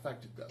anybody's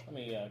affected, though. Let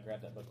me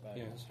grab that book back.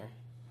 Yeah, sorry.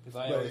 Because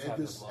I But always at have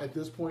this the book. at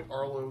this point,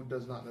 Arlo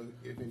does not know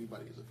if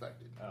anybody is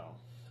affected. Oh.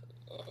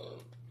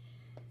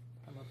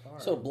 I'm a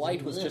bard. So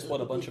blight was just what,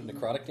 a bunch of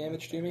necrotic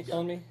damage to me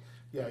on me?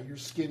 Yeah, your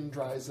skin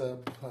dries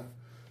up,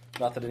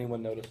 Not that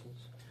anyone notices.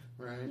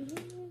 right?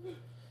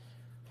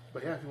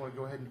 But yeah, if you want to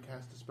go ahead and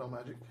cast a spell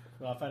magic,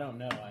 Well, if I don't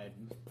know, I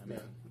mean,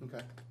 yeah,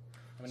 okay,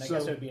 I So-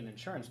 guess it would be an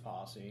insurance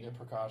policy. Your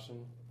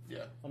precaution.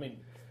 yeah. Let me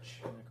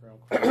check real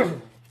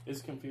quick.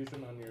 Is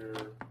confusion on your...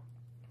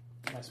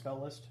 My spell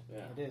list?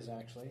 Yeah. It is,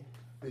 actually.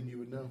 Then you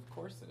would know. Of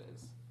course it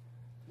is.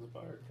 The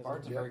bard.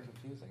 Bards are Yeah. very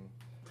confusing.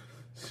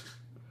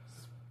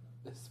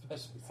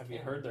 Especially Have you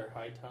heard their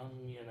high tongue,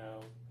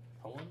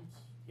 poems?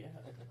 Yeah.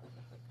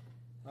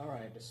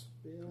 Alright,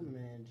 Dispel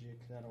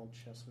Magic, that old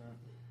chestnut.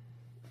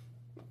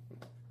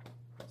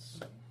 Let's see.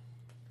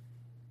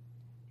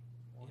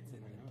 Why It's am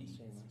in I the not deeds.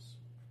 seeing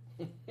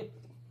this?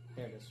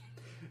 There it is.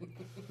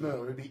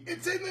 No, it'd be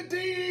it's in the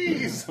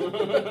D's.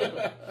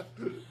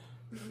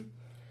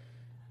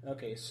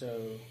 Okay,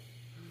 so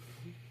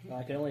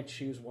I can only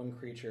choose one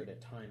creature at a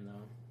time,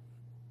 though.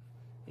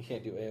 You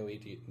can't do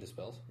AoE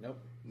dispels. Nope.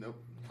 Nope.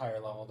 higher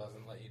level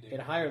doesn't let you do. At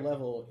a higher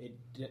level,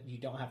 you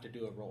don't have to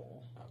do a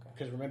roll. Okay.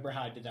 Because remember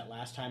how I did that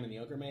last time in the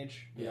Ogre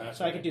Mage? Yeah.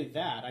 So I could do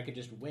that. I could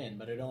just win,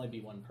 but it'd only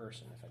be one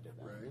person if I did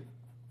that. Right.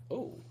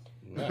 Oh,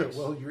 nice.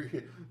 Well, you're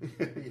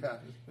yeah.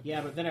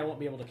 Yeah, but then I won't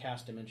be able to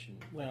cast Dimension.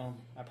 Well,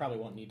 I probably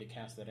won't need to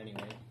cast that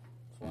anyway.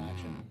 Full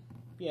action.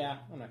 Yeah,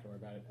 I'm not going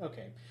to worry about it.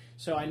 Okay.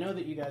 So I know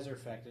that you guys are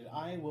affected.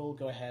 I will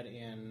go ahead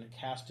and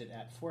cast it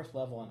at 4th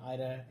level on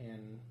Ida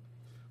and...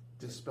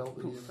 Dispel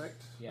the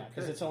effect. Yeah,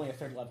 because Okay. it's only a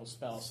 3rd level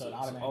spell, so it So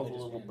automatically all the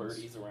just little ends.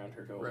 birdies around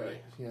her go Right.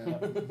 away. Yeah. You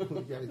got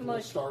any little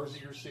Like- stars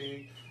that you're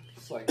seeing?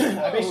 It's like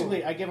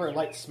I give her a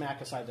light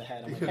smack aside the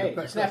head. I'm like,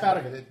 hey, snap out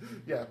of it.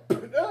 Yeah.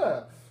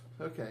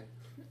 Okay.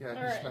 Yeah, he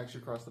All right. smacks you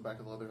across the back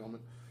of the leather helmet.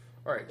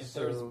 All right. If so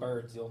there's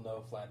birds, you'll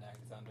know Flatneck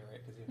is under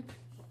it.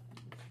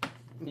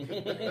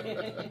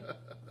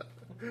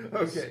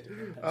 okay.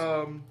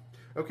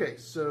 Okay.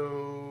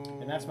 So.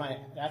 And that's my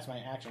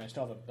action. I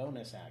still have a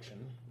bonus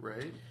action,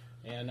 Right.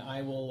 and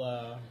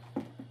I'll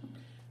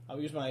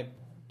use my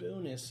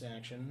bonus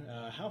action.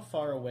 How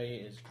far away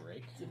is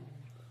Drake?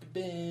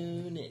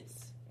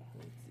 Bonus.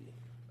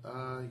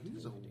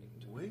 He's a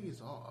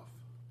ways off.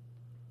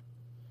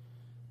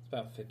 It's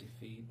about 50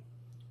 feet.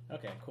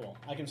 Okay, cool.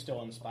 I can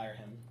still inspire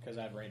him because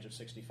I have a range of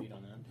 60 feet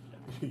on that.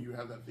 You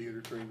have that theater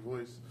trained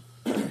voice.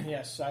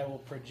 Yes, I will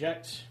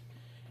project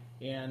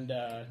and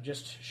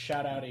just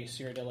shout out a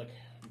Cyrodiilic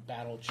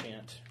battle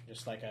chant,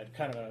 just like a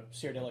kind of a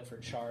Cyrodiilic for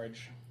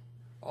charge.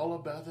 All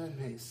about that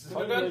mace.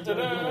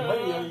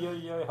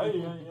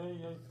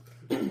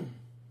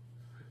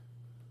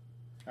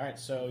 All right,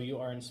 so you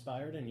are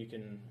inspired, and you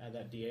can add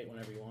that D8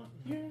 whenever you want.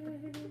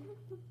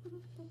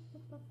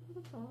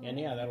 And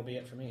yeah, that'll be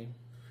it for me.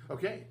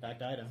 Okay. Back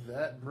to Ida.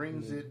 That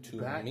brings it To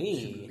back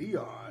me. to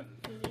Leon.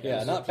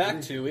 Yeah, not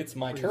back to. It's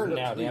my turn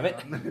now, damn it.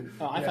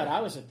 Oh, I thought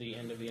I was at the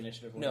end of the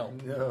initiative. No.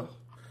 No.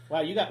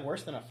 Wow, you got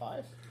worse than a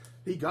 5?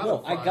 He got No,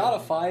 a 5. I got a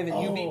 5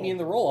 and you beat me in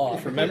the roll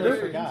off, I remember?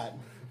 forgot.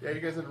 Yeah,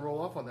 you guys had to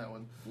roll off on that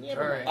one.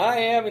 Never All right. I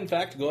am, in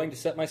fact, going to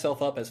set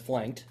myself up as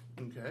flanked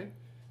Okay.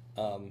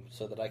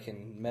 so that I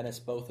can menace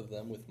both of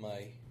them with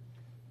my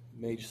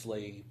Mage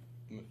Slay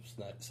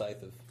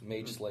scythe of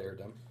Mage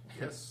Slayerdom.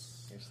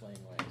 Yes. Your slaying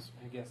ways.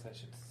 I guess I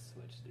should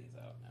switch these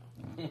out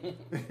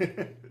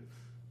now.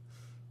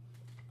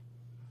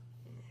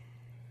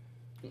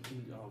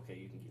 Okay,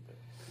 you can keep it.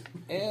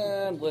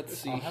 And let's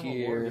see I'll have a ward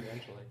here.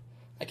 eventually.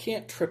 I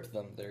can't trip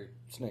them, they're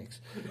snakes.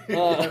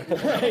 Yeah. You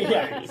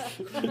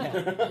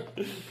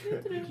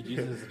could use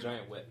it as a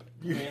giant whip.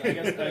 I mean,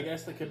 I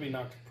guess they could be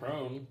knocked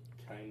prone,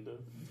 kind of.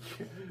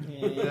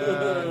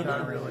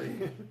 Not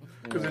really.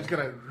 Because it's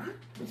going to...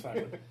 It's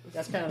fine.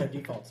 That's kind of their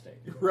default state.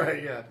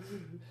 Right, yeah.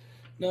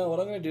 No, what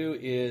I'm going to do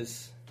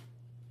is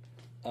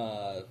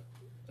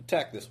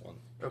attack this one.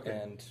 Okay.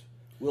 And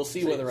we'll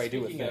see whether I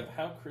do it Speaking then. of,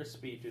 how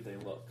crispy do they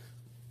look?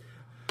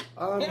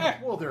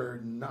 Well, they're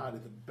not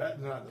at the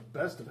not the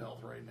best of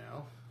health right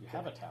now. You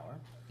have a tower.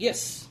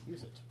 Yes,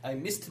 Use it. I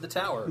missed the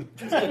tower.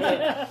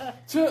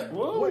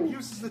 What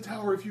use is the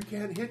tower if you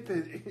can't hit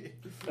the...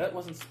 That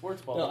wasn't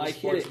sports ball. No, that was I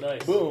hit sports it,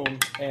 dice. boom,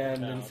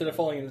 and Oh, instead of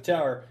falling in the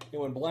tower, it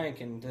went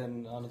blank and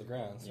then onto the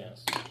ground. So.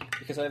 Yes.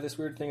 Because I have this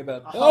weird thing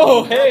about... Oh,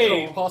 Oh, hey!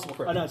 natural. Possible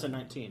crit. Oh, no, it's a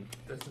 19.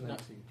 That's a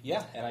 19.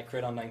 Yeah, and I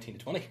crit on 19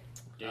 to 20.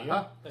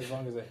 Uh-huh. As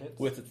long as it hits.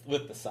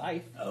 With the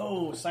scythe.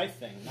 Oh, scythe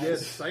thing. Nice.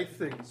 Yes, scythe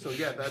thing. So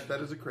yeah, that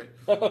is a crit.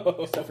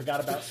 Still forgot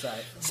about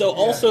scythe. So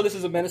also, this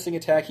is a menacing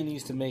attack. He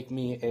needs to make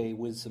me a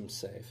wisdom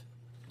save.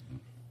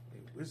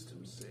 A wisdom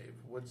save.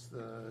 What's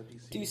the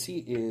DC?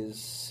 DC is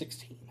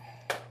 16.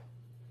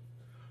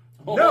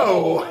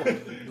 No! That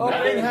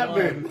Okay. ain't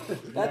happening.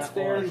 That's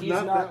fair. It's He's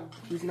not not.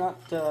 He's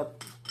not.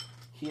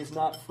 He is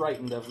not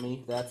frightened of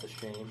me. That's a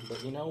shame.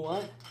 But you know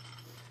what?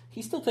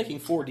 He's still taking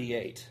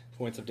 4d8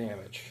 points of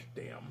damage.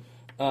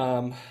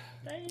 Damn.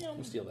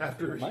 Let's steal that.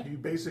 After Mine? he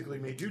basically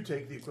made you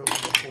take the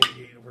equivalent of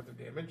 48 worth of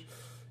damage.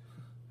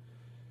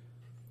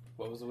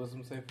 What was the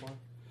wisdom save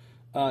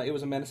for? It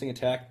was a menacing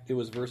attack. It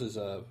was versus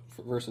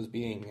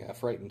being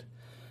frightened.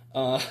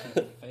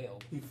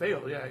 Failed. He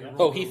failed, yeah. He Oh,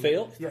 rolled he a-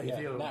 failed? Yeah, he Yeah,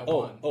 failed. not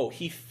one.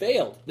 He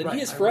failed. Then Right,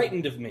 he is I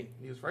frightened of me.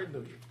 He was frightened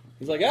of you.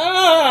 He's like,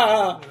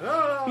 ah!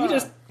 Ah! He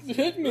just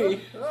hit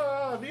me.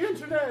 Ah, the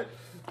internet!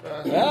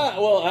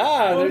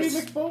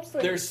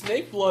 There's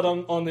snake blood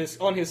on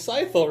his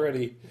scythe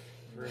already,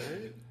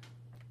 Right?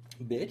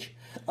 bitch.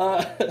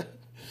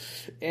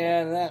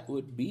 And that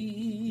would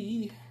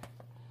be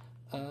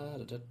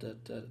 10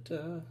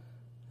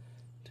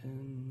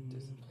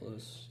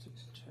 plus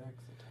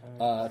Checks,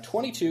 attack.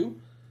 22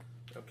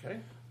 Okay.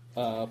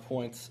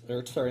 points.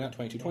 Or sorry, not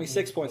 22.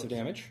 26 points of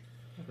damage.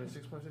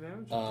 26 points of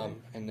damage? Okay.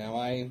 And now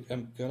I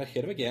am going to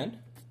hit him again.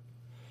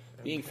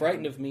 Being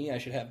frightened of me, I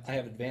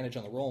have advantage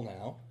on the roll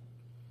now.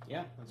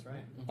 Yeah, that's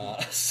right.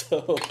 So.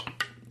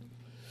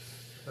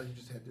 I thought you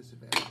just had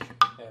disadvantage.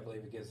 Yeah, I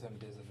believe it gives him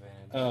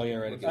disadvantage. Oh yeah,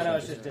 right. It Oh, gives no, me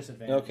it's just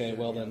disadvantage. disadvantage. Okay,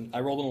 well then I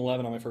rolled an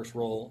 11 on my first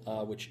roll,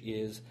 which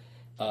is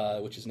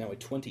now a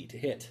 20 to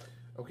hit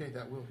Okay,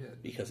 that will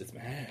hit. because it's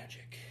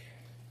magic.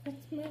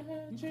 It's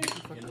magic.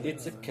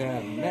 It's a kind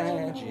of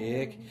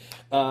magic.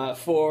 Actually, I'm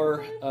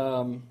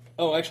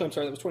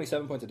sorry. That was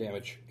 27 points of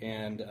damage,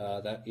 and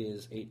that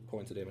is 8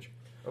 points of damage.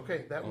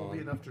 Okay, that will be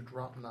enough to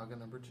drop Naga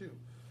number 2.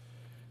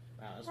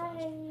 Wow, that's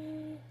nice.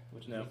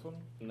 Which no.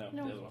 No,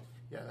 No. the other one.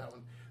 Yeah, that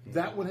one.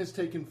 That one has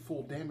taken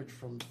full damage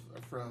from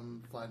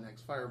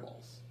Flatneck's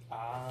fireballs.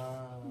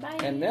 Bye.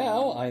 And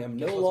now I am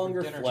no Guess what's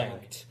longer for dinner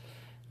flanked.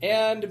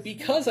 And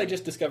because I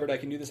just discovered I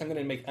can do this, I'm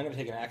going to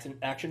take an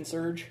action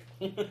surge.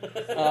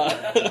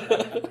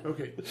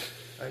 Okay,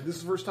 this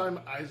is the first time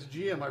as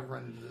GM I've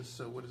run into this.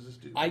 So what does this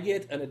do? I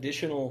get an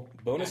additional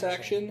bonus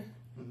action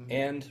Action.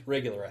 and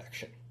regular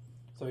action.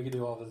 So he can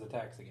do all of his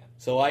attacks again.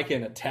 So I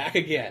can attack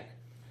again.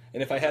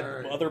 And if I had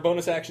Alright. other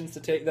bonus actions to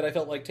take that I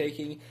felt like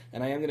taking,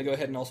 and I am going to go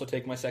ahead and also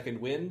take my second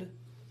wind,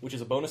 which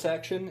is a bonus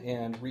action,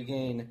 and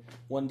regain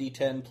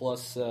 1d10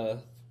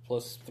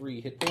 plus 3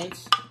 hit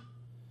points,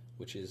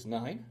 which is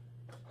 9.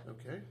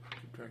 Okay,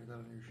 keep track of that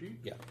on your sheet.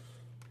 Yeah.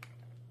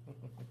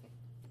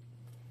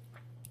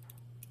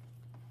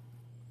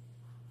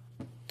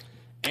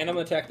 And I'm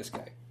going to attack this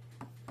guy.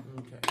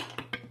 Okay.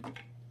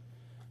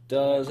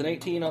 Does an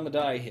 18 on the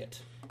die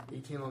hit?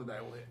 18 on the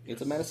die will hit.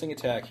 It's a yes. menacing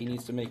attack. He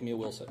needs to make me a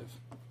will save.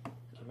 Can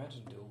you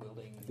imagine dual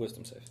wielding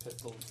Wisdom save.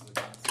 pistols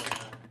against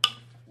someone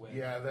with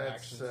Yeah,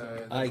 that's. actions?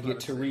 I not get a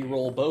to save.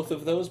 re-roll both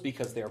of those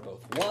because they are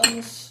both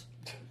 1s.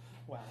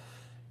 Wow.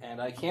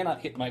 And I cannot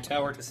hit my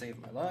tower to save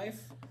my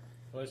life.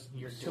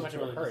 You're too much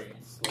of a hurry.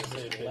 Slow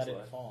save Just his let it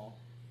life. fall.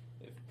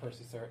 If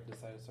Percy decided to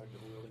start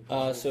dual wielding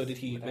pistols, So did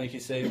he with make you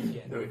actions, save? he'd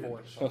get No, he didn't.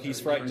 four Oh, he's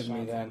shots. frightened of Four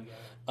me shots then.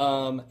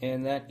 together.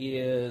 And that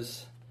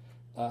is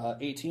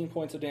 18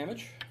 points of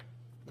damage.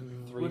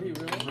 Three, Would he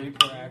really? 3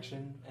 per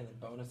action, and then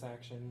bonus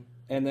action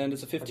And then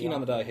does a 15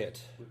 on the die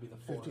hit. would be the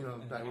 4. 15 on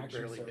the and die then would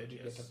action barely surge, hit, you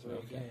yes. get to throw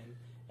Okay. again.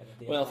 And at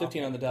the Well, end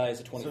 15 on the die is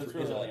a 20. So it's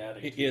really only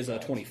adding It 2 is a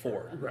dice.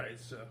 24. Right,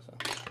 so.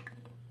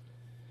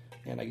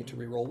 And I get to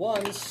reroll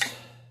ones.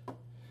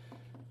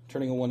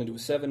 Turning a 1 into a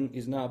 7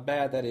 is not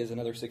bad. That is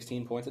another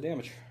 16 points of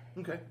damage.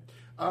 Okay.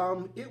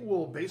 It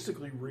will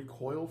basically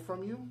recoil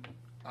from you.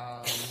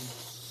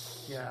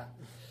 Yeah.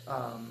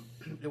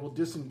 It will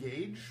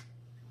disengage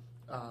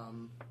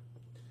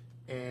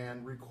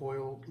and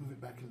recoil, move it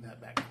back into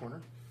that back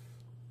corner.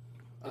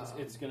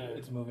 It's gonna.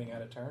 It's moving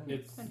out of turn.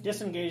 It's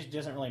Disengage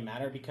doesn't really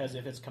matter because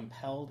if it's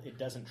compelled, it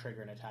doesn't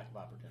trigger an attack of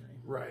opportunity.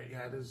 Right,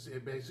 yeah, it is.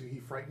 It basically, he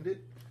frightened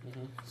it.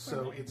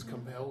 So it's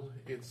compelled.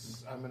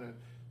 It's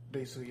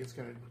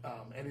gonna,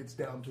 and it's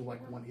down to like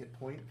 1 hit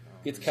point.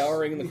 It's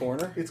cowering in the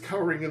corner. It's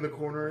cowering in the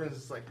corner, and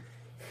it's like,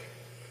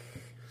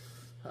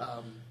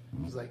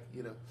 he's like,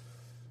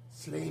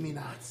 slay me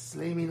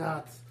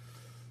not,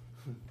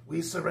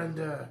 we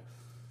surrender.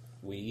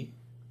 We.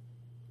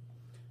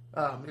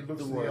 It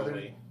looks The the royal other.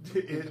 we.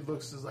 It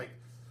looks as like,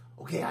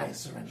 okay, I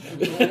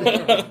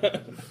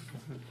surrender.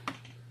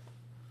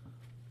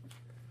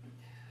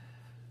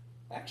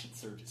 Action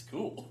surge is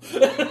cool.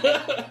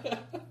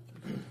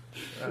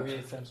 Are we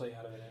essentially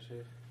out of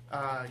initiative?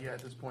 Yeah, at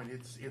this point,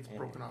 it's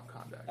broken off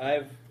contact.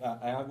 I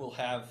will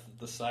have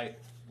the scythe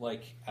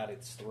like at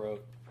its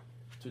throat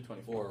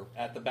 224. or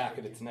at the back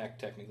of its neck,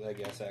 technically, I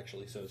guess,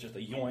 actually. So it's just a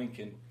yoink,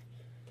 and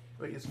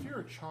Wait, is fear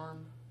a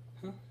charm?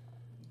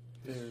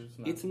 There's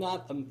it's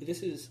not.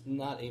 This is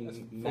not a For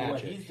what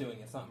magic. he's doing,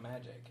 it's not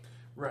magic.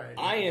 Right.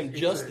 I am It's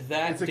just a-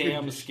 that it's a damn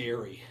condition.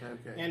 scary.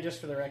 Okay. And just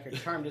for the record,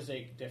 charmed is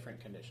a different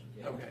condition.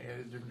 Okay, yeah,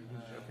 it's a different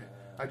condition. Okay.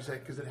 I just said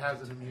because it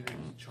has an immunity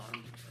to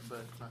charm, but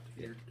not to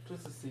fear.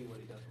 Just to see what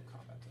he does in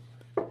combat.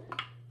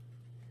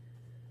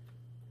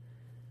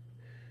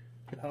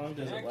 How long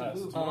does Can I it active last?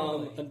 move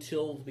normally?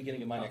 Until the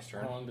beginning of my next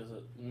turn. How long does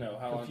it? No.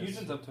 How long?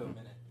 Confusion's Does, up to a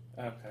minute.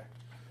 okay.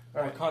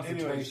 All Or right.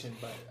 concentration,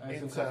 but I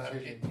assume It's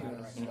concentration is not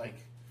it's right. like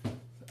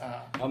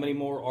How many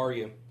more are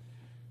you?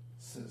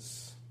 this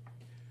is.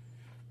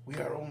 We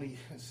are only.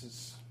 This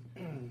is.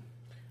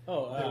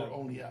 Oh, there are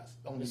only us.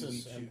 Only this we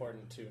is two.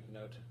 important to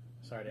note.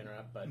 Sorry to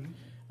interrupt, but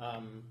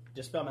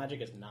Dispel Magic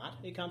is not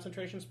a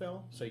concentration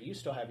spell, so you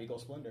still have Eagle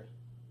Splendor.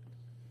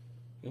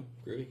 Oh,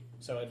 groovy.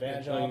 So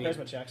advantage Yeah, on I all mean-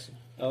 charisma checks.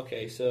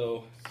 Okay,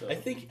 so So- I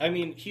think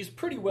he's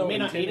pretty well may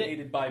not need it.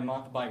 intimidated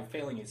by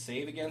failing his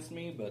save against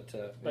me, but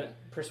But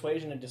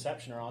persuasion and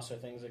deception are also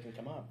things that can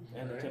come up.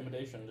 And Right.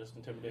 intimidation, just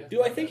intimidate.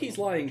 do I think he's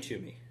lying to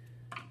me?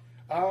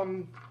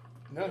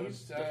 No,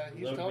 he's That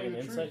would telling be the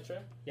an truth. insight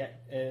check. Yeah,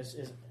 is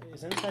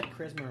inside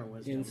charisma or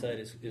wisdom? Insight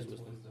is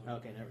wisdom.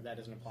 Okay, never, that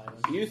doesn't apply.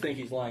 Then. You think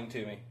he's lying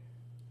to me?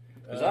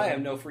 Because I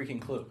have no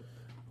freaking clue.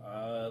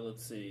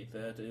 Let's see.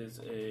 That is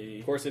a.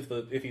 Of course,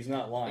 if he's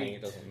not lying,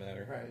 it doesn't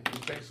matter. Right.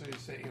 He's basically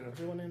saying,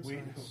 Everyone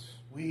inside.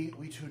 we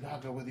two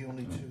Naga were the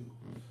only two.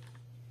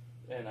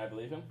 And I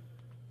believe him.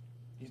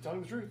 He's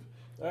telling the truth.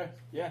 All right.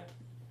 Yeah.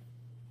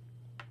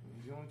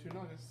 He's the only two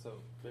Nagas. So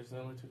There's the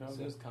only two as dogs.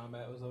 soon as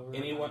combat was over,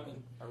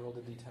 Anyone- I rolled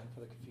a d10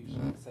 for the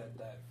confusion. It said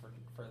that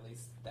for at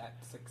least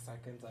that 6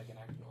 seconds I can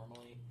act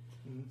normally.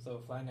 Mhm. So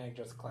Flanag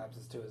just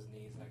collapses to his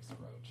knees next to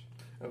Roach.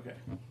 Okay.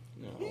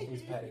 No.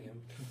 He's petting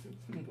him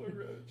Poor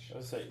Roach. I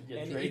was say,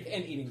 yeah, and, Drake.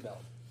 and eating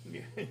Belt.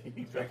 Yeah.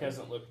 Drake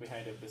hasn't looked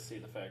behind him to see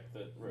the fact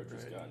that Roach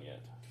is Right. gone yet.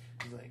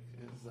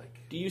 It's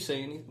like. Do you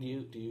say any?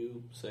 Do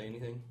you say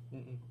anything?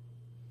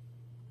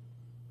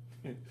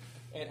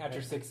 And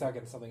after 6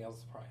 seconds, something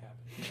else will probably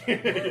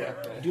happen.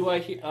 Yeah. Do I?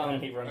 He,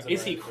 And he runs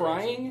is he around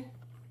crying?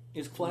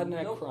 Is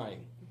Cladnack Nope.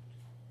 crying?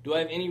 Do I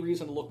have any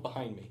reason to look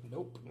behind me?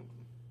 Nope.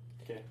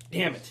 Okay.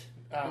 Damn it!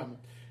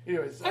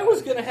 Anyways, I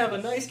was gonna have a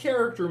nice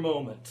character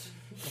moment.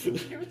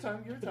 Give it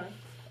time. Give it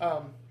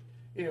time.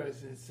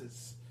 Anyways,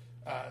 it's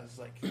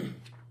like,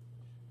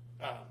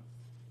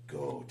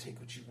 go take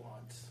what you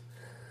want.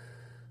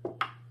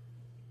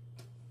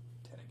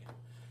 10 again.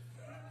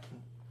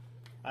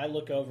 I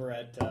look over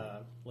at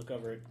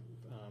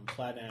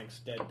Pladnag's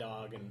dead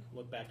dog and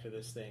look back to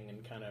this thing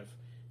and kind of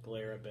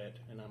glare a bit,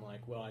 and I'm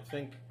like, well, I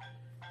think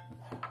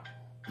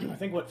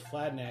what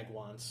Fladnag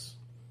wants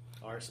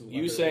are some.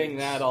 You leather saying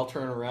boots. that, I'll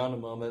turn around a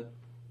moment.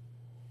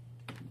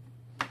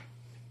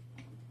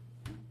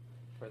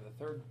 For the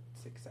third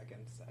 6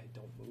 seconds, I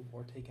don't move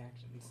or take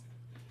actions.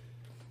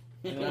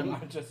 And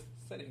I'm just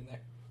sitting there.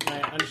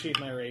 I unsheathed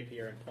my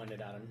rapier and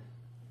pointed at him.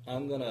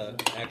 I'm gonna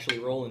actually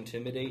roll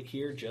Intimidate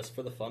here just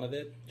for the fun of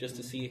it, just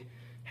to see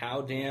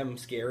how damn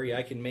scary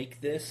I can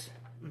make this.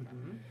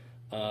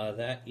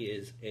 That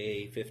is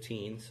a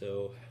 15,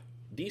 so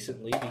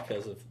decently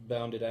because of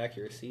bounded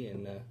accuracy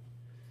in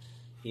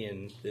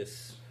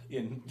this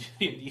in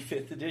the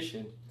 5th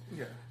edition.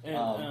 Yeah.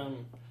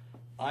 And,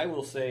 I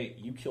will say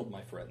you killed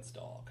my friend's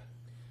dog,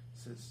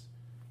 Says,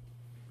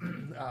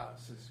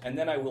 and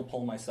then I will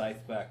pull my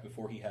scythe back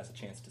before he has a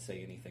chance to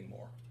say anything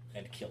more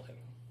and kill him.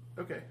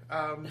 okay.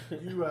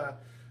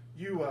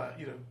 You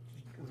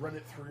run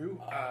it through.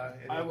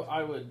 And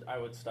I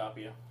would stop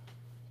you.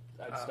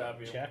 I'd stop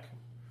you. Check.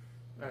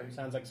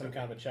 Sounds like some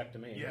kind of a check to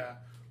me. Yeah.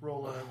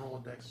 Roll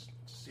a dex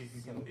to see if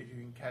you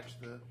can catch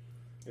the.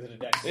 Is it a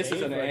dex This save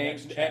is an or a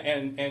dex check?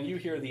 and you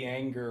hear the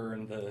anger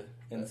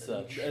and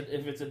such.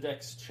 If it's a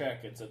dex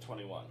check, it's a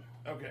 21.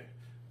 Okay.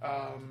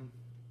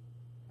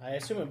 I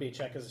assume it'd be a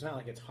check because it's not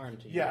like it's harm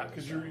to you. Yeah,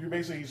 because you're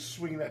basically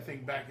swinging that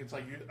thing back. It's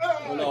like you.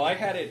 Well, no, I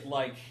had it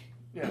like.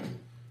 Yeah.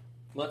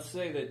 Let's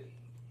say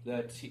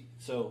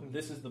so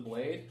this is the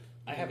blade.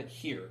 I have it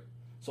here.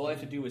 So all I have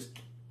to do is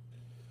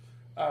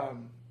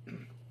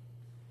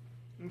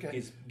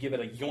Okay. give it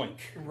a yoink.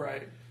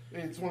 Right.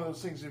 It's one of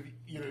those things. If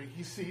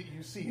you see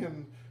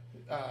him.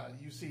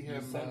 You see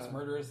him. Sense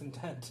murderous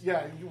intent.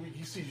 Yeah,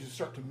 he sees you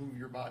start to move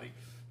your body.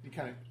 You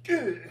kind of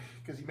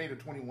because he made a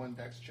 21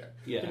 dex check.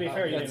 Yeah, To be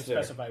fair, you didn't that's fair.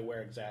 specify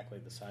where exactly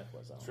the scythe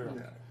was on. Sure.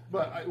 Yeah,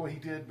 but he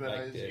did. But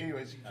I did.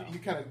 anyways, you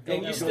kind of go.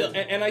 And you still,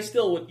 and I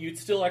still, you'd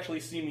still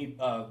actually see me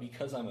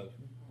because I'm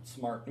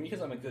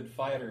because I'm a good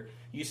fighter.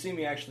 You see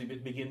me actually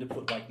begin to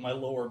put like my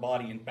lower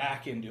body and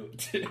back into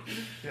it.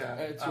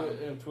 yeah.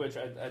 In Twitch,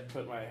 I'd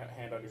put my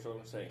hand on your shoulder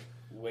and say,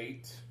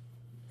 "Wait."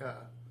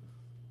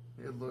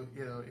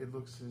 It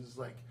looks as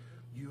like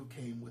you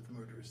came with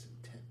murderous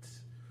intent.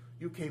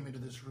 You came into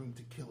this room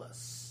to kill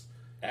us.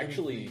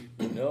 Actually,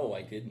 no,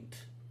 I didn't.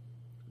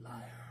 Liar.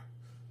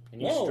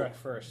 And you Whoa. struck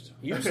first.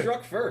 You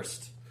struck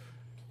first.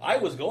 I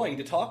was going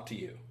to talk to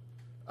you.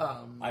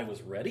 Um, I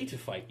was ready to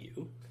fight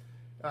you.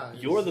 You're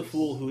You're the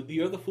fool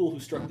who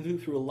struck me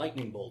through a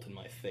lightning bolt in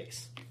my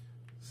face.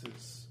 He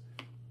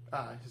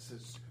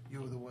says,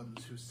 you were the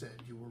ones who said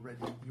you were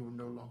ready. You were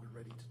no longer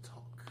ready to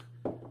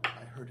talk.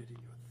 I heard it in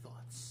your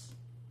thoughts.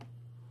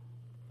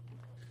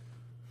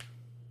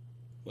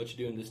 What you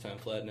doing this time,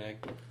 Fladnag?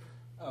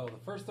 Oh, the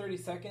first 30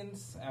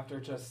 seconds after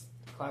just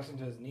collapsing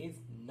to his knees,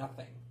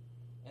 nothing.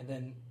 And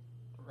then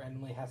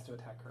randomly has to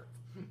attack her.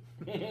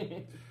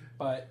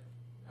 But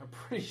I'm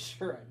pretty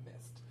sure I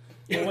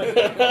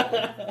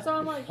missed. So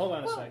I'm like, Hold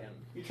on a "Huh." second.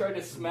 You tried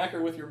to smack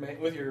her with your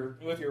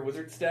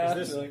wizard staff.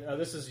 Is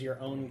this is your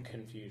own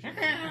confusion?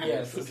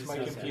 Yes, this is my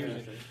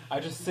confusion. I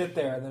just sit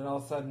there and then all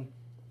of a sudden,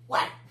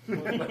 What?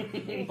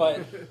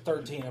 but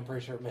 13 I'm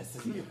pretty sure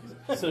misses.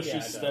 So Yeah, she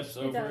it steps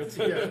It over does.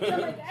 it. Yeah. So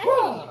I'm like,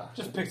 hey!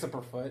 Just picks up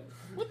her foot.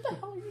 What the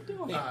hell are you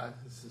doing?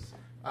 This is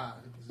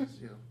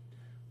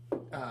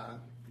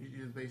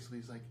you basically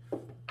it's like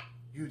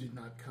you did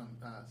not come.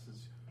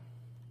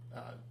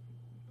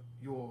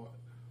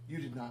 You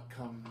did not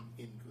come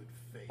in good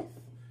faith.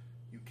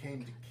 You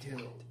came to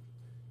kill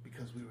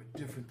because we were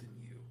different than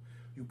you.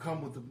 You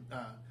come with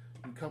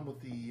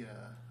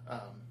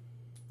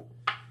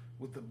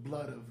the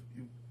blood of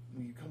you.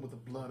 You come with the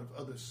blood of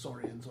other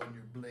Saurians on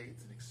your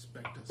blades and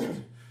expect us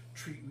to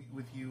treat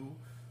with you.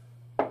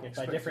 If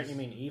by different you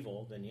mean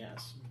evil, then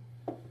yes.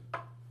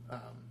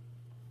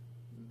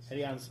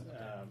 Hedion's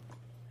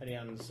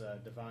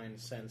divine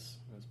sense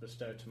that's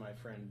bestowed to my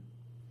friend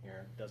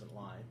here doesn't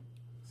lie.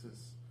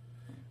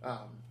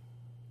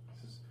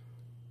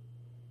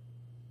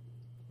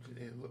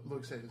 It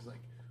looks at it as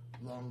like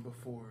long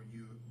before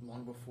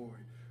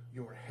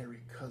your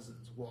hairy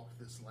cousins walked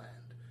this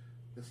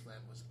land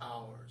was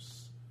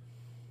ours.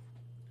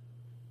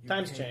 You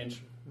Times came-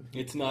 change.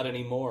 It's not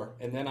anymore,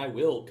 and then I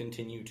will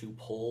continue to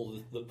pull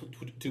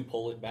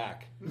it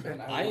back.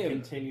 And I I will am-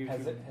 continue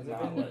Has to it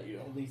not been let you.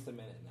 at least a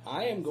minute now?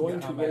 I am going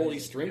Yeah, to how bad roll is a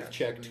it? strength Yes,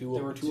 check There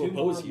were to two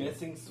more oppose you.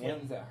 missing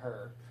swings at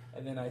her,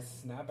 and then I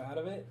snap out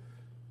of it.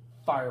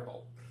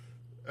 Firebolt.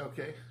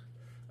 Okay.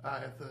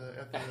 At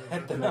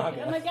the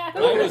Naga. I'm like, yeah, I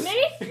who was-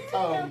 me?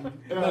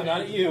 No,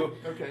 not at you.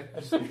 Okay.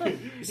 See,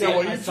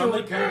 well, I you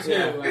suddenly two- come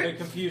to. I'm in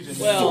confusion.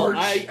 Well,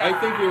 I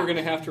think we were going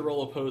to have to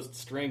roll opposed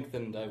strength,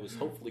 and I was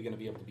hopefully going to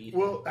be able to beat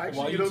him. Well, actually,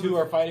 while you two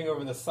are fighting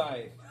over the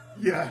scythe.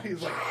 Yeah,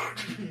 he's like,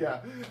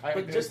 yeah.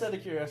 But just out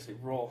of curiosity,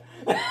 roll.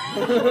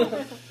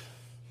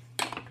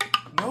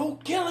 No,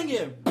 killing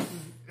him.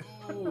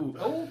 Ooh,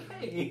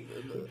 okay.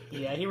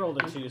 Yeah, he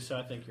rolled a 2, so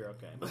I think you're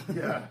okay.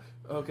 yeah.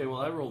 Okay,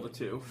 well I rolled a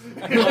 2. You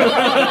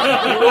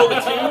rolled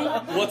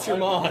a 2? What's your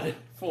mod?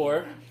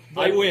 4.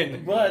 I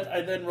win. But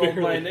I then rolled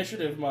my Barely.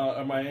 initiative,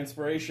 my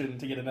inspiration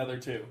to get another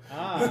 2.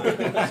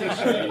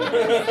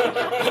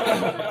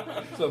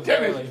 So Damn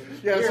barely. it.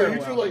 Yeah, so You're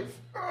you feel welcome. like,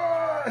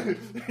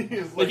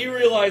 it's Like you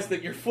realize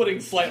that you're footing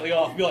slightly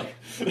off. You're like,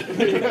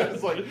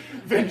 it's like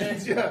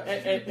vengeance, yeah.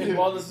 And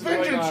while this is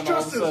going Vengeance, on, all of a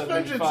justice, sudden,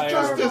 vengeance,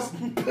 fire-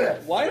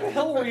 justice. why the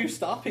hell were you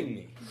stopping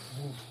me?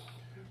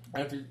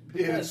 After,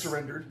 He had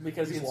surrendered.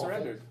 Because he He's had lawful.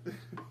 surrendered.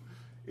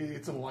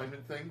 It's an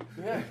alignment thing.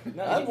 Yeah,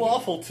 no, I'm he-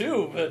 lawful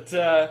too, but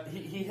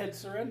He had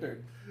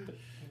surrendered.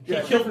 he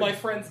Yeah, killed my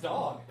friend's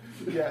dog.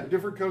 Yeah,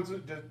 different codes,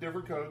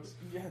 different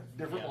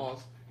Yeah.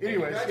 laws.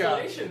 Anyways,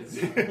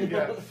 Congratulations.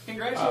 yeah.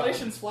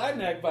 Congratulations,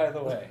 Flatneck, by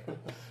the way.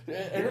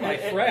 And, my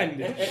friend.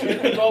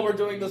 And while we're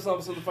doing this, all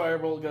of a sudden the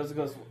firebolt goes.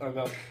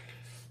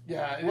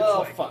 Yeah, it's Well,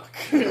 like, fuck.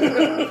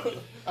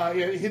 yeah,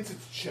 it hits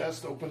its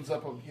chest, opens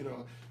up a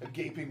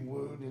gaping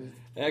wound, and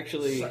it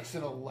Actually, sucks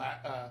in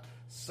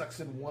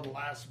one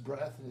last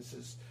breath, and it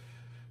says,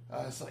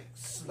 "It's like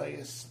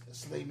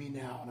slay me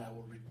now, and I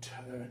will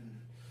return.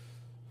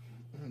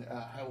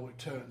 I will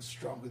return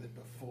stronger than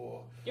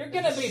before. You're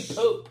gonna be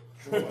poop.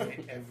 Destroy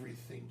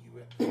everything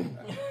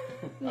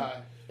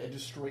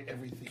destroy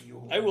everything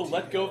you. I will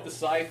let go of the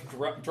scythe,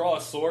 draw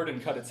a sword,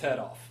 and cut its head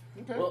off.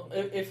 Okay. Well,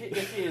 if he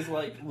is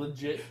like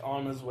legit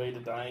on his way to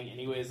dying,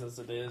 anyways, as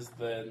it is,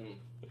 then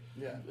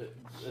yeah.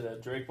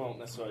 Drake won't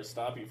necessarily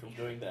stop you from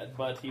doing that,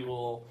 but he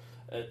will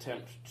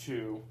attempt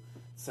to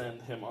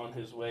send him on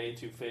his way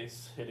to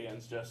face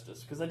Hidion's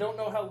justice. Because I don't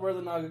know where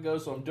the Naga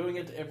goes, so I'm doing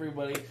it to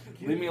everybody.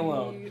 Leave me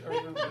alone.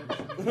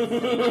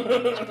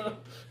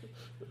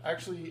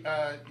 Actually,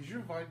 is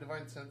your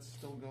divine sense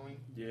still going?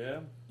 Yeah.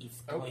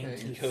 Okay.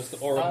 He goes to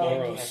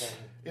Ouroboros.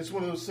 It's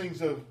one of those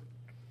things of,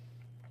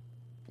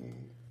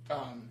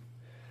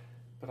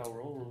 But I'll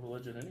roll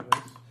religion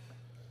anyways.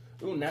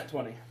 Ooh, nat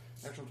 20.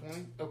 natural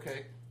 20?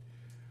 Okay.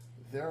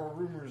 There are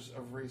rumors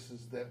of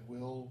races that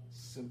will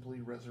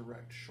simply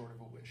resurrect short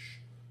of a wish.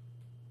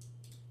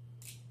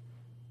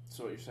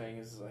 So what you're saying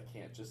is I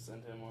can't just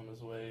send him on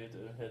his way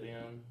to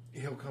Hidion?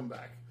 He'll come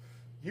back.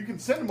 You can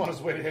send him on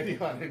his way to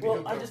Hedion. And Well,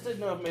 he'll I come. just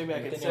didn't know if maybe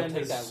I Then could he'll send take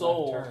his that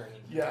soul. left turn.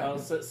 Yeah. I'll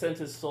send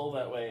his soul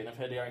that way, and if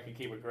Hidion can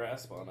keep a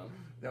grasp on him.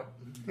 Yep.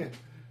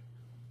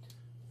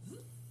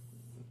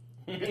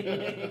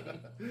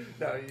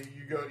 No,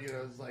 you go,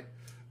 it's like,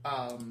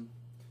 and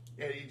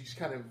it just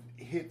kind of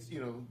hits,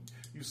 you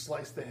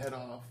slice the head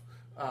off,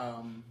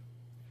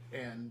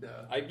 and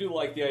I do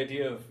like the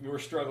idea of you were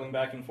struggling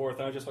back and forth,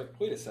 and I was just like,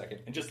 wait a second,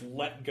 and just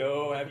let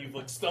go, have you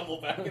like stumble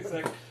back a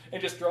second,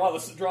 and just draw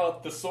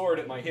the sword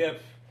at my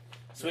hip,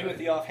 swing with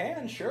the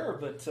offhand, sure,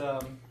 but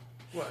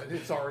well,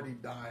 it's already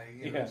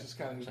dying. Yeah. It's just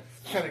kind of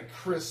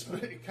crisp,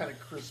 kind of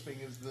crisping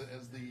as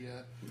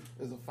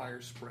the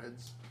fire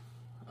spreads.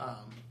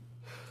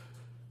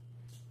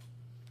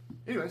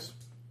 Anyways,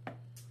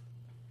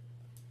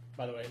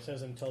 By the way, it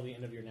says until the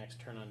end of your next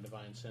turn on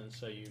Divine Sense,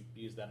 so you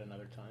use that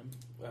another time.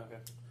 Okay.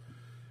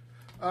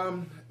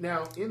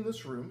 now in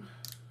this room,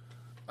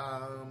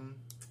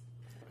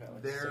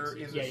 Like there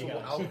 6 is Yeah, this you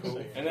little got it.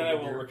 alcove. and then I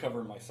over will here.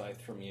 recover my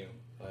scythe from you,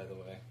 by the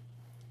way.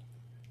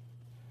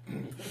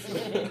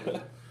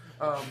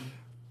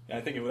 I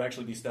think it would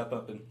actually be step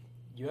up and.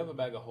 You have a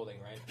bag of holding,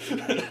 right?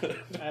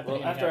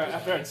 Well,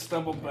 after I'd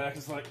stumbled back,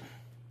 it's like,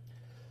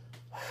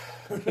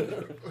 Kind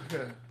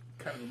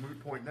of a moot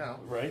point now.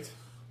 right?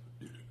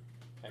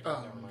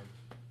 Actually, never mind.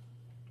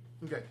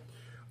 Okay.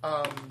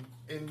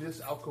 In this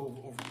alcove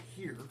over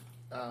here,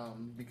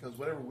 because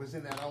whatever was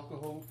in that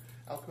alcove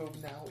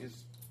now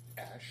is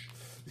ash.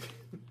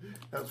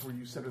 That's where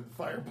you centered the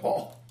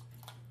fireball.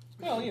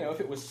 Well, if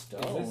it was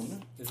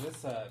stone. Is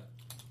this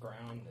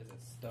ground? Is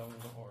it stone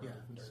or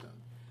dirt? So,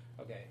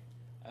 Okay.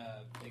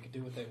 They could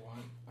do what they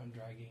want. I'm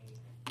dragging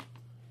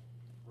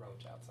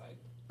Roach outside.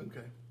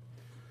 okay.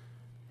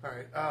 All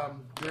right.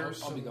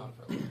 There's I'll be some- gone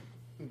for a little.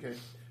 Okay.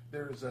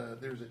 There's a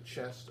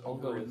chest I'll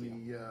go over with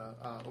in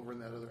over in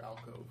that other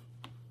alcove.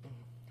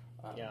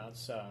 Yeah,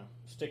 let's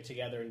stick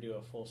together and do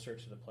a full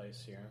search of the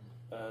place here.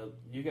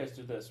 You guys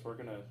do this. We're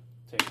gonna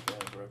take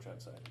Roach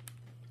outside.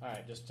 All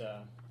right, just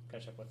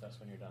catch up with us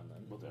when you're done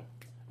then. We'll do,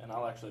 and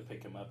I'll actually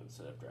pick him up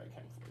instead of drag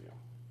him for you.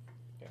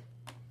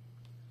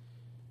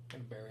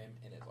 And bury him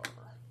in his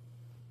armor.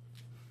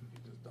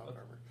 His dog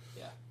armor.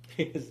 Yeah.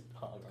 His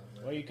dog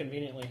armor. Well, you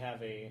conveniently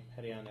have a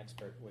Hedion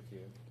expert with you.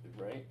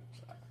 Right?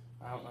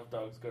 I don't know if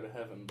dogs go to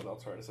heaven, but I'll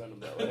try to send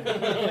them that way.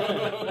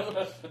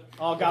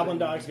 All goblin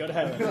dogs go to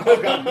heaven. Oh,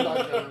 God,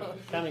 dog armor.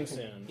 Coming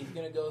soon. He's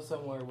gonna go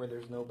somewhere where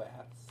there's no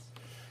bats.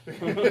 Where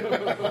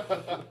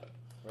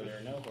there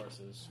are no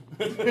horses.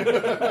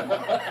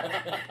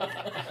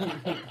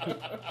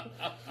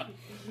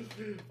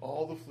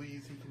 All the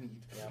fleas he can eat.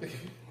 Yeah.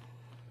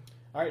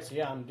 All right, so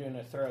I'm doing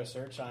a thorough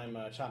search. I'm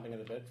chomping at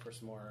the bit for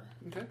some more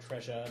Okay.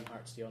 treasure and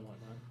heart steel and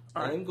whatnot.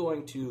 All right. I'm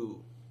going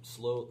to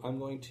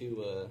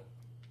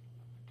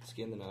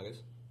skin the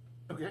Nagas.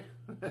 Okay.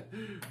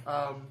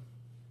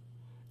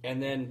 And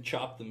then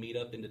chop the meat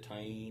up into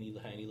tiny,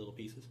 tiny little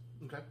pieces.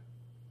 Okay.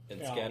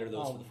 and Yeah, scatter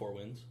those I'll- to the four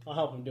winds. I'll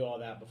help him do all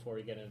that before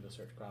we get into the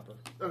search proper.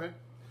 Okay.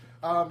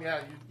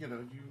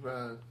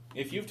 You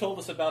If you've told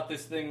us about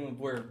this thing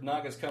where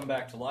Nagas come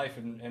back to life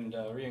and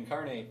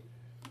reincarnate,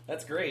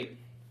 that's great.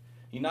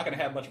 You're not going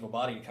to have much of a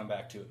body to come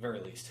back to, at very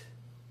least.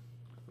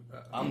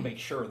 I'll make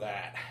sure of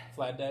that.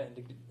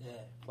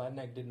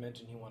 Flatneck did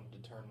mention he wanted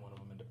to turn one of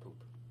them into poop.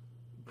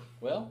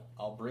 Well,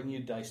 I'll bring you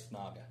diced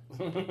Naga.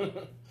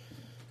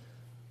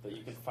 That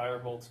you can fire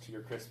bolts to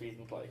your Krispies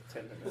in like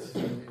 10 minutes.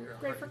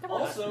 Great for cutting.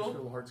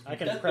 Also, I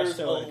can there's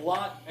presto a it.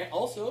 lot.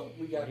 Also,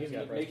 we got He's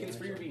got makings presto,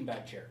 for your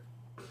beanbag chair.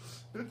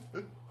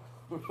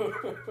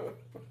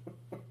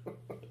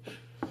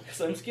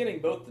 So I'm skinning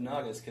both the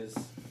Nagas because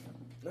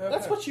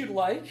that's what you'd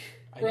like,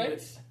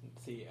 right?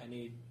 I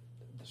need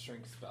the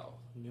shrink spell.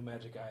 New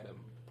magic item.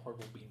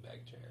 Portable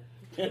beanbag chair.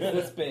 It's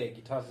this big.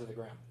 You toss it to the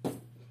ground.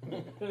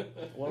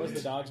 What was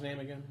the dog's name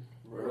again?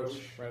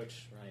 Roach.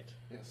 Roach, right.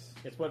 yes.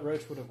 It's what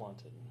Roach would have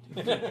wanted.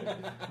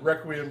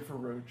 Requiem for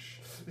Roach.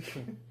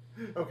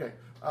 Okay.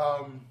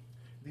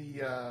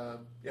 You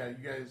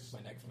guys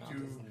My next mount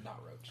do. is not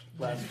Roach.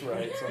 Last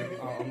rights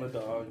on the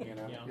dog, you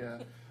know. Yeah. Yeah.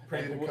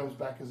 Pray that it comes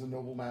back as a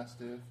noble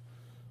mastiff.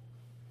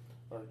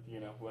 Or, you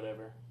know,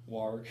 whatever.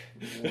 Warg.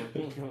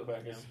 Comes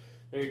back as,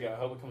 there you go. I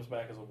hope it comes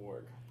back as a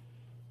warg.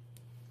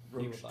 He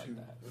Roach would like 2.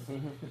 that.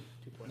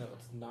 No,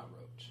 it's not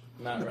Roach.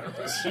 Not right.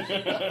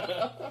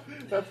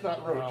 That's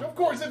not Roach. Of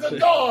course, it's a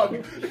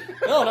dog.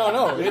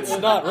 No, it's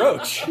not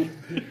Roach.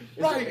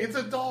 Right, it's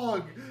a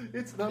dog.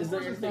 It's not. Is there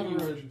of course it's not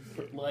anything a you Roach.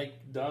 would like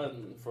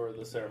done for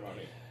the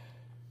ceremony?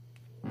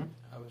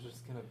 I was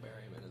just gonna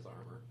bury him in his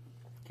armor.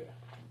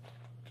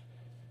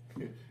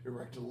 Okay.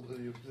 Erect a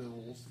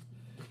little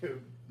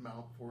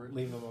mount for it.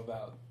 Leave him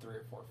about 3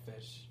 or 4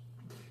 fish.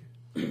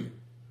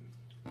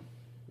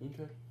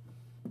 Okay.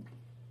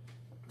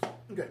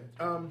 Okay.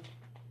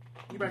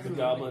 You back The in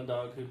the goblin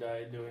dog who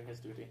died doing his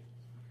duty.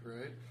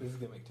 right? This is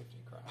gonna make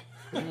Tiffany cry.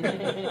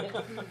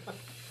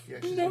 Yeah,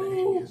 she's gonna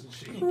hate me, isn't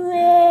she?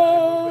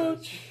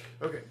 Roach.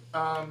 Okay.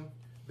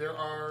 There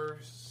are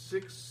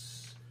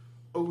 6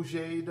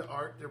 Ojade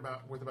art. They're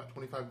worth about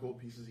 25 gold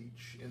pieces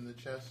each in the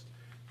chest.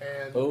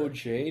 And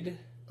Jade.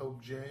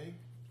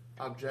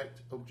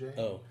 object.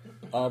 Oh,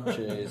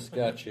 objects.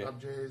 Gotcha.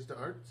 Objects to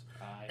art.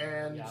 I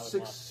And was 6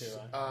 lost too.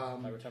 I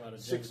were talking about a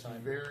 6 gym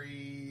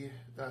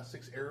time.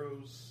 6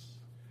 arrows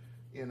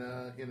in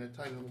a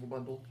tiny little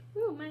bundle.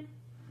 Ooh, mine.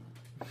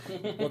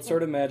 What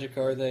sort of magic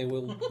are they?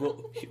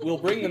 We'll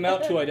bring them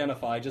out to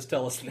identify. Just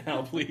tell us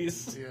now,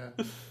 please. Yeah.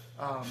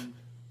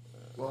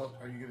 Well,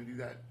 are you going to do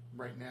that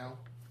right now,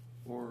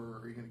 or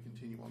are you going to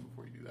continue on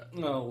before you do that?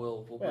 No,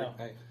 we'll Well,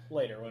 bring.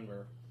 later when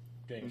we're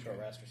doing a short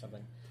rest or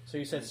something. So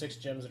you said 6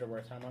 gems that are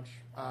worth how much?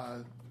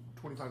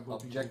 25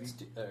 gold pieces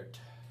Objects. each.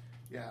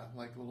 Yeah,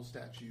 like little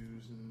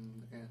statues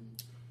and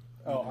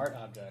Oh, art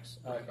objects.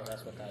 Oh, okay, Right.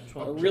 that's what that is.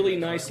 A really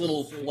nice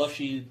little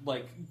plushy,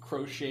 like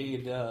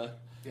crocheted. yeah.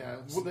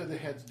 Well, the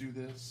heads do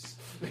this.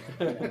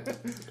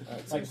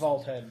 Like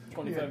vault head.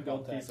 25 Yeah,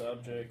 gold vault piece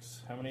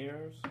objects. How many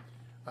arrows?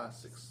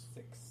 6.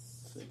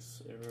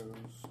 6 arrows.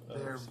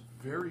 They're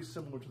very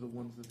similar to the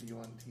ones that the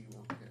Yuan-Ti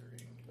were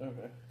carrying.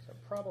 Okay. So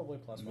probably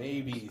plus 1.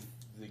 Maybe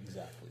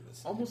exactly the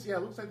same. Almost, yeah.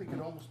 It looks like they could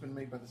almost been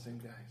made by the same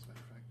guy. As a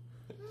matter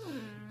of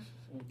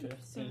fact. Okay.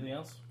 Anything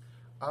else?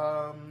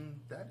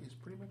 That is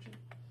pretty much it.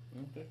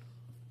 Okay.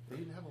 They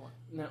didn't have a lot.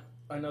 Now,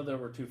 I know there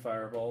were 2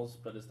 fireballs,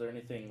 but is there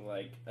anything,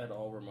 like, at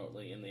all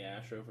remotely in the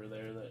ash over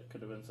there that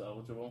could have been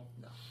salvageable?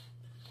 No.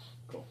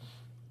 Cool.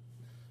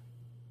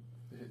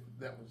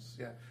 That was,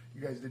 yeah.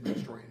 You guys didn't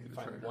destroy any of the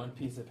Find treasure. one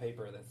piece of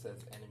paper that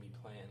says enemy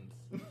plans.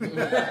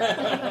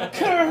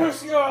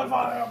 Curse your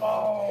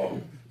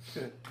fireball!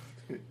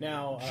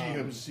 Now,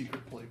 GM's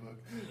secret playbook.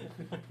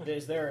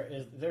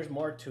 there's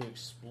more to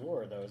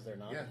explore though, is there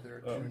not? Yeah, there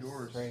are 2 Oh,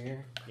 doors. Right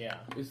here. Yeah.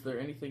 Is there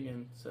anything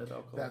in said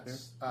alcove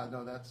That's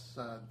no, that's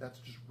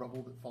just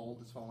rubble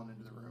that's fallen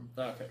into the room.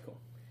 here? Okay, cool.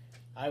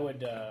 I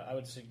would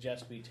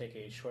suggest we take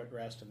a short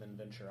rest and then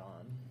venture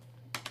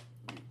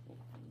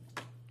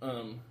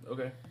on.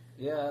 Okay.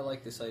 Yeah, I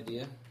like this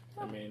idea.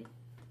 I mean,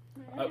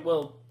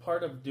 well,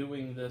 part of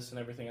doing this and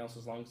everything else,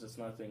 as long as it's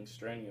nothing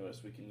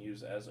strenuous, we can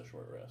use as a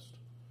short rest.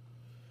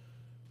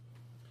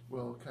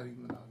 Well, cutting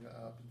the Naga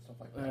up and stuff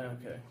like that.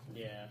 Okay.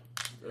 Yeah.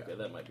 Okay,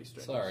 that might be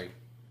strenuous. Sorry.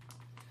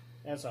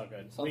 That's all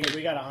good. Something-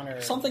 We got to honor.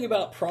 Something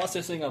about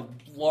processing a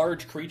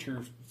large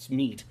creature's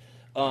meat.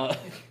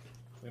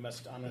 We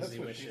must honor That's the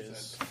what she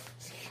wishes said.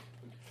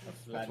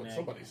 of That's what Flatneck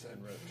somebody said.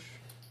 and Roach.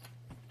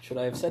 Should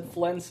I have said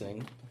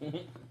flensing? So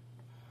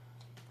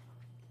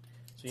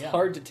It's yeah,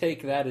 hard to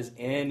take that as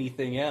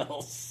anything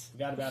else. we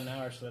got about an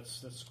hour, so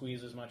let's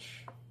squeeze as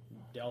much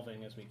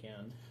delving as we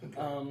can.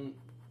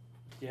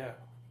 Yeah.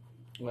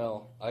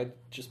 Well,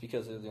 just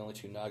because they're the only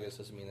 2 Nagas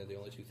doesn't mean they're the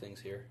only 2 things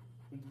here.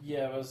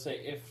 Yeah, I was say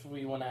if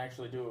we want to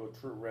actually do a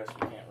true rest,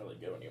 we can't really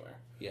go anywhere.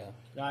 Yeah.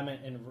 No, I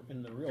meant in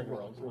the real The real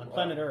world. world. On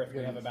planet Earth, we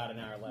Yeah. have about an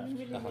hour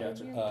left.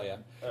 Gotcha. Oh, yeah.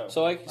 Oh,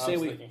 So I say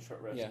was we. thinking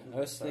short rest. Yeah, I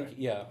was Sorry.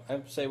 thinking. Yeah,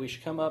 I say we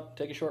should come up,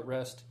 take a short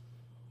rest,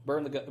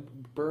 burn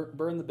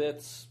the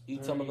bits, eat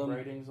Are some there of them. any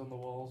writings on the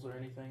walls or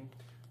anything?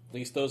 At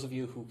least those of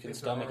you who can It's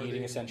stomach already-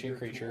 eating a sentient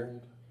they're too creature,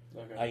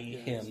 old. Okay. i.e. Yeah,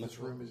 him. This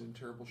room is in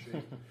terrible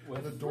shape.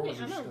 With, The doors Wait,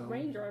 are I'm a stone.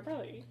 ranger. I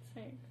probably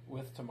think.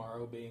 with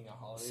tomorrow being a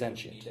holiday,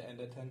 Sentient. we need to end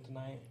at 10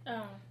 tonight.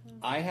 Oh.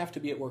 I have to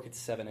be at work at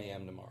 7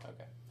 a.m. tomorrow.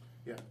 Okay.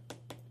 Yeah.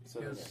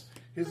 So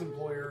His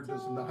employer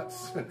does not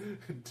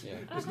Yeah.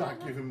 does not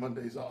give him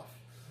Mondays off.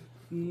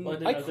 Well,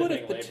 I didn't could know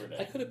have they Labor Day.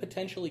 I could have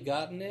potentially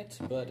gotten it,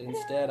 but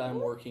instead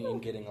I'm working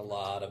and getting a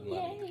lot of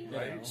money.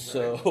 Right.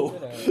 So,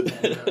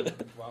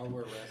 While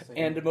we're resting.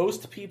 and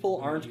most people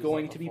we aren't use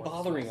going up to a be fourth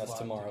bothering slot us to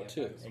tomorrow get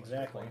too. back to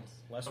Exactly. points.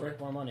 Less work,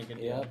 more money. Good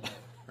Yep.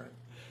 Right.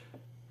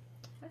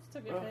 That's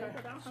still good. Okay.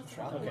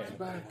 Okay.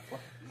 Back.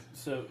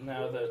 So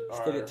now that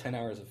Still our get 10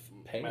 hours of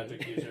pay.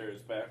 magic user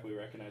is back, we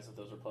recognize that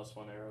those are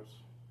 +1 arrows.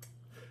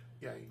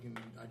 Yeah, you can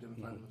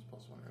identify them as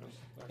 +1 arrows.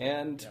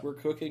 And Yep. we're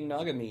cooking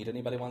naga meat.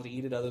 Anybody want to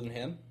eat it other than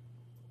him?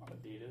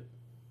 Indeed it.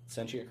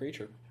 Sentient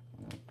creature.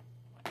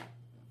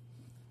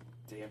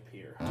 Damp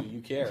here. Do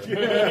you care?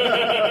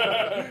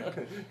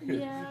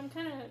 Yeah, I'm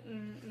kind of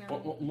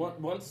no.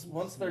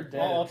 Once they're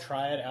dead, I'll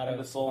try it out and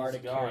of the soul's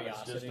Bardic gone, it's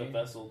just curiosity. a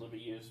vessel to be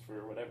used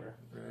for whatever.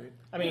 Right.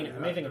 I mean, They're I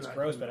may not- think it's they're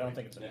not gross, but I don't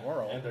humanoid. think it's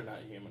immoral. And they're not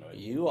humanoid.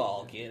 You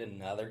all get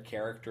another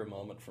character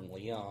moment from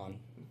Leon.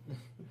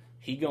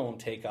 He gonna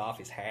take off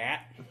his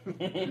hat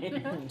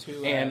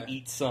To and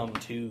eat some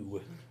too.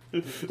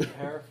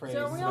 paraphrase.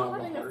 So are we all not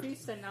having a hard.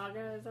 feast of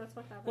Naga? Is that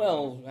what happened?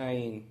 Well, I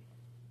mean,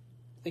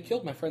 they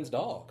killed my friend's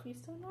dog.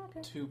 feast of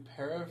Naga. To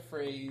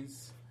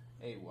paraphrase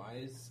a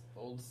wise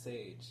old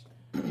sage,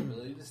 the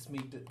ability to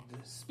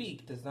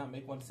speak does not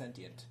make one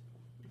sentient.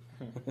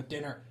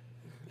 Dinner.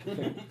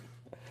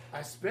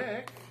 I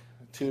spec.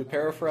 To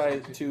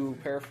paraphrase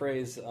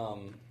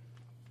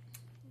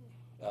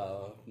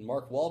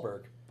Mark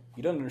Wahlberg,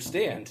 you don't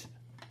understand.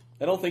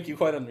 I don't think you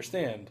quite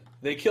understand.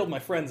 They killed my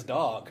friend's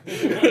dog.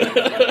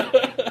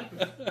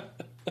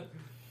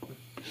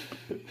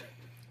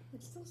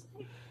 It's still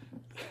safe.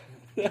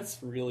 That's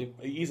really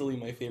easily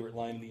my favorite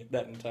line in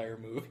that entire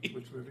movie.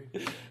 Which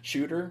movie?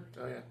 Shooter.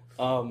 Oh yeah.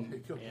 Um, They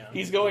killed Yeah.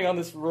 he's going on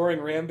this roaring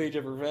rampage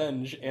of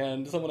revenge,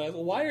 and someone asks,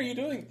 well, "Why are you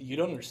doing?" You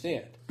don't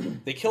understand.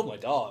 They killed my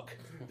dog.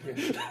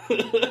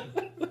 Yeah.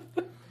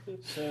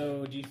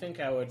 So, do you think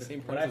I would?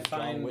 Same Would I price as John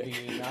find Wick.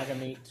 the naga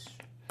meat?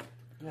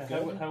 Yeah,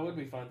 Good. how would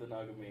we find the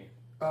naga meat?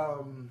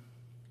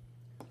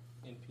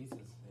 In pieces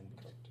and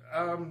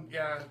cooked.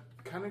 Yeah,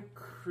 kind of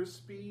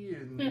crispy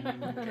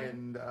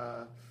and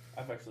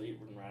I've actually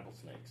eaten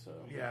rattlesnake, so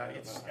yeah, I don't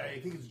it's. know. I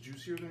think it's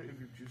juicier than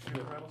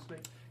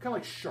rattlesnake. Kind of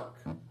like shark.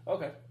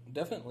 Okay.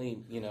 Definitely,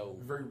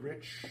 Very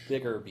rich.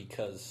 bigger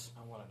because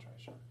I want to try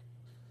shark.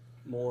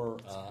 more.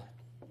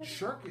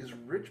 Shark is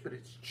rich, but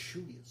it's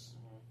chewy. It's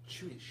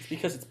chewy. as shit.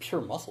 Because it's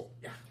pure muscle.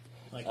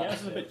 Like, yeah,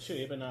 this is a bit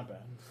chewy, but not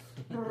bad.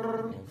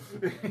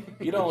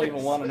 You don't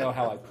even want to know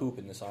how I poop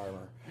in this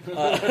armor.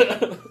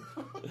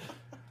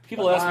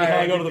 People ask me how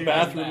I go to the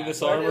bathroom in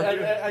this armor. I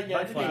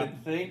didn't flap. even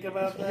think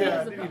about that.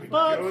 Yeah, I didn't even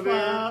Butt go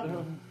flap.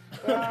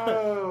 there.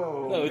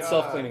 Oh, No, it's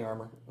God. self-cleaning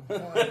armor. Oh,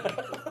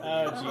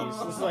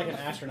 jeez. This is like an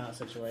astronaut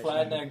situation.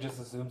 Flatneck just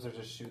assumes there's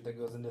a chute that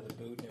goes into the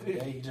boot, and every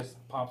day he just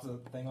pops a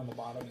thing on the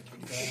bottom and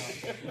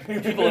kicks it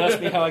out. People ask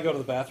me how I go to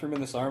the bathroom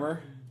in this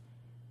armor.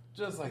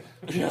 Just like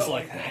Just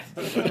like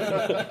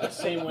that.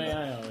 Same way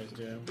I always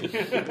do.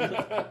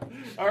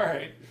 All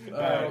right. All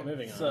right,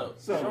 moving on. So,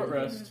 So- short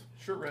rest.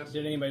 Short rest.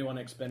 Did anybody want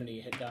to expend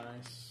any hit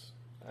dice?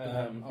 I'll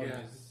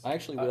Yeah. just I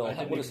actually will. I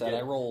didn't What is even that?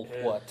 get I rolled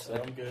hit, what? So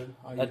I'm good.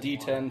 I'll A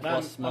use D10 one.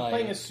 plus I'm my.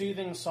 playing a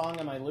soothing song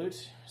on my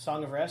lute,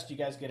 Song of Rest. You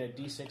guys get a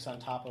d6 on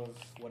top of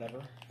whatever.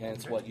 And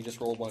it's what? You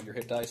just rolled one of your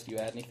hit dice. Do you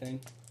add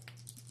anything?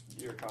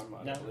 Your con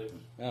mod, No. I believe.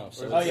 Oh, Or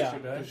so is Oh, it yeah. your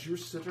die? Does your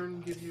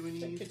Cittern give you I any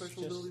think it's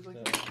special just abilities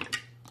like the- that?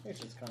 it's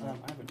just kind I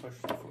of, have a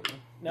question for you.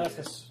 no,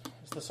 it's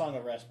the Song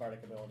of Rest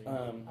bardic ability.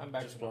 I'm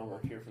back just to while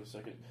we're here for a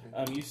second.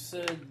 You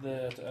said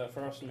that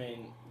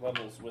Frostmane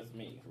levels with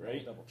me,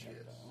 right? Double check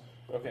Yes. though.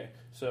 Okay,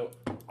 so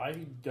I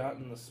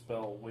gotten the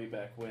spell way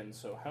back when.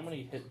 So how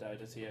many hit die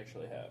does he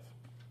actually have?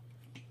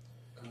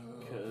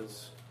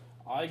 Because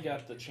I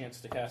got the chance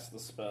to cast the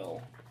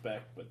spell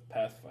back with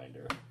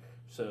Pathfinder.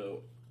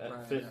 So at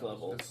Right, fifth yeah,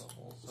 level. fifth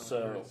level. So, So-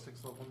 you're at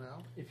 6th level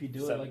now. If you do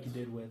it Seven. like you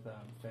did with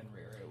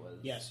Fenrir, it was.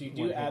 Yeah, so you one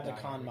do hit add the die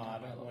con every time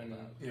mod I leveled when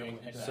up. doing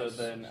Yeah, hit So dice.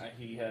 then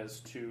he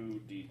has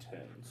 2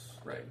 d10s.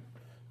 Right.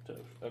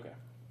 Okay.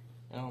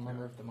 I don't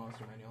remember if the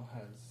monster manual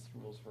has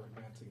rules for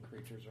advancing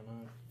creatures or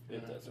not.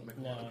 It doesn't. make a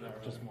No, lot of no,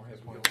 difference. just more hit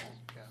Just points.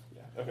 Yeah.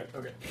 Yeah. Okay.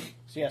 Okay.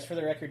 So yes, for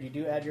the record, you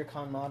do add your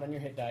con mod on your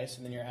hit dice,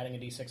 and then you're adding a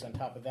d6 on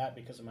top of that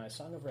because of my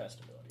Song of Rest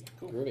ability.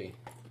 groovy.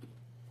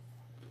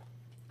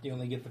 You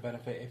only get the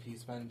benefit if you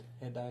spend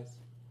hit dice?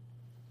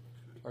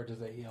 Or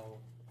does it heal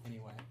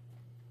anyway?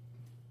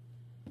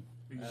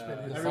 You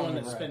spend his Everyone Song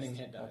that's of spending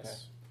Rest. hit dice.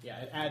 Okay.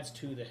 Yeah, it adds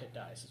to the hit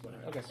dice is what it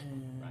Okay. is.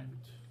 Right.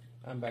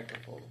 I'm back to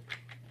full.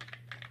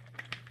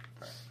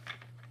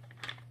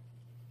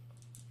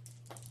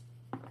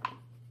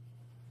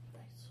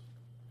 Nice.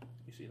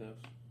 You see those?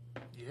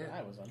 Yeah.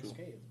 I was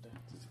unscathed,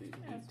 It's the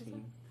Yeah, it's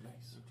 18.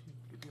 Nice.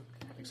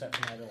 except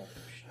for my little.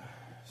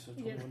 So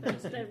Yes, 21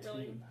 that's plus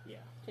really 18. Yeah.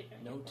 take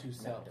it. Note to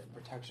self: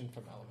 protection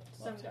from elements.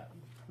 Some-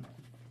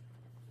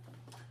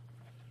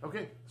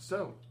 Okay,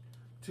 so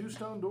 2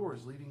 stone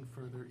doors leading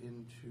further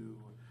into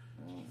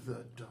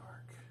the dark.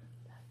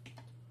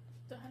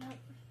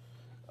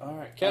 All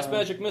right. Cast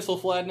magic missile,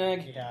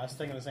 Fladnag. Yeah, I was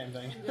thinking the same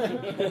thing.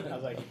 I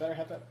was like, you better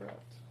have that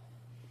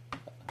prepped.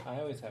 I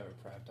always have it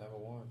prepped. I have a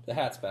wand. The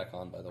hat's back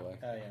on, by the way.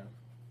 Oh, yeah.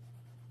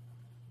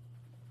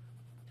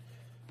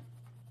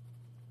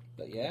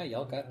 But yeah,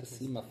 y'all got to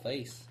see my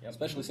face. Yep.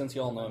 Especially since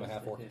y'all know I'm a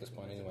half orc at this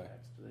point anyway.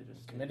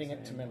 Committing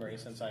it to memory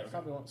since I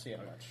probably won't see it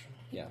much.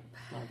 Yeah.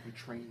 Not if you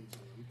train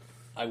them.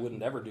 I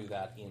wouldn't ever do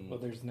that in Well,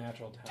 there's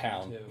natural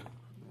Town. talent too.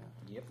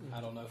 Yep.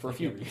 I don't know if For a they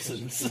few get it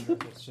because reasons.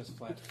 It's just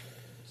flat.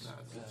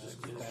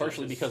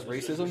 Partially because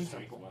racism,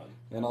 strength mod.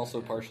 and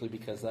also partially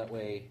because that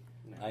way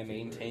Now, I if you were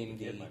to maintain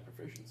get the my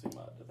proficiency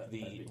mod. That'd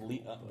be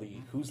the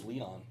who's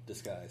Leon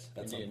disguise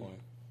at some Indeed. point.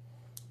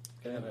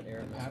 Could have an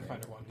error.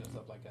 Pathfinder one goes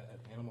up like an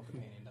animal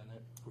companion, doesn't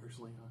it? Where's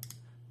Leon?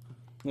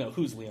 No,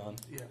 who's Leon?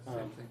 Yeah,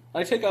 same thing.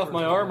 I take off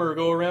my armor,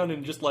 go around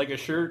in just like a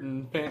shirt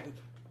and pants.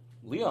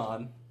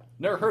 Leon?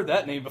 Never heard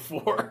that name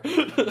before.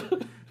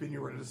 Then you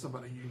run into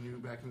somebody you knew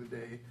back in the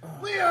day.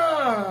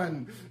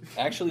 Leon!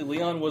 Actually,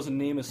 Leon was a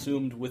name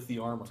assumed with the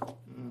armor.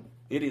 Mm.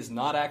 It is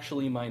not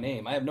actually my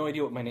name. I have no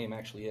idea what my name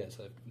actually is.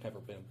 I've never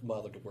been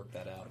bothered to work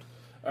that out.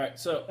 All right,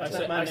 so That's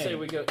not my I say name.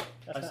 we go.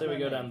 That's I not say we my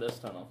go name. down this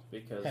tunnel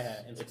because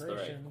it's the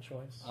right. Inspiration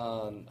choice.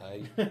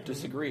 I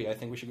disagree. I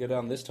think we should go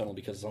down this tunnel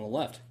because it's on the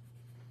left.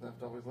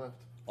 Left, always left.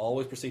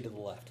 Always proceed to the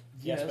left.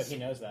 Yes, but he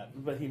knows that.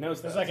 But he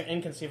knows This that. is like an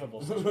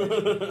inconceivable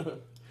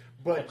situation.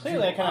 But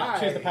clearly I cannot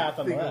choose the path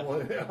on the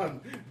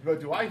left.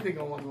 But do I think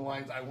along the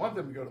lines I want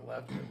them to go to the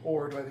left,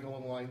 or do I think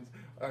along the lines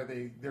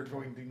they're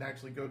going to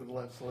naturally go to the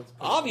left? So let's push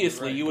Obviously,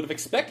 to the right. you would have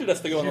expected us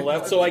to go on the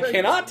left, so I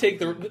cannot take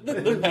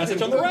the passage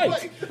on the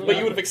right. But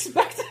you would have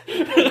expected.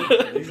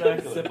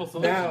 Exactly. Simple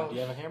solution. Now- Do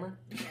you have a hammer?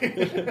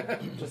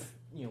 Just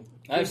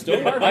I have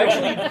stone. I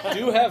actually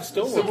do have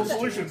Simple stoneworkers.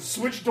 solution: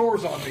 switch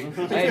doors on me.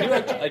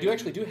 I do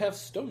actually do have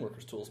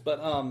stoneworkers tools, but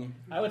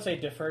I would say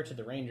defer to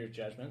the ranger's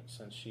judgment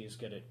since she's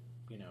good at,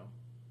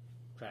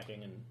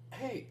 tracking and.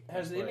 Hey,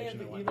 has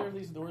Exploration and either of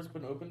these doors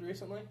been opened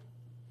recently?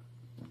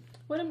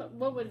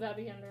 What would that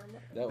be under?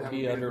 that would That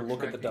be under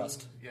look at the tracking.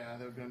 dust. Yeah,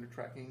 that would be under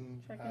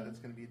tracking. Tracking. That's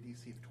going to be a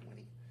DC of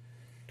 20.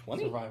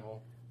 20?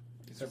 survival.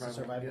 It's a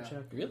survival yeah.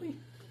 check. Really?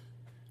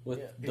 With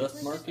Yeah. dust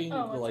It's- marking,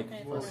 Oh, it's like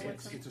okay. Well,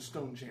 What's it's a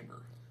stone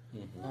chamber.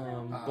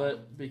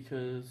 But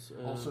because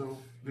Also,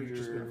 there's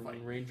just been a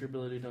fight. ranger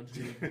ability, don't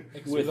you? with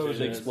With explosions.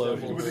 With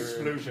explosions.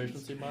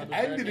 Proficiency mod with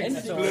And that? an And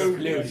That's explosion.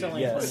 only, that's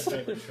only Yes. for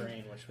favorite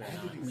terrain, which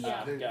we're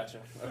not. Yeah.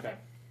 Gotcha. Okay.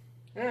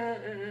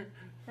 Okay.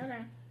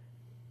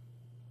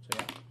 So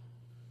yeah.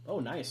 Oh,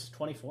 nice.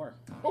 24.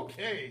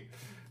 Okay.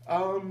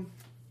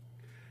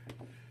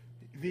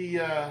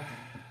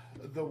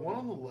 The one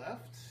on the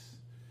left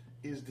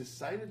is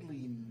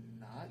decidedly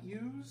not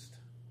used.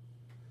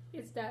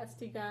 It's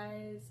dusty,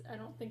 guys. I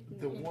don't think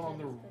The one on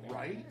the intention's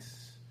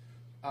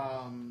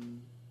gonna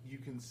right, you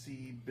can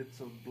see bits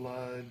of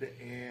blood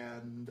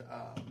and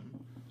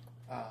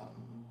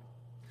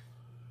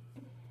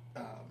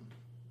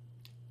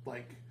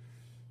like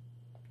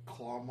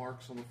claw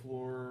marks on the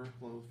floor,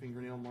 little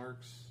fingernail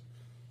marks.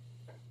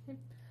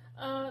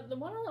 The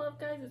one on the left,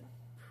 guys, is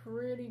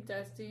pretty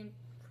dusty.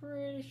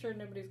 Pretty sure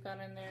nobody's gone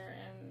in there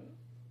in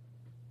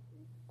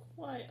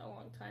quite a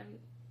long time.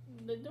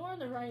 The door on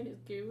the right is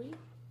gooey.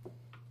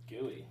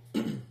 Gooey.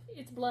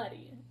 It's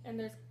bloody, and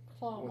there's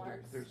claw Well,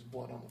 marks. there's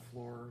blood on the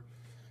floor.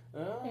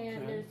 Oh,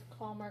 And there's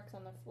claw marks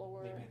on the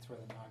floor. Maybe it's where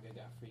the Naga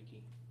got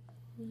freaky.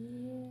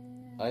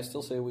 Yeah. I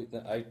still say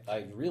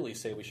I really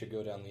say we should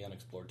go down the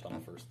unexplored tunnel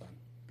first. Then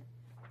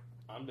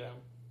I'm down.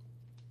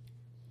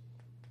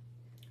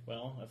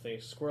 Well, if they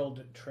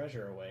squirreled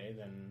treasure away,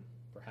 then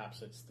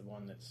perhaps it's the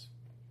one that's.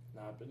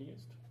 Not been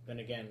used. Then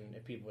again,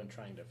 if people have been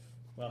trying to.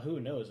 Well,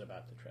 who knows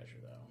about the treasure,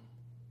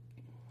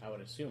 though? I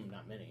would assume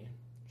not many.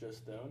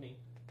 Just Oni.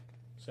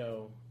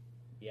 So,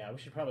 yeah, we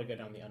should probably go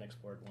down the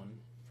unexplored one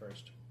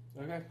first.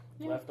 Okay.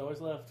 Yeah. Left,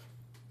 always left.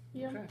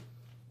 Yeah. Okay.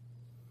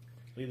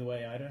 Lead the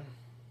way, Ida.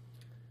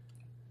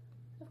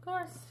 Of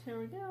course. Here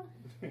we go.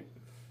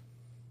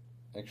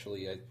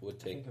 actually, I would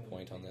take the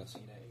point on this.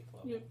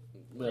 You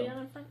Well, Leon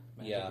in front?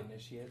 Magic Yeah.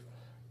 Initiate.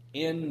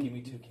 In Give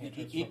me two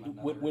cantrips from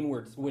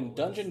another when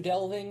dungeon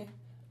delving,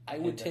 I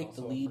would And then take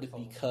the also lead for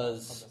some-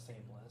 because from the same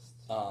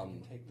list, so you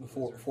can take the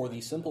wizard for the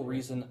list simple and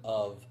reason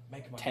of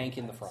make 'em up tank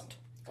in the attacks. front.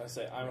 I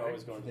say I'm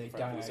always going If to they the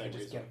front die, for the I same can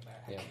just reason. get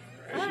back.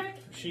 Yeah. Alright.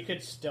 She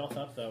could stealth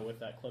up, though, with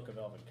that Cloak of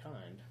Elven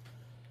Kind.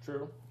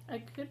 True. I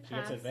could She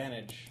gets pass.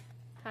 advantage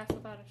Pass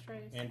without a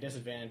trace. and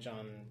disadvantage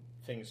on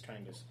things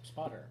trying to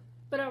spot her.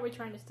 But are we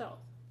trying to stealth?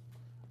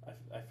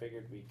 I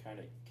figured we kind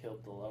of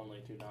killed the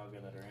lonely two Naga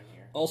that are in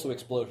here. Also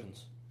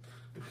explosions.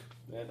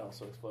 And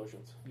also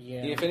explosions.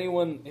 Yeah. If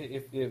anyone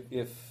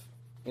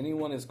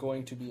is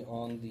going to be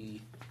on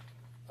the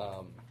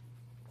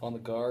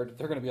guard,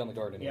 they're going to be on the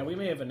guard anyway. Yeah, we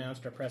may have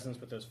announced our presence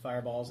with those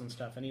fireballs and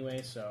stuff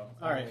anyway, so...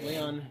 Alright,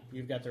 Leon,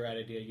 you've got the right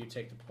idea. You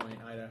take the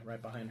point. Ida,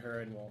 right behind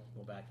her, and we'll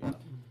back you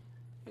up.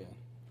 Yeah.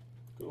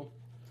 Cool.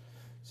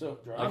 So,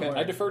 draw.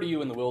 I defer to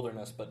you in the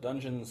wilderness, but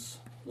dungeons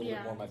a little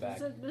bit more my bag.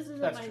 This isn't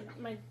That's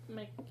my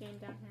game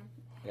down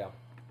here.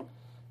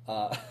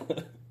 Yeah.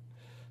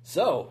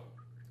 So,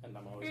 And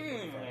I'm always a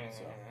big fan,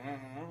 so.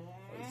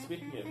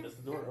 Speaking of, does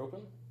the door open?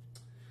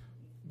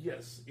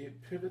 Yes,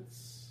 it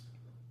pivots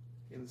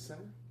in the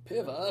center.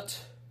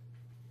 pivot.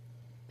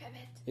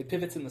 It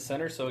pivots in the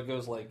center, so it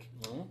goes like.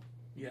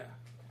 Yeah.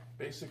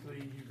 Basically,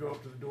 you go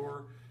up to the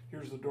door.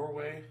 Here's the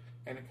doorway,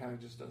 and it kind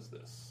of just does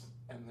this.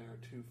 And there are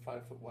 2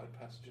 5-foot wide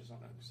passages on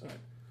either side.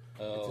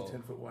 Oh. It's a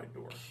 10-foot wide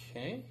door.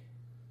 Okay.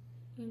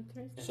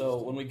 Interesting.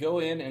 So when we go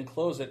in and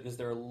close it, is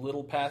there a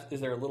little Is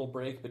there a little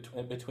break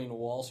between the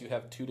walls? You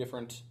have 2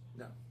 different.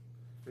 No,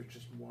 there's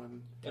just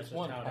one. That's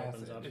one just how it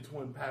opens passage. up. It's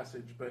one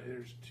passage, but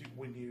there's 2.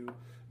 When you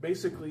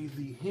basically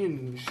the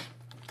hinge,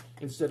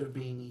 instead of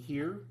being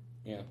here,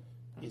 Yeah.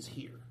 is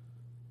here.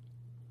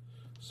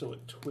 So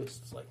it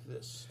twists like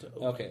this to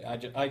open.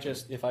 Okay. I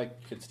just if I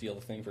could steal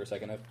the thing for a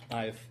second,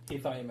 I've He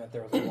thought you meant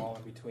there was a wall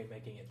in between,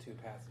 making it 2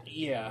 passages.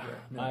 yeah,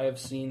 no. I have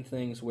seen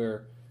things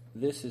where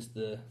this is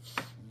the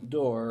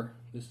door,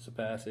 this is a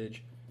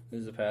passage,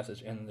 this is a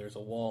passage, and there's a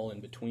wall in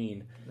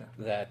between Yeah.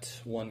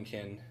 that one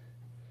can.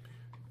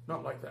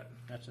 Not like that.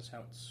 That's just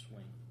how it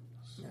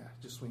swings. Yeah,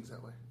 it just swings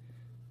that way.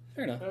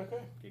 Fair enough. Okay.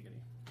 Giggity.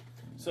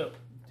 So,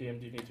 DM,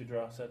 do you need to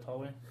draw a set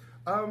hallway?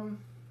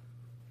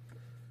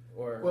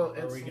 Or Well, are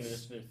it's- we going to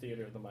just do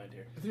theater of the mind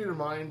here? Theater of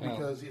mind, Oh.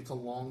 because it's a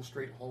long,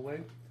 straight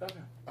hallway. Okay.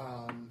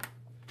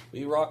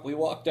 We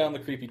walk down the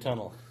creepy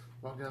tunnel.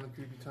 Walk down the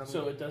creepy tunnel.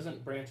 So it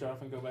doesn't branch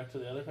off and go back to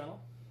the other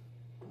tunnel?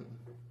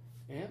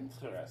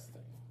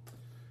 Interesting.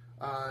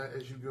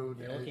 As you go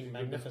You're as looking you go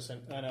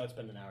magnificent. I know it's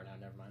been an hour now.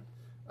 Never mind.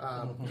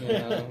 down,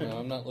 Yeah, no,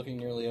 I'm not looking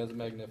nearly as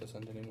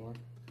magnificent anymore.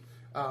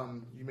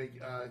 you make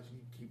you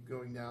keep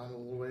going down a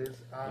little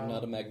ways. I'm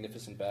not a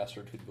magnificent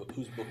bastard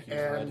whose book you've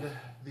And read.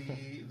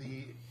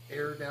 the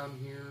air down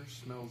here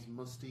smells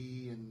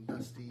musty and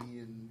dusty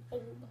and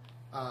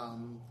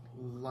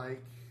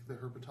like the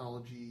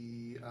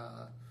herpetology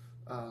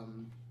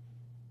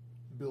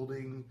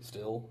building.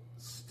 Still,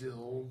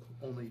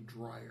 Only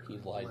drier. He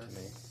lied to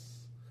me.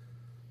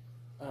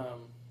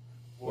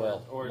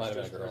 Or might it's have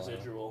just been a girl, I don't know.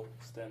 residual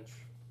stench.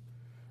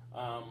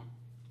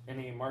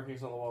 Any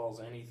markings on the walls,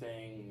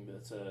 anything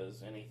that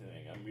says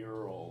anything, a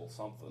mural,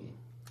 something.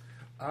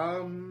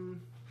 No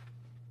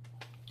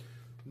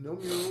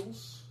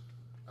murals.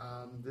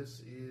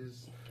 This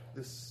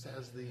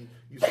has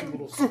you see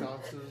little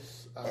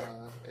sconces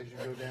as you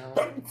go down.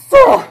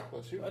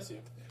 Bless you. I see.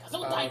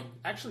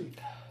 Actually,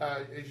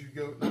 as you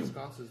go, not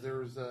sconces.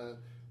 There's as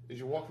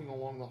you're walking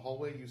along the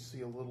hallway, you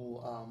see a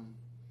little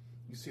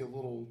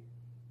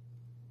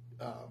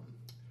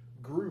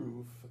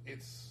groove.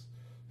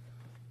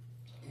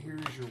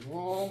 Here's your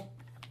wall,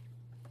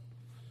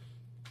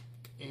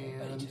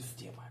 and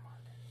steal my mark.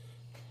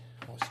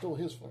 well, I stole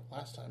his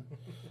last time.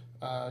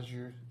 As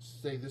you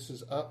say, this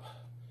is up.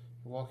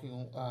 You're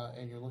walking,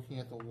 and you're looking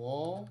at the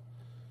wall.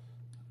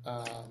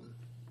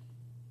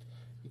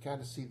 You kind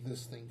of see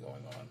this thing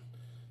going on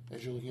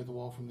as you're looking at the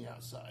wall from the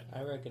outside.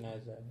 I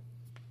recognize that.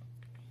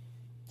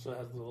 So it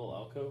has the little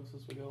alcoves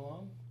as we go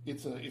along?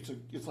 It's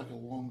like a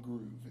long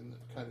groove in the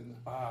Okay.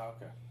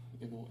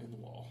 in the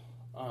wall.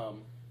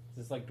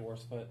 Is this like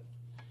Dwarf's Foot?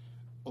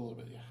 A little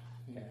bit, yeah.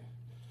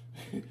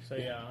 Okay. So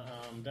yeah,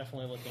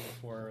 definitely looking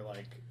for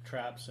like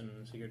traps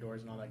and secret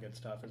doors and all that good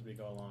stuff as we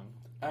go along.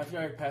 After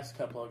I pass a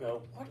couple, I'll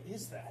go, what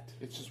is that?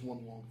 It's just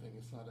one long thing.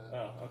 It's not a.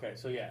 Oh, okay.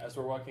 So yeah, as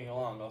we're walking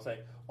along, I'll say,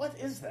 what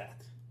is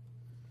that?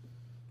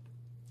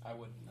 I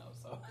wouldn't know,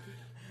 so.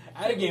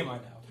 At a game, I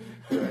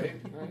know. Right.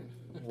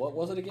 what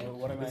was it again?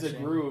 What am I It's a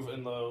seeing? groove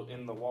in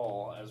the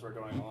wall as we're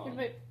going along. If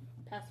it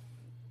pass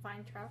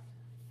fine trap.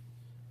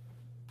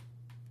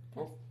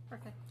 Oh.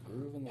 Okay.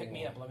 Groove in the Pick me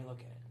wall. up, let me look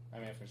at it. I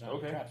mean, if there's not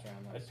Okay. traps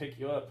around I us. pick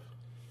you up.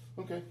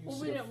 Okay. You Well,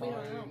 see we a don't know.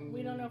 fine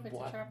We don't know if it's a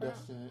black trap or not.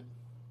 dust in it.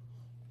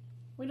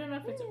 We don't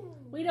know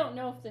if we don't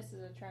know if this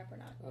is a trap or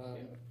not.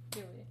 Do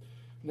we?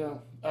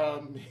 No.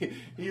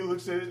 He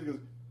looks at it and goes,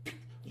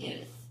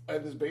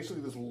 and there's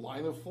basically this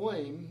line of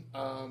flame.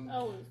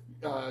 Oh.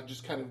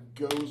 Just kind of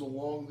goes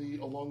along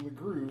the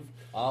groove.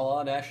 A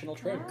la National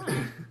Treasure.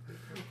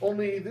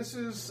 Only this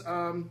is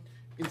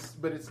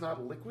but it's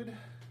not liquid.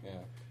 Yeah.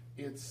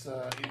 It's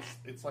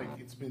like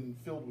it's been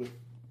filled with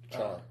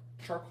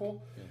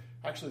charcoal. Yeah.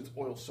 Actually, it's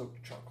oil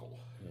soaked charcoal.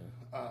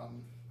 Yeah.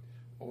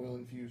 Oil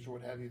infused or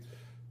what have you.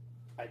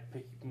 I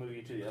move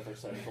you to the other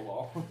side of the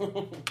wall.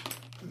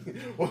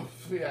 Well,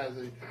 yeah.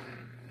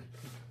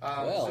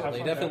 Well, how they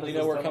far definitely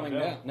down know does we're this coming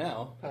tunnel down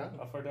now.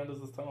 How far down does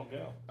this tunnel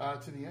go?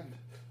 To the end.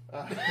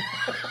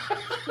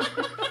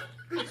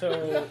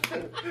 So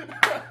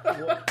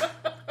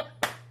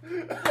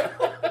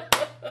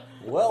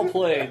Well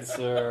played,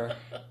 sir.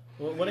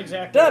 what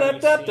exactly? Da are da we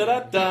da seeing? da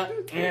da. I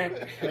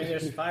mean,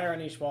 there's fire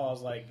on each wall.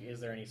 Is like, is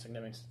there any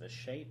significance to the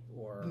shape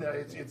or? No,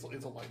 it's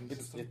a lighting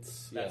system.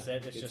 That's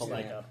it. It's just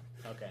like a.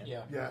 Okay.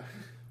 Yeah. Yeah,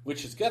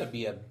 Which has got to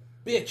be a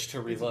bitch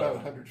to it's about reload.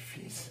 100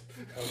 feet.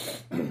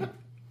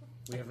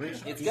 We have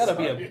reached. It's got to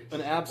be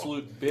an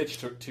absolute bitch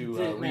to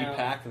Now-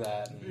 repack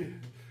that.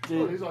 And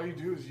Nowadays, all you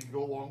do is you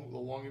go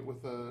along it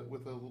with a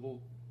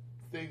little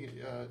thing.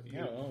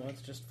 Well,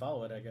 let's just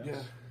follow it, I guess.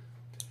 Yeah,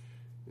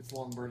 it's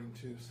long burning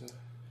too. So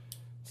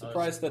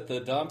Surprised that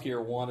the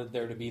Dompier wanted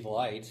there to be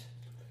light.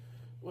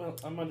 Well,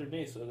 I'm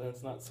underneath, so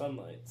that's not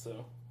sunlight.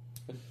 So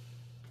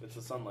it's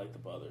the sunlight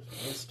that bothers me.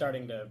 It's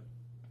starting to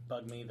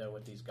bug me, though,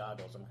 with these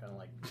goggles. I'm kind of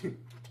like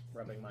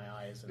rubbing my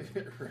eyes.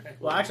 And... right.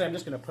 Well, actually, I'm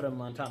just going to put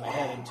them on top of my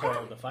head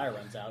until the fire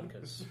runs out,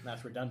 because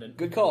that's redundant.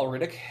 Good call,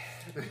 Riddick.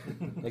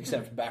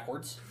 Except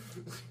backwards.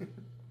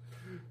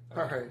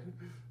 All right.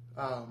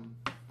 I'll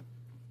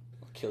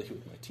kill you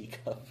with my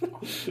teacup.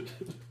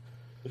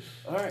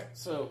 All right,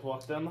 so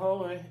walk down the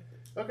hallway.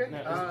 Okay.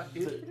 Now,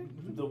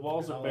 the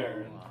walls are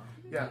barren.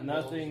 Yeah.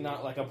 Nothing,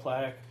 not like a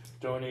plaque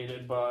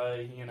donated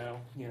by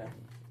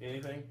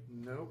anything.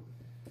 Nope.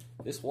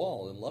 This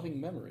wall in loving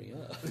memory.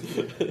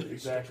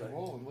 Exactly.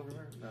 Roll and live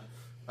remember.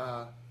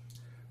 No.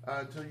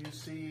 Until you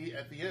see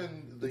at the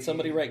end. Did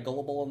somebody write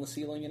gullible on the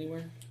ceiling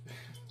anywhere?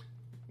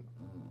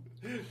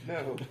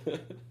 No.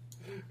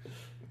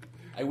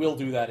 I will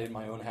do that in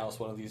my own house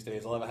one of these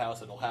days. I'll have a house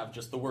that'll have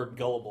just the word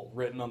gullible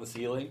written on the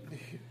ceiling.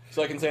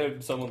 So I can say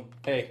to someone,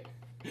 hey,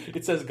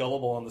 it says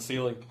gullible on the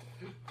ceiling.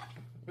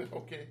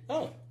 Okay.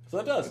 Oh, so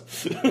that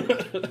does.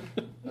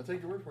 I'll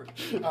take your word for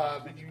it.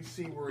 But you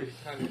see where it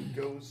kind of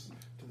goes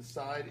to the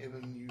side, and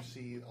then you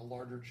see a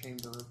larger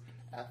chamber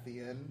at the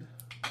end.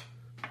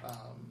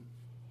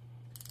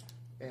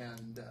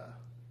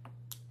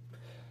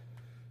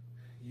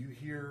 You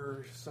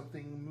hear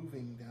something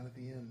moving down at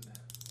the end.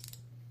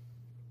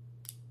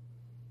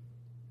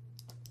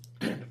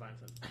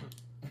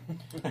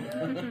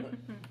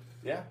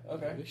 Yeah.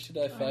 Okay. Wish to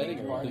die fighting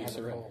or Martin do you has a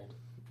surrender? cold.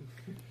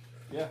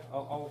 Yeah.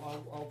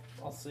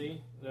 I'll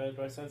see. Do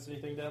I sense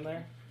anything down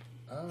there?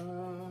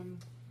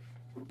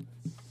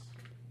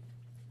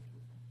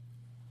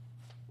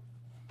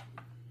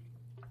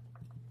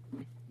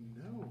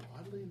 No,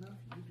 oddly enough,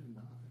 you do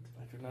not.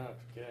 I do not.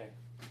 Okay.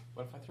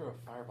 What if I threw a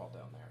fireball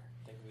down there?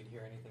 Think we'd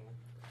hear anything?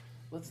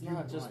 Let's You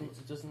not just might.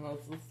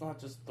 let's not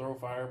just throw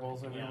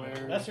fireballs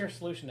everywhere. That's your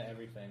solution to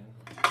everything.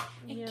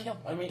 Yeah.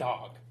 I mean,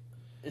 Dog.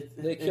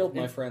 They killed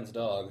my friend's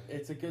dog.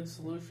 It's a good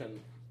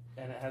solution,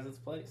 and it has its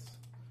place.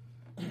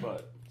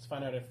 But Let's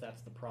find out if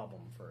that's the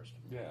problem first.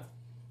 yeah,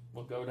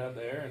 we'll go down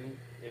there, and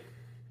if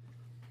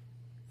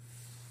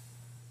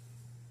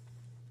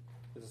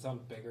Does it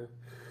sound bigger?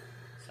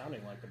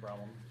 Sounding like the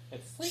problem.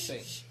 It's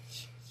sleeping.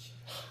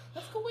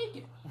 Let's go wake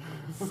it.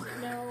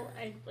 No,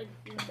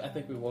 I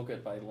think we woke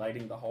it by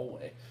lighting the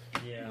hallway.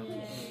 Yeah.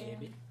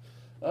 Maybe.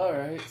 All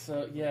right,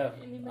 so yeah,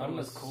 Anybody? I'm gonna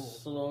That's cool.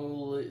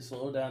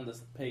 slow down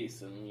this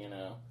pace and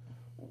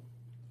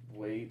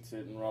wait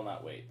and well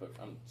not wait, but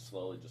I'm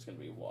slowly just gonna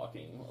be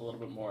walking a little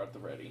bit more at the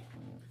ready.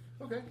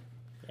 Okay.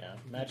 Yeah.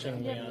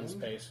 Matching Yeah. Leon's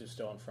pace, who's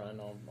still in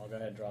front, I'll go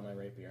ahead and draw my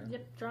rapier.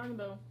 Yep, drawing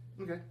bow.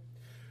 Okay.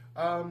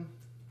 Drawing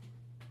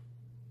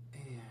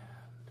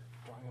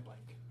a blank.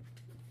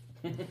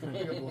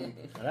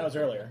 Now, that was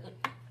earlier.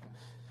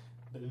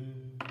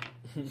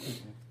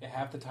 Yeah,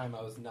 half the time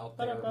I was knelt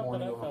there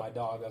mourning over my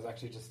dog, I was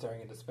actually just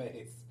staring into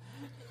space.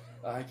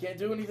 I can't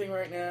do anything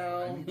right I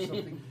now. need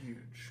something huge.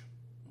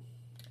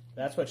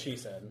 That's what she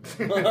said.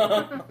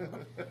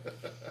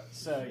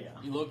 So, yeah.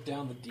 You look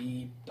down the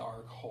deep,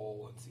 dark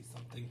hole and see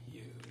something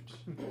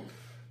huge.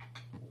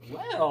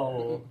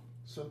 Well,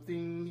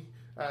 Something,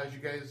 as you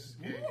guys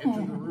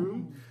enter the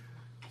room,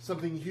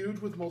 something huge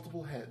with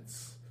multiple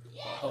heads.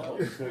 Oh,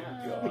 good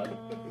God.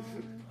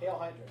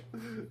 Hail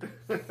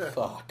Hydra.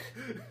 Fuck.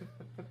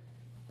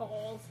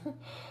 Balls.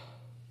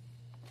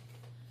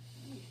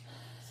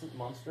 Is it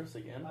monstrous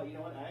again? Oh, you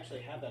know what? I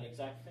actually have that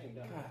exact thing,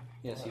 don't I?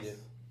 Yes, you did.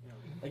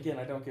 Again,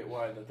 I don't get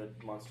why that the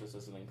monstrous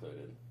isn't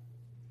included.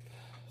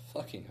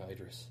 Fucking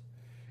hydras.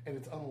 And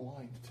it's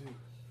unaligned, too.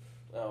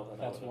 Oh, then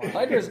That's I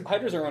why.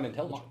 Hydras are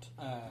unintelligent.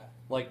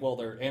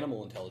 They're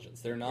animal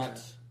intelligence. They're not.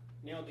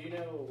 Neil, do you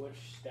know which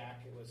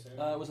stack it was in?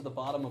 It was at the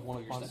bottom of one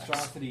of your stacks.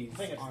 monstrosities I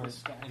think it's the aren't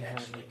stack,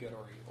 inherently actually. good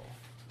or evil.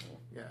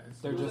 Yeah, it's,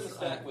 They're It was in just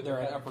the stack with they're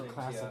the an bad upper things,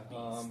 class yeah.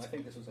 of beast. I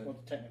think this was Well,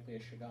 technically a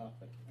Shoggoth,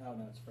 but oh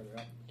no, it's further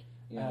up.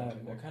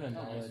 What kind of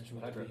knowledge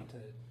would Hydra.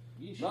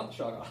 we need Not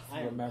the Shoggoth. to I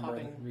am remember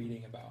popping-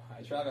 reading about The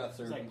Hydra? Shoggoths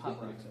are It's like pop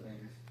completely rocks, I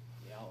things.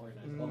 Yeah, I'll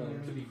organize Mm. it.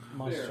 Although, to be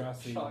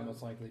Monstrosity fair, would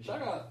most likely be.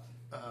 Shoggoth.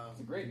 It's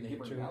a great Nature.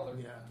 Hebrew Howler.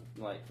 yeah.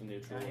 like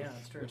neutral. Yeah,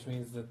 that's true. Which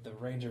means that the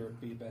ranger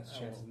would be best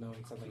chance of Oh.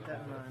 knowing something Keep that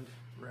about in it. mind.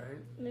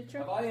 Right? Nature.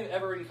 Have I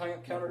ever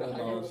encountered a No,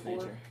 Hydra it's before?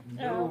 nature.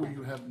 No, Oh.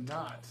 you have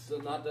not. So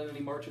not done any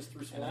marches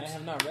through And I swamps?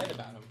 have not read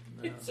about him.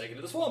 It's taken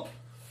to the swamp.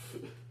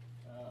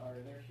 Are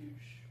there huge?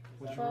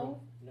 What's that- your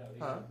roll? No, these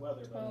Huh? are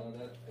weather. Oh.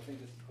 I think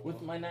this is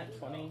With my nat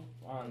 20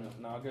 on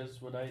Nagas,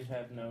 would I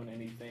have known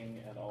anything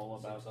at all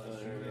about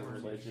their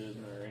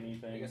religion or I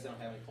anything? guess they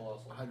don't have any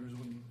colossal. Hydras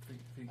wouldn't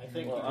think I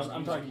think. Well, they're just I'm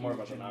using talking more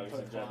about the huge Nagas and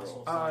in put general.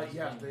 colossal size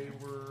yeah, on they them.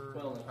 were.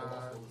 Well, no,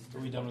 colossal is Are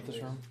we done with this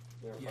room?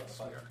 Yes,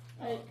 we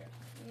are. I-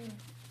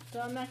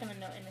 So I'm not going to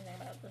know anything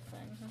about this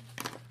thing.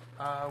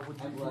 Would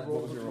you I'm glad. roll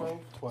What was the your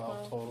roll?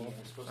 12? 12 total.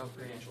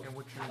 Okay, and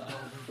what's your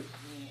intelligence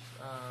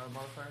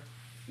modifier?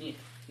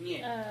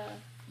 Uh,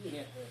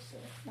 Yeah.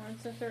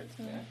 Mine's a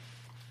 13. Yeah.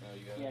 No,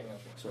 you got Yeah, it. go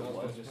for it. So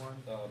what? Just,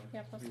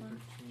 Yeah, plus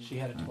 1. She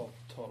had a 12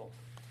 total.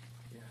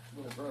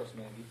 little gross,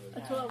 man.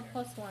 A 12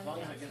 plus 1. As long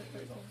as Yeah, I so get the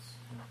 13. results.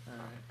 All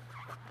right.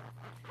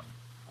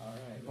 All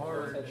right.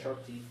 Bard. Had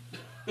sharp teeth.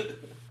 Do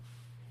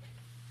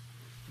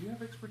you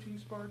have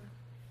expertise, Bard?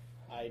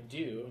 I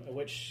do.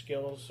 Which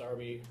skills are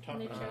we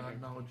talking Nature.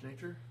 about? Knowledge,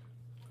 nature,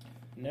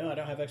 No, I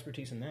don't have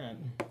expertise in that.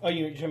 Oh,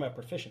 you're talking about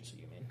proficiency,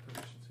 you mean?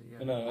 proficiency.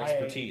 Yeah. No,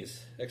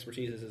 expertise.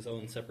 Expertise is his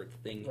own separate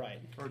thing. Right.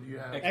 Or do you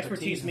have?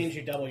 Expertise means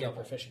you double your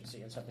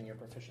proficiency in something you're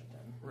proficient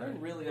in. I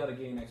really ought to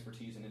gain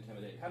expertise and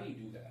intimidate. How do you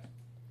do that?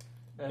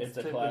 That's It's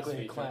a class typically a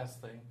feature. class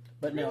thing.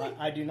 But no,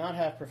 I do not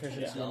have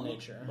proficiency Yeah. in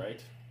nature.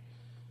 Right.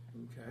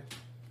 Okay.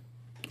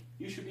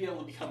 You should be able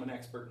to become an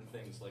expert in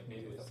things like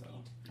maybe with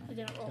meat. I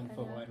didn't roll 10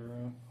 foot wide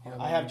room.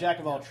 I have Jack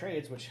of all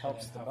trades, which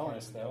helps Yeah, the how far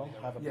bonus is it though. down?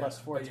 I have a Yeah, plus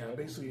 4 but to yeah, it.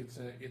 basically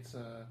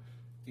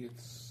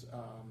it's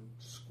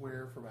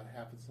square for about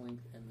half its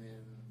length, and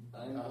then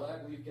I'm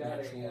glad we've got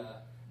natural,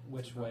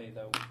 Which way,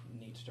 though,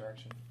 in each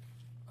direction?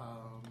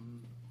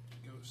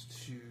 goes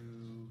to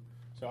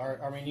So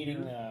are we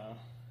needing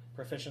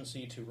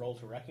proficiency to roll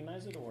to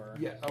recognize it, or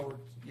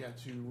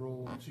to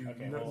roll to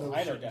Okay, know, well, know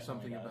Ido certain definitely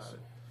something does. about it.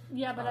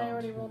 Yeah, but I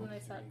already rolled and I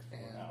sucked.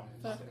 And No.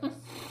 it's not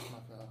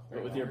the-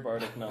 But with your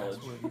bardic knowledge.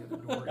 That's where the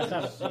other door that's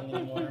not a is. thing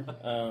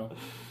anymore?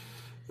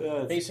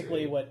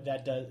 Basically, what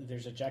that does,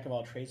 there's a Jack of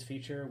all trades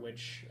feature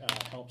which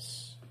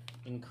helps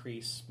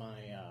increase my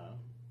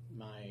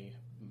my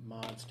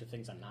mods to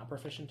things I'm not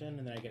proficient in,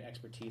 and then I get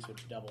expertise,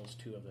 which doubles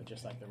 2 of them,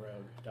 just like the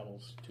rogue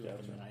doubles 2 of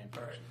them that I am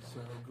All right, proficient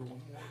in. so go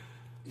one more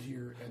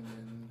here, and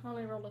then I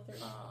only rolled a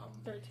 13.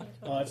 13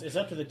 total. It's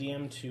up to the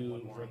DM to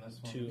One more on this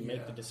one. make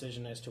Yeah. the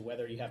decision as to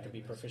whether you have to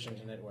be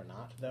proficient in it or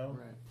not, though.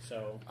 Right.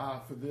 So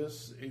for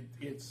this,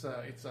 it's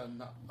a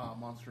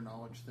monster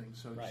knowledge thing.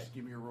 So Right. just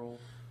give me a roll.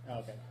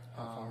 okay,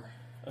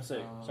 I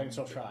say, so I can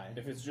still try.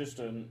 if it's just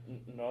a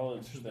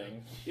knowledge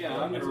thing, Yeah,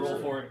 I'm going to roll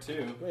for it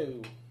too.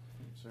 Whoa,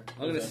 Sorry.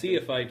 I'm going to see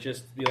if I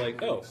just be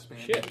like, oh,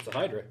 shit, it's a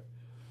Hydra.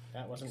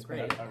 that wasn't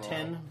Expand. great.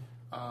 10.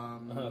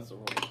 that's a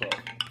roll of 12.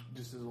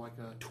 Just as like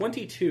a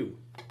 22.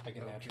 Like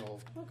a natural.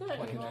 Oh, good.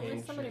 Well, at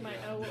least somebody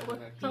might know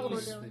how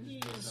we're doing.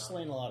 He's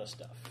slain a lot of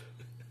stuff.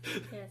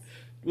 Yes.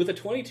 With a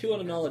 22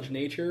 on a knowledge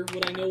nature,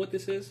 would I know what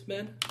this is,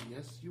 Ben?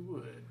 yes, you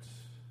would.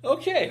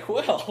 Okay,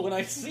 well, when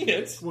I see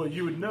it. Well,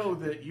 you would know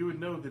that you would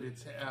know that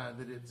it's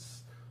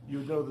you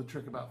would know the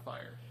trick about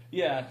fire.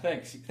 Yeah,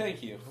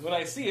 thank you. When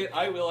I see it,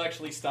 I will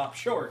actually stop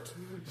short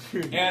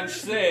and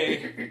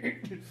say,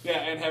 yeah,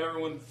 and have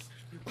everyone.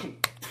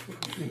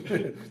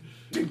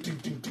 Ding, ding,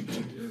 ding, ding,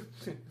 ding.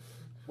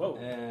 Whoa.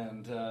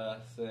 And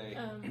say,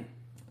 Um,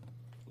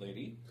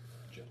 lady,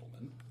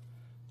 gentleman,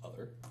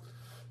 other.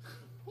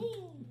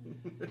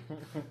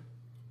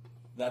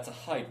 That's a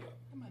Hydra.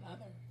 I'm an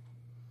other.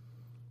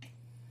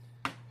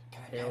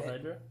 Hail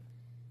Hydra?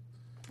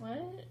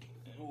 what?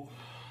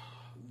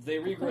 They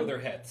regrow their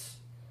heads.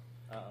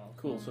 Uh-oh.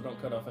 Cool, so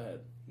don't cut off a head.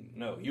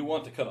 No, you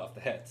want to cut off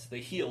the heads. They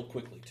heal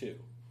quickly too.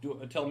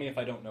 Tell me if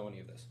I don't know any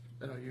of this.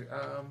 No, you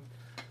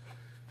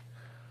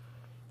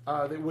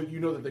well, you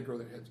know that they grow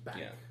their heads back.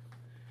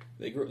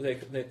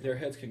 Yeah, their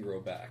heads can grow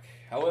back.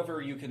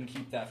 However, you can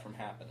keep that from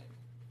happening.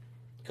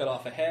 Cut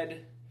off a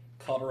head,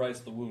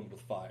 cauterize the wound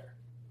with fire.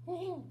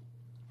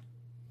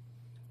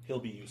 He'll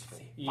be useful.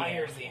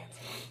 Fire's the answer.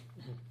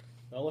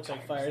 Well, it looks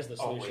like fire's the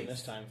solution Always.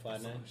 this time,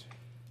 Flat Knight.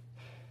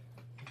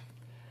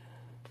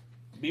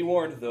 Be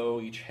warned,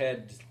 though, each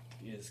head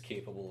is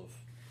capable of.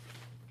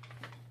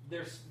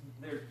 They're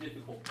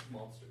difficult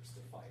monsters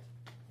to fight.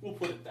 We'll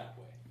put it that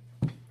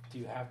way. Do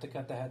you have to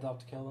cut the heads off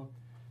to kill them?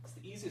 It's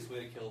the easiest way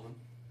to kill them.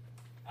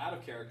 Out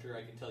of character,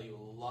 I can tell you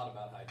a lot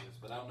about Hydras,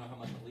 but I don't know how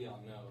much Leon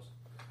knows.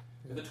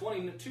 With the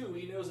 22,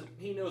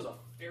 he knows a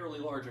fairly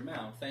large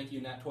amount. Thank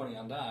you, Nat 20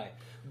 on die.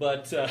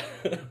 But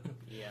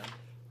Yeah.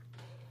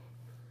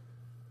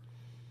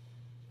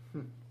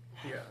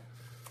 Yeah.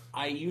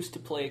 I used to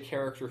play a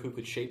character who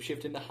could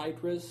shapeshift into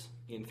Hydras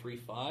in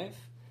 3.5.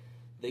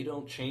 They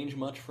don't change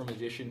much from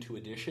edition to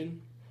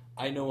edition.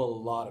 I know a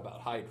lot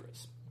about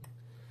Hydras,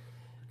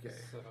 Okay.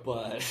 So,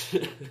 but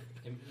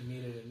you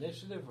need an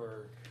initiative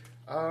or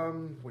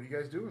What are you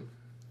guys doing?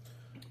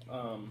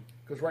 Um,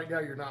 Because right now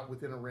you're not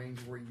within a range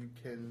where you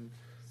can,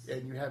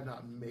 and you have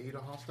not made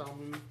a hostile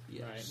move.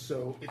 yeah. Right.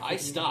 So it's I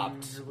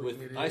stopped you're looking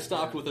with at it, I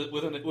stopped with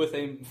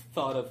a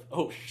thought of,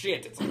 oh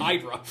shit, it's a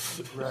Hydra.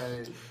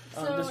 right.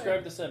 So-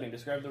 describe the setting.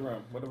 Describe the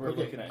room. What are we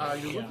looking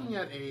at? You're Yeah. looking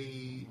at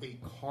a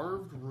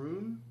carved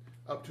room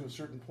up to a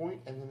certain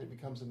point, and then it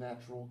becomes a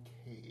natural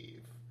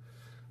cave.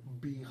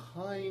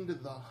 Behind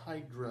the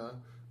Hydra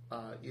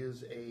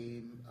is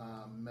a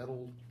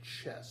metal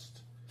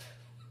chest.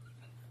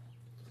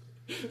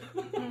 I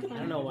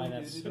don't know why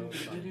that's so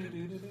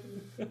funny.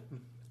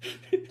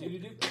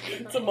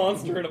 It's a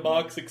monster in a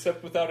box,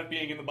 except without it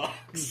being in the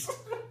box.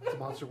 It's a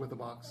monster with a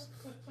box.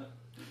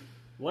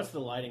 What's the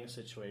lighting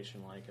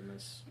situation like in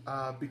this?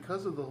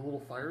 Because of the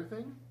little fire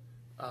thing,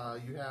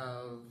 you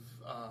have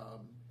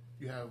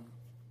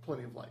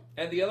plenty of light.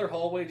 And the other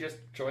hallway just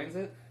joins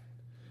it.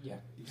 Yeah.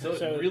 So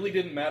So- it really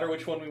didn't matter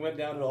which one we went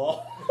down at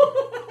all.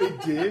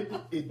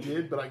 It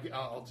did, but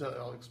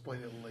I'll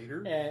explain it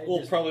later. We'll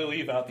Just probably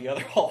leave out the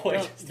other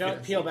hallway.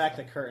 don't peel back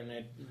the curtain.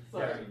 It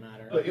doesn't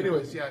matter. But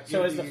anyways, yeah.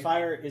 So is the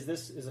fire? Is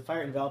the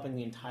fire enveloping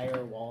the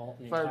entire wall?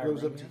 The fire entire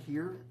goes room up to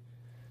here? here,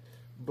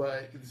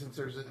 but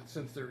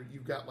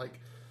you've got like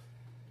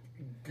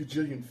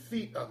gajillion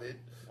feet of it,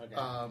 Okay.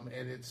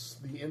 and it's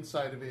the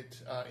inside of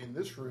it in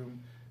this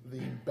room. The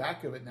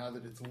back of it, now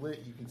that it's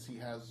lit, you can see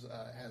has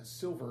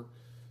silver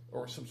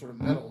or some sort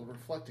of metal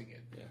reflecting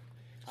it. Yeah.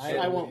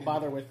 I won't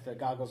bother with the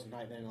goggles at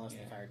night then unless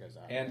the fire goes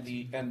out.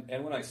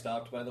 And when I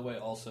stopped, by the way,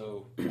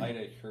 also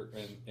Ida heard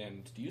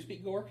and do you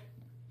speak Gork?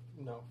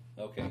 No.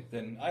 Okay,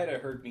 then Ida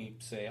heard me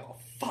say, "Oh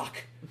fuck,"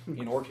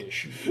 in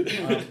Orcish.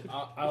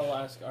 I'll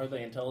ask: are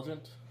they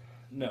intelligent?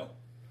 No,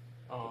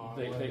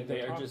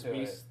 They are just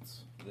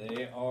beasts.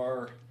 they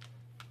are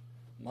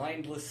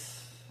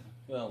mindless.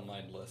 Well,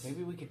 mindless.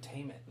 Maybe we could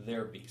tame it.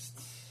 They're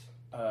beasts.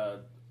 I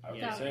would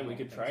Yeah. say we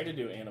could try to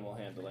do animal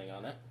handling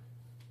on it.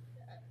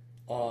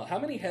 How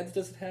many heads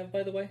does it have,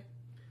 by the way?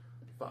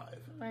 5.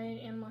 My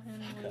animal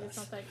handling is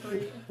not that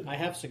great. I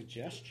have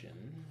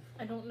suggestion.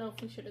 I don't know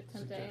if we should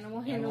attempt to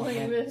animal Animal,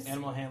 handling this.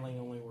 animal handling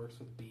only works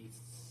with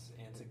beasts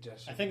and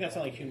suggestions. I think that's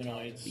not like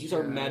humanoids. These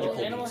are magical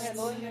Well, animal beasts.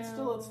 handling, it's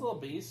still a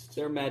beast.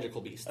 They're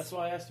magical beasts. That's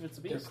why I asked if it's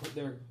a They're, beast.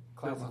 they're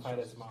classified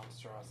as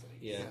monstrosities.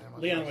 Yeah.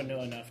 Leon would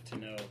know enough to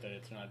know that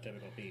it's not a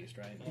typical beast,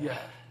 right? Yeah.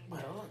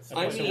 Well, it's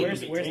I So mean, where's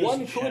the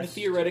one chest? could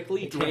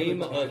theoretically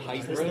tame a Is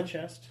this the hydra.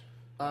 chest?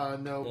 No.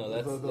 No,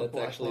 that's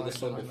black actually line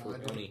this one behind before the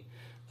Hydra.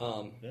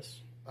 Oni.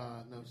 This?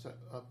 No, so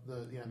up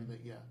yeah,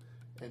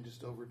 and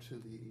just over to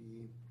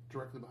the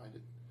directly behind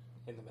it.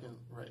 In the Yeah, middle.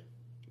 right.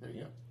 There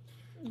you go.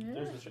 Yeah.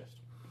 there's the chest.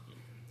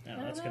 Oh,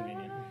 that's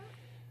convenient.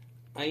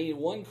 I mean,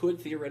 one could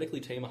theoretically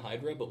tame a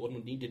hydra, but one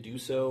would need to do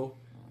so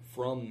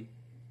from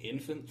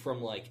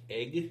like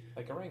egg,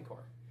 Like a rancor.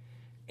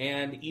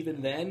 and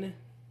even then,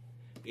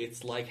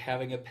 it's like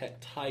having a pet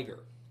tiger.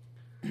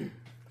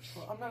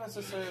 Well, I'm not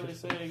necessarily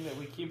saying that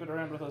we keep it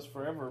around with us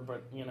forever,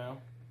 but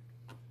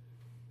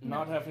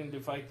not having to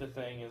fight the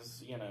thing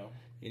is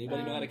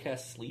Anybody know how to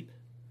cast sleep?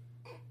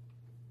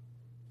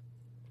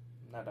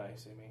 not I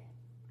see me.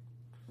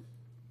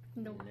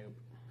 Nope.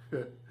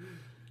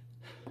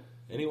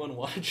 Anyone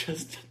want to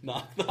just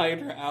knock the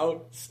hydra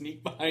out,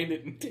 sneak behind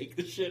it, and take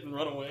the shit and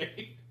run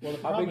away? Well, the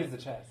How problem big is the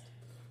chest?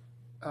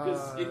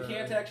 Because it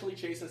can't actually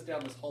chase us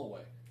down this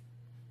hallway.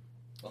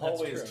 The That's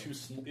hallway true.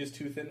 is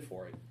too thin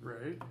for it.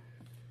 Right.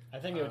 I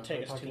think it would take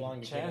we're us too talking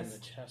long to get in the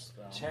chest. chest,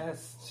 though.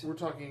 Chest. We're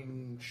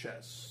talking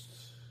chest.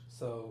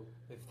 So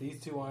if these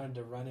two wanted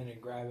to run in and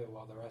grab it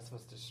while the rest of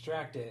us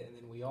distract it, and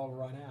then we all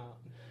run out.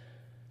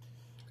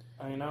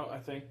 I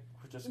think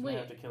we're just gonna Wait.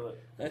 have to kill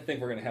it. I think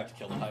we're gonna have to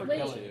kill the hydra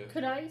Wait, too.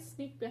 could I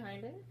sneak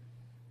behind it?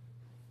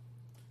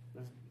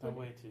 There's no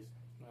way to.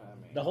 I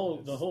mean, The whole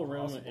it's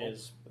room possible.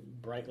 is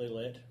brightly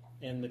lit,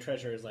 and the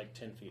treasure is like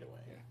 10 feet away.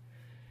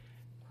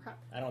 Crap.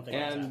 I don't think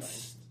And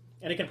that's happening.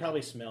 And it can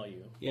probably smell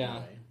you. yeah,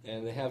 anyway.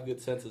 and they have good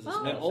senses,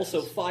 Oh. and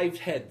also 5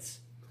 heads.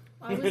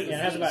 I was Yeah, it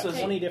has about okay.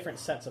 20 different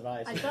sets of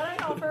eyes. I thought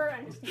I'd offer.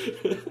 I'm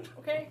just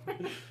okay.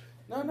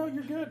 No,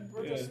 you're good.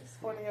 We're just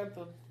pointing out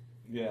the.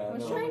 Yeah, I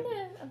was trying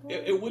to avoid.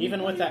 It wouldn't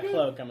Even with that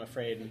cloak, I'm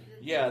afraid.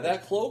 Yeah,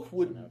 that cloak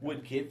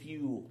would give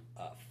you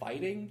a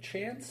fighting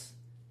chance,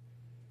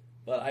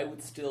 but I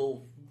would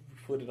still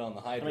put it on the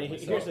I hydra. mean,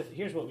 myself.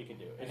 here's what we can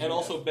do. And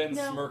also Ben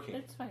No, smirking.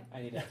 it's fine.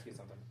 I need to ask you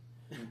something.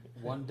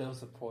 One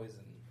dose of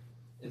poison,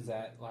 is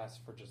that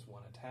last for just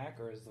one attack,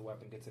 or is the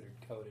weapon considered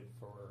coded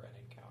for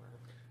an encounter?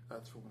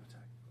 That's for one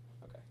attack.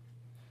 Okay.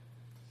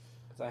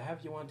 Because I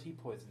have Yuan Ti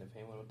poison if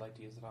anyone would like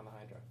to use it on the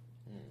Hydra.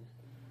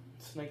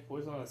 Snake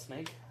poison on a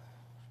snake?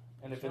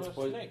 And if No, it's it's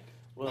poison. snake.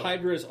 Well,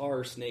 Hydras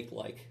are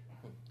snake-like.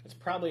 It's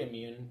probably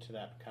immune to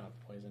that kind of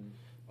poison.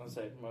 I'll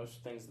say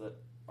most things that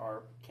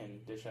can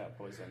dish out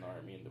poison are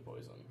immune to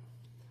poison.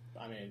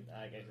 I mean,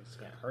 I guess it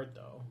can't hurt,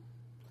 though.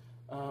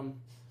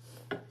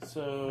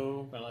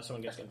 So Well, unless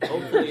someone gets confused.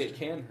 Hopefully, it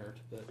can hurt,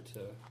 but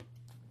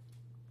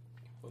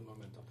One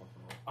moment, I'll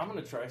roll. I'm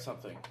gonna try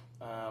something.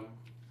 I'm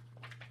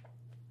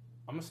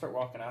gonna start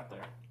walking out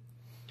there.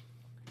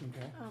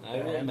 Okay.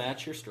 I will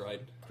match your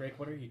stride. Drake,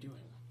 what are you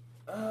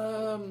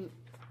doing?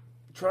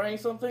 Trying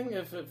something.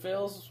 If it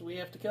fails, we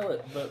have to kill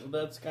it. But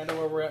that's kind of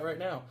where we're at right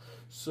now.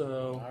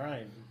 So, All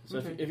right.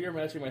 if you're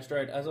matching my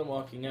stride as I'm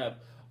walking up,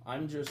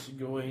 I'm just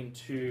going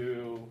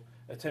to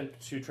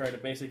attempt to try to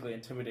basically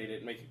intimidate it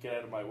and make it get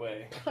out of my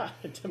way.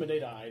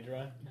 Intimidate a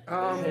Hydra. Hey,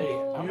 I'm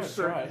you gonna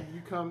start. try.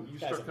 You Guy's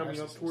start a coming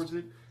up narcissist. towards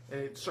it, and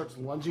it starts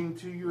lunging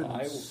to you, and I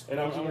then will- And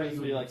I'm lunging going at to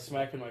you. be like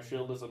smacking my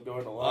shield as I'm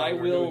going along. I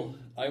We're will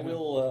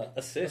doing-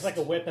 assist. It's like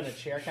a whip in a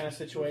chair kind of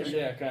situation.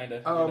 Yeah, kind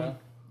of.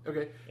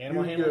 Okay.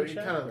 Animal he handling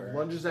check, kind of or-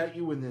 lunges at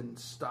you and then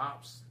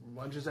stops.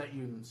 Lunges at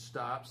you and then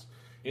stops.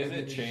 Is And it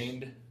then he-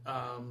 chained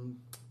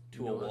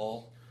to a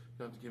wall.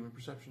 You have to give him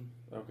perception.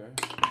 Okay.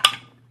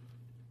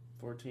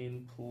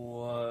 14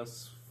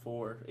 plus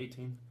 4,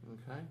 18.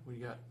 Okay. What do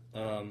you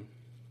got?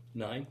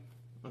 9.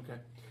 Okay.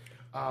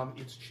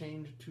 It's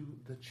chained to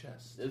the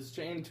chest. It's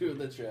chained to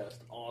the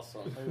chest.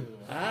 Awesome.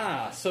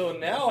 So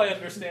now I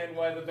understand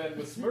why the bed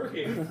was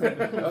smirking.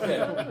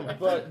 Okay,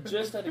 but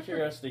just out of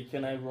curiosity,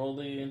 can I roll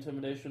the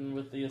intimidation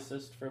with the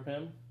assist from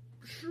him?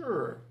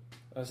 Sure.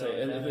 I was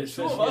say, the Two assist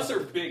of us are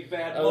big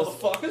bad I was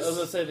motherfuckers.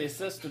 gonna say the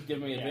assist would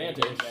give me Yeah, you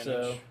advantage. get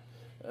So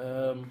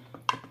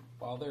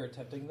While they're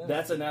attempting this,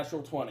 that's a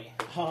natural 20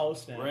 Oh,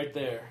 snap. right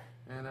there.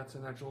 And that's a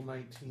natural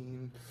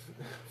 19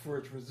 for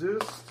its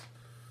resist.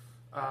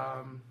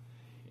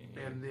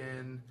 And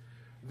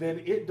then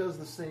it does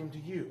the same to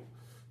you.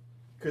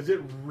 Because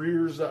it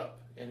rears up,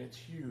 and it's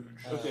huge.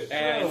 Okay,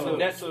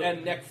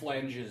 And neck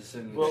flanges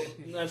and well,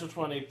 natural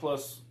 20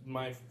 plus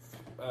my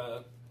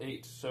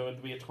 8, so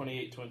it'd be a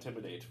 28 to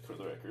intimidate for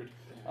the record.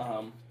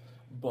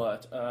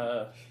 But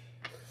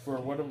for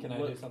what can I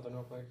do something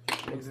real quick?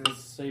 what's the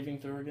saving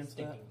throw against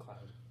that? Stinking cloud.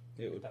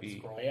 It would That be.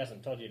 scroll. He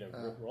hasn't told you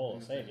to roll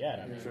a save yet.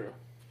 I mean, True.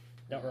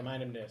 don't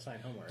remind him to assign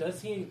homework.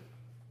 Does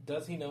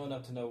he know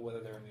enough to know whether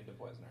they're immune to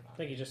poison or I not?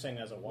 think he's just saying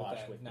as a watch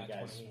that with you nat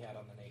guys, 20 he had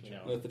on the nature. you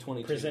know, With the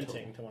 22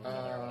 presenting to one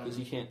another. Because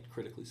you can't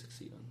critically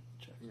succeed on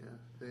checks. Yeah,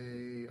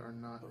 they are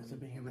not. Those are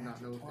being You would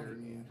not know if they're natural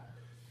 20. immune.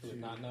 He would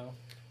not know.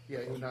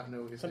 Yeah, you would not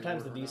know if.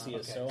 Sometimes they the were or DC not.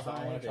 is Okay, so I'm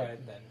high gonna try that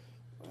it then.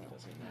 it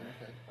doesn't matter.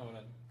 Okay. I'm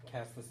gonna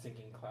cast the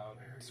stinking cloud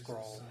Where is the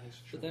scroll.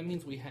 size But chart? that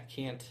means we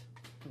can't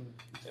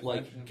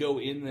Imagine- go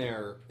in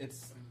there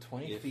It's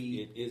 20 if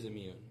feet. it is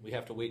immune. We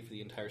have to wait for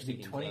the entire It'd be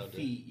stinking 20 cloud.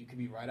 feet. You could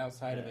be right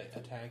outside of it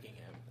attacking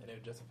him, and it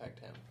would just affect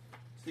him.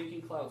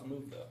 Stinking clouds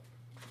move though.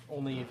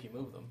 Only if you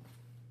move them.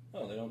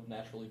 Oh, they don't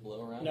naturally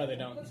blow around. No, they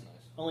don't. That's nice.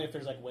 Only if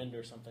there's like wind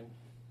or something.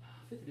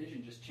 Fifth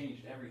edition just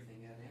changed everything,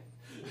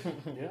 yeah.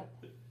 Yeah.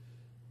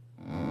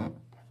 I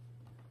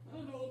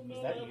don't know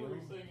Is that you?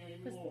 everything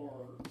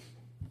anymore.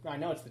 I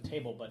know it's the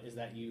table, but is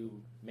that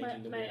you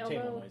making the my weird elbow,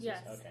 table noises?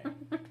 yes.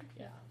 Okay.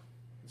 Yeah.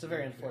 It's a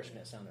very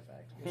unfortunate sound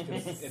effect.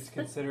 It's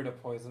considered a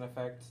poison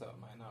effect, so it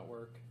might not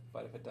work.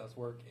 But if it does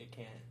work, it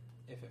can't.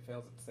 If it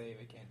fails its save,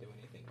 it can't do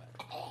anything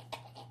about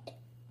it.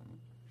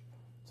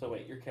 So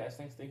wait, you're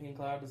casting Stinking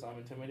Cloud as I'm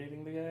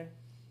intimidating the guy?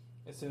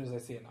 As soon as I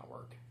see it not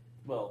work,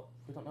 Well,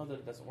 we don't know that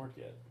it doesn't work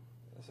yet.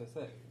 that's what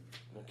I say.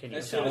 Well, can you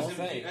As soon tell? as-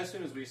 as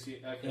soon as we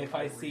see, If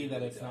I see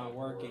that it's not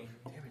work. working,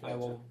 I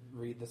will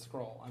read the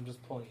scroll. I'm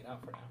just pulling it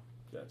out for now.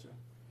 Gotcha.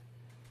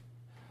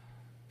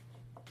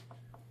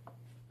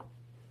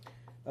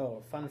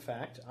 Oh, fun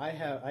fact!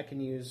 I can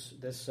use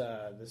this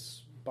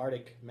this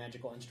bardic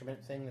magical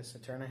instrument thing. This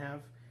Saturn I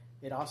have.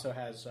 It also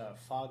has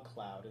fog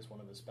cloud as one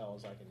of the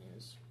spells I can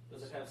use.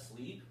 Does it have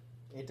sleep?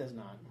 It does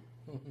not.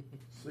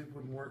 Sleep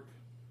wouldn't work.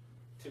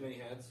 Too many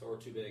heads or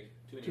too big?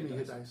 Too many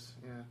hit dice.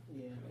 Yeah.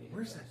 Yeah.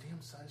 Where's that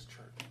damn size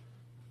chart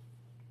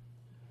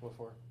What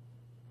for?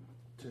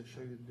 to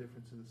show you the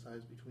difference in the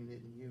size between it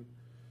and you?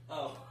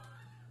 Oh.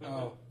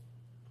 Oh,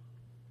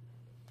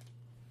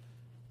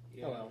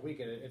 Yeah. Oh well, we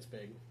get it. It's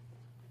big.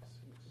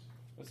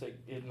 It's like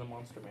in the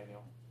monster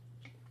manual.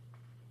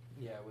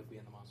 yeah, it would be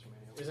in the monster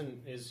manual.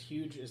 Is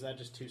huge? Is that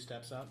just 2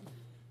 steps up?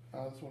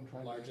 That's what I'm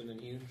trying Larger to. than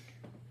huge?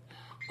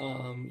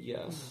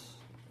 Yes.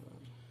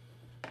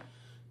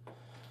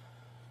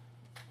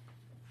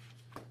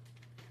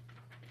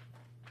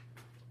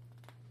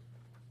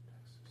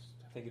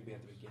 I think it'd be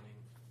at the beginning.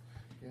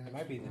 Yeah, It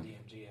might be the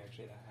DMG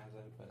actually that has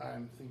it, but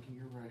I'm thinking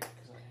you're right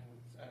because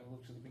I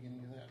looked at the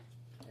beginning of that.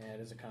 Yeah, it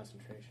is a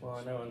concentration. Well,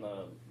 I know in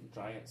the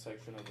giant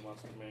section of the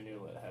monster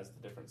manual it has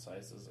the different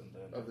sizes and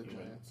then Of the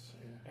human, giants,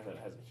 yeah. and then it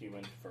has a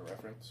human for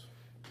reference.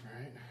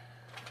 Alright.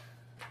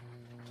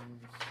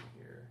 Let's see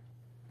here.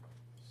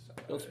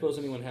 I don't suppose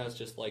anyone has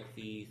just like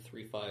the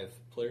 3.5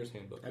 player's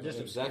handbook. I just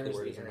know exactly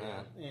where it is obscures in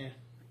the that. area.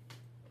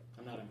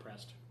 I'm not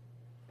impressed.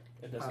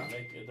 It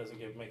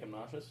doesn't make him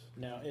nauseous.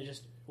 No, it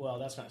just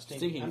that's not stinking.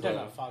 Stinking I'm talking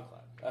cloud. about fog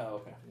cloud. Oh,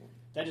 okay.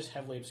 That just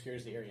heavily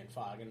obscures the area in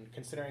fog, and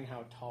considering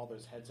how tall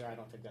those heads are, I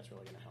don't think that's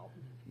really going to help.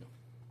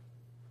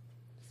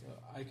 so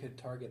I could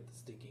target the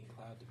stinking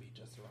cloud to be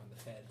just around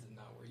the heads and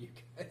not where you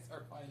guys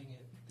are fighting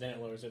it. Then it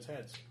lowers its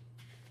heads.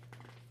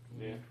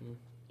 Yeah. Mhm.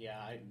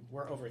 Yeah,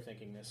 we're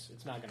overthinking this.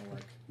 It's not going to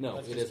work. No,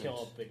 Let's it just isn't.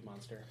 kill a big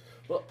monster.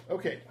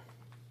 Okay.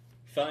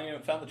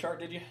 Found the chart,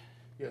 did you?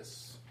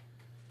 Yes.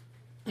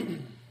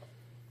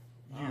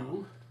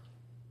 You.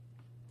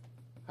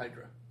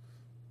 Hydra.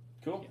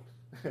 Cool.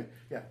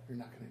 Yeah, you're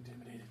not going to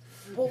intimidate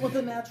it. Well, with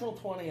a natural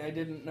 20, I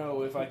didn't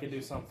know if I could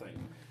do something.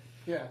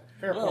 Yeah.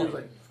 Fair He point. was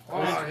like, oh,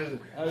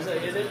 I was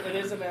like, it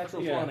is a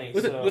natural 20.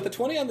 With, so. with a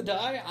 20 on the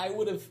die, I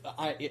would have.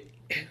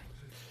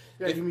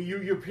 yeah,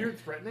 you appeared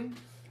threatening,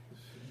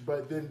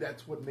 but then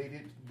that's what made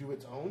it do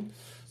its own.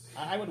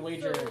 I would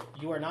wager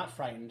you are not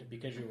frightened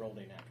because you rolled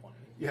a nat 20.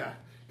 Yeah,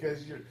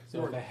 because you're.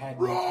 So if the head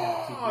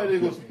 "Rah!" and it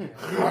goes.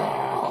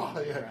 "Rah!"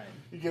 Yeah. Right.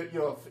 You get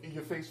your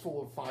face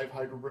full of 5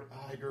 hydra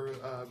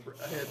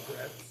head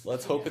breaths.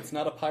 Let's hope it's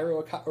not a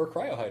pyro or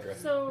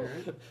cryohydra. So,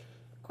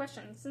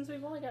 question: since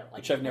we've only got like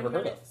Which I've never 10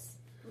 heard of. minutes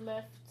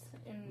left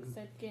in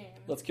said game,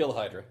 Let's kill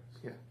Hydra.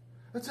 Yeah.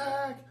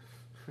 Attack!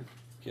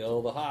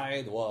 Kill the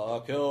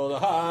Hydra, kill the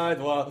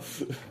Hydra.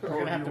 We're Or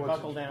gonna have you to want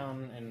buckle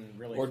down and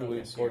really. Or do we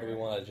focus here.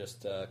 want to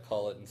just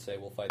call it and say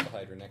we'll fight the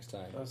Hydra next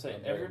time? I would say on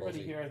Dragon Ball everybody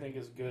Z? here, I think,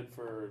 is good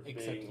for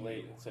Except being you.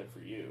 late, except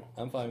for you.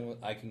 I'm fine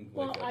with. I can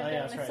Well, wake up. I've Oh, got yeah,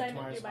 an that's right. assignment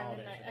Tomorrow's due by holiday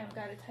midnight. for I've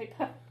them. got to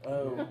type up.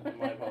 Oh,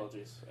 my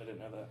apologies. I didn't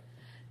know that.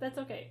 That's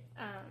okay.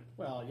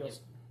 Well, you'll.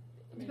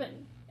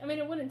 I mean,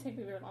 it wouldn't take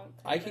me very long.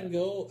 To I type can it,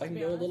 go. I to can be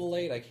go a honest. little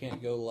late. I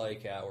can't go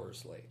like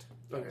hours late.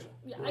 Okay.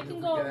 Yeah, Well, I if can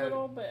we go a get-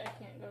 little, but I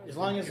can't go. As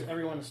long as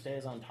everyone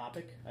stays on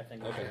topic, I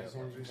think. Okay. As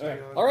long as we stay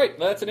on. All right,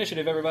 that's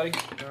initiative, everybody.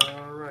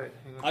 All right.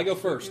 Hang on I go a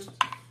first.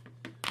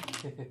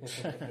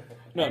 second.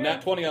 No,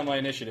 nat 20 on my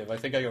initiative. I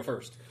think I go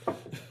first.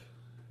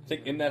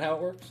 Think, isn't that how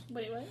it works?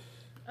 Wait, what?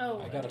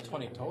 Oh, I got a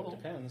 20 total.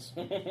 Depends.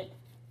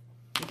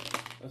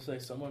 Let's say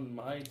someone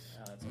might.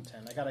 That's a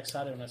 10. I got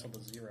excited when I saw the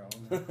 0.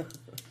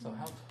 So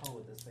how tall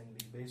would this thing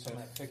be based on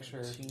that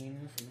picture?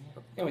 15 for me.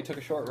 Yeah, we took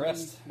a short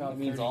rest. No, That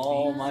means 30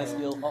 all feet. my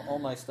skill, all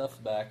my stuff's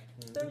back,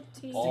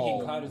 13. All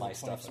Stinking Cloud is my a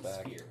stuff's 20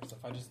 foot back. sphere, so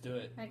if I just do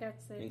it I got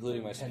 6.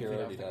 including my 10 feet off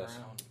security the dice.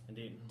 ground,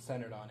 Indeed.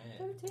 centered on it,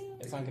 13.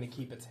 it's not going to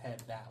keep its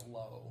head that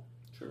low,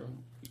 True.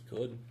 You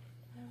could.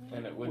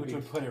 And it would which be.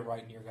 would put it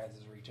right in your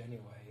guys' reach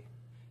anyway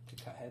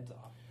to cut heads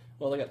off.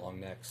 Well, they got long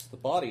necks. The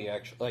body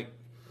actually, like,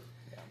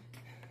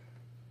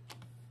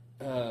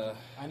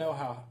 I know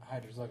how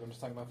Hydra's look. I'm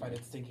just talking about if I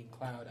did Stinking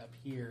Cloud up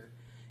here,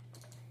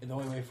 and the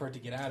only way for it to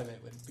get out of it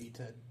would be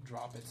to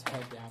drop its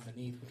head down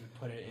beneath, which would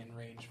put it in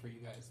range for you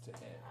guys to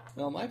hit.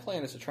 well, my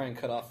plan is to try and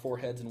cut off 4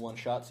 heads in one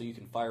shot so you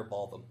can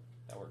fireball them.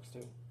 That works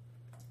too.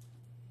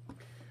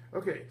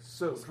 Okay,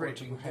 so great.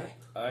 Scorching ray.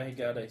 I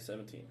got a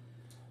 17.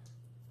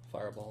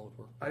 Fireball would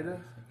work.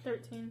 Ida?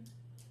 13.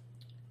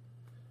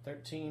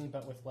 13,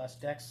 but with less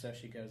dex, so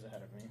she goes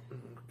ahead of me.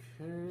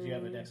 Okay. You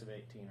have a dex of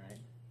 18, right?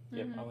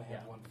 Yep, Mhm. I only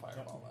have Yeah. one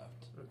fireball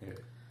left.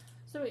 Okay.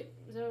 So wait,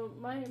 so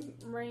my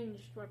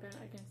ranged weapon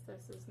against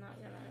this is not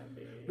gonna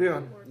be.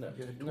 Leon. worth No. it.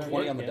 Yeah, No,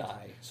 20 you on the can't.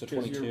 die, so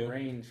Because 22. your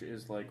range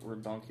is like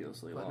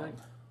redonkulously What long. range?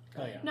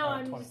 Oh, yeah. No,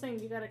 I'm 20. just saying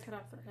you gotta cut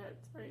off their heads,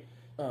 right?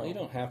 Oh, Well, you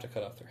don't have to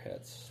cut off their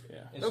heads.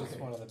 Yeah. It's Okay. just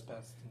one of the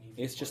best and easiest.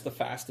 It's just the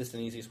fastest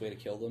and easiest way to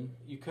kill them.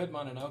 You could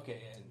Mononoke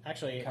and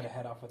Actually, cut a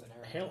head off with an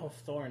arrow. Hail of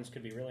Thorns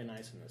could be really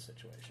nice in this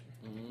situation.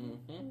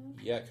 Mm-hmm.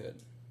 Yeah, it could.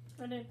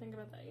 I didn't think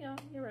about that. Yeah,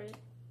 you're right.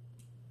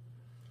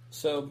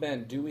 So,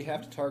 Ben, do we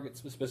have to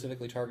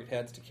specifically target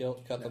heads to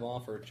cut them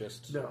off, or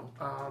just... No.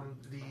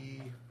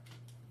 The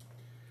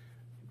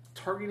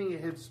targeting a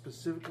head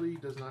specifically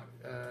does not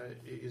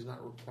is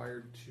not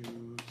required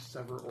to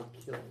sever or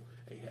kill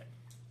a head.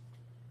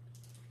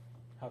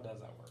 How does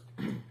that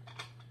work?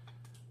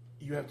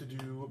 You have to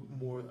do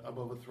more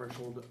above a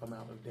threshold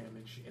amount of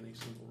damage in a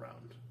single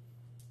round.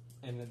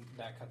 And then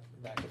that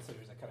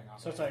considers it cutting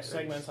off. So it's an like head.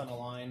 segments on a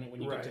line.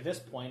 When you get to Right. this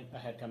point, a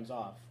head comes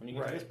off. When you get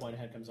to Right. this point, a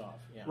head comes off.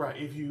 Yeah.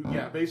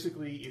 Right.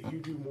 Basically, if you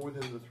do more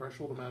than the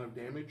threshold amount of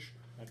damage,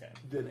 Okay.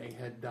 then a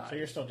head dies. So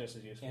you're still just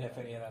as useful. And if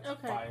any of that's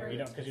Okay, fire, great. You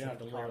don't- 'cause you don't have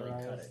to literally cut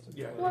cauterized. it.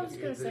 Yeah. Well, I was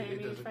gonna It- say, it I mean,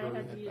 doesn't if I grow had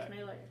the to head use back.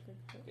 melee,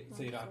 I could.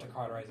 So you don't have to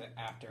cauterize it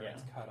after Yeah.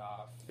 it's cut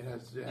off. It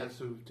has to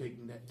have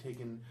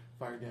taken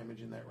fire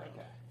damage in that round.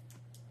 Okay.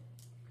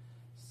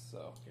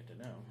 So Good to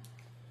know.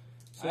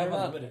 So I they're have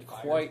not unlimited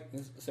fire.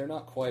 they're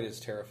not quite as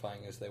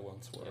terrifying as they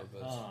once were.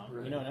 But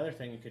Right. You know, another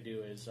thing we could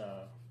do is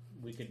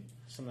we could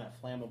some of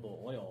that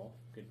flammable oil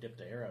could dip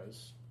the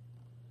arrows,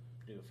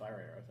 do a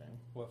fire arrow thing.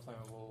 what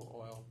flammable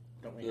oil?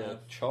 Don't we the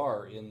have?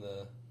 char in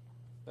the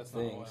That's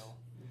Things. not oil.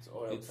 It's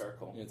oil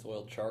charcoal. It's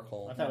oiled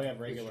charcoal. I thought we have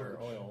regular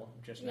oil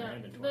just in our Yeah,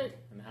 inventory but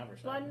in the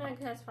haversack. Bloodneck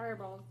has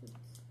fireballs.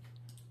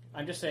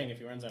 I'm just saying, if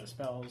he runs out of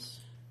spells,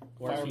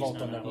 or if Firebolt he's don't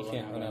not have You a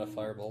can't run out of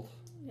firebolt.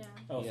 Yeah.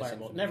 Oh, Yes, firebolt.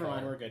 infinite Never fire.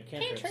 mind, we're good.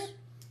 Cantrips.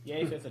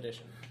 Yay, 5th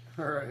edition.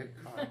 All right.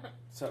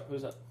 So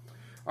who's up?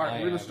 All right. I We're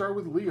going am. to start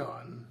with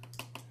Leon.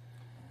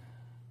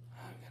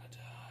 I'm gonna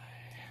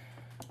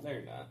die. No,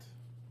 you're not.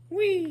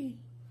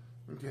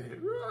 Okay.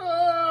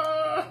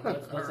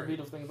 That's the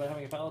beautiful thing about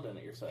having a paladin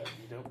at your side.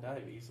 You don't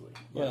die easily.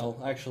 Well,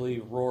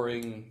 actually,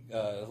 roaring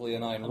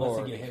Leonine Unless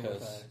roar you get hit with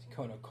because. a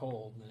cone of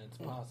cold, then it's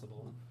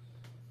possible.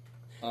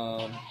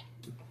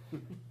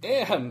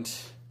 And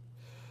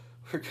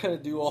we're gonna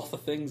do all the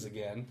things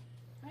again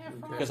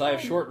because I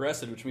have short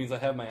rested, which means I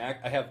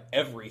have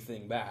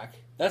everything back.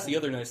 That's the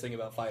other nice thing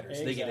about fighters;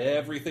 they get Exactly.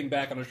 everything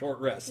back on a short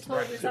You rest.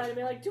 told your side to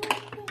be like, do all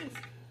the things.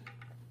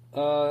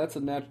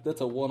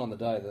 That's a 1 on the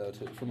die though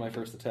for my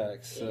first attack.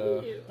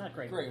 So Ew. Not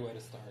great. Great way to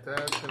start.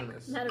 That's going to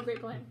miss. Not a great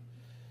plan.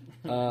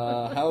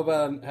 how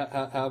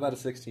about a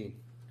 16?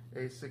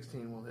 A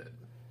 16 will hit.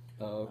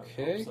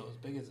 Okay. So as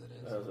big as it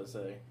is. As I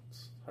say,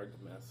 it's hard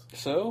to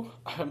miss. So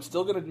I'm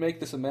still gonna make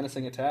this a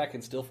menacing attack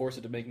and still force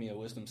it to make me a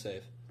wisdom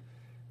save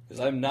because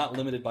I'm not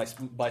limited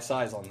by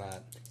size on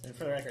that. And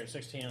for the record,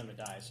 16 on the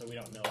die, so we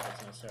don't know if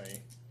it's necessary.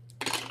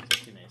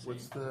 16 AC.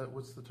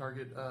 What's the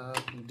target?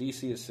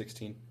 DC is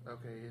 16.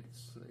 Okay,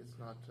 it's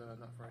not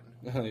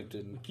frightened. I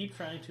didn't. Keep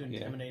trying to Yeah.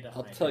 intimidate a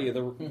I'll high. tell you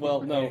the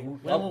well. No.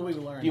 When will we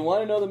learn? Do you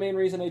want to know the main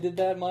reason I did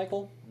that,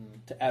 Michael?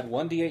 to add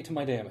 1d8 to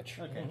my damage.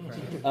 Okay, fair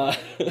enough.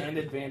 And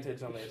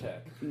advantage on the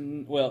attack.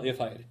 Well,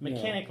 if I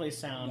Mechanically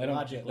sound, I don't,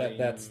 logically.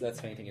 that's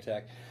fainting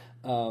attack,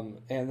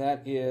 and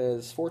that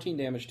is 14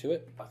 damage to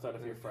it. I thought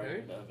if you're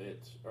frightened of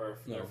it, or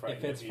if they're No,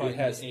 frightened if it's of It you.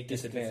 frightened, has it gets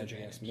disadvantage disadvantage.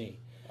 against me.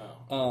 Oh.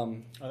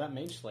 Oh, that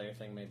Mage Slayer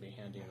thing may be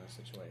handy in this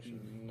situation.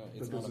 No, But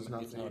it's this not. is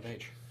not It's not a mage.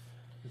 mage.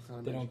 It's not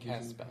a They don't magic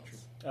cast using spells. creature.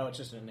 Oh, it's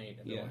just an innate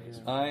Yeah,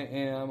 ability. I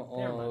am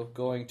Never mind.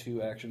 going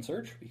to action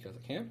surge because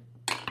I can.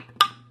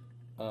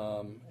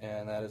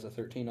 And that is a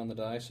 13 on the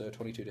die, so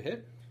 22 to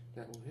hit.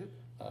 That will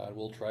hit.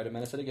 We'll try to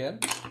menace it again.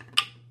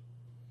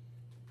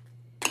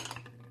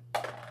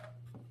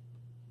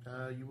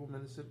 You will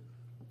menace it.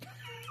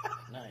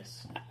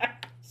 Nice.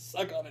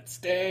 Suck on it,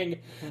 Stang.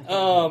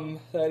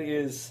 That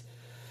is,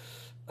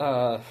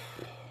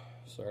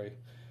 sorry,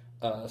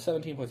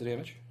 17 points of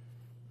damage.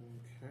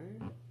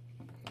 Okay.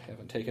 I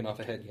haven't taken off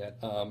a head yet.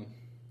 So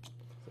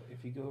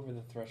if you go over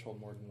the threshold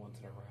more than once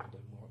in a round,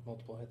 and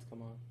multiple heads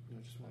come on. No,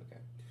 just one.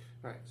 Okay.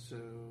 All right. So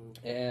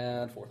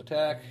And fourth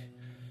attack,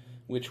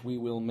 which we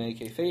will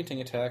make a fainting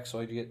attack, so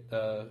I get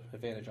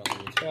advantage on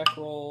the attack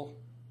roll.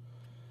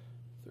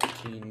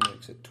 13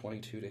 makes it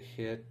 22 to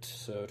hit,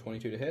 so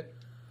 22 to hit.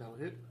 that'll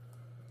hit.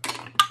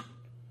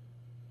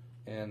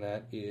 And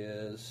that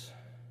is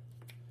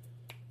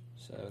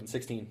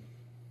 16.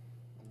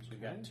 So we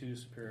got 2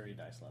 superiority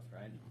dice left,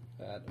 right?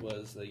 That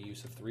was the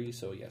use of 3,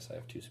 so yes, I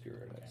have 2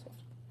 superior dice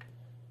left.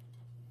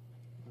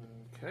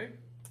 Okay.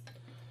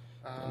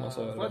 I'm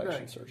also out of Flood action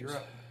Knight, surges. you're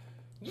up.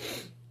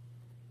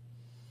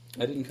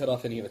 I didn't cut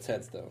off any of its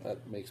heads, though.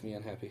 That makes me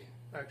unhappy.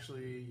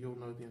 Actually, you'll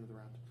know at the end of the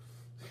round.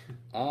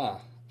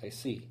 Ah, I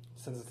see.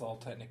 Since it's all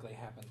technically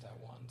happens at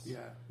once. Yeah,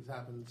 this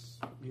happens.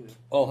 You know.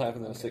 All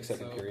happen in a Okay,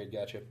 6-second so- period.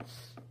 Gotcha.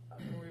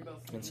 Don't worry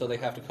about And so they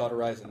have to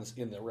cauterize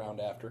in the round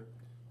after.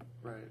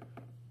 Right.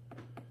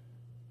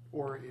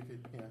 Or if it,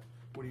 yeah.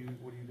 What are you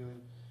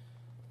doing?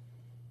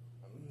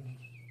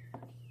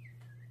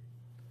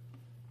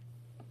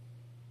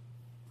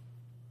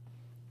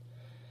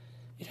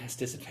 It has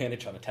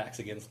disadvantage on attacks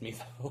against me,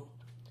 though.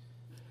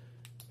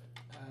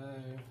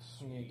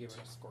 I'm going to give it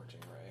a Scorching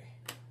Ray.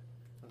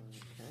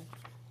 Okay.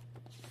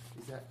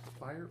 Is that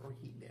fire or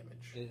heat damage?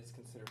 It is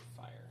considered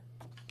fire.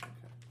 Okay.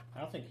 I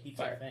don't think heat's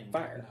Fire. a thing.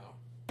 Fire.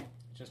 No.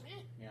 Just,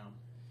 yeah.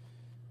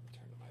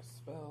 Turn to my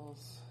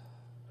spells.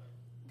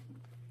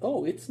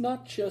 Oh, it's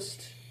not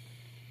just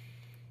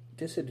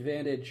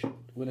disadvantage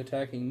when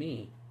attacking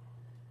me.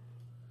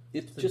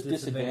 It's just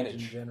disadvantage. in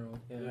general.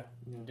 Yeah.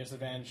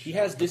 Disadvantage. He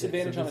has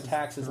disadvantage So on this is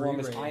attacks as 3 long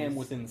as I am rays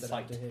within that have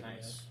sight. to hit,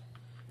 Nice.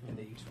 And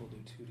they each will do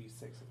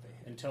 2d6 if they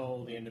hit.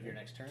 Until the end of your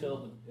next turn? Till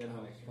the Let me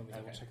Okay.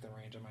 double check the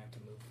range. I might have to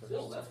move first.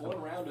 Still, that's one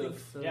round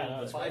of Yeah,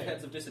 no, it's 5 great.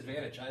 heads of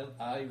disadvantage. I would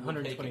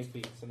 120 take it.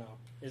 feet, so no.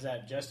 Is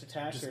that just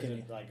attacks Just or is kidding.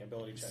 it like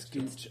ability checks?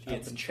 too?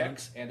 It's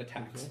checks and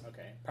attacks.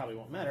 Okay. Probably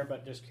won't matter,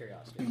 but just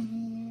curiosity.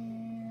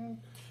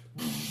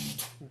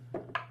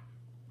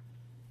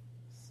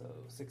 So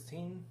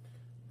 16.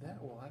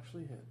 That will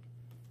actually hit.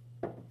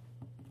 Well,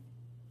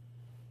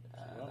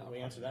 we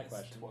answered that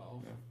question.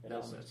 12 It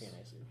That'll is miss. 16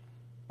 AC.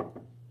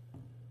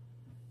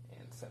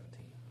 and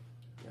 17.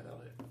 Yeah, that'll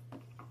hit.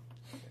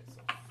 Okay,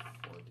 so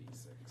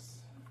 4d6.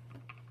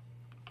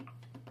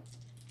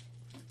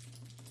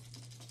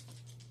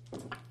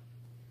 Okay,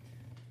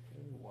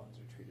 ones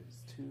are treated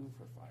as 2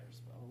 for fire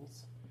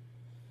spells.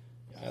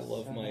 I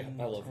love my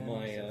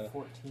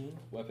 14.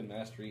 weapon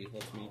mastery. It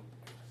lets me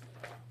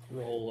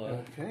roll.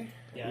 Okay.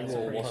 Yeah, We that's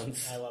roll pretty,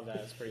 once. I love that.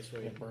 It's pretty You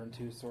sweet. burn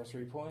 2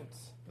 sorcery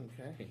points.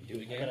 Okay. Can you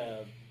do it I got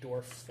again? a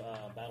dwarf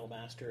battle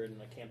master in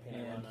the campaign I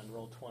And run on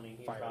roll 20.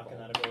 He's fireball. rocking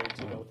that ability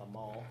to go with a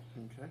maul.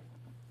 Okay.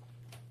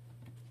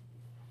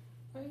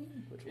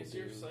 Which will Is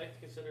your do- scythe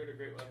considered a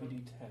great weapon?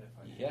 2d10 if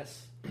I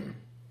Yes.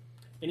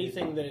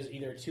 Anything that is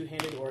either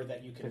two-handed or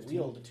that you can 15.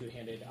 wield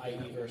two-handed,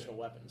 i.e. versatile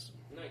weapons,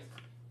 Nice.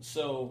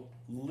 So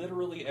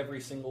literally every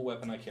single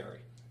weapon I carry.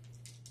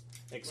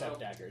 except Well,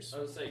 daggers. I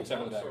would say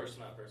Except for the sword's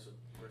not versatile,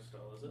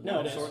 is it? No,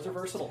 it is. Swords are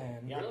versatile.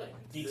 10. Yeah. Really?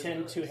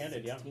 D10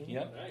 two-handed, yeah. 16.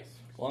 Yep. Nice.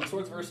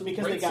 Longsword's versatile.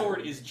 Because they Great got-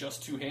 sword is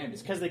just two-handed.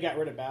 It's because they got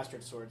rid of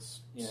bastard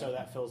swords, Yeah. so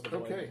that fills the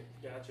void. Okay.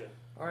 Gotcha.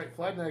 All right.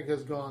 Fladnag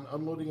has gone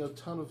unloading a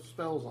ton of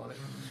spells on it.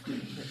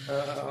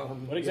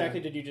 What exactly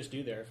did you just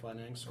do there,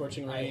 Flanang?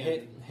 Scorching I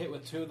ray. hit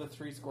with 2 of the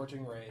 3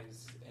 scorching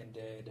rays and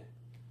did,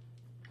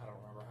 I don't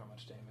remember how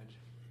much damage,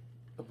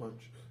 A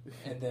bunch.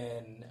 and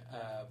then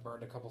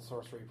burned a couple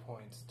sorcery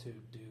points to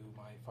do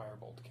my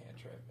firebolt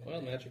cantrip. and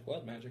Well, did- magic.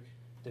 What magic?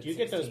 did Do you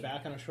get those 16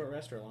 back on a short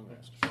rest or a long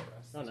rest? short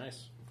rest. Oh,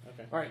 nice.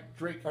 Okay. All right,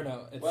 Drake. Or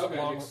no, it's Well,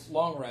 long, magics.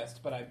 long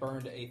rest, but I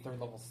burned a 3rd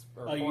level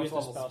or Oh, you 4th used the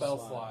level spell spell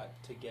slot.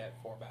 slot to get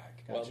 4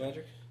 back. Wild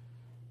magic.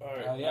 All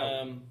right.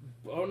 Yeah.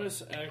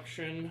 Bonus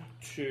action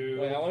to.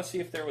 Wait, I want to see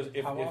if there was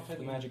if How the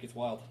often- magic gets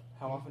wild.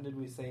 How often did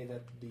we say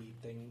that the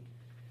thing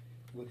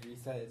would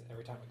reset? Is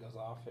every time it goes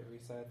off, it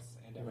resets,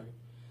 and every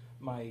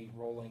my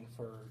rolling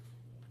for.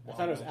 I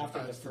thought it was wild after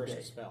the That's the first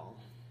day. spell.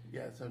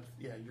 Yeah, so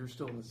yeah, you're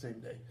still in the same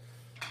day.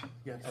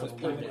 Yeah. So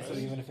So,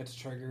 even if it's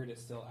triggered, it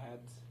still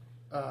adds.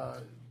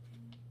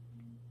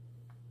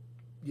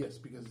 yes,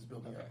 because it's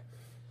building Okay. up.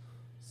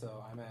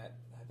 So I'm at.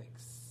 I think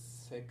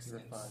 6 You're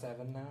and 5.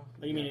 7 now.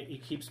 Oh, you mean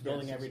it keeps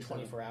building Yeah, every 6 and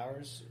 24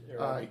 hours?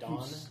 Or every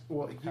dawn?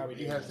 How are we He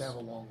doing has to this? have a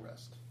long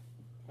rest.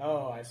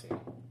 Oh, I see.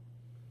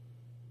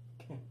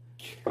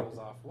 Goes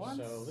off once,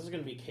 So this is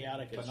going to be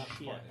chaotic but as not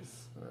shit.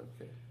 twice.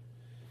 Okay.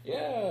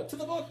 Yeah, to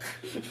the book.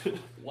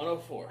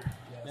 104.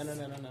 No.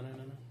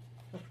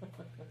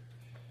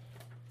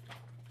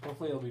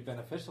 Hopefully it'll be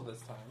beneficial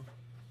this time.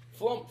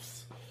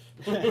 Flumps.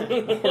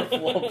 Or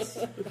flumps.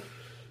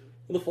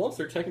 The flumps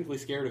are technically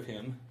scared of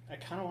him. I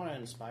kind of want to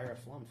inspire a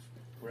flump.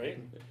 Right?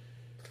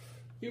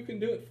 You can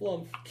do it,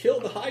 flump. Kill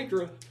the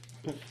Hydra.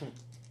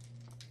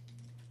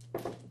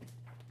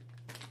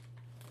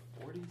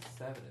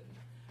 47.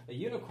 A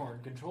unicorn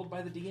controlled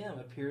by the DM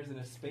appears in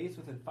a space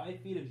within 5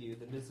 feet of you,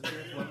 then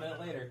disappears 1 minute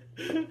later.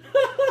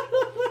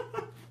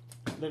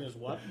 Then is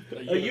what?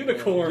 A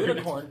unicorn. A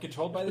unicorn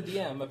controlled by the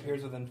DM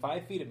appears within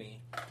 5 feet of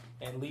me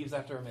and leaves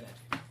after a minute.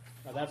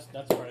 Oh, that's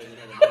part of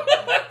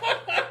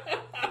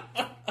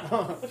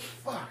the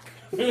Fuck.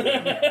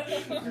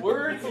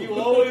 Words you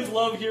always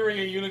love hearing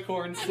a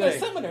unicorn I'm a say.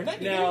 summoner, not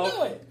Now- you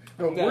know it.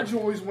 No, No. words you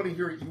always want to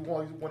hear. You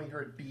always want to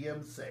hear a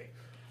DM say.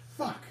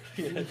 Fuck.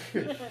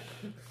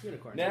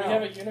 unicorn. Now- Do we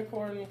have a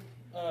unicorn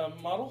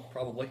model?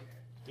 Probably.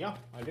 Yeah,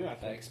 I do. I I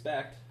think.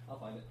 expect. I'll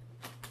find it.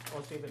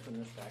 I'll see if it's in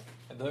this pack.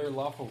 And they're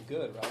lawful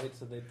good, right?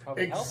 So they'd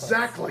probably help us.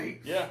 Exactly.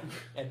 Yeah.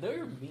 And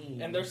they're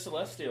mean. And they're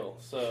celestial,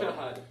 so...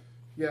 God.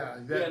 Yeah,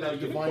 Yeah, that no,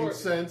 divine unicorn-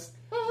 sense.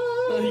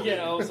 yeah,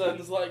 all of a sudden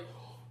it's like...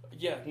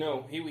 Yeah,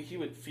 no, he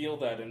would feel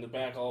that in the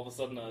back, all of a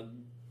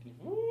sudden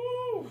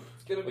woo!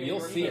 It's gonna Well, you'll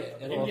see it.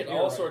 You It'll get appear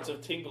all right sorts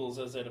of tingles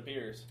as it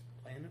appears.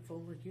 Planet full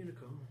of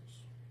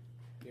unicorns.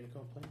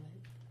 Unicorn planet?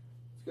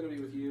 It's gonna be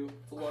with you.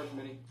 It's a large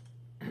mini.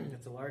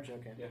 It's a large,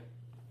 okay. Yeah.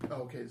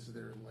 Oh, okay, so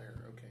they're in lair.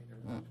 Okay,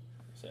 never mind.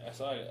 So I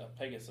saw a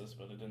Pegasus,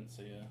 but I didn't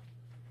see a...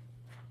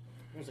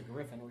 There's a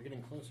griffin. We're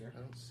getting closer. I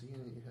don't see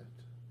any yet.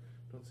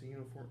 Don't see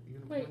unicorn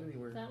Wait,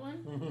 anywhere. that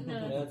one?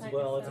 That's- I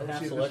well, guess it's so. a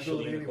half see celestial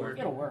invisibility unicorn.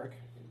 anywhere. It'll work.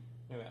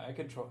 Anyway, I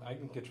can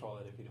control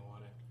it if you don't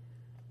want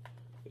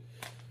it.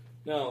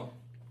 Now,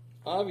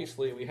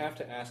 obviously, we have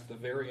to ask the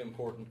very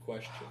important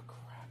question: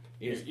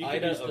 Is You could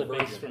Ida use a the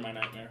base for virgin? my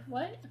nightmare.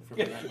 What? For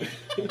my nightmare.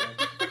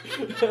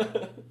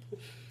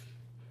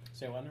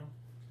 Say what now?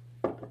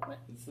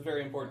 It's the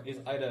very important. Is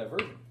Ida a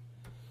virgin?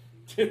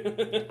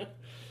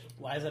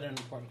 Why is that an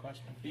important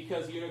question?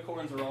 Because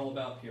unicorns are all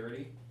about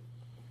purity.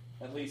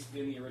 At least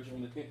in the original,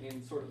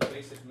 in sort of the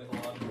basic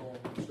mythological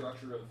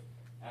structure of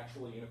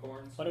actual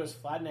unicorns. But it was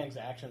Fladnag's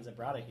actions that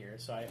brought it here,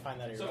 so I find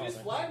that So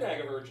irrelevant. is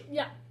Fladnag a virgin?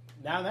 Yeah.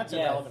 Now that's a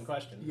Yes. relevant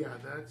question. Yeah,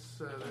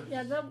 that's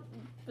Yeah, that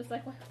was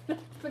like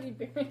pretty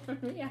buried for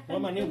me. Well,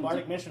 my new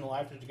bardic mission in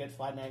life is to get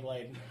Fladnag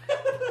laid.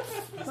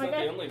 He's Like not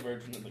I- the only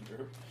virgin in the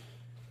group.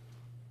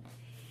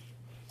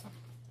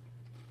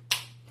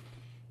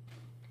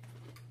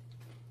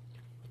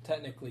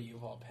 Technically,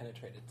 you've all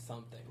penetrated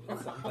something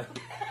with something.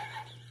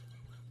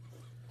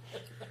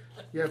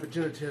 yeah, but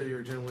genitalia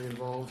are generally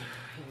involved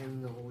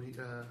in the whole.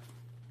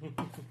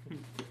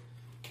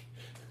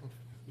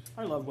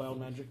 I love wild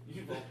magic.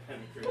 You've all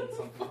penetrated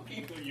some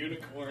fucking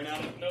unicorn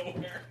out of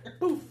nowhere.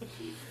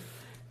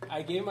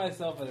 I gave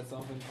myself a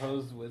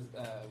self-imposed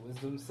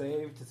wisdom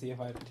save to see if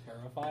I'm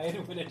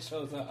terrified when it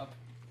shows up.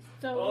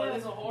 So Well, it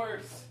is a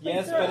horse.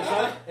 Yes, sir,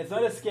 but it's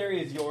not as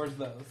scary as yours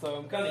though, so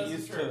I'm kind No, of this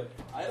used is to true. it.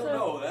 I don't So-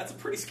 know. That's a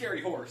pretty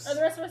scary horse. are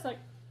the rest of us like,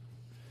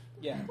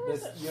 Yeah,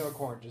 this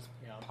unicorn just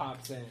Yeah.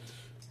 pops in.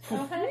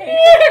 oh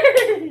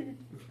hey?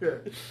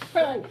 We're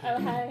like, oh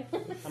hey.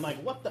 I'm like,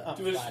 what the up?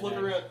 Do a Fladnag?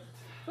 slither.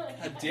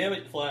 God damn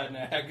it,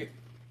 Fladnag.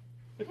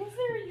 Is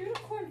there a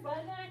unicorn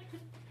Fladnag?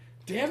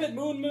 Damn it,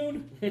 Moon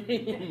Moon.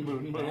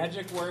 Moon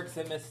Magic works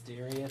in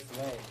mysterious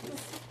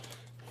ways.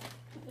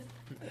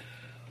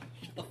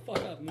 Shut the fuck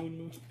up, Moon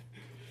Moon.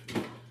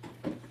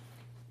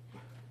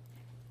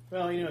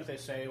 Well, you know what they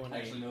say when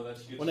Actually, no,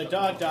 that's when a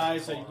dog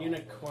dies, a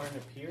unicorn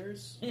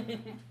appears.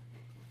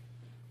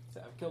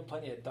 So I've killed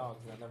plenty of dogs,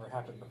 and that never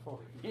happened before.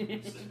 Oh, okay,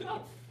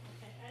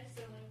 I just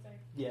don't know exactly.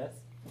 Yes.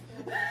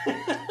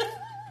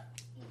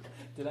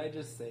 Did I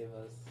just save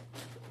us?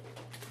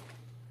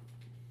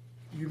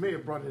 You may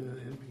have brought in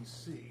an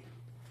NPC.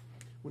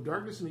 When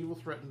darkness and evil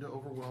threaten to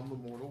overwhelm the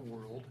mortal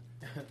world,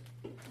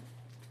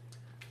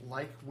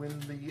 like when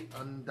the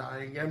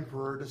undying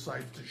emperor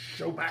decides to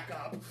show back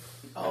up.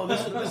 Oh,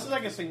 this is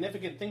like a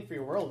significant thing for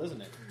your world,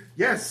 isn't it?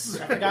 Yes!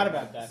 I forgot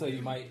about that. So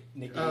you might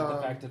negate the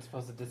fact it's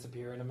supposed to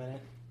disappear in a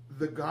minute?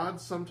 The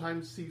gods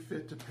sometimes see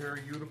fit to pair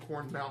a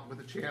unicorn mount with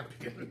a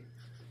champion.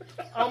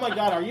 Oh my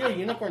god, are you a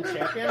unicorn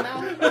champion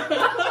now?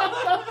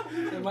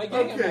 Am I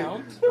getting Okay. a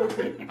mount?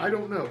 Okay, I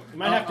don't know. You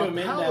might have to a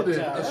amend paladin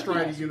that,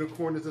 astride a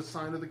unicorn is a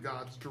sign of the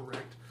gods'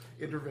 direct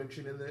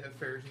intervention in the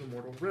affairs of the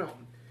mortal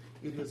realm.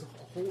 It is a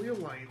holy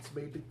alliance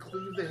made to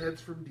cleave the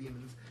heads from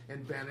demons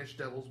and banish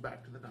devils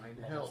back to the nine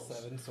hells.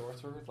 7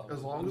 sorcerers. level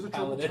As long 1 as the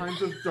troubled paladin.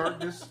 times of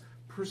darkness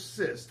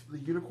persist, the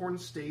unicorn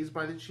stays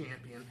by the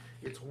champion,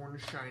 its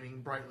horns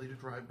shining brightly to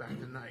drive back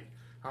the night.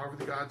 However,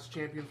 the god's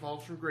champion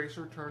falls from grace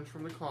or returns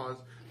from the cause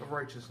of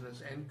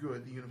righteousness and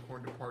good, the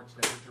unicorn departs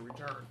never to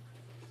return.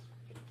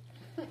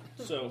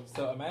 So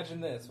So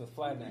imagine this with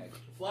Fladnag.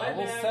 Fladnag.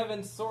 Level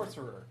 7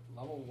 sorcerer,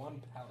 level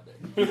 1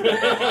 paladin.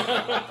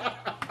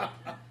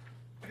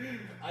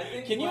 I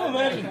think Can you Fladnag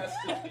imagine? has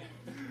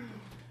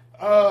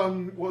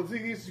to- Well, the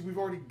thing is, we've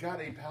already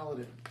got a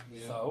paladin.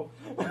 So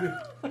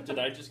did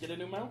I just get a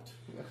new mount?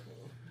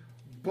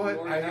 But You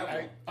already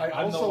have I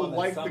I'm the also one that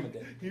like summoned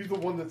it. you're the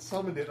one that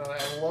summoned it, and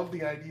I love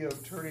the idea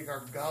of turning our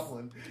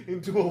goblin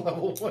into a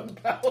level 1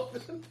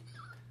 paladin.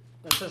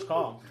 That's his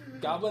call.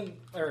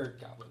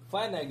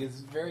 Fladnag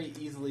is very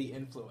easily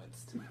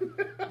influenced.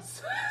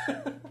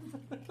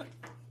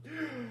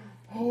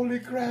 Holy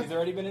crap! He's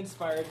already been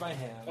inspired by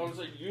him. I was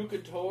like, you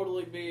could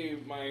totally be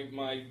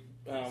my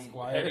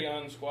Squire?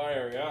 Hedyon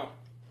Squire, yeah.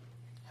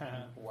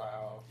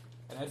 Wow.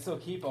 And I'd still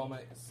keep all my.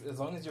 As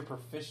long as you're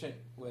proficient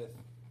with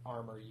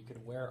armor, you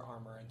could wear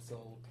armor and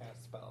still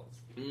cast spells.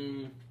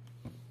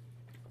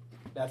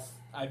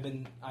 I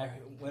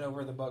went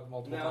over the book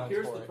multiple Now, times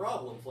here's for the it.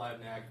 problem,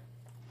 Fladnag.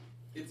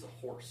 It's a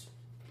horse.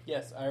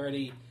 Yes, I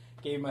already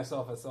gave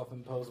myself a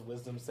self-imposed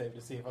wisdom save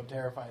to see if I'm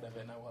terrified of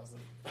it, and I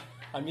wasn't.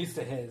 I'm used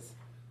to his.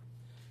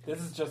 This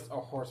is just a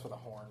horse with a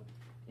horn.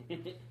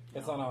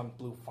 It's not on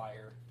blue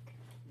fire.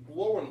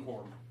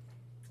 Glowenhorn.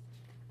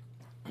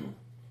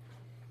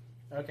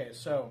 Okay,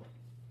 so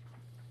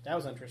that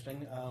was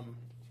interesting.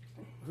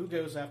 Who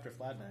goes after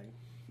Fladnag?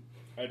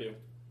 I do.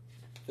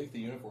 I think the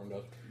unicorn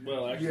does.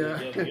 Well, actually,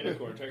 Yeah. the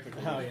unicorn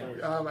technically. Oh, is yeah.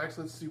 first.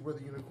 Actually, let's see where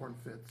the unicorn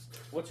fits.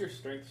 What's your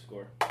strength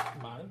score?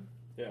 Mine?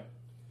 Yeah.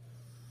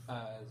 10,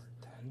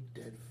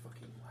 Dead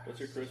fucking last. What's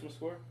your charisma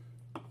score?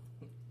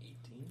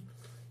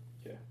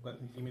 18. What,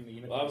 you mean the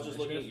unicorn? Well, I was just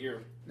looking at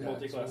your Yeah,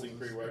 multi-classing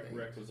it's always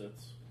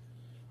prerequisites.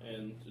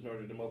 And in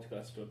order to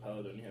multi-class to a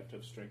paladin, you have to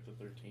have strength of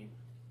 13.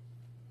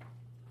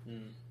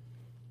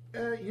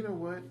 You know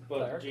what?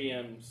 But Cleric?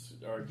 GMs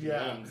are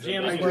Yeah. GMs.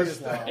 GM and is they- word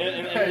just- is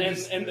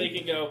law. and they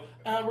can go,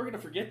 we're going to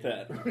forget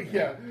that.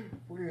 Yeah,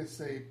 we're gonna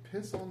say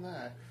piss on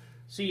that.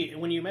 See,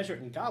 when you measure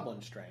it in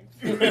goblin strength,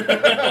 he's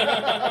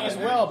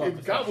well above In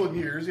the goblin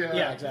years, yeah.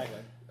 Yeah,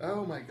 exactly.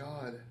 Oh my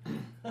god.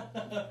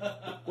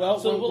 Well,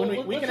 So when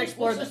let's we can just-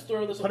 explore let's this. just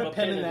throw this Put a up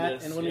pin in in that,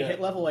 this, and when we yeah.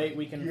 hit level 8,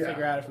 we can Yeah.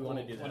 figure out if we want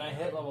to do that. When I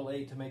hit level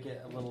 8 to make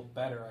it a little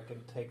better, I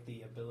can take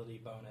the ability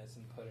bonus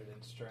and put it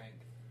in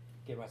strength.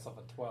 Give myself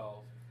a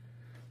 12.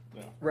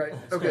 Right.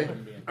 Okay.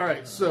 All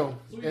right. So,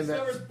 So we and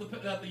that's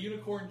discovered that the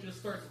unicorn just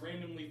starts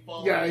randomly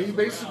falling. yeah. He around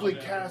basically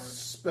afterwards. casts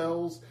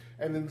spells,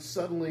 and then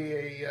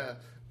suddenly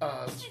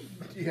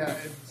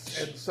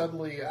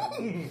suddenly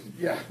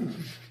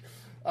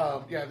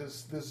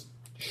this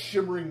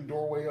shimmering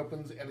doorway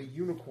opens, and a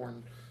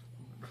unicorn.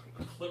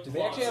 Flip Do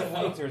they actually have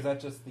flops. wings, or is that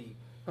just the...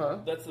 Huh?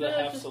 That's the No,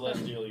 half just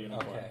celestial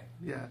unicorn. Okay.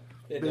 Yeah.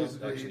 It does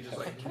Basically, actually it's have-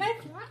 like Can I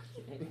fly?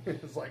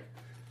 it's like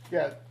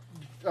yeah.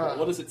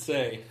 what does it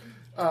say?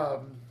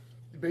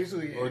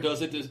 Basically, Or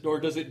does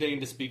it deign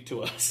to speak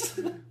to us?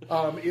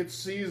 it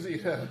sees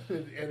and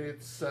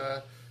it's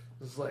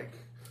like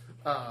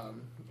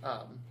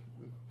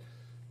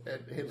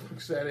it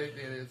looks at it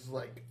and it's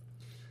like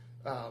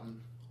and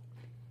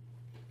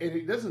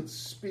it doesn't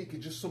speak. It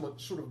just sort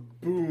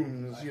of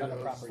booms. I You found know,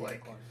 a proper it's like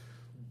unicorn.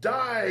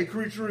 die,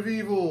 creature of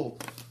evil.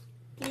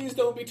 Please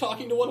don't be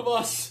talking to one of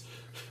us.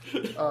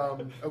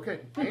 Okay,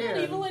 I'm not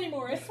evil and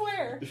anymore, I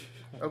swear.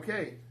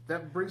 okay,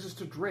 that brings us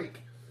to Drake.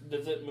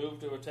 Does it move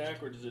to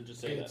attack, or does it just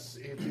say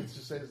It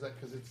just says that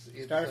because it's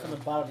Started from the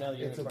bottom, now the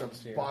it's at unicorn's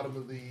the here. bottom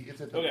of the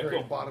it's at the Okay, very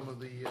cool. bottom of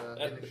the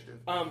initiative.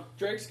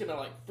 Drake's gonna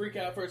like freak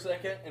out for a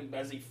second, and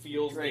as he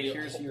feels Drake,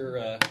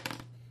 the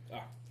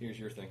here's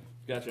your thing.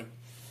 gotcha.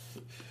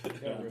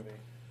 Go, Ruby.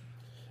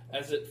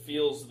 As it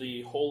feels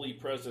the holy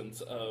presence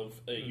of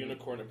a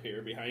unicorn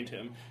appear behind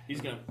him, he's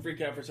gonna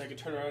freak out for a second,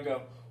 turn around, and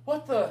go,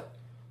 "What the?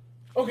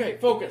 Okay,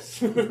 focus."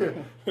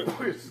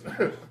 Focus.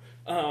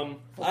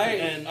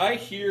 I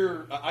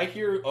hear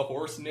a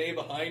horse neigh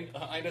behind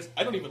us.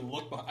 I don't even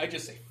look behind. I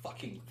just say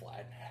fucking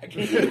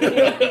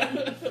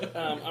Fladnag.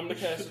 I'm gonna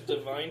cast a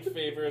divine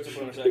favor as a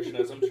bonus action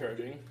as I'm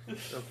charging,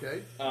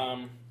 Okay.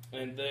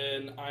 and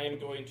then I am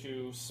going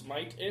to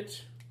smite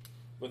it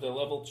with a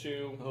level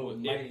 2.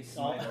 mighty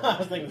Oh, I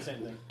was thinking the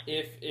same thing.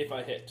 if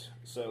I hit.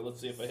 So let's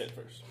see if I hit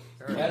first.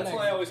 All right. That's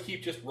why I always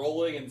keep just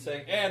rolling and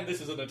saying, and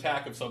this is an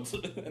attack of some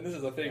sort, and this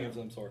is a thing of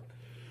some sort.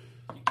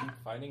 You keep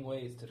finding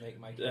ways to make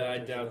my I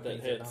character doubt sure that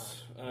things are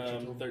hits.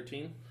 not.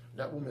 13.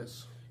 That will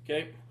miss.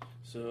 Okay,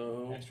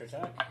 so Extra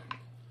attack.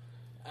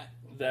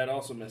 that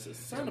also misses.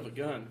 Son of a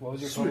gun. What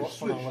was your Swish, total?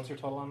 Hold on, swish. what's your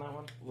total on that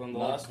one? On the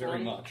Not last very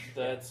one, much.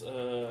 That's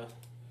 12.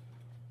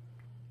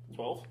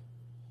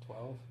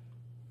 12?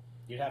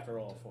 You'd have to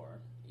roll a 4.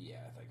 Yeah,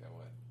 I think I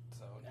would.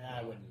 So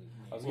I wouldn't.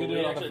 I was Well, gonna we do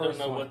it on the actually first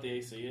don't know one. what the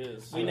AC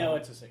is. We know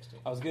it's a 16.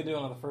 I was gonna do it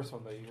on the first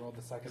one, but you rolled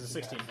the second. It's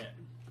a two 16 dice. hit.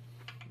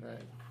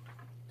 Right.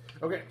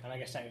 Okay. And I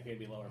guess technically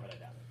it'd be lower, but I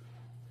doubt it.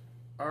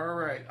 All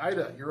right.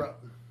 Ida, you're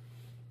up.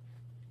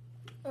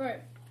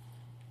 Alright.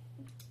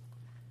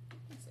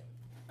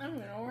 I don't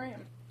even know where I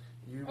am.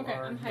 You Okay,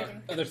 are I'm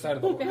hiding. Other side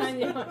of the horse. Behind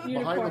the unicorn.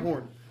 behind the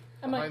horn.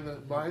 I'm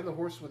like, Behind the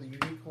horse with a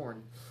unique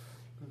horn.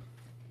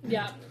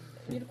 yeah,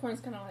 unicorn's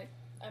kind of like,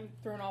 I'm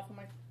thrown off. I'm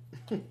like,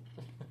 I'm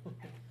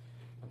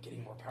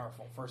getting more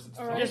powerful. First, it's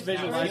All I'm right. just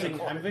visualizing.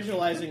 Unicorn. I'm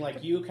visualizing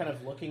like you kind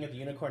of looking at the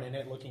unicorn and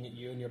it looking at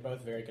you, and you're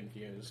both very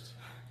confused.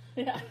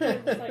 Yeah.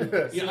 It's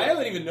like, Yeah, I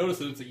haven't even noticed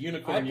that it's a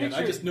unicorn yet. I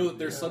pictured- just know that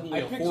there's suddenly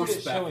I a pictured horse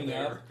it back showing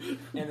there. up,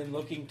 and then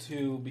looking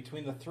to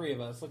between the three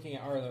of us, looking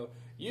at Arlo.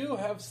 You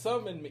have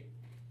summoned me.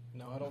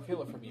 No, I don't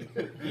feel it from you.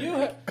 You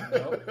have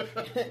no.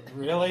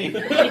 Really?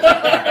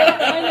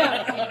 I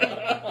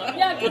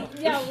know.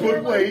 Yeah.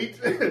 we're But like-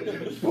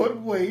 wait, but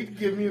wait,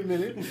 give me a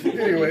minute.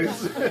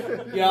 Anyways,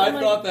 Yeah, I I'm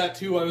like- thought that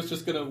too. I was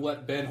just going to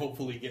let Ben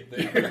hopefully get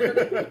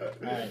there.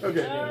 Alright.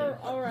 okay,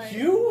 all right.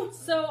 You?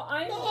 So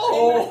I'm.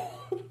 Oh!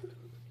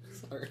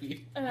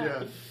 Sorry.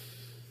 yeah,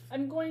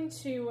 I'm going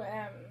to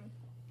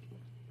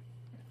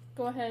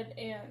go ahead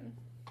and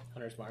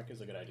Hunter's Mark is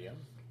a good idea.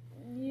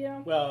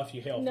 yeah. Well, if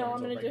you hail No,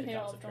 thorns, I'm it'll gonna break do the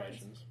hail of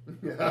concentrations.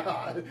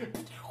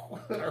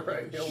 all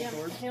right, hail Yeah,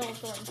 swords. hail of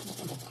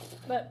thorns.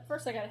 But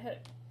first I gotta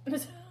hit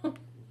it. So,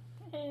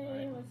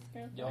 hey, let's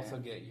go. You also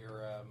get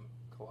your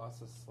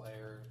Colossus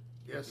Slayer.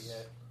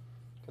 Yes.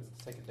 Because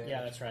it's taking damage.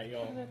 Yeah, that's right. You'll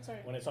Oh, that's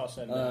right. when it's all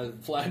said and done.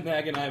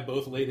 Flatnag and I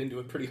both laid into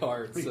it pretty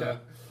hard. So.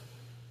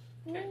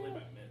 Yeah. Can't believe I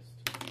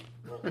missed.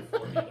 Rolled a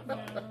 40 to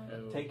 5.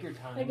 Oh. Take your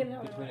time I get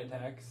another between one.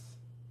 attacks.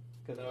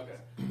 Because Okay.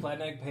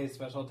 Flatnag pays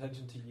special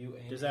attention to you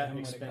and Does that him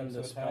when it expend comes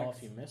the to spell attacks.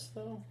 if you miss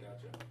though?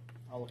 Gotcha.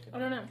 I'll look at I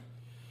don't know.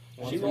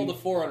 She rolled a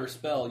 4 on her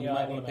spell. You Yeah,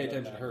 might I want to pay know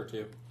attention that. to her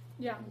too.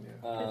 Yeah,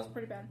 Uh, it's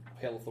pretty bad.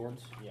 Hail of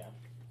Thorns. Yeah.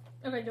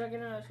 Okay, do I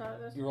get another shot at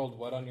this? You rolled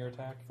what on your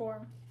attack?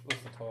 4.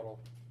 What's the total?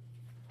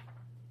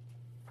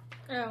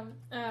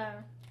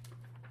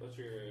 What's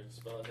your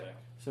spell attack?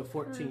 So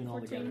 14 14.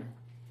 altogether.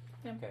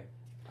 Okay.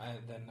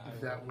 Then I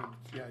That would,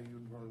 yeah,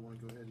 you'd probably want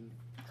to go ahead and.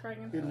 try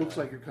again. It looks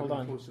like you're hold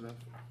coming on. close enough.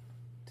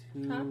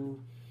 2,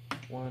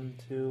 1,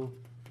 2.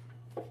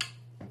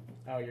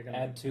 Oh, you're gonna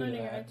add 2 Oh, to no,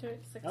 you're that. add to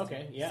it. 16.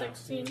 Okay, yeah.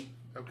 16.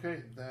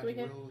 Okay, that Do we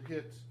hit? will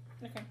hit.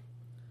 Okay.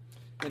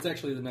 It's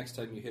actually the next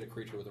time you hit a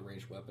creature with a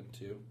ranged weapon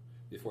too,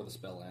 before the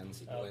spell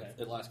ends. Okay.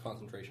 It lasts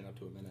concentration up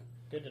to a minute.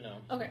 Good to know.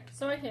 Okay,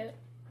 so I hit.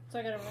 So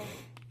I gotta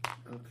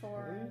roll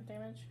for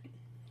damage.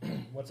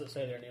 What's it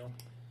say there, Neil?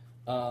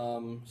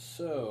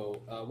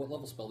 What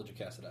level spell did you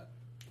cast it at?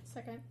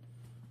 Second.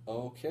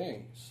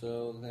 Okay,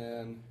 so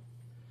then,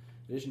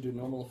 in addition to a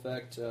normal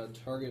effect,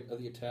 target of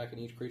the attack and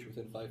each creature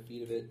within 5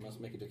 feet of it must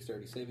make a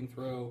dexterity saving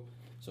throw.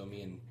 So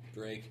me and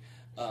Drake,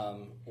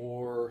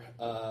 or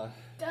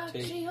Duck,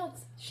 Take-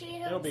 shields!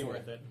 It'll be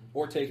worth it.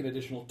 or take an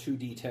additional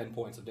 2d10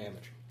 points of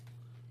damage.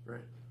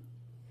 Right.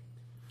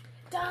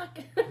 Duck!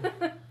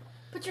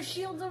 Put your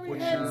shields over your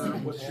What's heads! your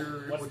what's your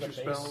What's what's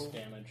the your base spell?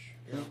 damage?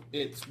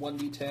 It's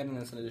 1d10 and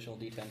it's an additional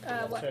d10. per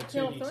level. What?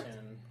 So Hail of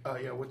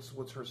 2d10. Yeah,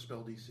 what's her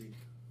spell DC?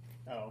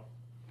 Oh,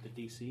 the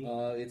DC.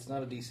 It's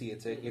not a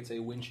DC. It's a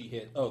when she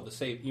hit. Oh, the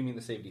save. You mean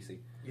the save DC?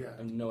 Yeah. I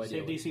have no idea.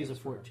 Save what DC is a it stands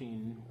for.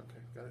 14. Okay,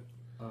 got it.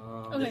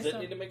 Okay, Does it so-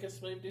 need to make a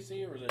slave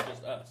DC, or is it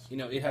just us? You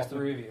know, it All has to.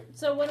 3 of you.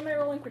 So what am I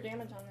rolling for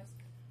damage on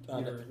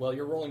this? Well,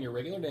 you're rolling your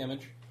regular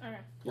damage, Okay.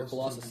 your Plus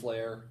Colossus 2d10.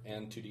 Slayer,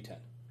 and 2d10.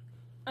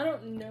 I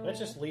don't know. Let's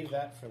just leave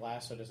that for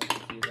last so it doesn't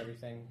confuse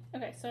everything.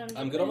 Okay, so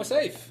I'm good on my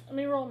safe. Let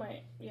me roll my...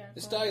 Yeah.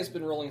 This go on. die has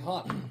been rolling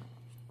hot.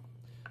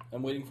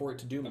 I'm waiting for it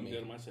to doom I'm me.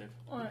 good on my save.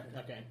 Alright.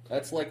 Okay.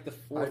 That's like the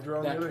fourth Hydra,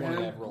 on the nat other 20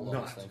 hand, I've rolled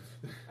on this not. thing.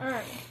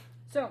 Alright.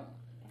 So...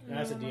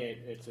 That's a D8.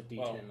 It's a D10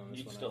 Well, on this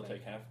you can one. still I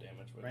think. take half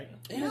damage, wouldn't Right?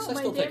 you? Yes, I my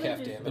still take damage half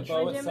is- damage.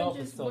 bow my itself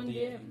damage is still one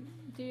D8.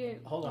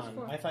 D8. Hold plus on.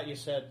 4. I thought you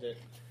said that.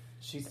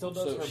 She still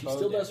does So her she bow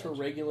still does her damage.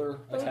 regular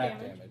Bow attack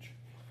damage. damage.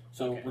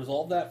 So Okay.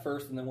 resolve that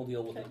first, and then we'll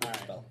deal with Okay. the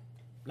Alright. spell.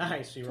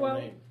 Nice, you rolled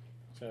 12. an 8.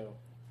 So,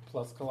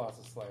 Plus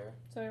Colossus Slayer.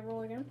 So I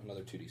roll again?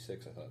 Another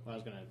 2d6, I thought. I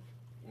was going to.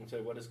 And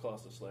so, what is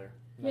Colossus Slayer?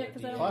 Yeah,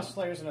 'cause I don't- Plus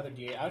Slayer's another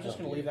D8. I was just Oh,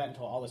 going to leave that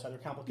until all this other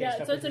complicated Yeah,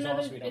 stuff so is it's resolved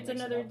another, so we don't it's mix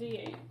it another up.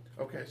 D8.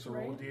 Okay, so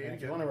roll Right. D8 Yeah, if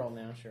again. you want to roll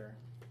now, sure.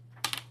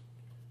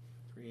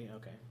 3,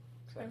 okay.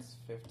 So that's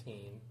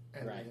 15.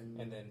 And Right. then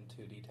And then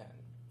 2d10.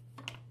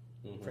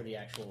 Mhm. For the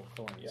actual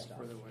thorn Yeah. stuff.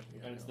 for the one,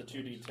 yeah, And it's the no.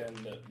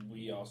 2d10 that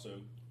we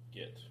also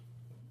get.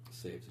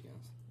 Saves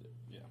against.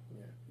 Yeah.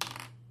 Yeah.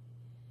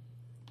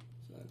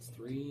 So that's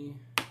 3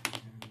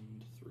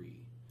 and 3.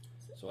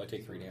 So I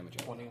take 3 damage.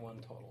 out. 21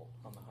 total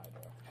on the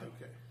Hydra.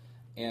 Okay.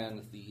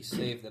 And the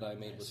save that I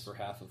made was for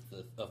half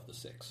of the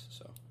 6.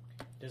 So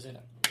Is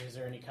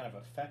there any kind of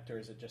effect, or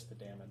is it just the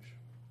damage?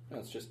 no,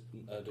 it's just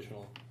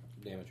additional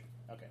damage.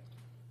 Okay.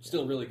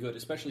 Still really good,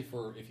 especially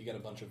for if you get a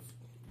bunch of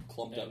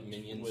clumped up And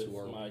minions with who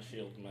are my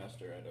shield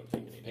master, I don't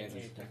take any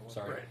pansies. damage.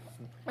 Sorry.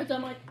 Right. So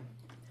I'm like,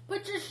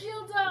 put your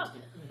shields up!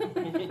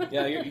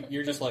 Yeah,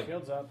 you're just like,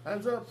 Shields up.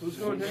 Hands up. Who's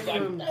going to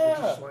him? Yeah.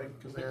 Just like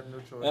because they had no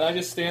choice. and I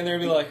just stand there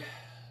and be like,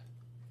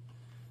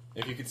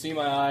 if you could see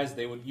my eyes,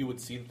 you would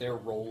see that they're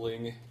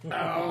rolling.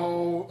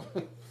 No.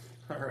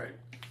 All right.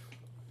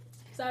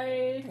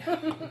 Sorry.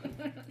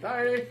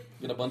 Sorry.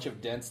 Get a bunch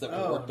of dents that will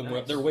Oh, work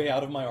nice. their way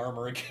out of my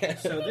armor again.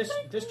 So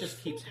this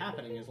just keeps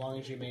happening as long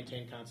as you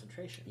maintain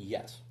concentration.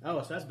 Yes,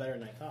 Oh, so that's better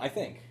than I thought. I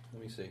think.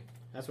 Let me see.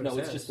 That's what No, it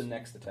it's says. just the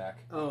next attack.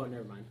 Oh,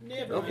 never mind.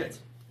 Never Okay. mind.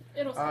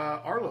 It'll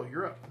stop. Arlo,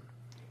 you're up.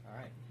 All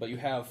right. But you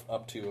have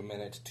up to a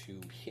minute to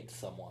hit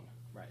someone.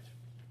 Right.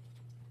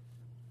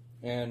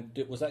 And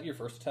was that your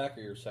first attack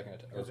or your second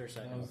attack? That was her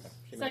second. Okay.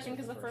 She missed Second,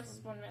 with because the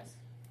first one missed.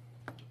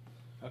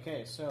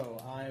 Okay,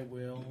 so I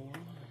will.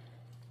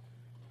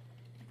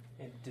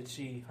 And did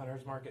she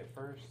hunter's mark it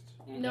first?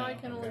 No, I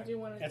can only do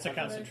one. It's a attack at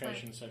time.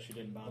 concentration, so she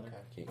didn't bother.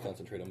 Can you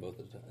concentrate on both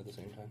at the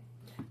same time?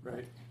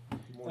 Right.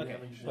 More Okay.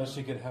 damage. Does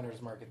she get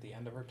hunter's mark at the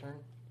end of her turn?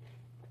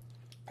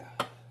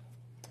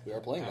 We are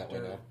playing that way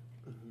After-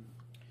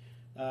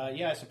 now.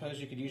 Yeah, I suppose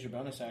you could use your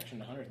bonus action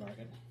to hunter's mark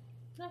it.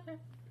 Okay.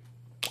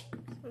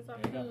 So it's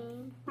up There you go.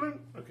 to- Bling.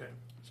 Okay.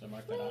 So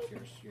mark that off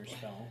your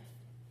spell.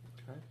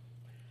 Okay.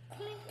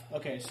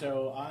 Okay,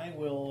 so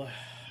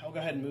I'll go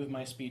ahead and move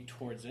my speed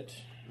towards it,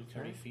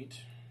 30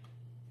 feet.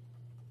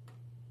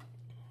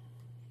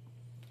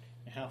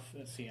 And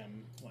let's see,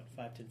 I'm,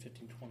 5, 10,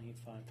 15,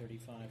 25,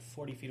 35,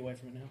 40 feet away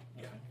from it now?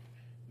 Okay.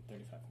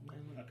 35.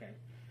 Okay.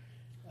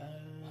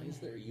 Why is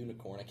there a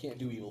unicorn? I can't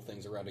do evil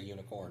things around a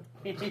unicorn.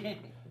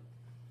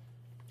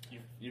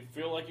 You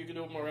feel like you can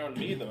do them around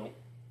me, though.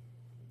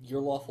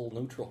 You're lawful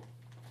neutral.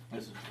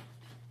 This is.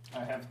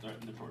 I have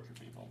threatened to torture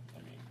people. I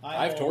mean,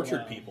 I've will,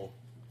 tortured people.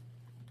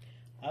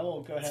 I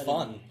will go ahead It's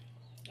fun.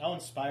 I'll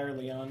inspire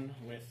Leon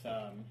with.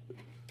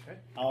 Okay.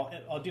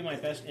 I'll do my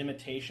best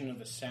imitation of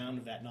the sound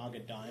of that Naga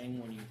dying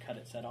when you cut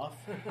its head off.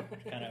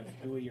 Kind of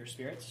buoy your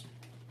spirits.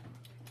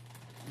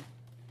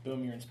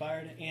 Boom, you're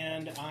inspired.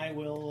 And I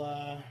will.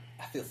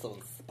 I feel so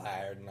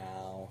inspired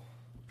now.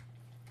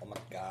 Oh my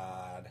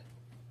god.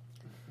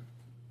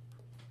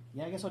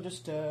 Yeah, I guess I'll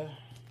just. All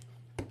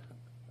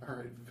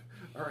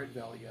right,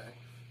 Valley guy.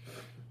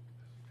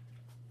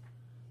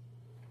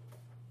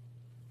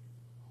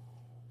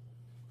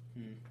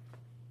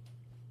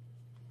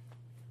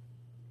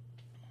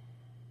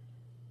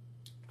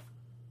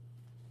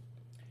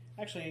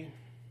 Actually,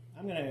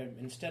 I'm going to,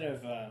 instead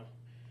of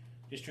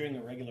just doing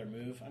a regular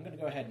move, I'm going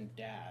to go ahead and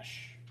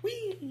dash.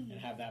 Whee! And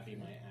have that be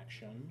my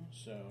action.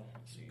 So,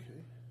 let's see. Okay.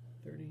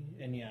 30.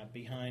 And yeah,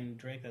 behind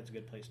Drake, that's a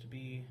good place to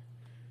be.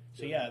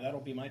 So yeah, that'll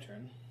be my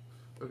turn.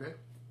 Okay.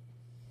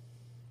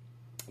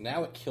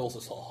 Now it kills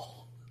us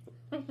all.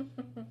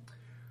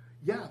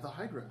 Yeah, the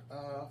Hydra.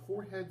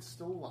 Forehead's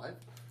still alive.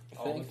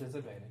 All with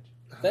disadvantage.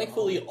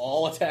 Thankfully,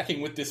 all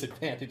attacking with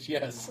disadvantage,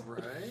 yes.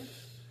 Right.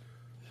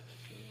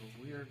 So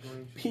we are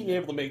going to. Being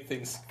able to make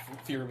things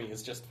fear me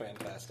is just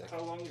fantastic.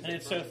 how long is And it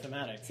it's so from-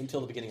 thematic. It's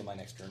until the beginning of my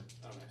next turn.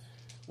 Oh, nice.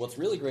 What's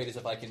really great is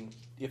if I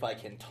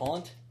can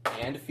taunt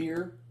and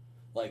fear,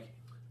 like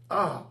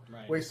Ah,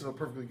 Right. wasted a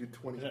perfectly good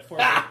 20.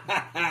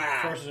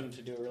 That forces him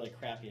to do a really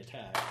crappy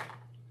attack.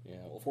 yeah,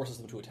 well, forces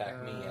them to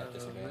attack me at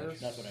disadvantage.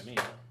 That's what I mean.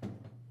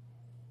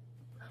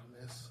 I'll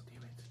miss.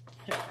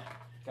 Damn it.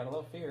 Gotta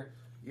love fear.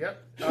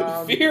 Yep.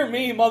 Fear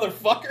me,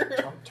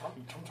 motherfucker!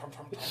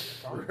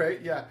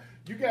 Right? Yeah.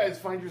 You guys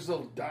find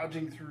yourself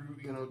dodging through,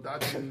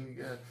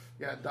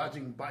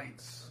 dodging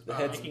bites. The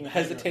heads Making the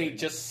hesitate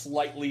just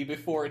slightly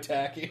before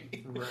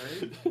attacking.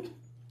 Right.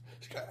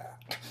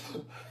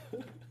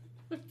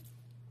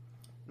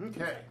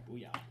 Okay.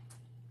 Booyah.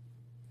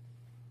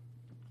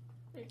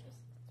 They just-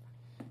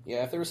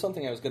 Yeah, if there was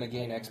something I was going to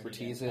gain I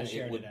expertise I in,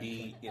 shared it would it,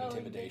 be Oh, you did?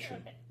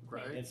 intimidation. Okay.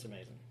 Right. It's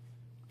amazing.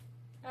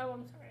 Oh,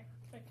 I'm sorry.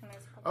 Can I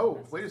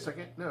Oh, wait a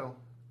second. No.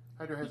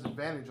 Hydra has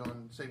advantage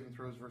on saving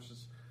throws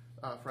versus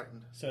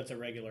frightened. So it's a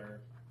regular.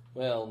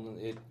 Well,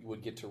 it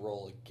would get to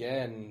roll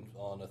again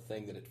on a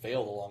thing that it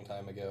failed a long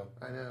time ago.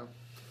 I know.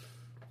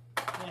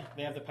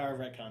 They have the power of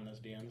retcon, those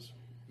DMs.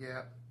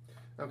 Yeah.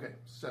 Okay.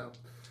 So,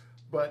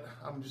 but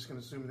I'm just going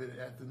to assume that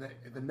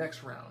at the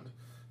next round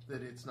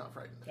that it's not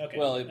frightened. Okay.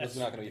 Well, it that's- was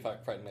not going to be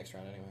frightened next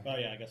round anyway. Oh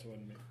yeah, I guess it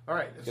wouldn't be. All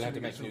right. Gonna have to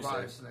assuming make it new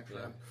survives saves. the next Yeah.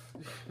 round.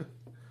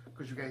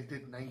 Because you guys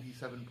did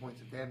 97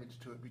 points of damage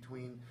to it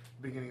between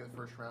the beginning of the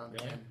first round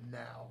Really? and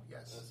now.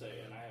 Yes. Let's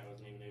say, and I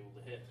wasn't even able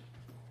to hit.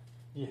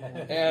 Yeah.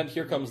 And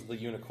here comes the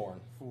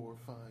unicorn. 4,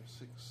 5,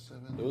 6,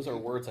 7. Those are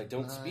 8, words I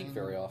don't speak 9,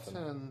 very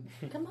often.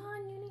 10, Come on,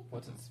 Uni.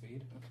 What's its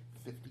speed?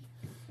 50.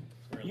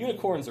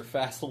 Unicorns are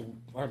facile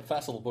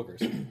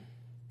boogers.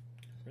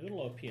 We're a little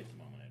OP at the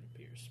moment, it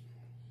appears.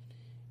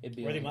 It'd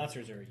be Worthy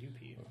monsters are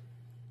UP.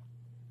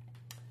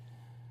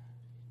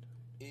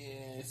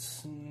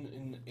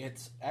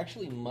 It's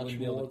actually much Wouldn't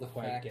be more able to the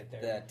quite fact get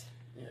there. that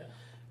Yeah.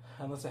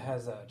 Unless it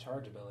has a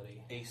charge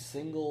ability. a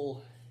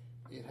single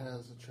It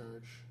has a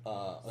charge.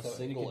 a So you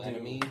single could do-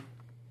 enemy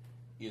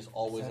is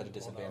always at a Well,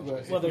 disadvantage. But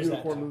Well, if there's the that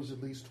unicorn too. moves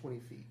at least 20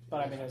 feet.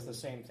 But I mean, it's the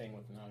same thing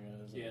with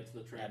Nagas. Yeah, it's the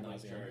Ad trademark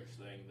nauseam. charge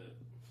thing that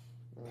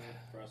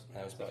for us,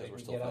 That was So because you we're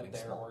can still get up fighting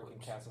there small or you can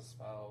groups. cast a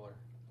spell or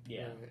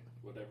Yeah. Right.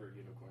 whatever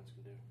unicorns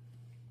can do.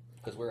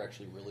 Because we're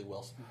actually really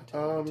well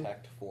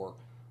tech for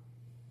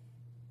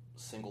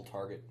single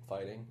target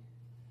fighting.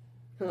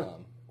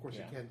 Of course,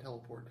 Yeah. you can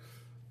teleport.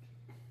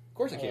 Of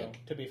course, it can.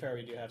 To be fair,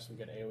 we do have some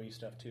good AoE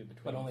stuff too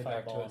between but only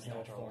back to Fireball its and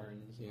natural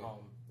Hailthorns. Yeah.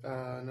 home.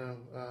 No,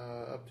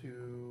 up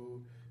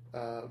to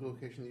the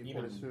location that you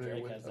Even port is familiar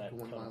Drake with, has up that to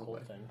 1 mile cold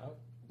away. thing. Oh.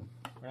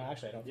 Well,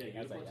 actually, I don't Yeah, think he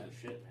has that unicorns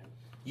yet. are shit, man.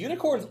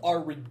 Unicorns are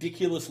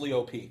ridiculously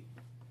OP.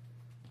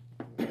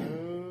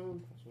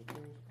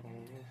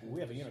 We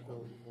have a unicorn.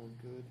 One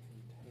good.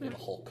 And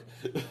Hulk.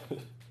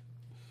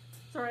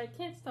 Sorry, I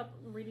can't stop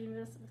reading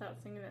this without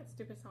singing that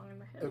stupid song in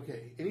my head.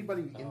 Okay.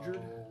 Anybody injured?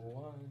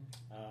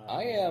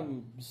 I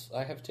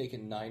have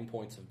taken 9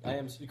 points of. I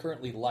am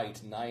currently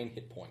light, 9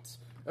 hit points.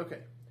 Okay.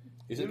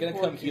 Is it going to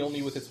come heal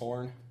me with its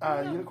horn?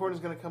 Unicorn is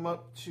going to come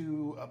up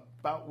to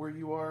about where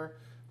you are.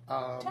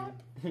 And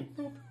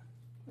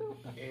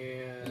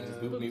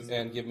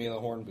give me the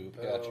horn boop.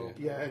 Gotcha.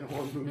 Yeah, and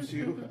horn boops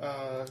you.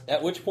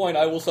 At which point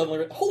I will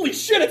suddenly. Holy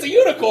shit! It's a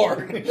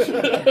unicorn.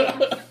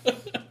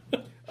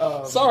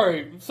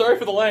 Sorry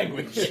for the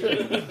language.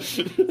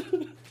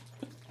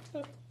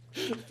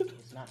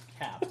 It's not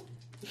Cap.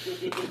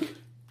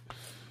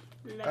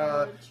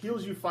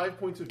 Heals you 5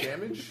 points of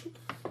damage.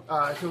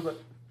 He'll like,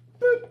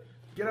 boop,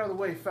 get out of the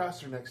way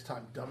faster next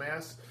time,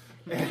 dumbass.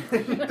 That's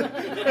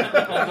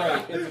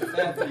right. It's a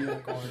sassy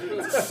unicorn.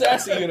 It's a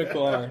sassy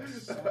unicorn.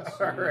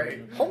 All right.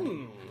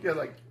 Hmm. Yeah,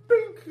 like,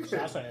 bink.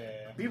 Sassy.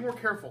 Be more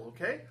careful,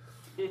 okay?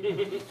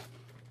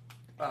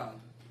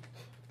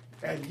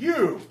 And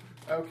you.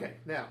 Okay,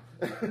 now.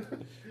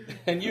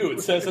 And you,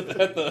 it says at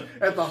the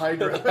At the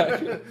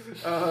Hydra.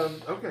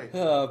 Okay.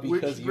 because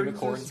Which brings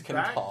unicorns us can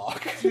back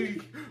talk.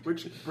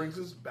 Which brings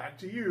us back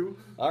to you.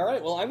 All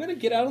right. Well, I'm going to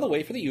get out of the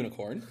way for the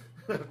unicorn,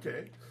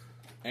 Okay.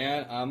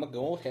 and I'm going to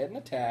go ahead and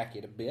attack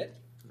it a bit.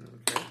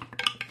 Okay.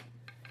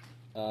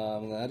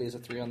 That is a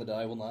 3 on the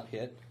die. Will not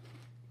hit.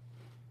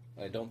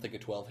 I don't think a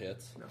 12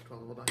 hits, No,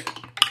 12 will die.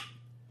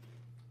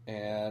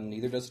 and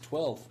neither does a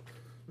 12.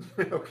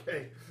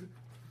 Okay.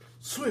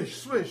 Swish,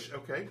 swish.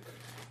 Okay.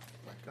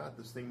 My God,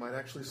 this thing might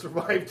actually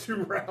survive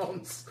 2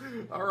 rounds.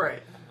 All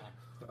right.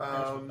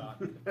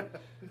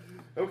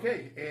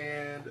 Okay,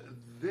 and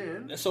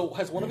then So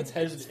has one of its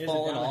heads Is it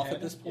fallen down the off head?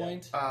 at this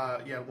point?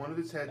 yeah, one of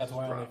its heads That's is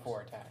why only dropped.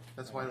 4 attacks.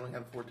 That's why I only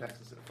have 4 attacks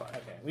instead of 5.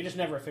 Okay, we just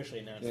never officially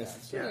announced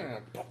Yes. that.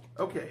 Yeah.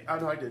 Okay. Oh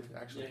no, I did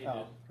actually. Yeah,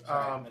 Oh,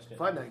 sorry, I missed it.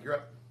 Flynight, you're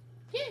up.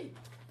 Yay!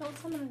 Don't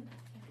summon.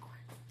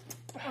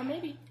 Or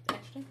maybe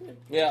actually good.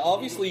 Yeah,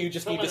 obviously you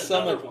just need to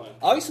Summon summon. another one.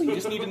 Obviously you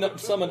just need to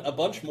summon a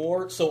bunch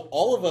more, so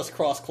all of us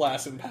cross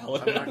class in I'm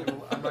Paladin.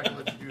 not gonna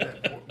let you do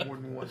that more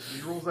than once.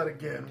 If he rolls that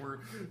again, we're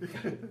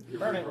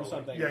Burn it or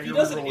something. Yeah, If he you're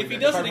doesn't, re-rolling if he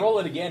that. If doesn't, I roll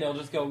it again, it'll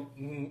just go,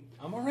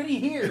 I'm already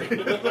here.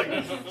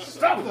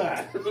 Stop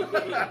that!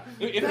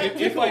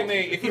 if I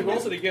may, if he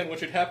rolls it again, what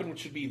should happen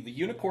should be the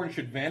unicorn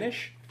should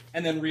vanish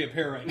and then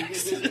reappear right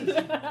next.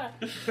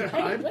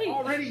 I'm wait.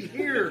 already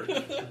here.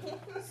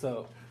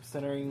 So,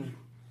 centering.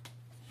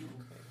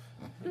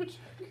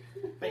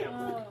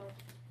 Oh.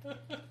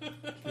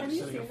 Have you Setting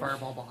a seen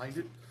fireball behind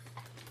it.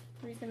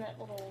 Reason that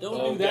little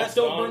Don't do that.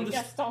 Don't burn the.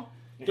 Gaston?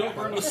 Don't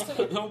burn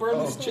the. Don't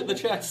burn the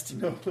chest.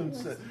 No one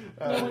said.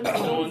 No one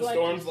No one like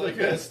storms like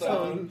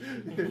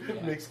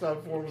Gaston.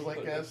 Mixed-on forms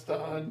like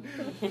Gaston.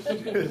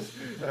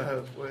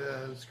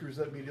 Screws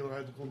up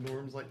meteorological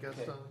norms like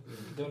Gaston.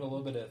 Doing a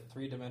little bit of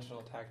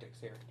 3-dimensional tactics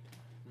here.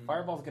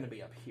 Fireball's going to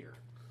be up here.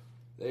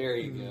 There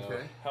you go.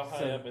 Okay. How high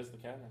So- up is the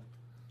cannon?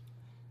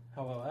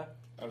 How about that?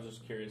 I was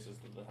just curious as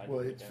to the height. Well,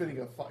 of the it's cannon.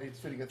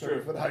 fitting a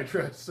True. 30-foot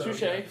Hydra. So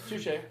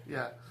Touche.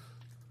 Yeah.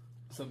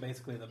 So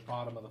basically, the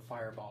bottom of the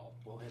fireball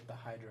will hit the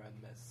Hydra and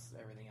miss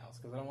everything else.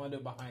 Because I don't want to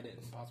do it behind it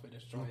and possibly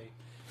destroy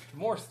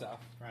more stuff.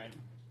 Right.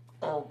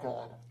 Oh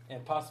God.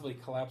 And possibly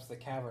collapse the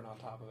cavern on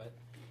top of it.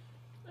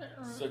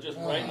 So just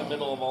right in the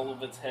middle of all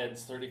of its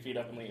heads, 30 feet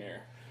up in the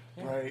air.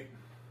 Yeah. Right.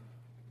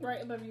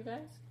 Right above you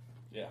guys.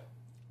 Yeah.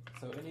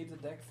 So it needs a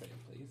dex save,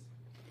 please.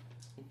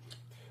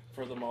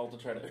 For them all to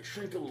try to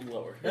shrink a little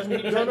lower.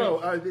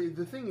 No.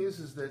 The thing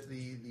is that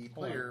the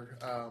player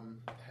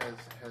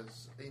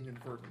has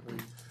inadvertently.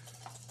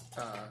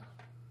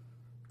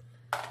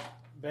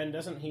 Ben,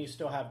 doesn't he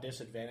still have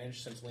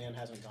disadvantage since Leon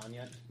hasn't gone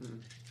yet?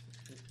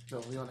 No,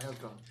 Leon has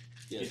gone.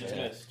 He Yes, just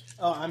yeah. missed.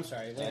 Oh, I'm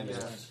sorry. Leon Yeah.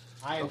 just went.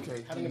 I'm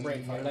Okay, having a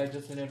brain What fart. did I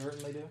just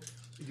inadvertently do?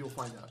 You'll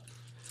find out.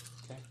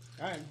 Okay.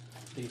 All right.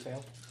 Did you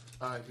fail?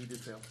 He did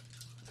fail.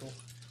 Cool.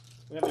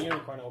 We have a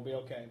unicorn. It will be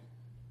okay.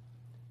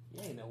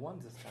 Yay, no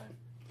ones this time.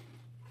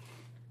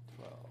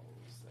 12,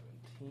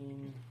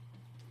 17,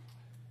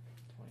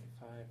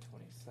 25,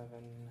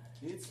 27.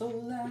 It's the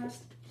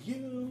last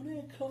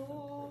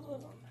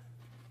unicorn.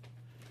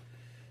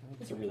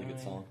 It's a really good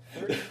song.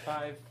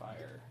 35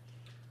 fire.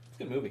 It's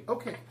a good movie.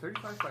 Okay,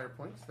 35 fire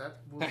points. That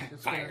will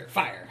it's Fire.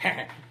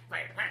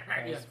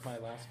 That's my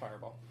last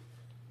fireball.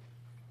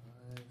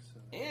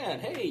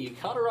 And hey, you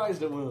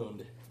cauterized a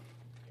wound.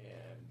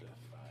 And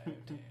 5, 10,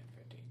 15,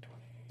 20.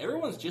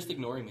 Everyone's just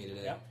ignoring me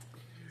today. Yep.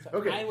 So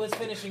Okay. I was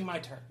finishing my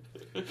turn.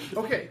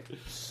 Okay,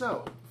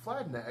 so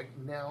Fladnag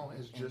now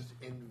has just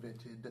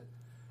invented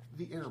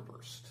the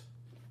airburst.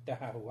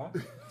 What?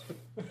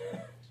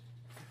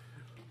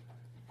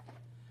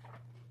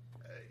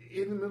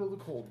 In the middle of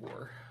the Cold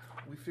War,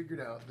 we figured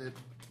out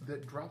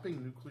that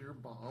dropping nuclear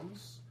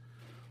bombs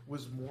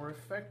was more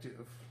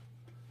effective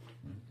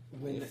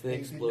when If they they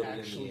exploded didn't in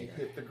the actually air.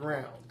 hit the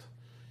ground.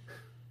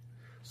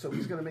 So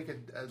he's going to make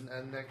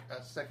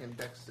a second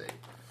dex save.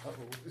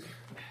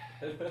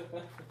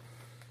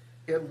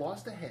 It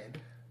lost a head.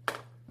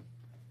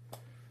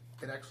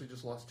 It actually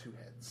just lost 2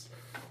 heads.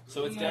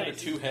 So it's down to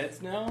 2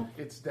 heads now?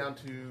 It's down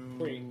to...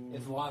 3.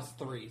 It's lost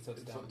 3, so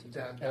it's down to 2.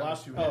 down It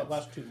lost, to 2 oh, heads. it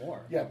lost 2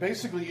 more. Yeah,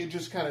 basically it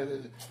just kind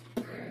of...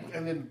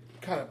 And then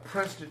kind of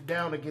pressed it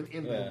down again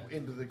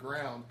into the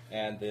ground.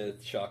 And the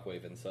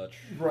shockwave and such.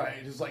 Right,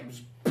 it's like...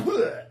 Just,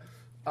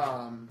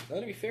 Now,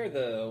 to be fair,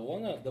 the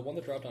one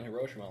that dropped on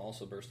Hiroshima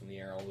also burst in the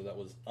air, although that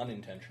was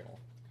unintentional.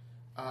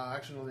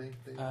 actually,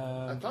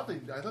 I thought they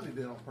did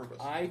it on purpose.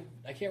 I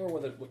can't remember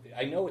whether...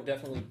 I know it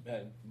definitely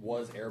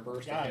was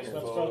airburst. Guys, let's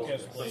Oh,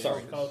 focus, okay. please.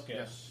 Sorry. Focus.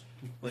 Yes.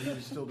 But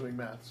he's still doing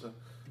math, so...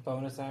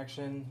 Bonus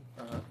action,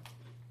 Uh-huh.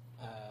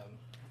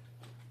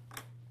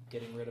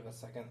 getting rid of a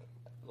second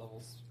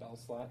level spell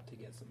slot to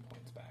get some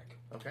points back.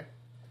 Okay.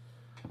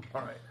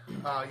 All right.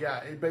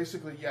 It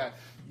basically,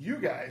 you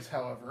guys,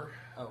 however,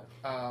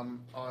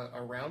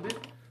 around it,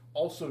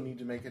 also need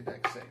to make a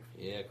deck save.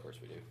 Yeah, of course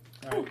we do.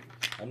 All right.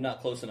 I'm not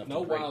close enough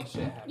No to break. wild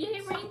shit happens.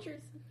 Yay,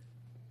 Rangers!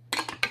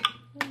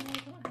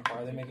 Why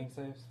are they making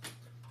saves?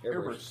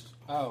 Airburst.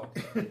 Oh,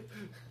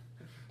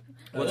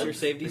 What's your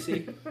save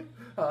DC?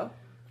 Huh?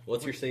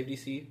 What's your save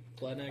DC,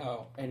 Pladnak?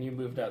 oh. And you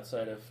moved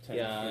outside of 10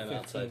 Yeah, I'm 15.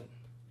 outside.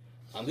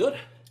 I'm good.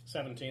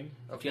 17.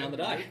 Okay. On the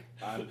die.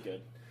 I'm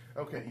good.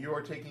 Okay, you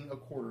are taking a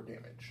quarter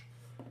damage.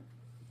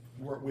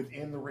 You were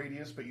within the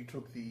radius, but you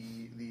took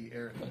the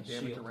damage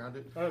Shield. around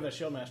it. Oh, the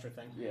Shieldmaster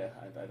thing. Yeah,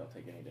 I don't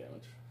take any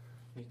damage.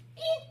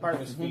 Part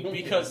of his feet.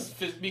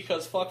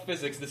 Because fuck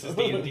physics, this is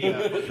D&D. So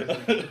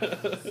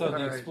the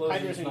Alright. explosion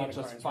Hydras is and not unicorns,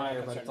 just right? fire,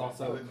 but That's it's right.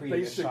 also So creating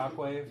a basic-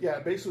 shockwave. Yeah,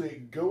 basically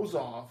it goes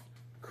off.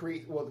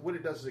 What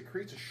it does is it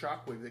creates a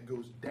shockwave that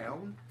goes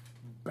down,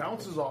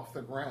 bounces off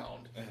the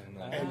ground,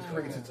 and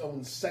creates its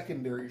own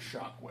secondary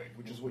shockwave,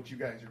 which is what you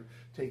guys are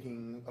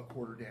taking a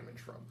quarter damage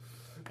from.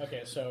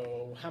 Okay,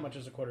 so how much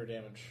is a quarter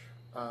damage?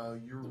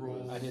 Your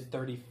roll. I did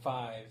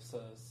 35,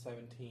 so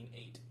 17,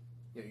 8.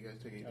 Yeah, you guys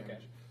take 8 Okay.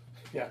 damage.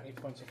 Yeah. 8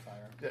 points of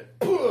fire. Yeah.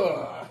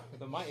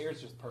 So my ears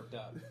just perked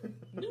up.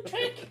 New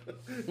trick!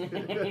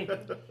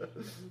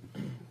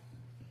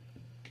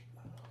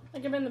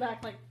 Like I'm in the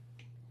back, like,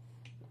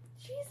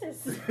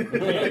 Jesus!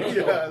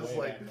 Yeah, it's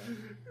like,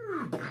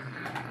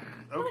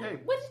 okay.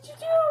 What did you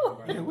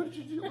do? Yeah, what did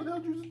you do? What the hell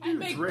did you I do?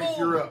 make Drake, bold.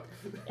 you're up.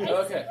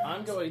 Okay,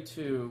 I'm going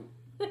to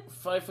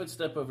 5-foot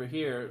step over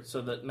here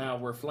so that now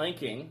we're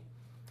flanking,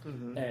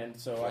 and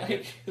so I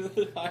get,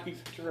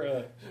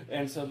 Hydra.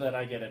 and so that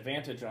I get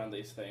advantage on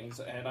these things,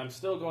 and I'm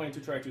still going to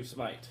try to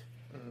smite.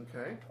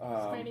 Okay.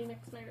 Spidey Nick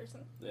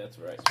Snyderson. That's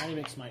right. Tiny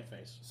big smite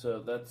face. So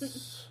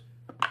that's.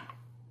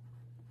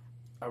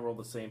 I rolled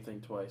the same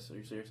thing twice. Are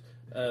you serious?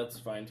 That's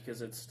fine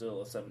because it's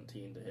still a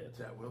 17 to hit.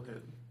 That will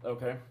hit.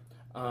 Okay.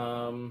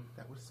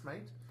 That was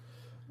smite.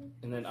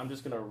 And then I'm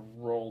just gonna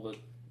roll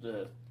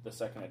the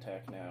second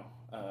attack now,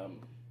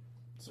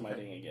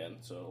 smiting again.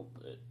 So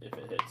if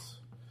it hits,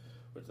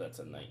 which that's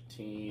a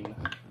 19,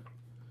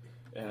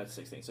 and it's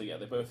 16. So yeah,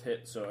 they both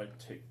hit. So I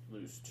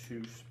lose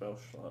 2 spell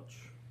slots,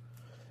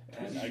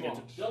 and I get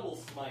to double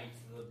smite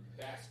the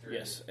bastard.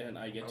 yes, and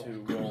I get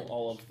to roll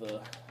all of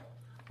the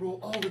Roll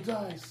all the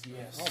dice.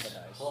 yes, All the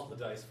dice. Off the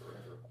dice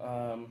forever.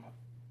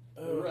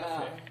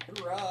 Hurrah!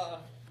 Okay. Hurrah!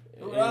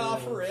 And Hurrah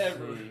let's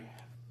forever! see,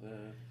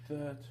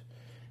 that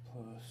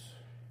plus.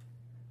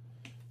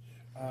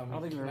 I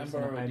don't think we've ever can I seen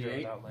a borrow a Hydra D8?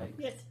 without legs.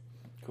 Yes.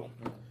 Cool.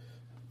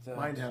 That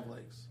Mine have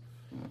legs.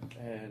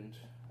 and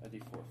a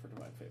D4 for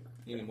divine favor.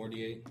 You need more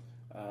D8?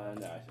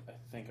 No, I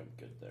think I'm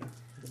good there.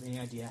 Any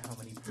idea how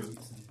many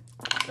boots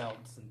and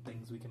belts and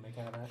things we can make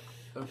out of that?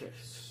 Okay,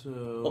 A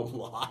so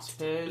lot.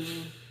 10,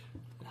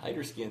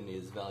 Hydra skin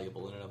is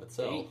valuable in and of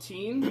itself.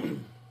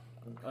 18,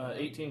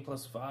 18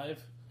 plus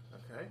 5,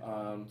 Okay.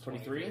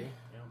 23 Yeah.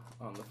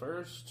 on the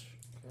first,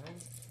 Okay.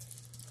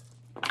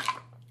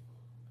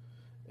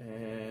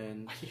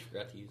 and I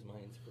forgot to use my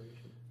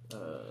inspiration.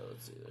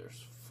 let's see,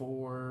 there's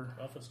 4,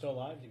 Well, if it's still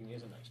alive, you can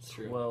use it next. It's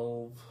true.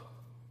 12,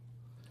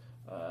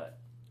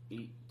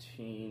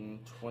 18,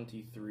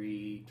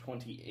 23,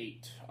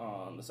 28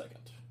 on the second.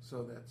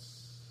 So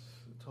that's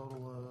a total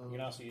You of.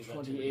 can also use that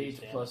 28 to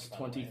reduce plus damage, by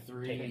the way.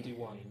 23. Take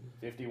 51.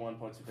 51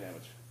 points of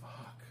damage.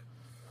 Fuck.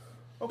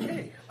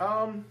 Okay.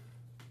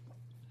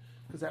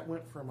 Because that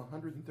went from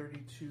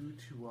 132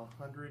 to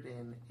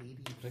 183.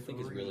 What I think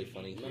is really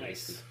funny here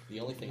Nice. is the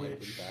only thing I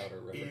Which leave out are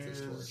references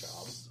to our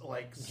job. is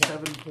like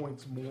 7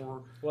 points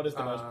more. What is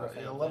the most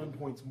profane 11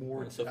 points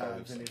more And so far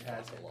we've than seen it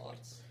has a lot.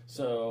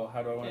 So,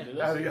 how do I want to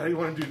do How this? do you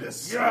want to do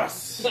this?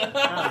 Yes!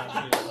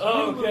 Ah,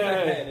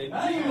 jeez.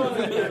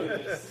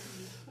 Okay.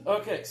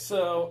 Okay,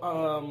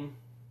 so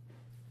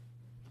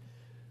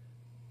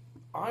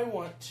I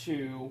want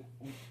to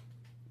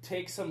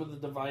take some of the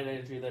divine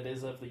energy that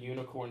is of the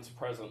unicorn's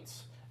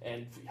presence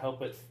and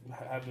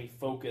have me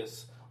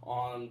focus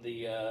on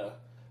the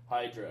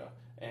Hydra.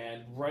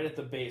 And right at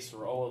the base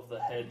where all of the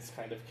heads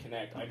kind of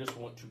connect, I just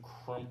want to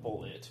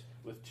crumple it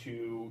with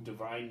 2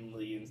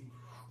 divinely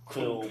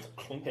filled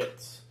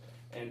hits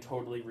and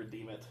totally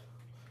redeem it.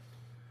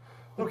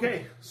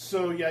 Okay,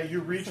 so yeah, you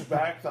reach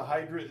back the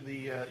Hydra.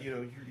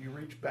 You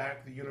reach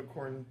back. The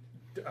unicorn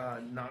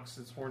knocks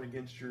its horn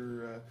against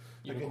your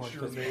Unicorn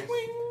fist mace.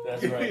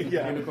 That's right.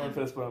 Yeah. Unicorn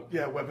fist bump.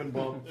 Yeah, weapon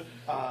bump.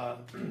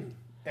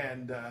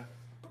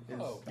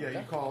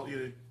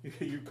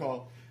 You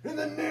call in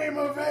the name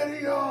of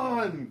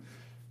Edion,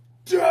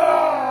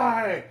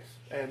 die,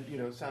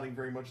 and sounding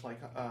very much like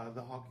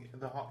the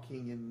Hawk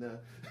King in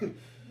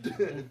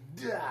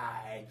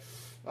die.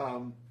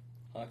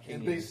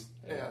 And base,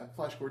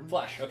 Flash Gordon.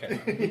 Flash. Okay,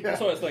 Yeah. that's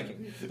what I was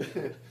thinking.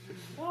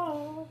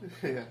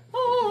 Yeah.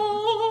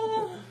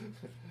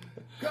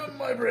 Come,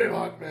 my brave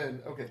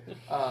Hawkmen. Okay.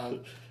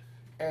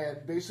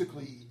 And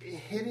basically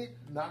hit it,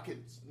 knock it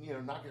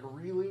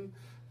reeling,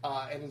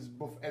 and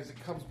as it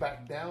comes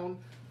back down,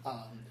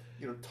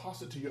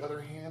 toss it to your other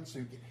hand so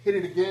you can hit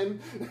it again,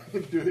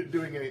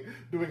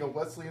 doing a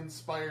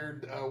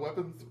Wesley-inspired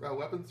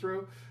weapon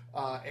throw,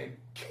 and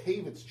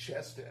cave its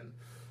chest in.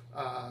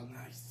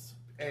 Nice.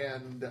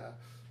 And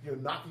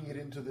knocking it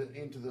into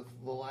the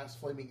last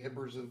flaming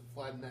embers of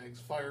Fladnag's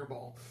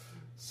fireball,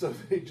 so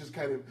they just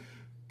kind of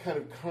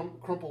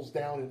crumples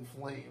down in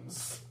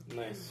flames.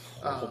 Nice.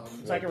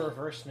 It's like a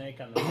reverse snake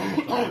on the 4th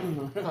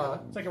of July.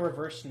 It's like a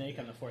reverse snake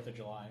on the 4th of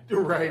July.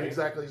 Right,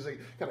 exactly. It's like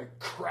kind of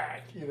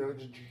crack,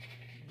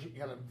 just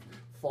kind of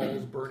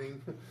falls burning.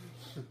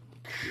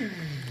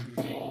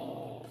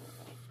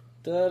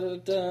 Da, da,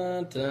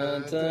 da, da,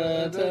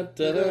 da, da,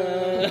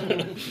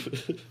 da.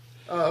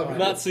 I'm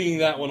not singing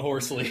that one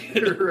hoarsely.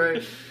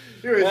 Right.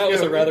 Anyways, That was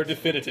a rather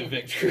definitive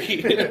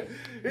victory.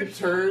 It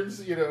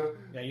turns, Yeah,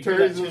 you turns hear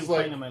that and tune is like,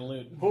 playing on my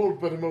lute. hold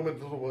but a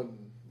moment, little one.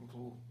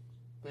 Little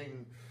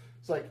thing.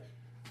 It's like,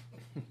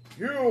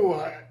 you,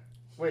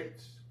 wait,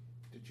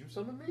 did you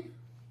summon me?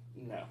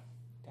 No.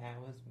 That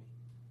was me.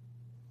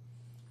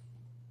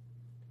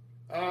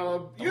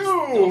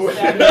 You!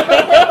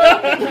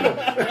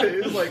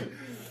 It's like,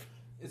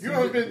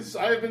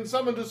 I have been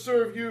summoned to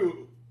serve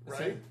you,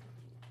 right?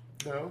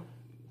 No?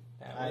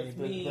 That was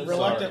me. the-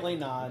 Reluctantly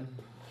nod.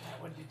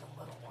 That would be the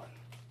little one.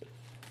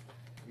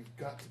 You've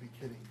got to be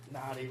kidding.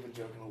 Not even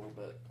joking a little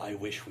bit. I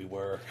wish we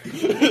were.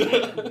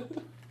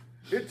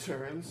 It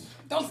turns.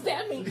 Don't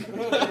stab me!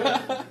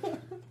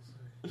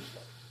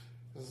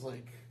 It's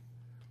like,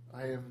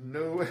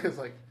 it's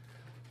like,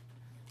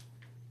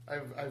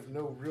 I've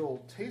no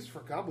real taste for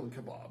goblin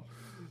kebab.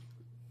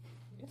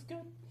 It's good.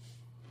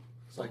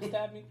 It's Don't like,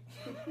 stab me.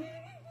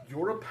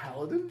 you're a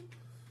paladin?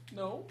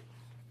 No.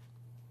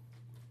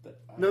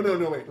 No,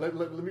 wait. Let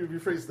me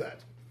rephrase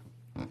that.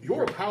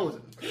 You're a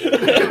paladin.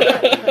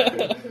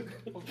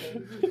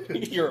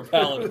 You're a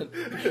paladin.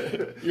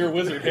 You're a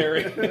wizard,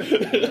 Harry.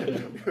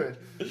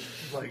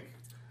 Like,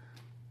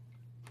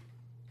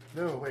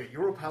 no, wait.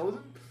 You're a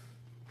paladin?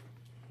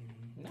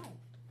 No.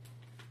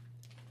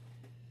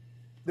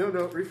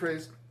 No.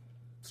 Rephrase.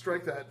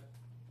 Strike that.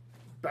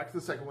 Back to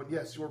the second one.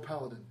 Yes, you're a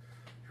paladin.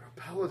 You're a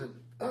paladin.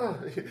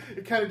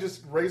 It kind of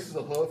just raises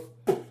a hoof.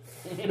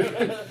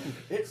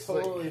 It's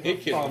totally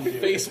It can bombed you.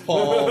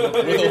 facepalm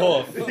with a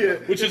hoof, Yeah,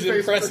 which is it face-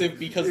 impressive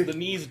because the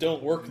knees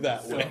don't work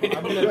that way.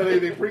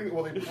 They bring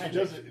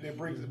it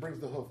brings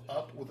the hoof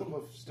up with the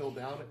hoof still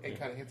down and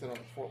kind of hits it on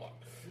its forelock.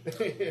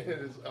 It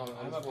is on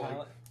I'm its a forelock.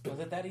 pilot. Was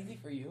it that easy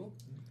for you?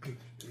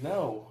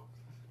 No.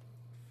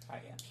 I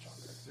am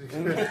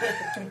stronger.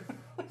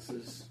 This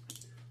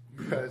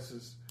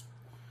is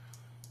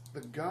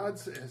the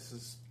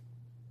gods.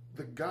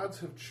 The gods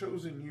have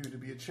chosen you to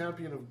be a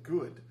champion of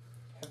good.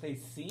 Have they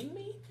seen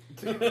me?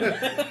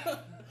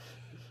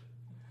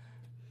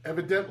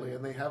 Evidently,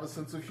 and they have a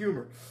sense of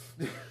humor.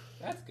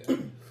 That's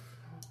good.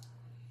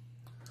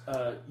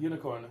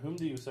 Unicorn, whom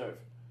do you serve?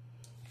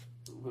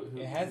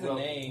 It has a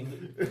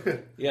name.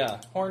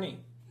 Yeah. Horny.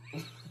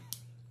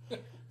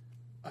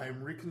 I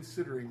am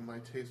reconsidering my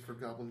taste for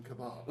goblin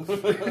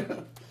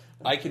kebab.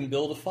 I can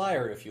build a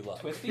fire if you like.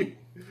 Twisty?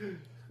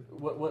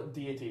 What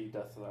deity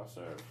doth thou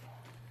serve?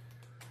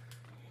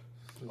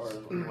 Or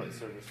what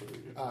service would you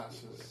do?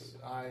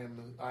 I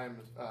am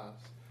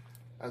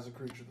as a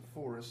creature of the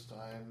forest.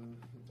 I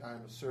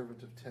am a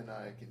servant of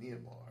Tenaik and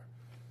Eamar.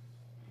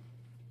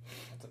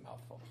 That's a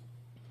mouthful.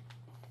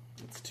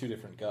 It's two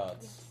different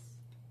gods.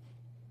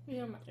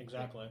 Yeah,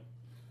 Exactly.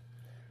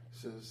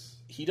 Says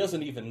He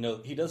doesn't even know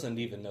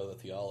the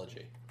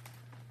theology.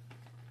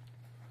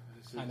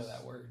 this I know is-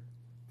 that word.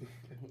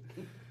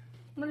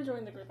 I'm gonna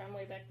join the group. I'm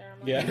way back there.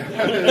 I'm Yeah.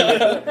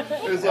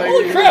 It's like,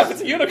 Holy crap!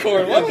 It's a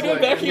unicorn. What am I it's doing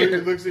like- back it here?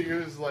 looks at you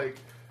as like,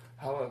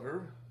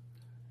 however,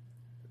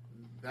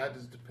 that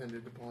is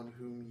dependent upon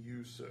whom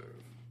you serve.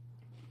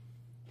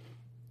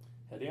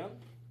 Hedion?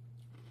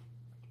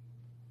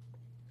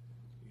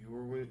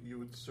 You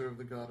would serve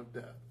the god of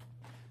death.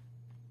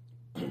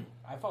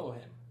 I follow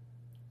him.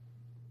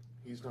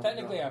 He's not.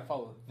 Technically, a I god.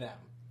 follow them.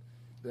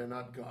 They're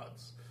not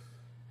gods.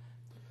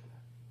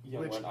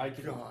 Young Which one, I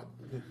can, god?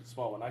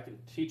 small one, I can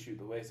teach you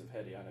the ways of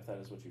Hedion if that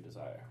is what you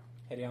desire.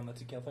 Hedion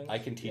lets you kill things. I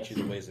can teach you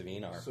the ways of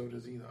Enar. So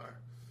does Enar.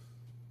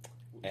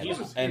 And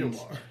Jesus, and,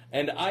 Eomar.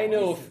 and I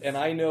know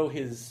I know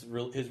his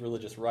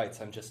religious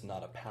rights. I'm just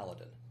not a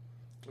paladin.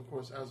 Of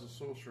course, as a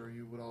sorcerer,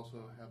 you would also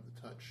have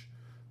the touch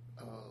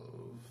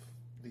of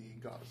the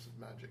goddess of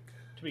magic.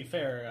 To be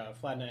fair,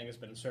 Fladnag has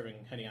been serving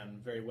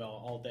Hedion very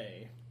well all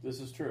day. This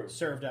is true.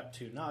 Served up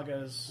 2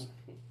 Nagas,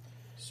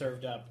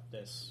 served up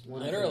this.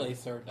 Literally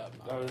served up.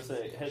 I would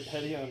say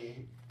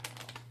Hedion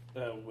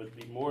would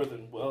be more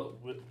than more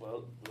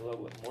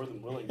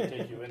than willing to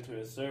take you into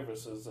his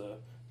service as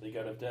the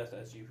god of death,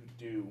 as you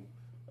do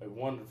a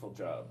wonderful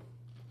job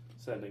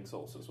sending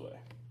souls his way.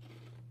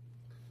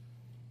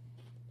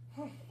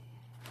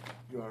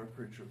 You are a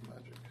creature of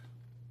magic.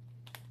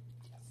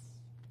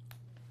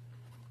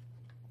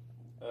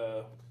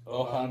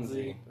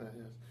 Ohanzi. Yes.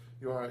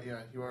 You are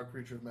a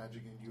creature of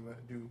magic, and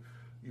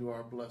you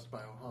are blessed by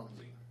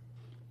Ohanzi.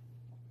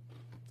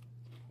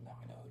 Now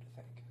I know who to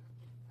thank.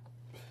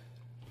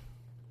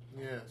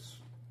 Yes,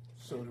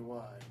 so do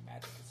I.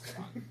 Magic is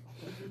fun.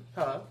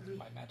 Huh?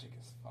 My magic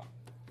is fun.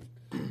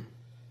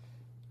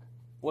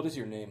 What is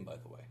your name, by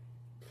the way?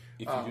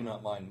 If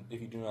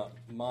you do not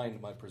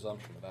mind my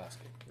presumption of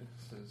asking. It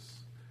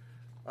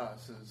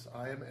says,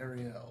 I am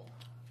Ariel.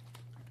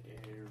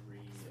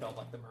 Spelled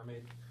like the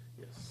mermaid.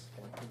 Yes,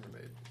 like the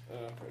mermaid.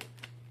 Okay.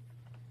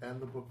 And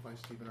the book by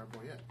Stephen R.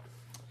 Boyette.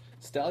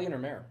 Stallion or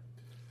mare?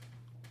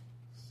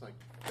 It's like,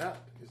 that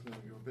is none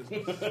of your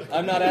business.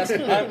 I'm not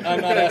asking. I'm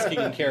not asking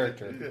in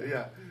character.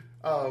 Yeah.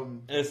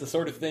 It's the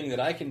sort of thing that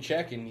I can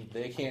check and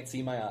they can't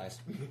see my eyes.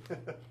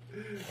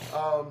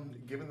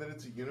 Given that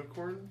it's a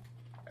unicorn,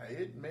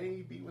 it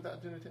may be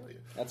without genitalia.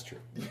 That's true.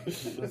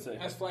 Let's say.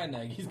 As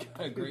Flatnag, he's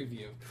got a great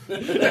view.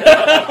 Look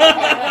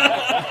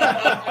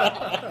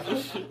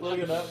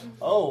it up.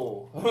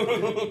 Oh.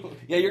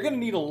 Yeah, you're going to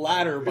need a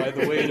ladder, by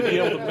the way, to be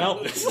able to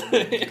mount this.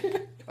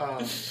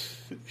 Wow.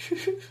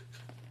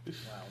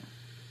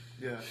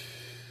 Yeah.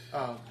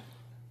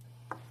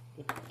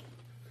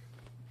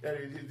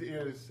 And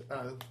it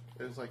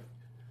was like,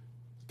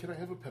 can I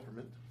have a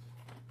peppermint?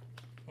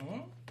 Mm-hmm.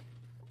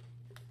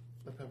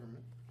 A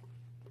peppermint.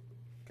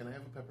 Can I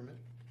have a peppermint?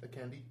 A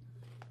candy?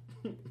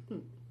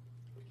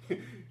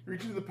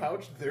 Reach into the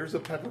pouch, there's a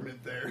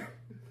peppermint there.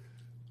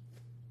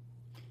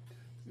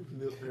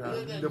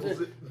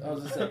 Nibbles it. I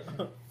was just saying,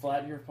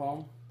 flatten your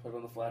palm, put it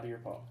on the flat of your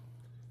palm.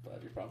 Flat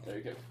of your palm. There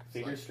you go.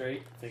 Finger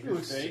straight,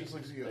 finger straight. Just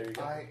looks at you. There you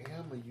go. I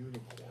am a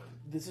unicorn.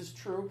 This is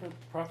true, but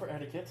proper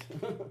etiquette.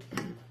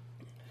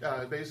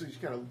 Basically, she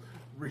kind of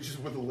reaches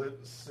with the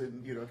lips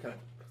and, kind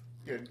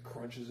of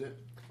crunches it.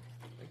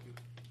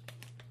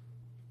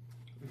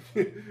 Thank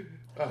you.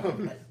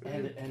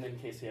 And in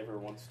case he ever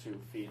wants to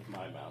feed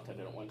my mount, I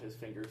don't want his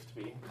fingers to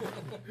be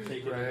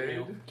taking Right. the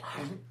meal.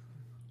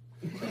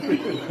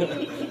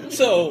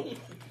 So,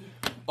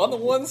 on the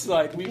one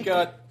side, we've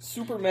got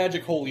Super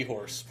Magic Holy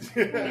Horse.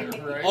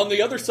 Right? On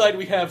the other side,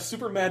 we have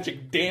Super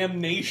Magic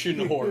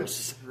Damnation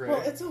Horse. Right.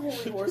 Well, it's a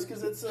holy horse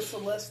because it's a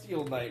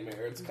celestial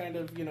nightmare. It's kind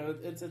of,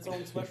 it's its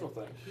own special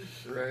thing.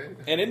 Right?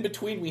 And in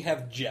between, we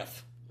have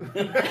Jeff.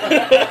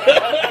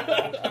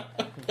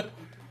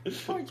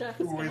 Poor Jeff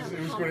is Who gonna is have a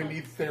who's combo. going to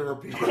need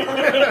therapy?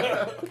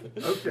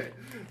 Okay.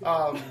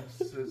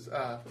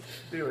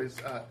 Anyways,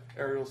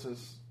 Ariel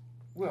says,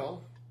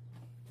 well,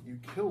 you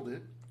killed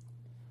it.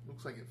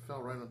 Looks like it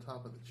fell right on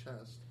top of the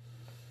chest.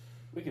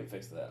 We can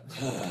fix that.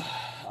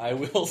 I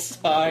will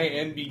sigh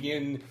and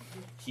begin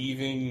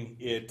heaving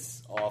it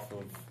off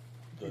of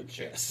the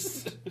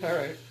chest. All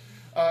right.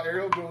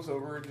 Ariel goes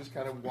over and just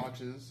kind of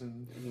watches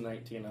and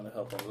 19 on the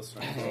help on this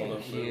one.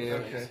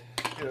 okay,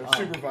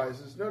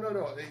 supervises. No.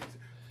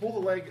 Pull the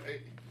leg.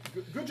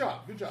 Good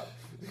job.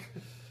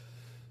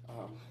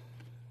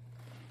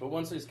 But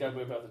once he's got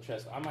moved out the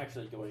chest, I'm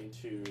actually going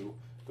to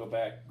go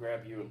back,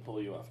 grab you, and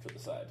pull you off to the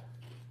side.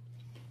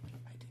 I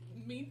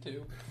didn't mean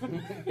to.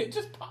 It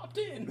just popped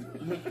in.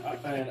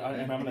 And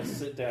I'm going to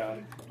sit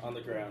down on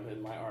the ground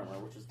in my armor,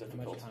 which is How much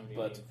difficult. time do you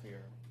But need for your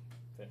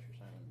fetch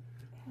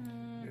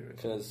assignment?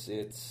 Because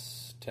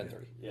it's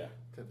 10:30. yeah,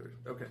 10:30.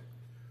 Okay.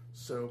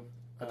 So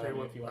I'll tell you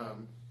what. if you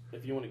want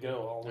if you want to go,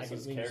 all I this can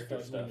is we can character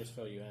just stuff.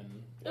 fill you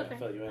in. Yeah, Okay.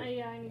 fill you in.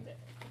 Yeah, I need to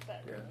put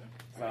that.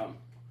 Yeah. Um,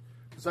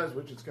 Besides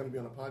which, it's going to be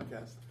on a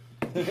podcast.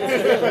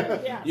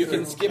 Yeah. You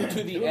can skip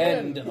to the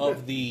end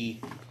of the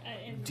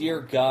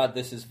Dear God,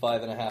 this is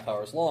 5.5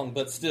 hours long,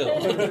 but still.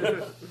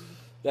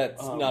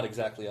 That's not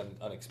exactly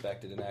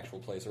unexpected. In actual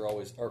plays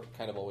are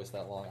kind of always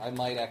that long. I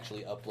might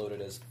actually upload it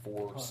as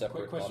 4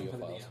 separate Quick question audio for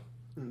the files. DM.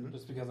 Mm-hmm.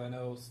 Just because I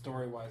know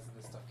story-wise that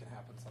this stuff can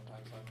happen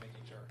sometimes, so I'm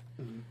making sure.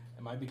 Mm-hmm.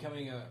 Am I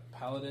becoming a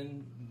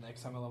paladin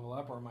next time I level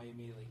up, or am I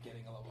immediately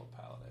getting a level of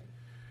paladin?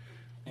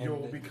 And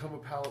You'll then- become a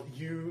paladin.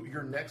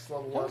 Your next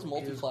level How up does is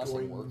multi-classing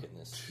going work in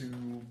this? to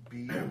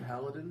be a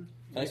paladin.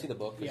 Can I see the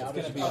book? Yeah, I'll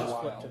It's just gonna be a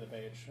flip while. to the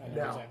page. I know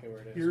Now, exactly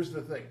where it is. here's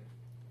the thing.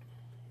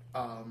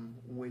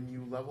 When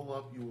you level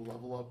up, you will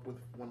level up with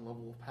one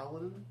level of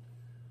paladin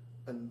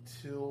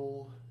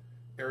until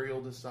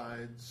Ariel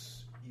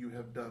decides you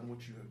have done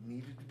what you have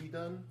needed to be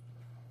done,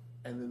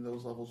 and then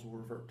those levels will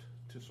revert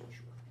to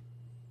sorcerer.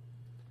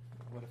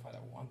 What if I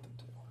don't want them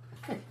to?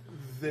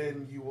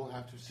 Then you will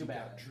have to seek bad.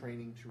 out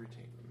training to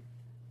retain them.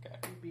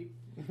 Okay.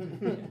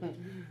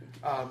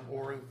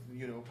 Or,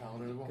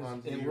 paladin of 'Cause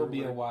Ohanzi it or will be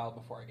a whatever. while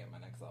before I get my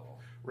next level.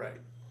 Right.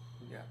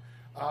 Yeah.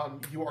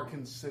 You are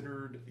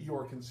considered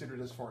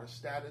as far as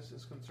status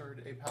is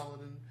concerned a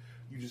paladin.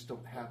 You just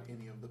don't have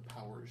any of the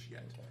powers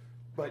yet.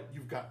 But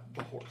you've got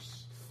the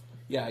horse.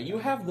 Yeah, you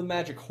have the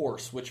magic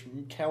horse, which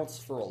counts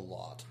for a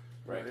lot.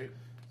 Right.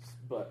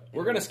 But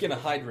We're going to skin a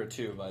Hydra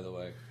too, by the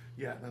way.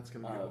 Yeah, that's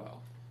going to be a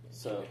while.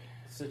 So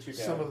sit you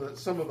down.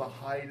 Some of the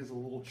hide is a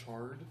little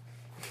charred.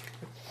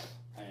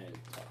 And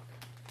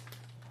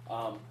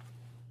talk.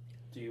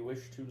 Do you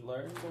wish to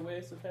learn the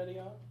ways of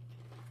Hedion?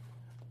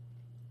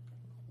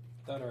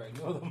 Thought I already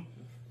know them.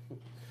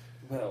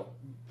 Well,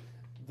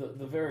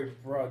 the very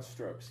broad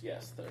strokes,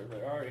 yes.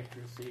 There are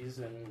intricacies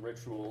and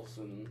rituals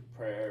and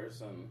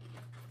prayers and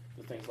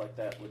the things like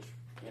that which,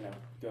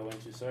 go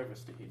into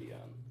service to Hedion.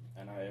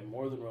 And I am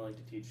more than willing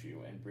to teach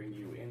you and bring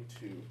you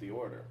into the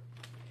order.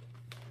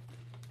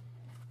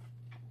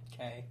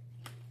 Okay.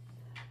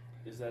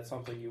 Is that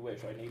something you wish?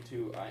 I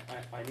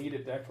need a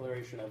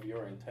declaration of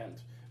your intent,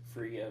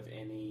 free of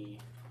any...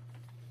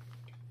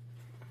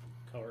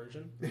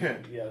 Coercion? Yeah.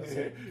 Yes.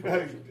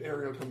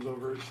 Ariel comes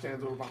over,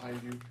 stands over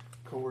behind you.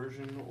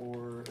 Coercion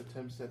or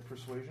attempts at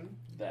persuasion?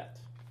 That.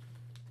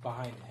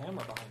 Behind him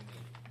or behind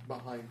me?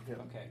 Behind him.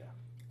 Okay.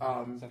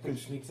 So if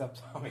he sneaks up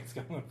to him, he's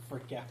going to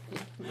freak out.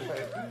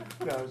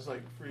 Right. No, it's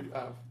like free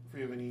of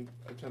any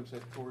attempts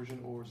at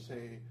coercion or,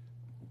 say,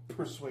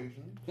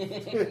 persuasion.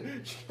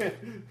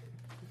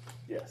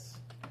 Yes.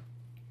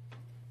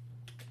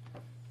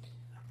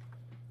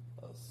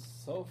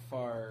 So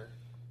far,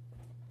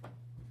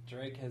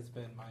 Drake has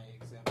been my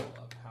example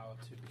of how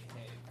to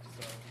behave.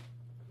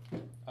 So,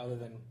 other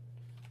than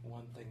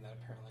one thing that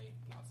apparently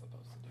not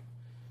supposed to do.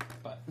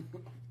 But,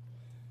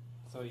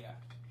 so yeah.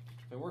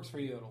 If it works for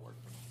you, it'll work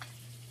for me.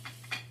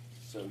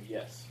 So,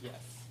 yes.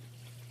 Yes.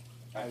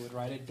 I would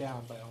write it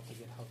down, but I don't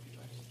think it'd help you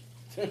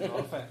any. No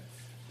offense.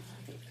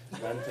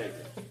 None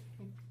taken.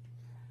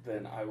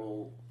 Then I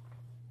will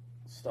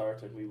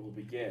start and we will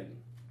begin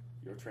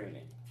your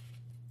training.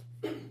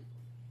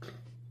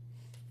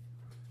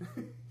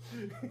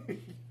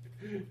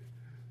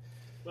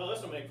 Well,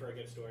 this will make for a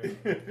good story.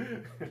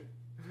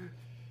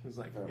 It's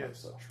like, Very much yes,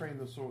 so. train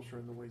the sorcerer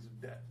in the ways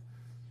of death.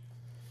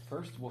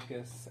 First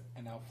Wookus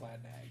and now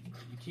Flatnag.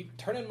 You keep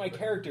turning my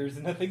characters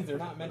into things they're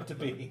not meant to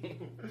be.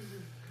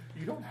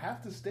 You don't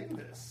have to stay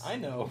this. I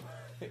know.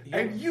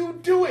 And you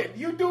do it.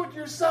 You do it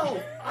yourself.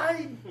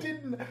 I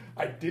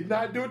did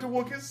not do it to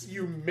Wookus.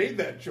 You made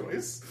that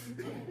choice.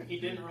 He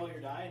didn't roll your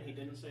die, and he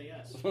didn't say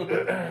yes.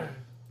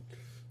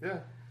 Yeah.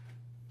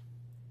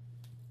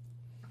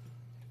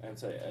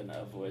 And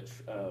of which,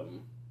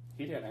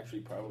 Hedion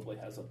actually probably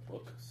has a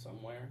book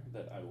somewhere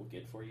that I will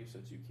get for you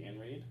since you can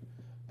read.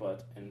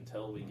 But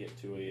until we get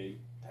to a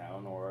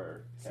town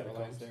or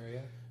catacombs, civilized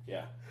area.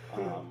 yeah,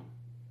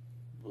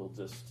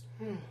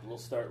 we'll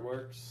start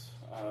works.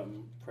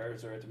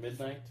 Prayers are at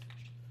midnight.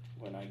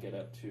 When I get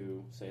up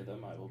to say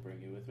them, I will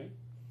bring you with me.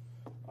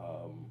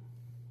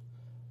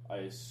 I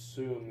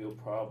assume you'll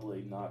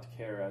probably not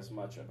care as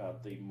much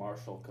about the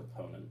martial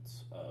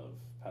components of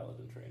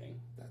paladin training.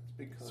 That's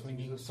because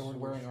Swinging he's a sword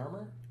wearing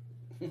armor?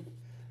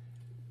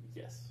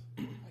 Yes.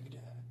 I could do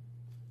that.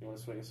 You want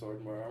to swing a sword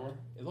and wear armor?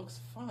 It looks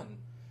fun.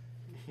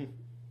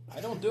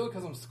 I don't do it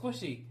because I'm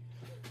squishy.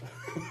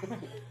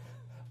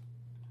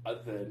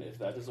 Then, if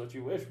that is what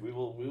you wish, we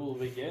will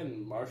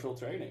begin martial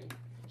training.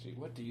 Gee,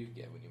 what do you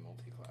get when you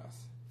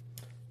multi-class?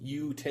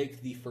 You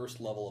take the first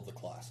level of the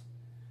class.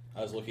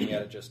 I was looking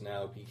at it just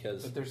now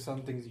because... But there's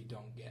some things you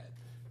don't get.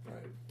 Right.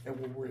 And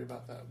we'll worry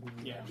about that when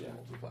we actually Yeah.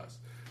 multi-class.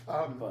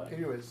 But-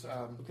 Anyways,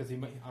 Because I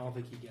don't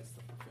think he gets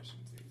the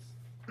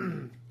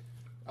proficiencies.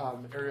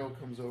 Ariel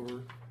comes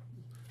over,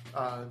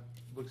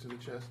 looks at the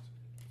chest.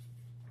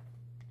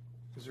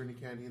 Is there any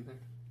candy in there?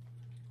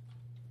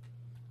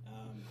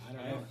 I I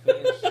don't have know.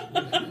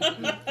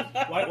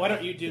 finished. Why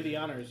don't you do the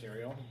honors,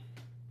 Ariel?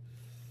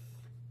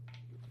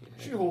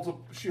 She holds a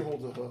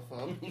hoof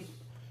up.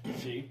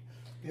 She?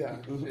 Yeah,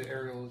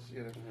 Ariel is,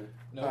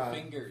 No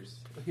fingers.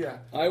 yeah.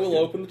 I will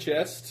open the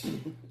chest.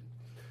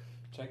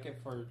 Check it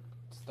for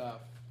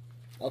stuff.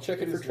 I'll check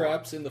it It for is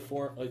traps in the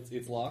form...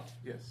 It's locked.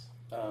 Yes.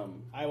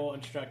 I will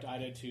instruct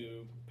Ida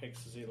to pick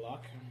the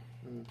lock.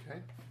 Okay.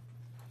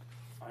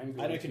 I'm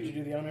going Ida, could you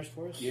do the honors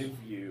for us? give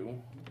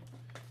you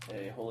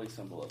a holy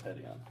symbol of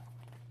Hedion.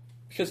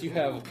 Because you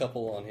have a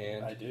couple on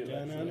hand. I do.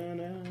 Actually.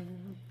 Da-na-na-na.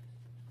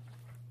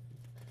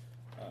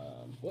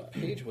 What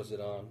page was it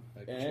on?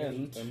 I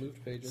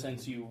moved pages.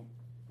 Since you,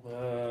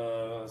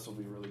 this will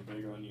be really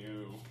big on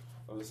you.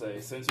 I was gonna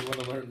say, since you want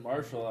to learn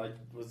martial, I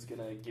was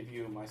gonna give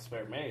you my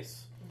spare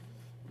mace,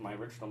 my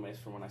original mace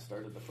from when I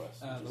started the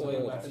quest. which The is way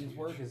not weapons huge.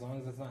 work, as long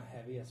as it's not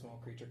heavy, a small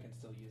creature can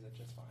still use it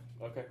just fine.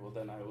 Okay, well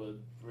then I would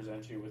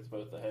present you with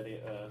both the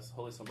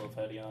holy symbol of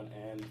Hedion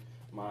and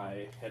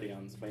my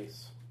Hedion's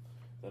mace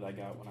that I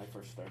got when I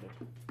first started.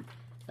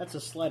 That's a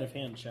sleight of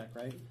hand check,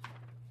 right?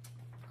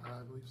 I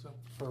believe so.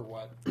 For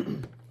what?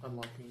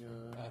 Unlocking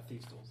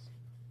Thieves' tools.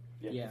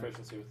 Yeah, Yeah.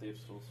 proficiency with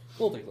thieves' tools.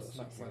 Multi-class. It's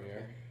not sleight of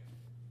hand.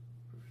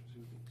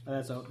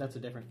 That's a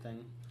different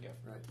thing.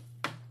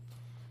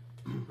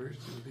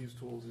 Proficiency with these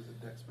tools is a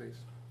dex base.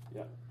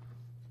 Yeah.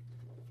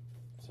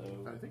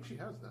 So I think she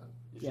has that.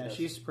 Yeah, does.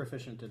 she's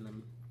proficient in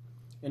them.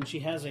 And she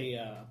has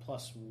a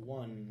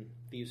 +1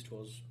 Thieves'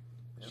 Tools.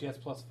 She has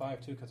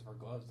 +5 too because of her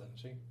gloves, doesn't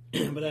she?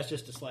 But that's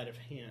just a sleight of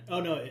hand. Oh,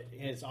 no,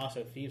 it's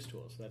also Thieves'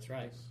 Tools. That's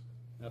right.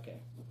 Okay.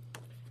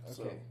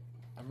 So- Okay.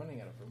 I'm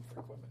running out of room for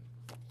equipment.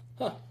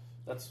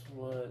 That's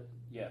what.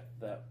 Yeah,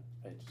 that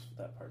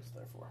part's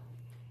there for.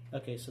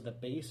 Okay, so the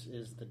base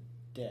is the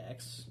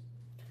Dex.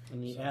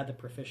 And you add the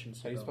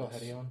proficiency How do you spell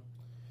bonus. Hedion?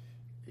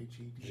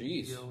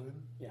 Hedon.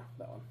 Yeah,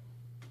 that one.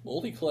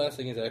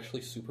 Multi-classing is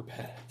actually super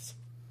badass.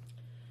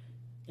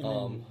 And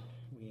then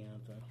we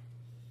add the...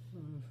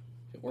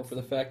 If it weren't for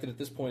the fact that at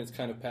this point it's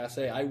kind of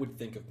passe, I would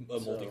think of So-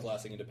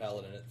 multi-classing into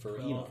paladin for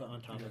 12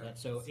 on top of that.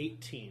 So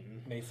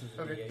 18. Mace is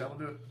a Okay, D8, that'll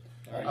do it.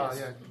 All right.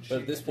 Yeah.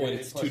 But at this point,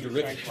 it's too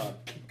derivative.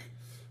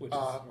 which is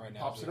right now.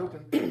 Pops it 0.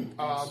 open.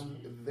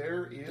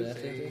 There is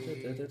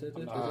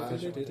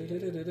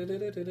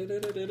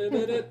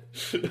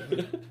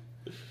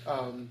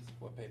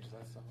What page is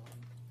that stuff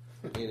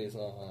on? It is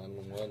on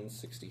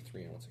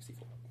 163 and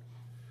 164.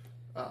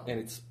 a. And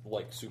it's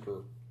like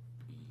super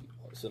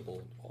simple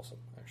and awesome,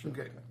 actually.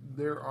 Okay,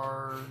 there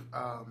are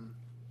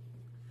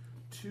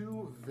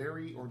two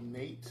very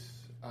ornate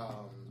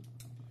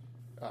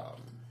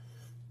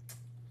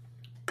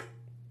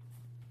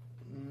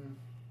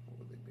what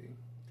would they be?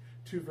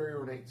 Two very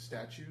ornate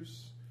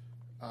statues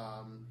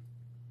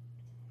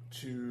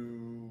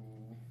to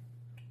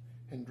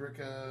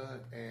Hendrika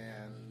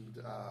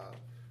and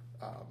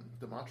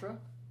Damatra.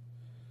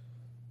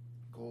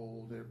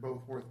 Gold. They're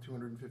both worth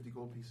 250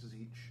 gold pieces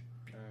each.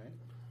 All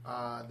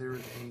right. There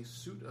is a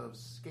suit of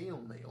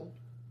scale mail,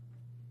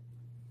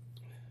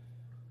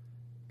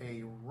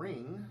 a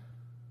ring,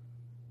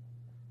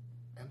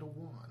 and a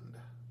wand.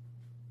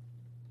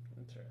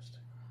 Interesting.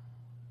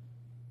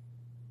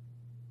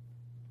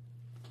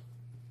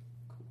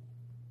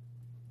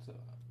 So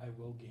I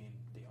will gain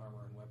the armor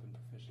and weapon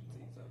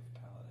proficiencies of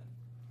Paladin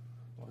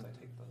once I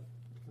take the.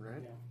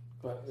 Right? Yeah.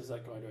 But is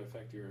that going to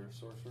affect your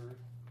sorcerer?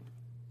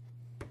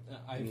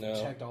 I've No.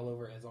 checked all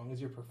over. As long as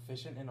you're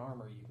proficient in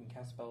armor, you can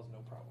cast spells, no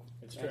problem.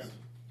 It's Yes. true.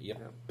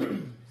 Yep.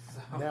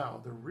 So, Now,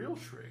 the real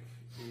trick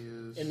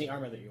is In the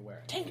armor that you're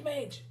wearing. Tank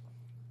mage.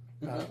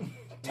 uh,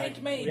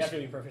 Tank mage. You have to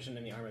be proficient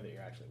in the armor that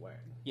you're actually wearing.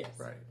 yes.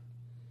 right.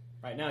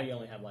 Right now, you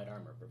only have light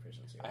armor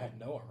proficiency. I have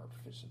no armor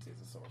proficiency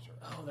as a sorcerer.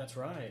 Oh, that's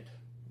right.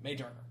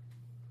 Mage armor,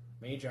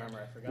 Mage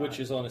armor, I forgot. Which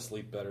is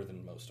honestly better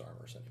than most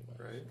armors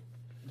anyway. Right.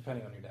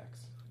 depending on your dex.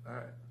 All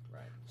right.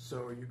 Right.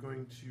 So, are you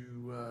going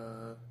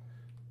to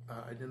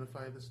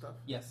identify this stuff?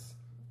 Yes.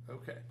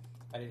 Okay.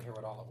 I didn't hear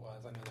what all it was.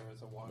 I knew there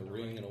was a wand. A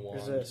ring and a wand.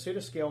 There's a suit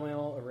of scale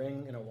mail, a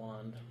ring, and a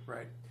wand.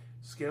 Right.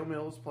 Scale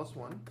mail is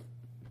 +1.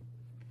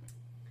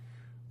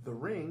 The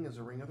ring is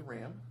a ring of the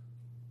ram.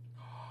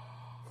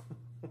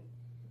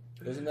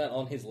 Isn't that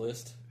on his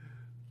list?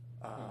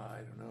 I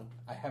don't know.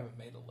 I haven't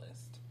made a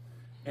list.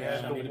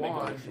 And I need the to make a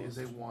wand list. is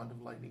a wand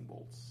of lightning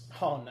bolts.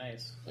 Oh,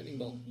 nice. Lightning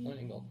bolt.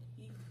 Lightning bolt.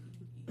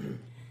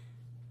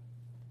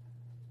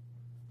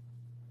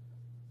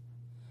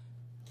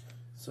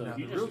 So Now, if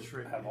you the real just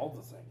trick- have all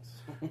the things.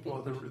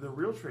 Well, the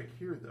real trick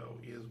here, though,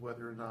 is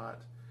whether or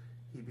not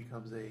he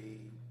becomes a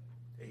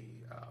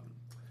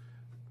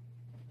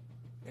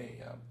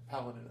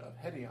paladin of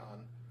Hedion,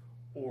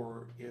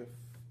 or if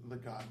the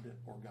god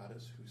or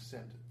goddess who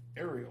sent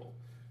Ariel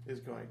is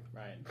going.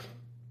 Right.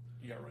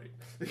 Yeah, right.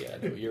 Yeah,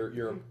 no,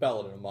 you're a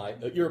paladin of my.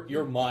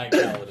 You're my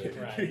paladin.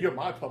 Right. You're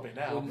my puppet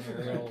now. Wouldn't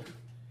Ariel,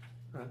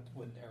 Huh?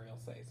 wouldn't Ariel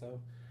say so?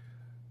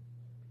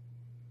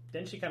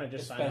 Didn't she kind of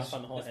just sign off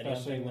on the whole Hedion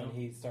especially thing, when though?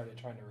 he started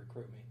trying to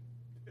recruit me.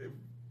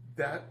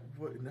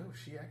 No,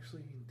 she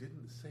actually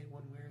didn't say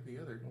one way or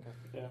the other.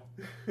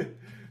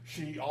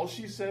 Yeah. All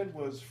she said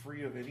was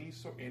free of any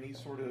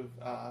sort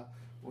of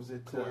was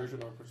it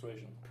Coercion or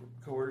persuasion.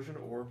 coercion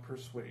or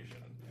persuasion.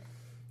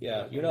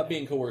 Yeah, you're not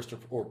being coerced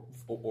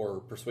or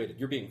persuaded.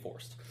 You're being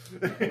forced.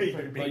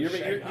 Well,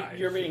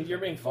 you're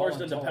being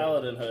forced into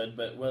Voluntold. paladinhood,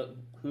 but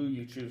who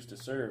you choose to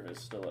serve is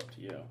still up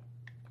to you.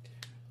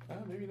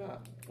 Maybe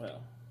not.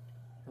 Well,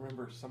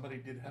 Remember, somebody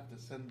did have to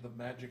send the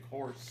magic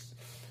horse.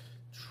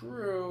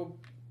 true,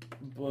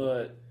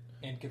 but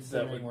And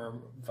considering would we're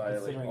violate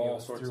considering all it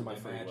was sorts through of my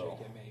the free magic, will.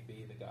 it may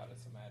be the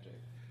goddess of magic.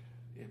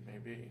 It may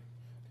be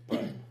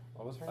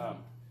What was her name?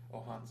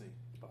 Ohanzi.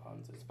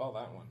 Bahanzi. Spell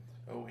that one.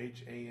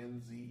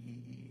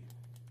 Ohanzee.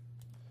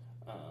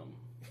 Um,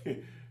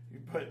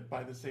 But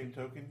by the same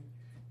token,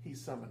 he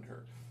summoned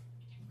her.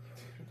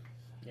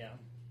 Yeah.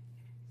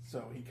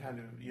 So he kind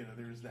of,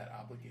 there's that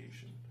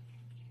obligation.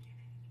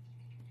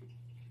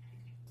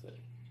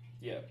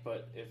 yeah,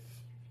 but if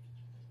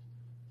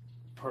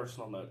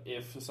personal note,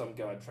 if some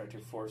god tried to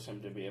force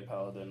him to be a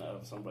paladin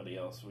of somebody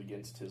else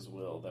against his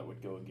will, that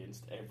would go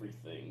against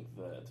everything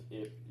that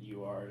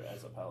you are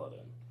as a paladin.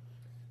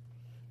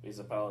 Because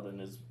a paladin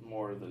is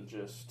more than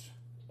just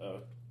a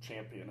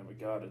champion of a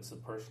god; it's a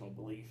personal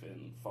belief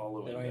in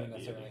following They don't that even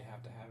deity. necessarily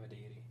have to have a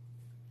deity.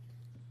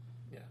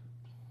 Yeah,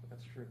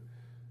 that's true.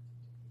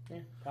 Yeah,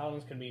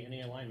 paladins can be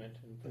any alignment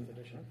in 5th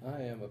edition.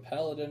 I am a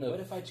paladin What of.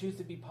 if I choose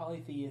to be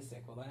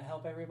polytheistic? Will that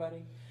help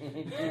everybody?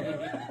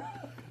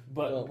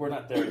 But Well, we're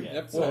not there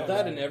yet. Well,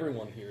 that and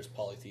everyone here is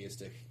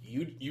polytheistic.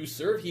 You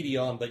serve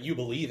Hideon, but you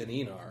believe in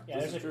Enar. Yeah,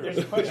 This there's is a, true. there's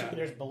a question.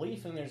 There's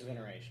belief and there's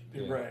veneration.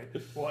 Yeah. Right.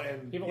 Well,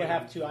 and People that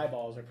have 2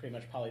 eyeballs are pretty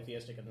much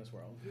polytheistic in this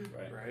world.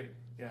 Right. Right.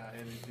 Yeah,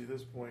 and to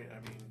this point, I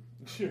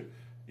mean,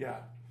 yeah,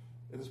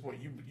 at this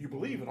point, you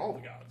believe in all the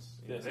gods.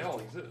 Yes, They it's all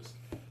true. exist,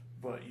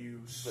 but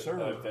you But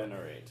serve. I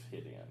venerate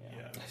Hideon,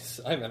 yeah.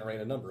 Yeah. I venerate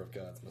a number of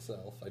gods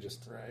myself. I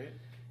just Right.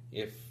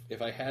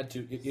 if I had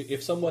to,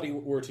 if somebody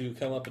were to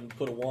come up and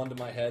put a wand to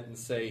my head and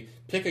say,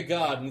 pick a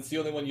god, and it's the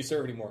only one you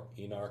serve anymore,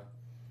 Enar.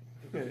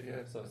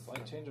 Yeah. So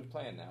slight change of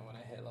plan now. When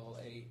I hit level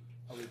 8,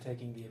 I'll be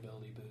taking the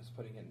ability boost,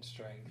 putting it in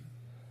strength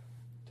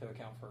to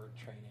account for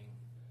training.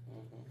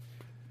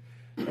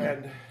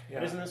 And But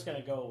yeah, isn't this going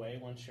to go away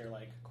once your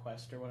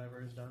quest or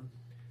whatever is done?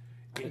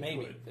 it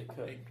Maybe. could. It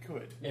could. It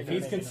could. If Yeah,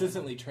 he's maybe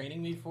consistently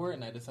training me for it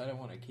and I decide I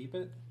want to keep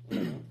it,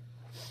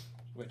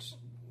 which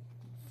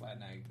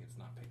Flatnag is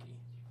not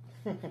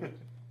picky.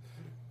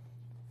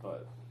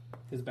 But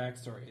His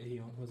backstory,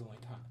 he was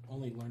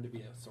only learned to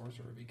be a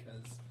sorcerer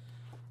because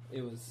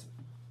it was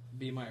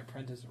be my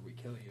apprentice or we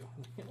kill you.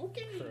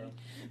 Okay. True.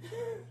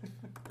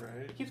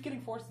 Right. He keeps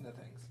getting forced into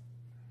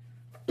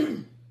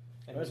things.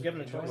 I was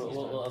given a choice.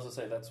 well, as I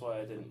say, that's why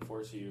I didn't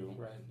force you.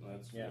 Right.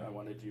 That's Yeah. I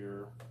wanted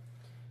your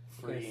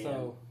free. Okay,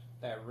 so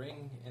that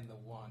ring and the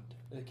wand.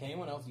 Can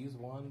anyone else use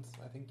wands?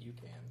 I think you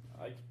can.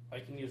 I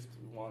can use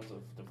wands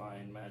of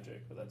divine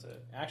magic, but that's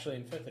it. Actually,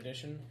 in 5th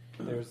edition,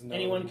 There's no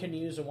anyone can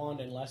use a wand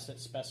unless it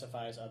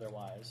specifies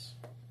otherwise.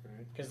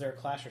 Right. Because there are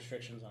class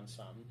restrictions on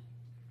some.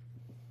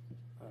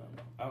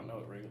 I don't know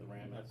what Ring of the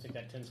Ram I is. think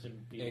that tends to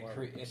be It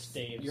more it's,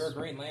 staves. you're a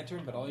Green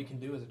Lantern, but all you can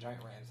do is a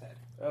giant ram's head.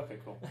 Okay,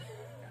 cool.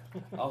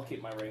 I'll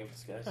keep my ring of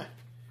disguise.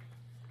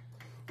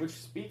 Which,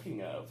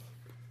 speaking of,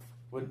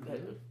 would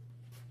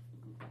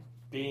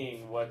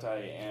being what I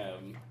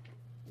am,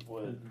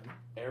 would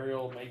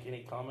Ariel make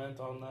any comment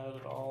on that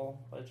at all,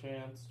 by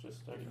chance?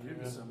 Just out of You didn't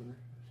curiosity? summon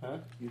her. Huh?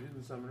 You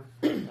didn't summon her.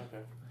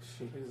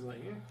 Okay. He's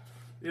like,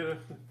 yeah,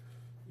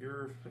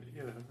 you're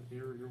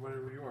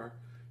whatever you are.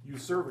 You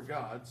serve a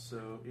god,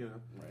 so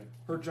Right.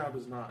 her job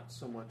is not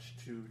so much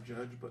to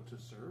judge, but to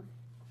serve.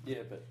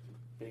 Yeah, but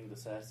being the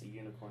sassy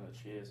unicorn that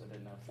she is, I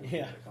didn't know if she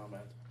Yeah. made a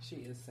comment. She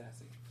is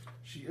sassy.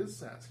 She is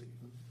sassy,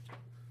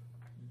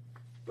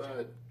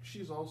 but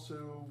she's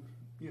also,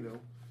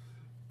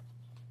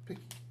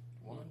 picky.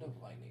 Wand of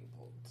lightning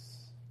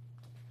bolts.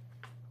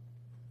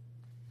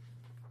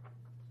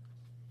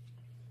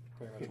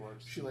 Very much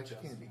works. She likes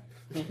just candy.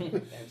 fine.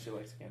 And she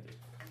likes candy.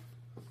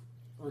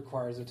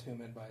 Requires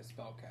attunement by a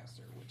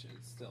spellcaster, which is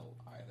still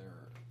either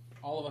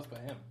all of us but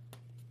him.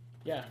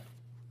 Yeah.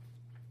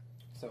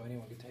 So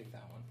anyone could take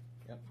that one.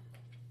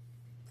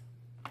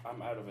 I'm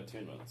out of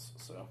attunements,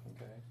 so.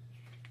 Okay.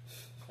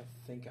 I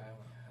think I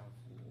only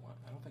have one.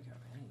 I don't think I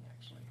have any,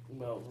 actually.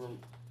 Well,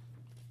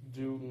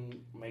 do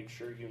make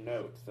sure you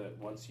note that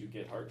once you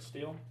get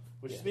Heartsteel,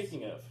 which Yes.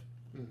 speaking of,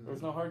 Mhm. there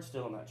was no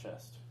Heartsteel in that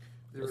chest.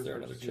 There Is is there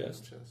heart another steel in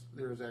chest? that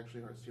There is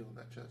actually heart steel in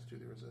that chest too.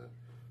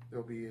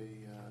 There'll be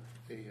a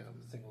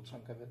Single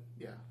chunk of it.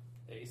 yeah.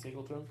 A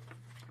singleton?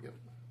 Yep.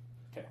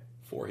 Okay.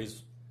 For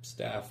his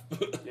staff.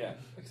 Yeah.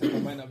 Except I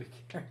might not be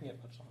carrying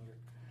it much longer.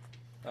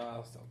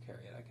 I'll still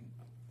carry it. I can.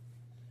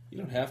 You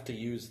don't have to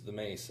use the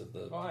mace of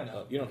the. Oh, I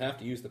know. You don't have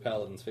to use the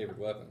paladin's favorite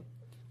weapon.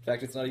 In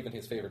fact, it's not even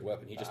his favorite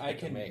weapon. He just I picked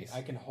can. a mace.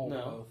 I can hold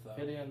No. both.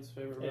 Gideon's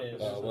favorite It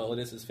weapon. is. Well, it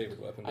is his favorite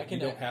weapon. But I can-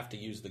 you don't have to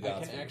use the I god's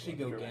can favorite actually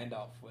weapon. go Correct.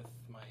 Gandalf with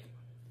my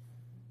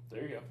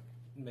There you go.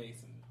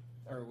 mace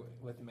or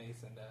with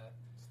mace and.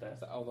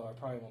 Stats. Although I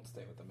probably won't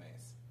stay with the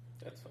mace.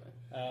 That's fine.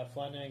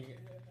 Flatnag,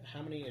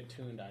 how many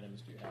attuned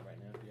items do you have right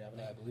now? Do you have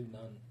any? I believe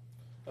none.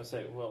 I'll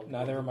say, well,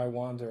 Neither of my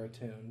wands are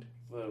attuned.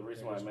 the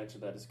reason why I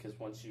mentioned that is because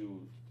once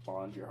you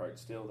bond your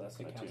Heartsteel, that's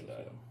an It counts attuned as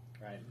item.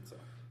 Right. So.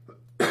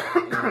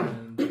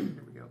 And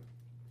Here we go.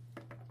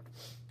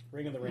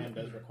 Ring of the Ram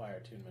does require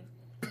attunement.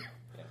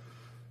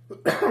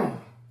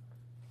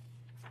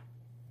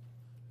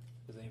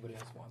 does anybody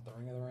else want the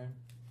Ring of the Ram?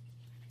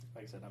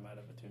 Like I said, I'm out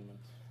of attunement.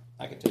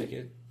 I can take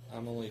it.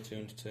 I'm only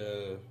tuned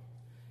to. It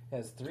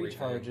has three Three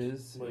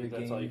charges. Well,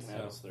 that's all you can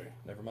have so- is 3.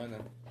 Never mind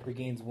then.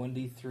 Regains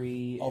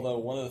 1d3. Although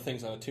one of the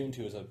things I'm attuned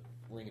to is a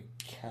ring of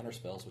counter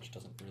spells, which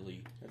doesn't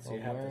really. So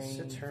you have the Wearing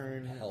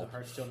Citurn, the help.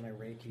 Heartsteel, and my Use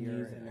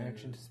Rapier, an and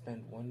action to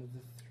spend one of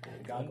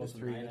the Goggles of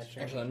 3 Nine, I extra.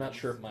 think. Actually, I'm not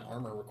sure if my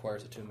armor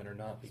requires attunement or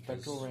not. Because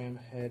Spectral Ram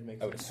head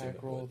makes I an would assume attack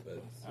it roll would,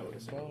 but- I would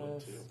with assume it would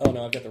bonus. too. Oh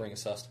no, I've got the ring of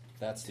Sust.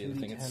 That's the other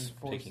thing. 2d10 It's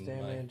force taking my.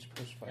 damage.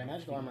 Push 5 Yeah,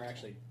 magical feet. armor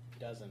actually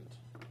doesn't.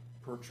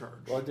 Per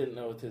charge. Well, I didn't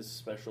know with his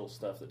special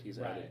stuff that he's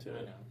added to I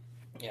it. know.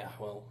 Yeah,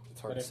 well, it's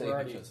hard But to if say we're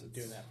already because it's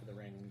doing that for the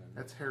ring, then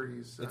That's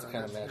Harry's. It's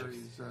kind of that's magic.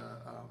 Harry's.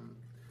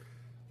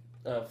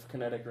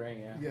 Kinetic ring,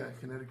 yeah. Yeah,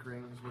 kinetic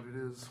ring is what it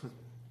is.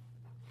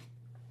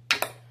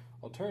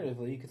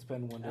 Alternatively, you could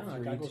spend 1 to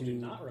 3 goggles do to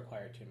not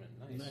require attunement.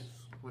 Nice.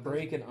 What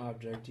break an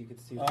object. You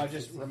could see. if it's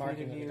Just 60 remarking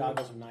feet that of the you.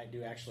 goggles of night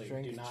do actually do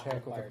Strength not check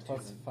with require a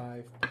plus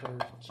attunement. 5 per.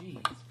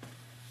 Jeez.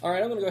 All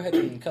right, I'm going to go ahead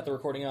and cut the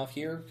recording off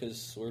here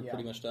because we're Yeah.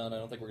 pretty much done. I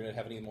don't think we're going to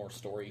have any more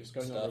story Just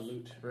going stuff. over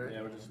loot. Right.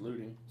 Yeah, we're just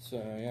looting.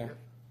 So,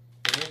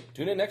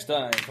 Tune in next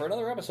time for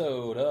another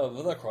episode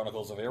of The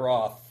Chronicles of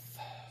Aeroth.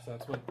 So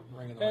that's what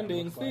Ring of the Ram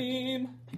Ending looks like. theme.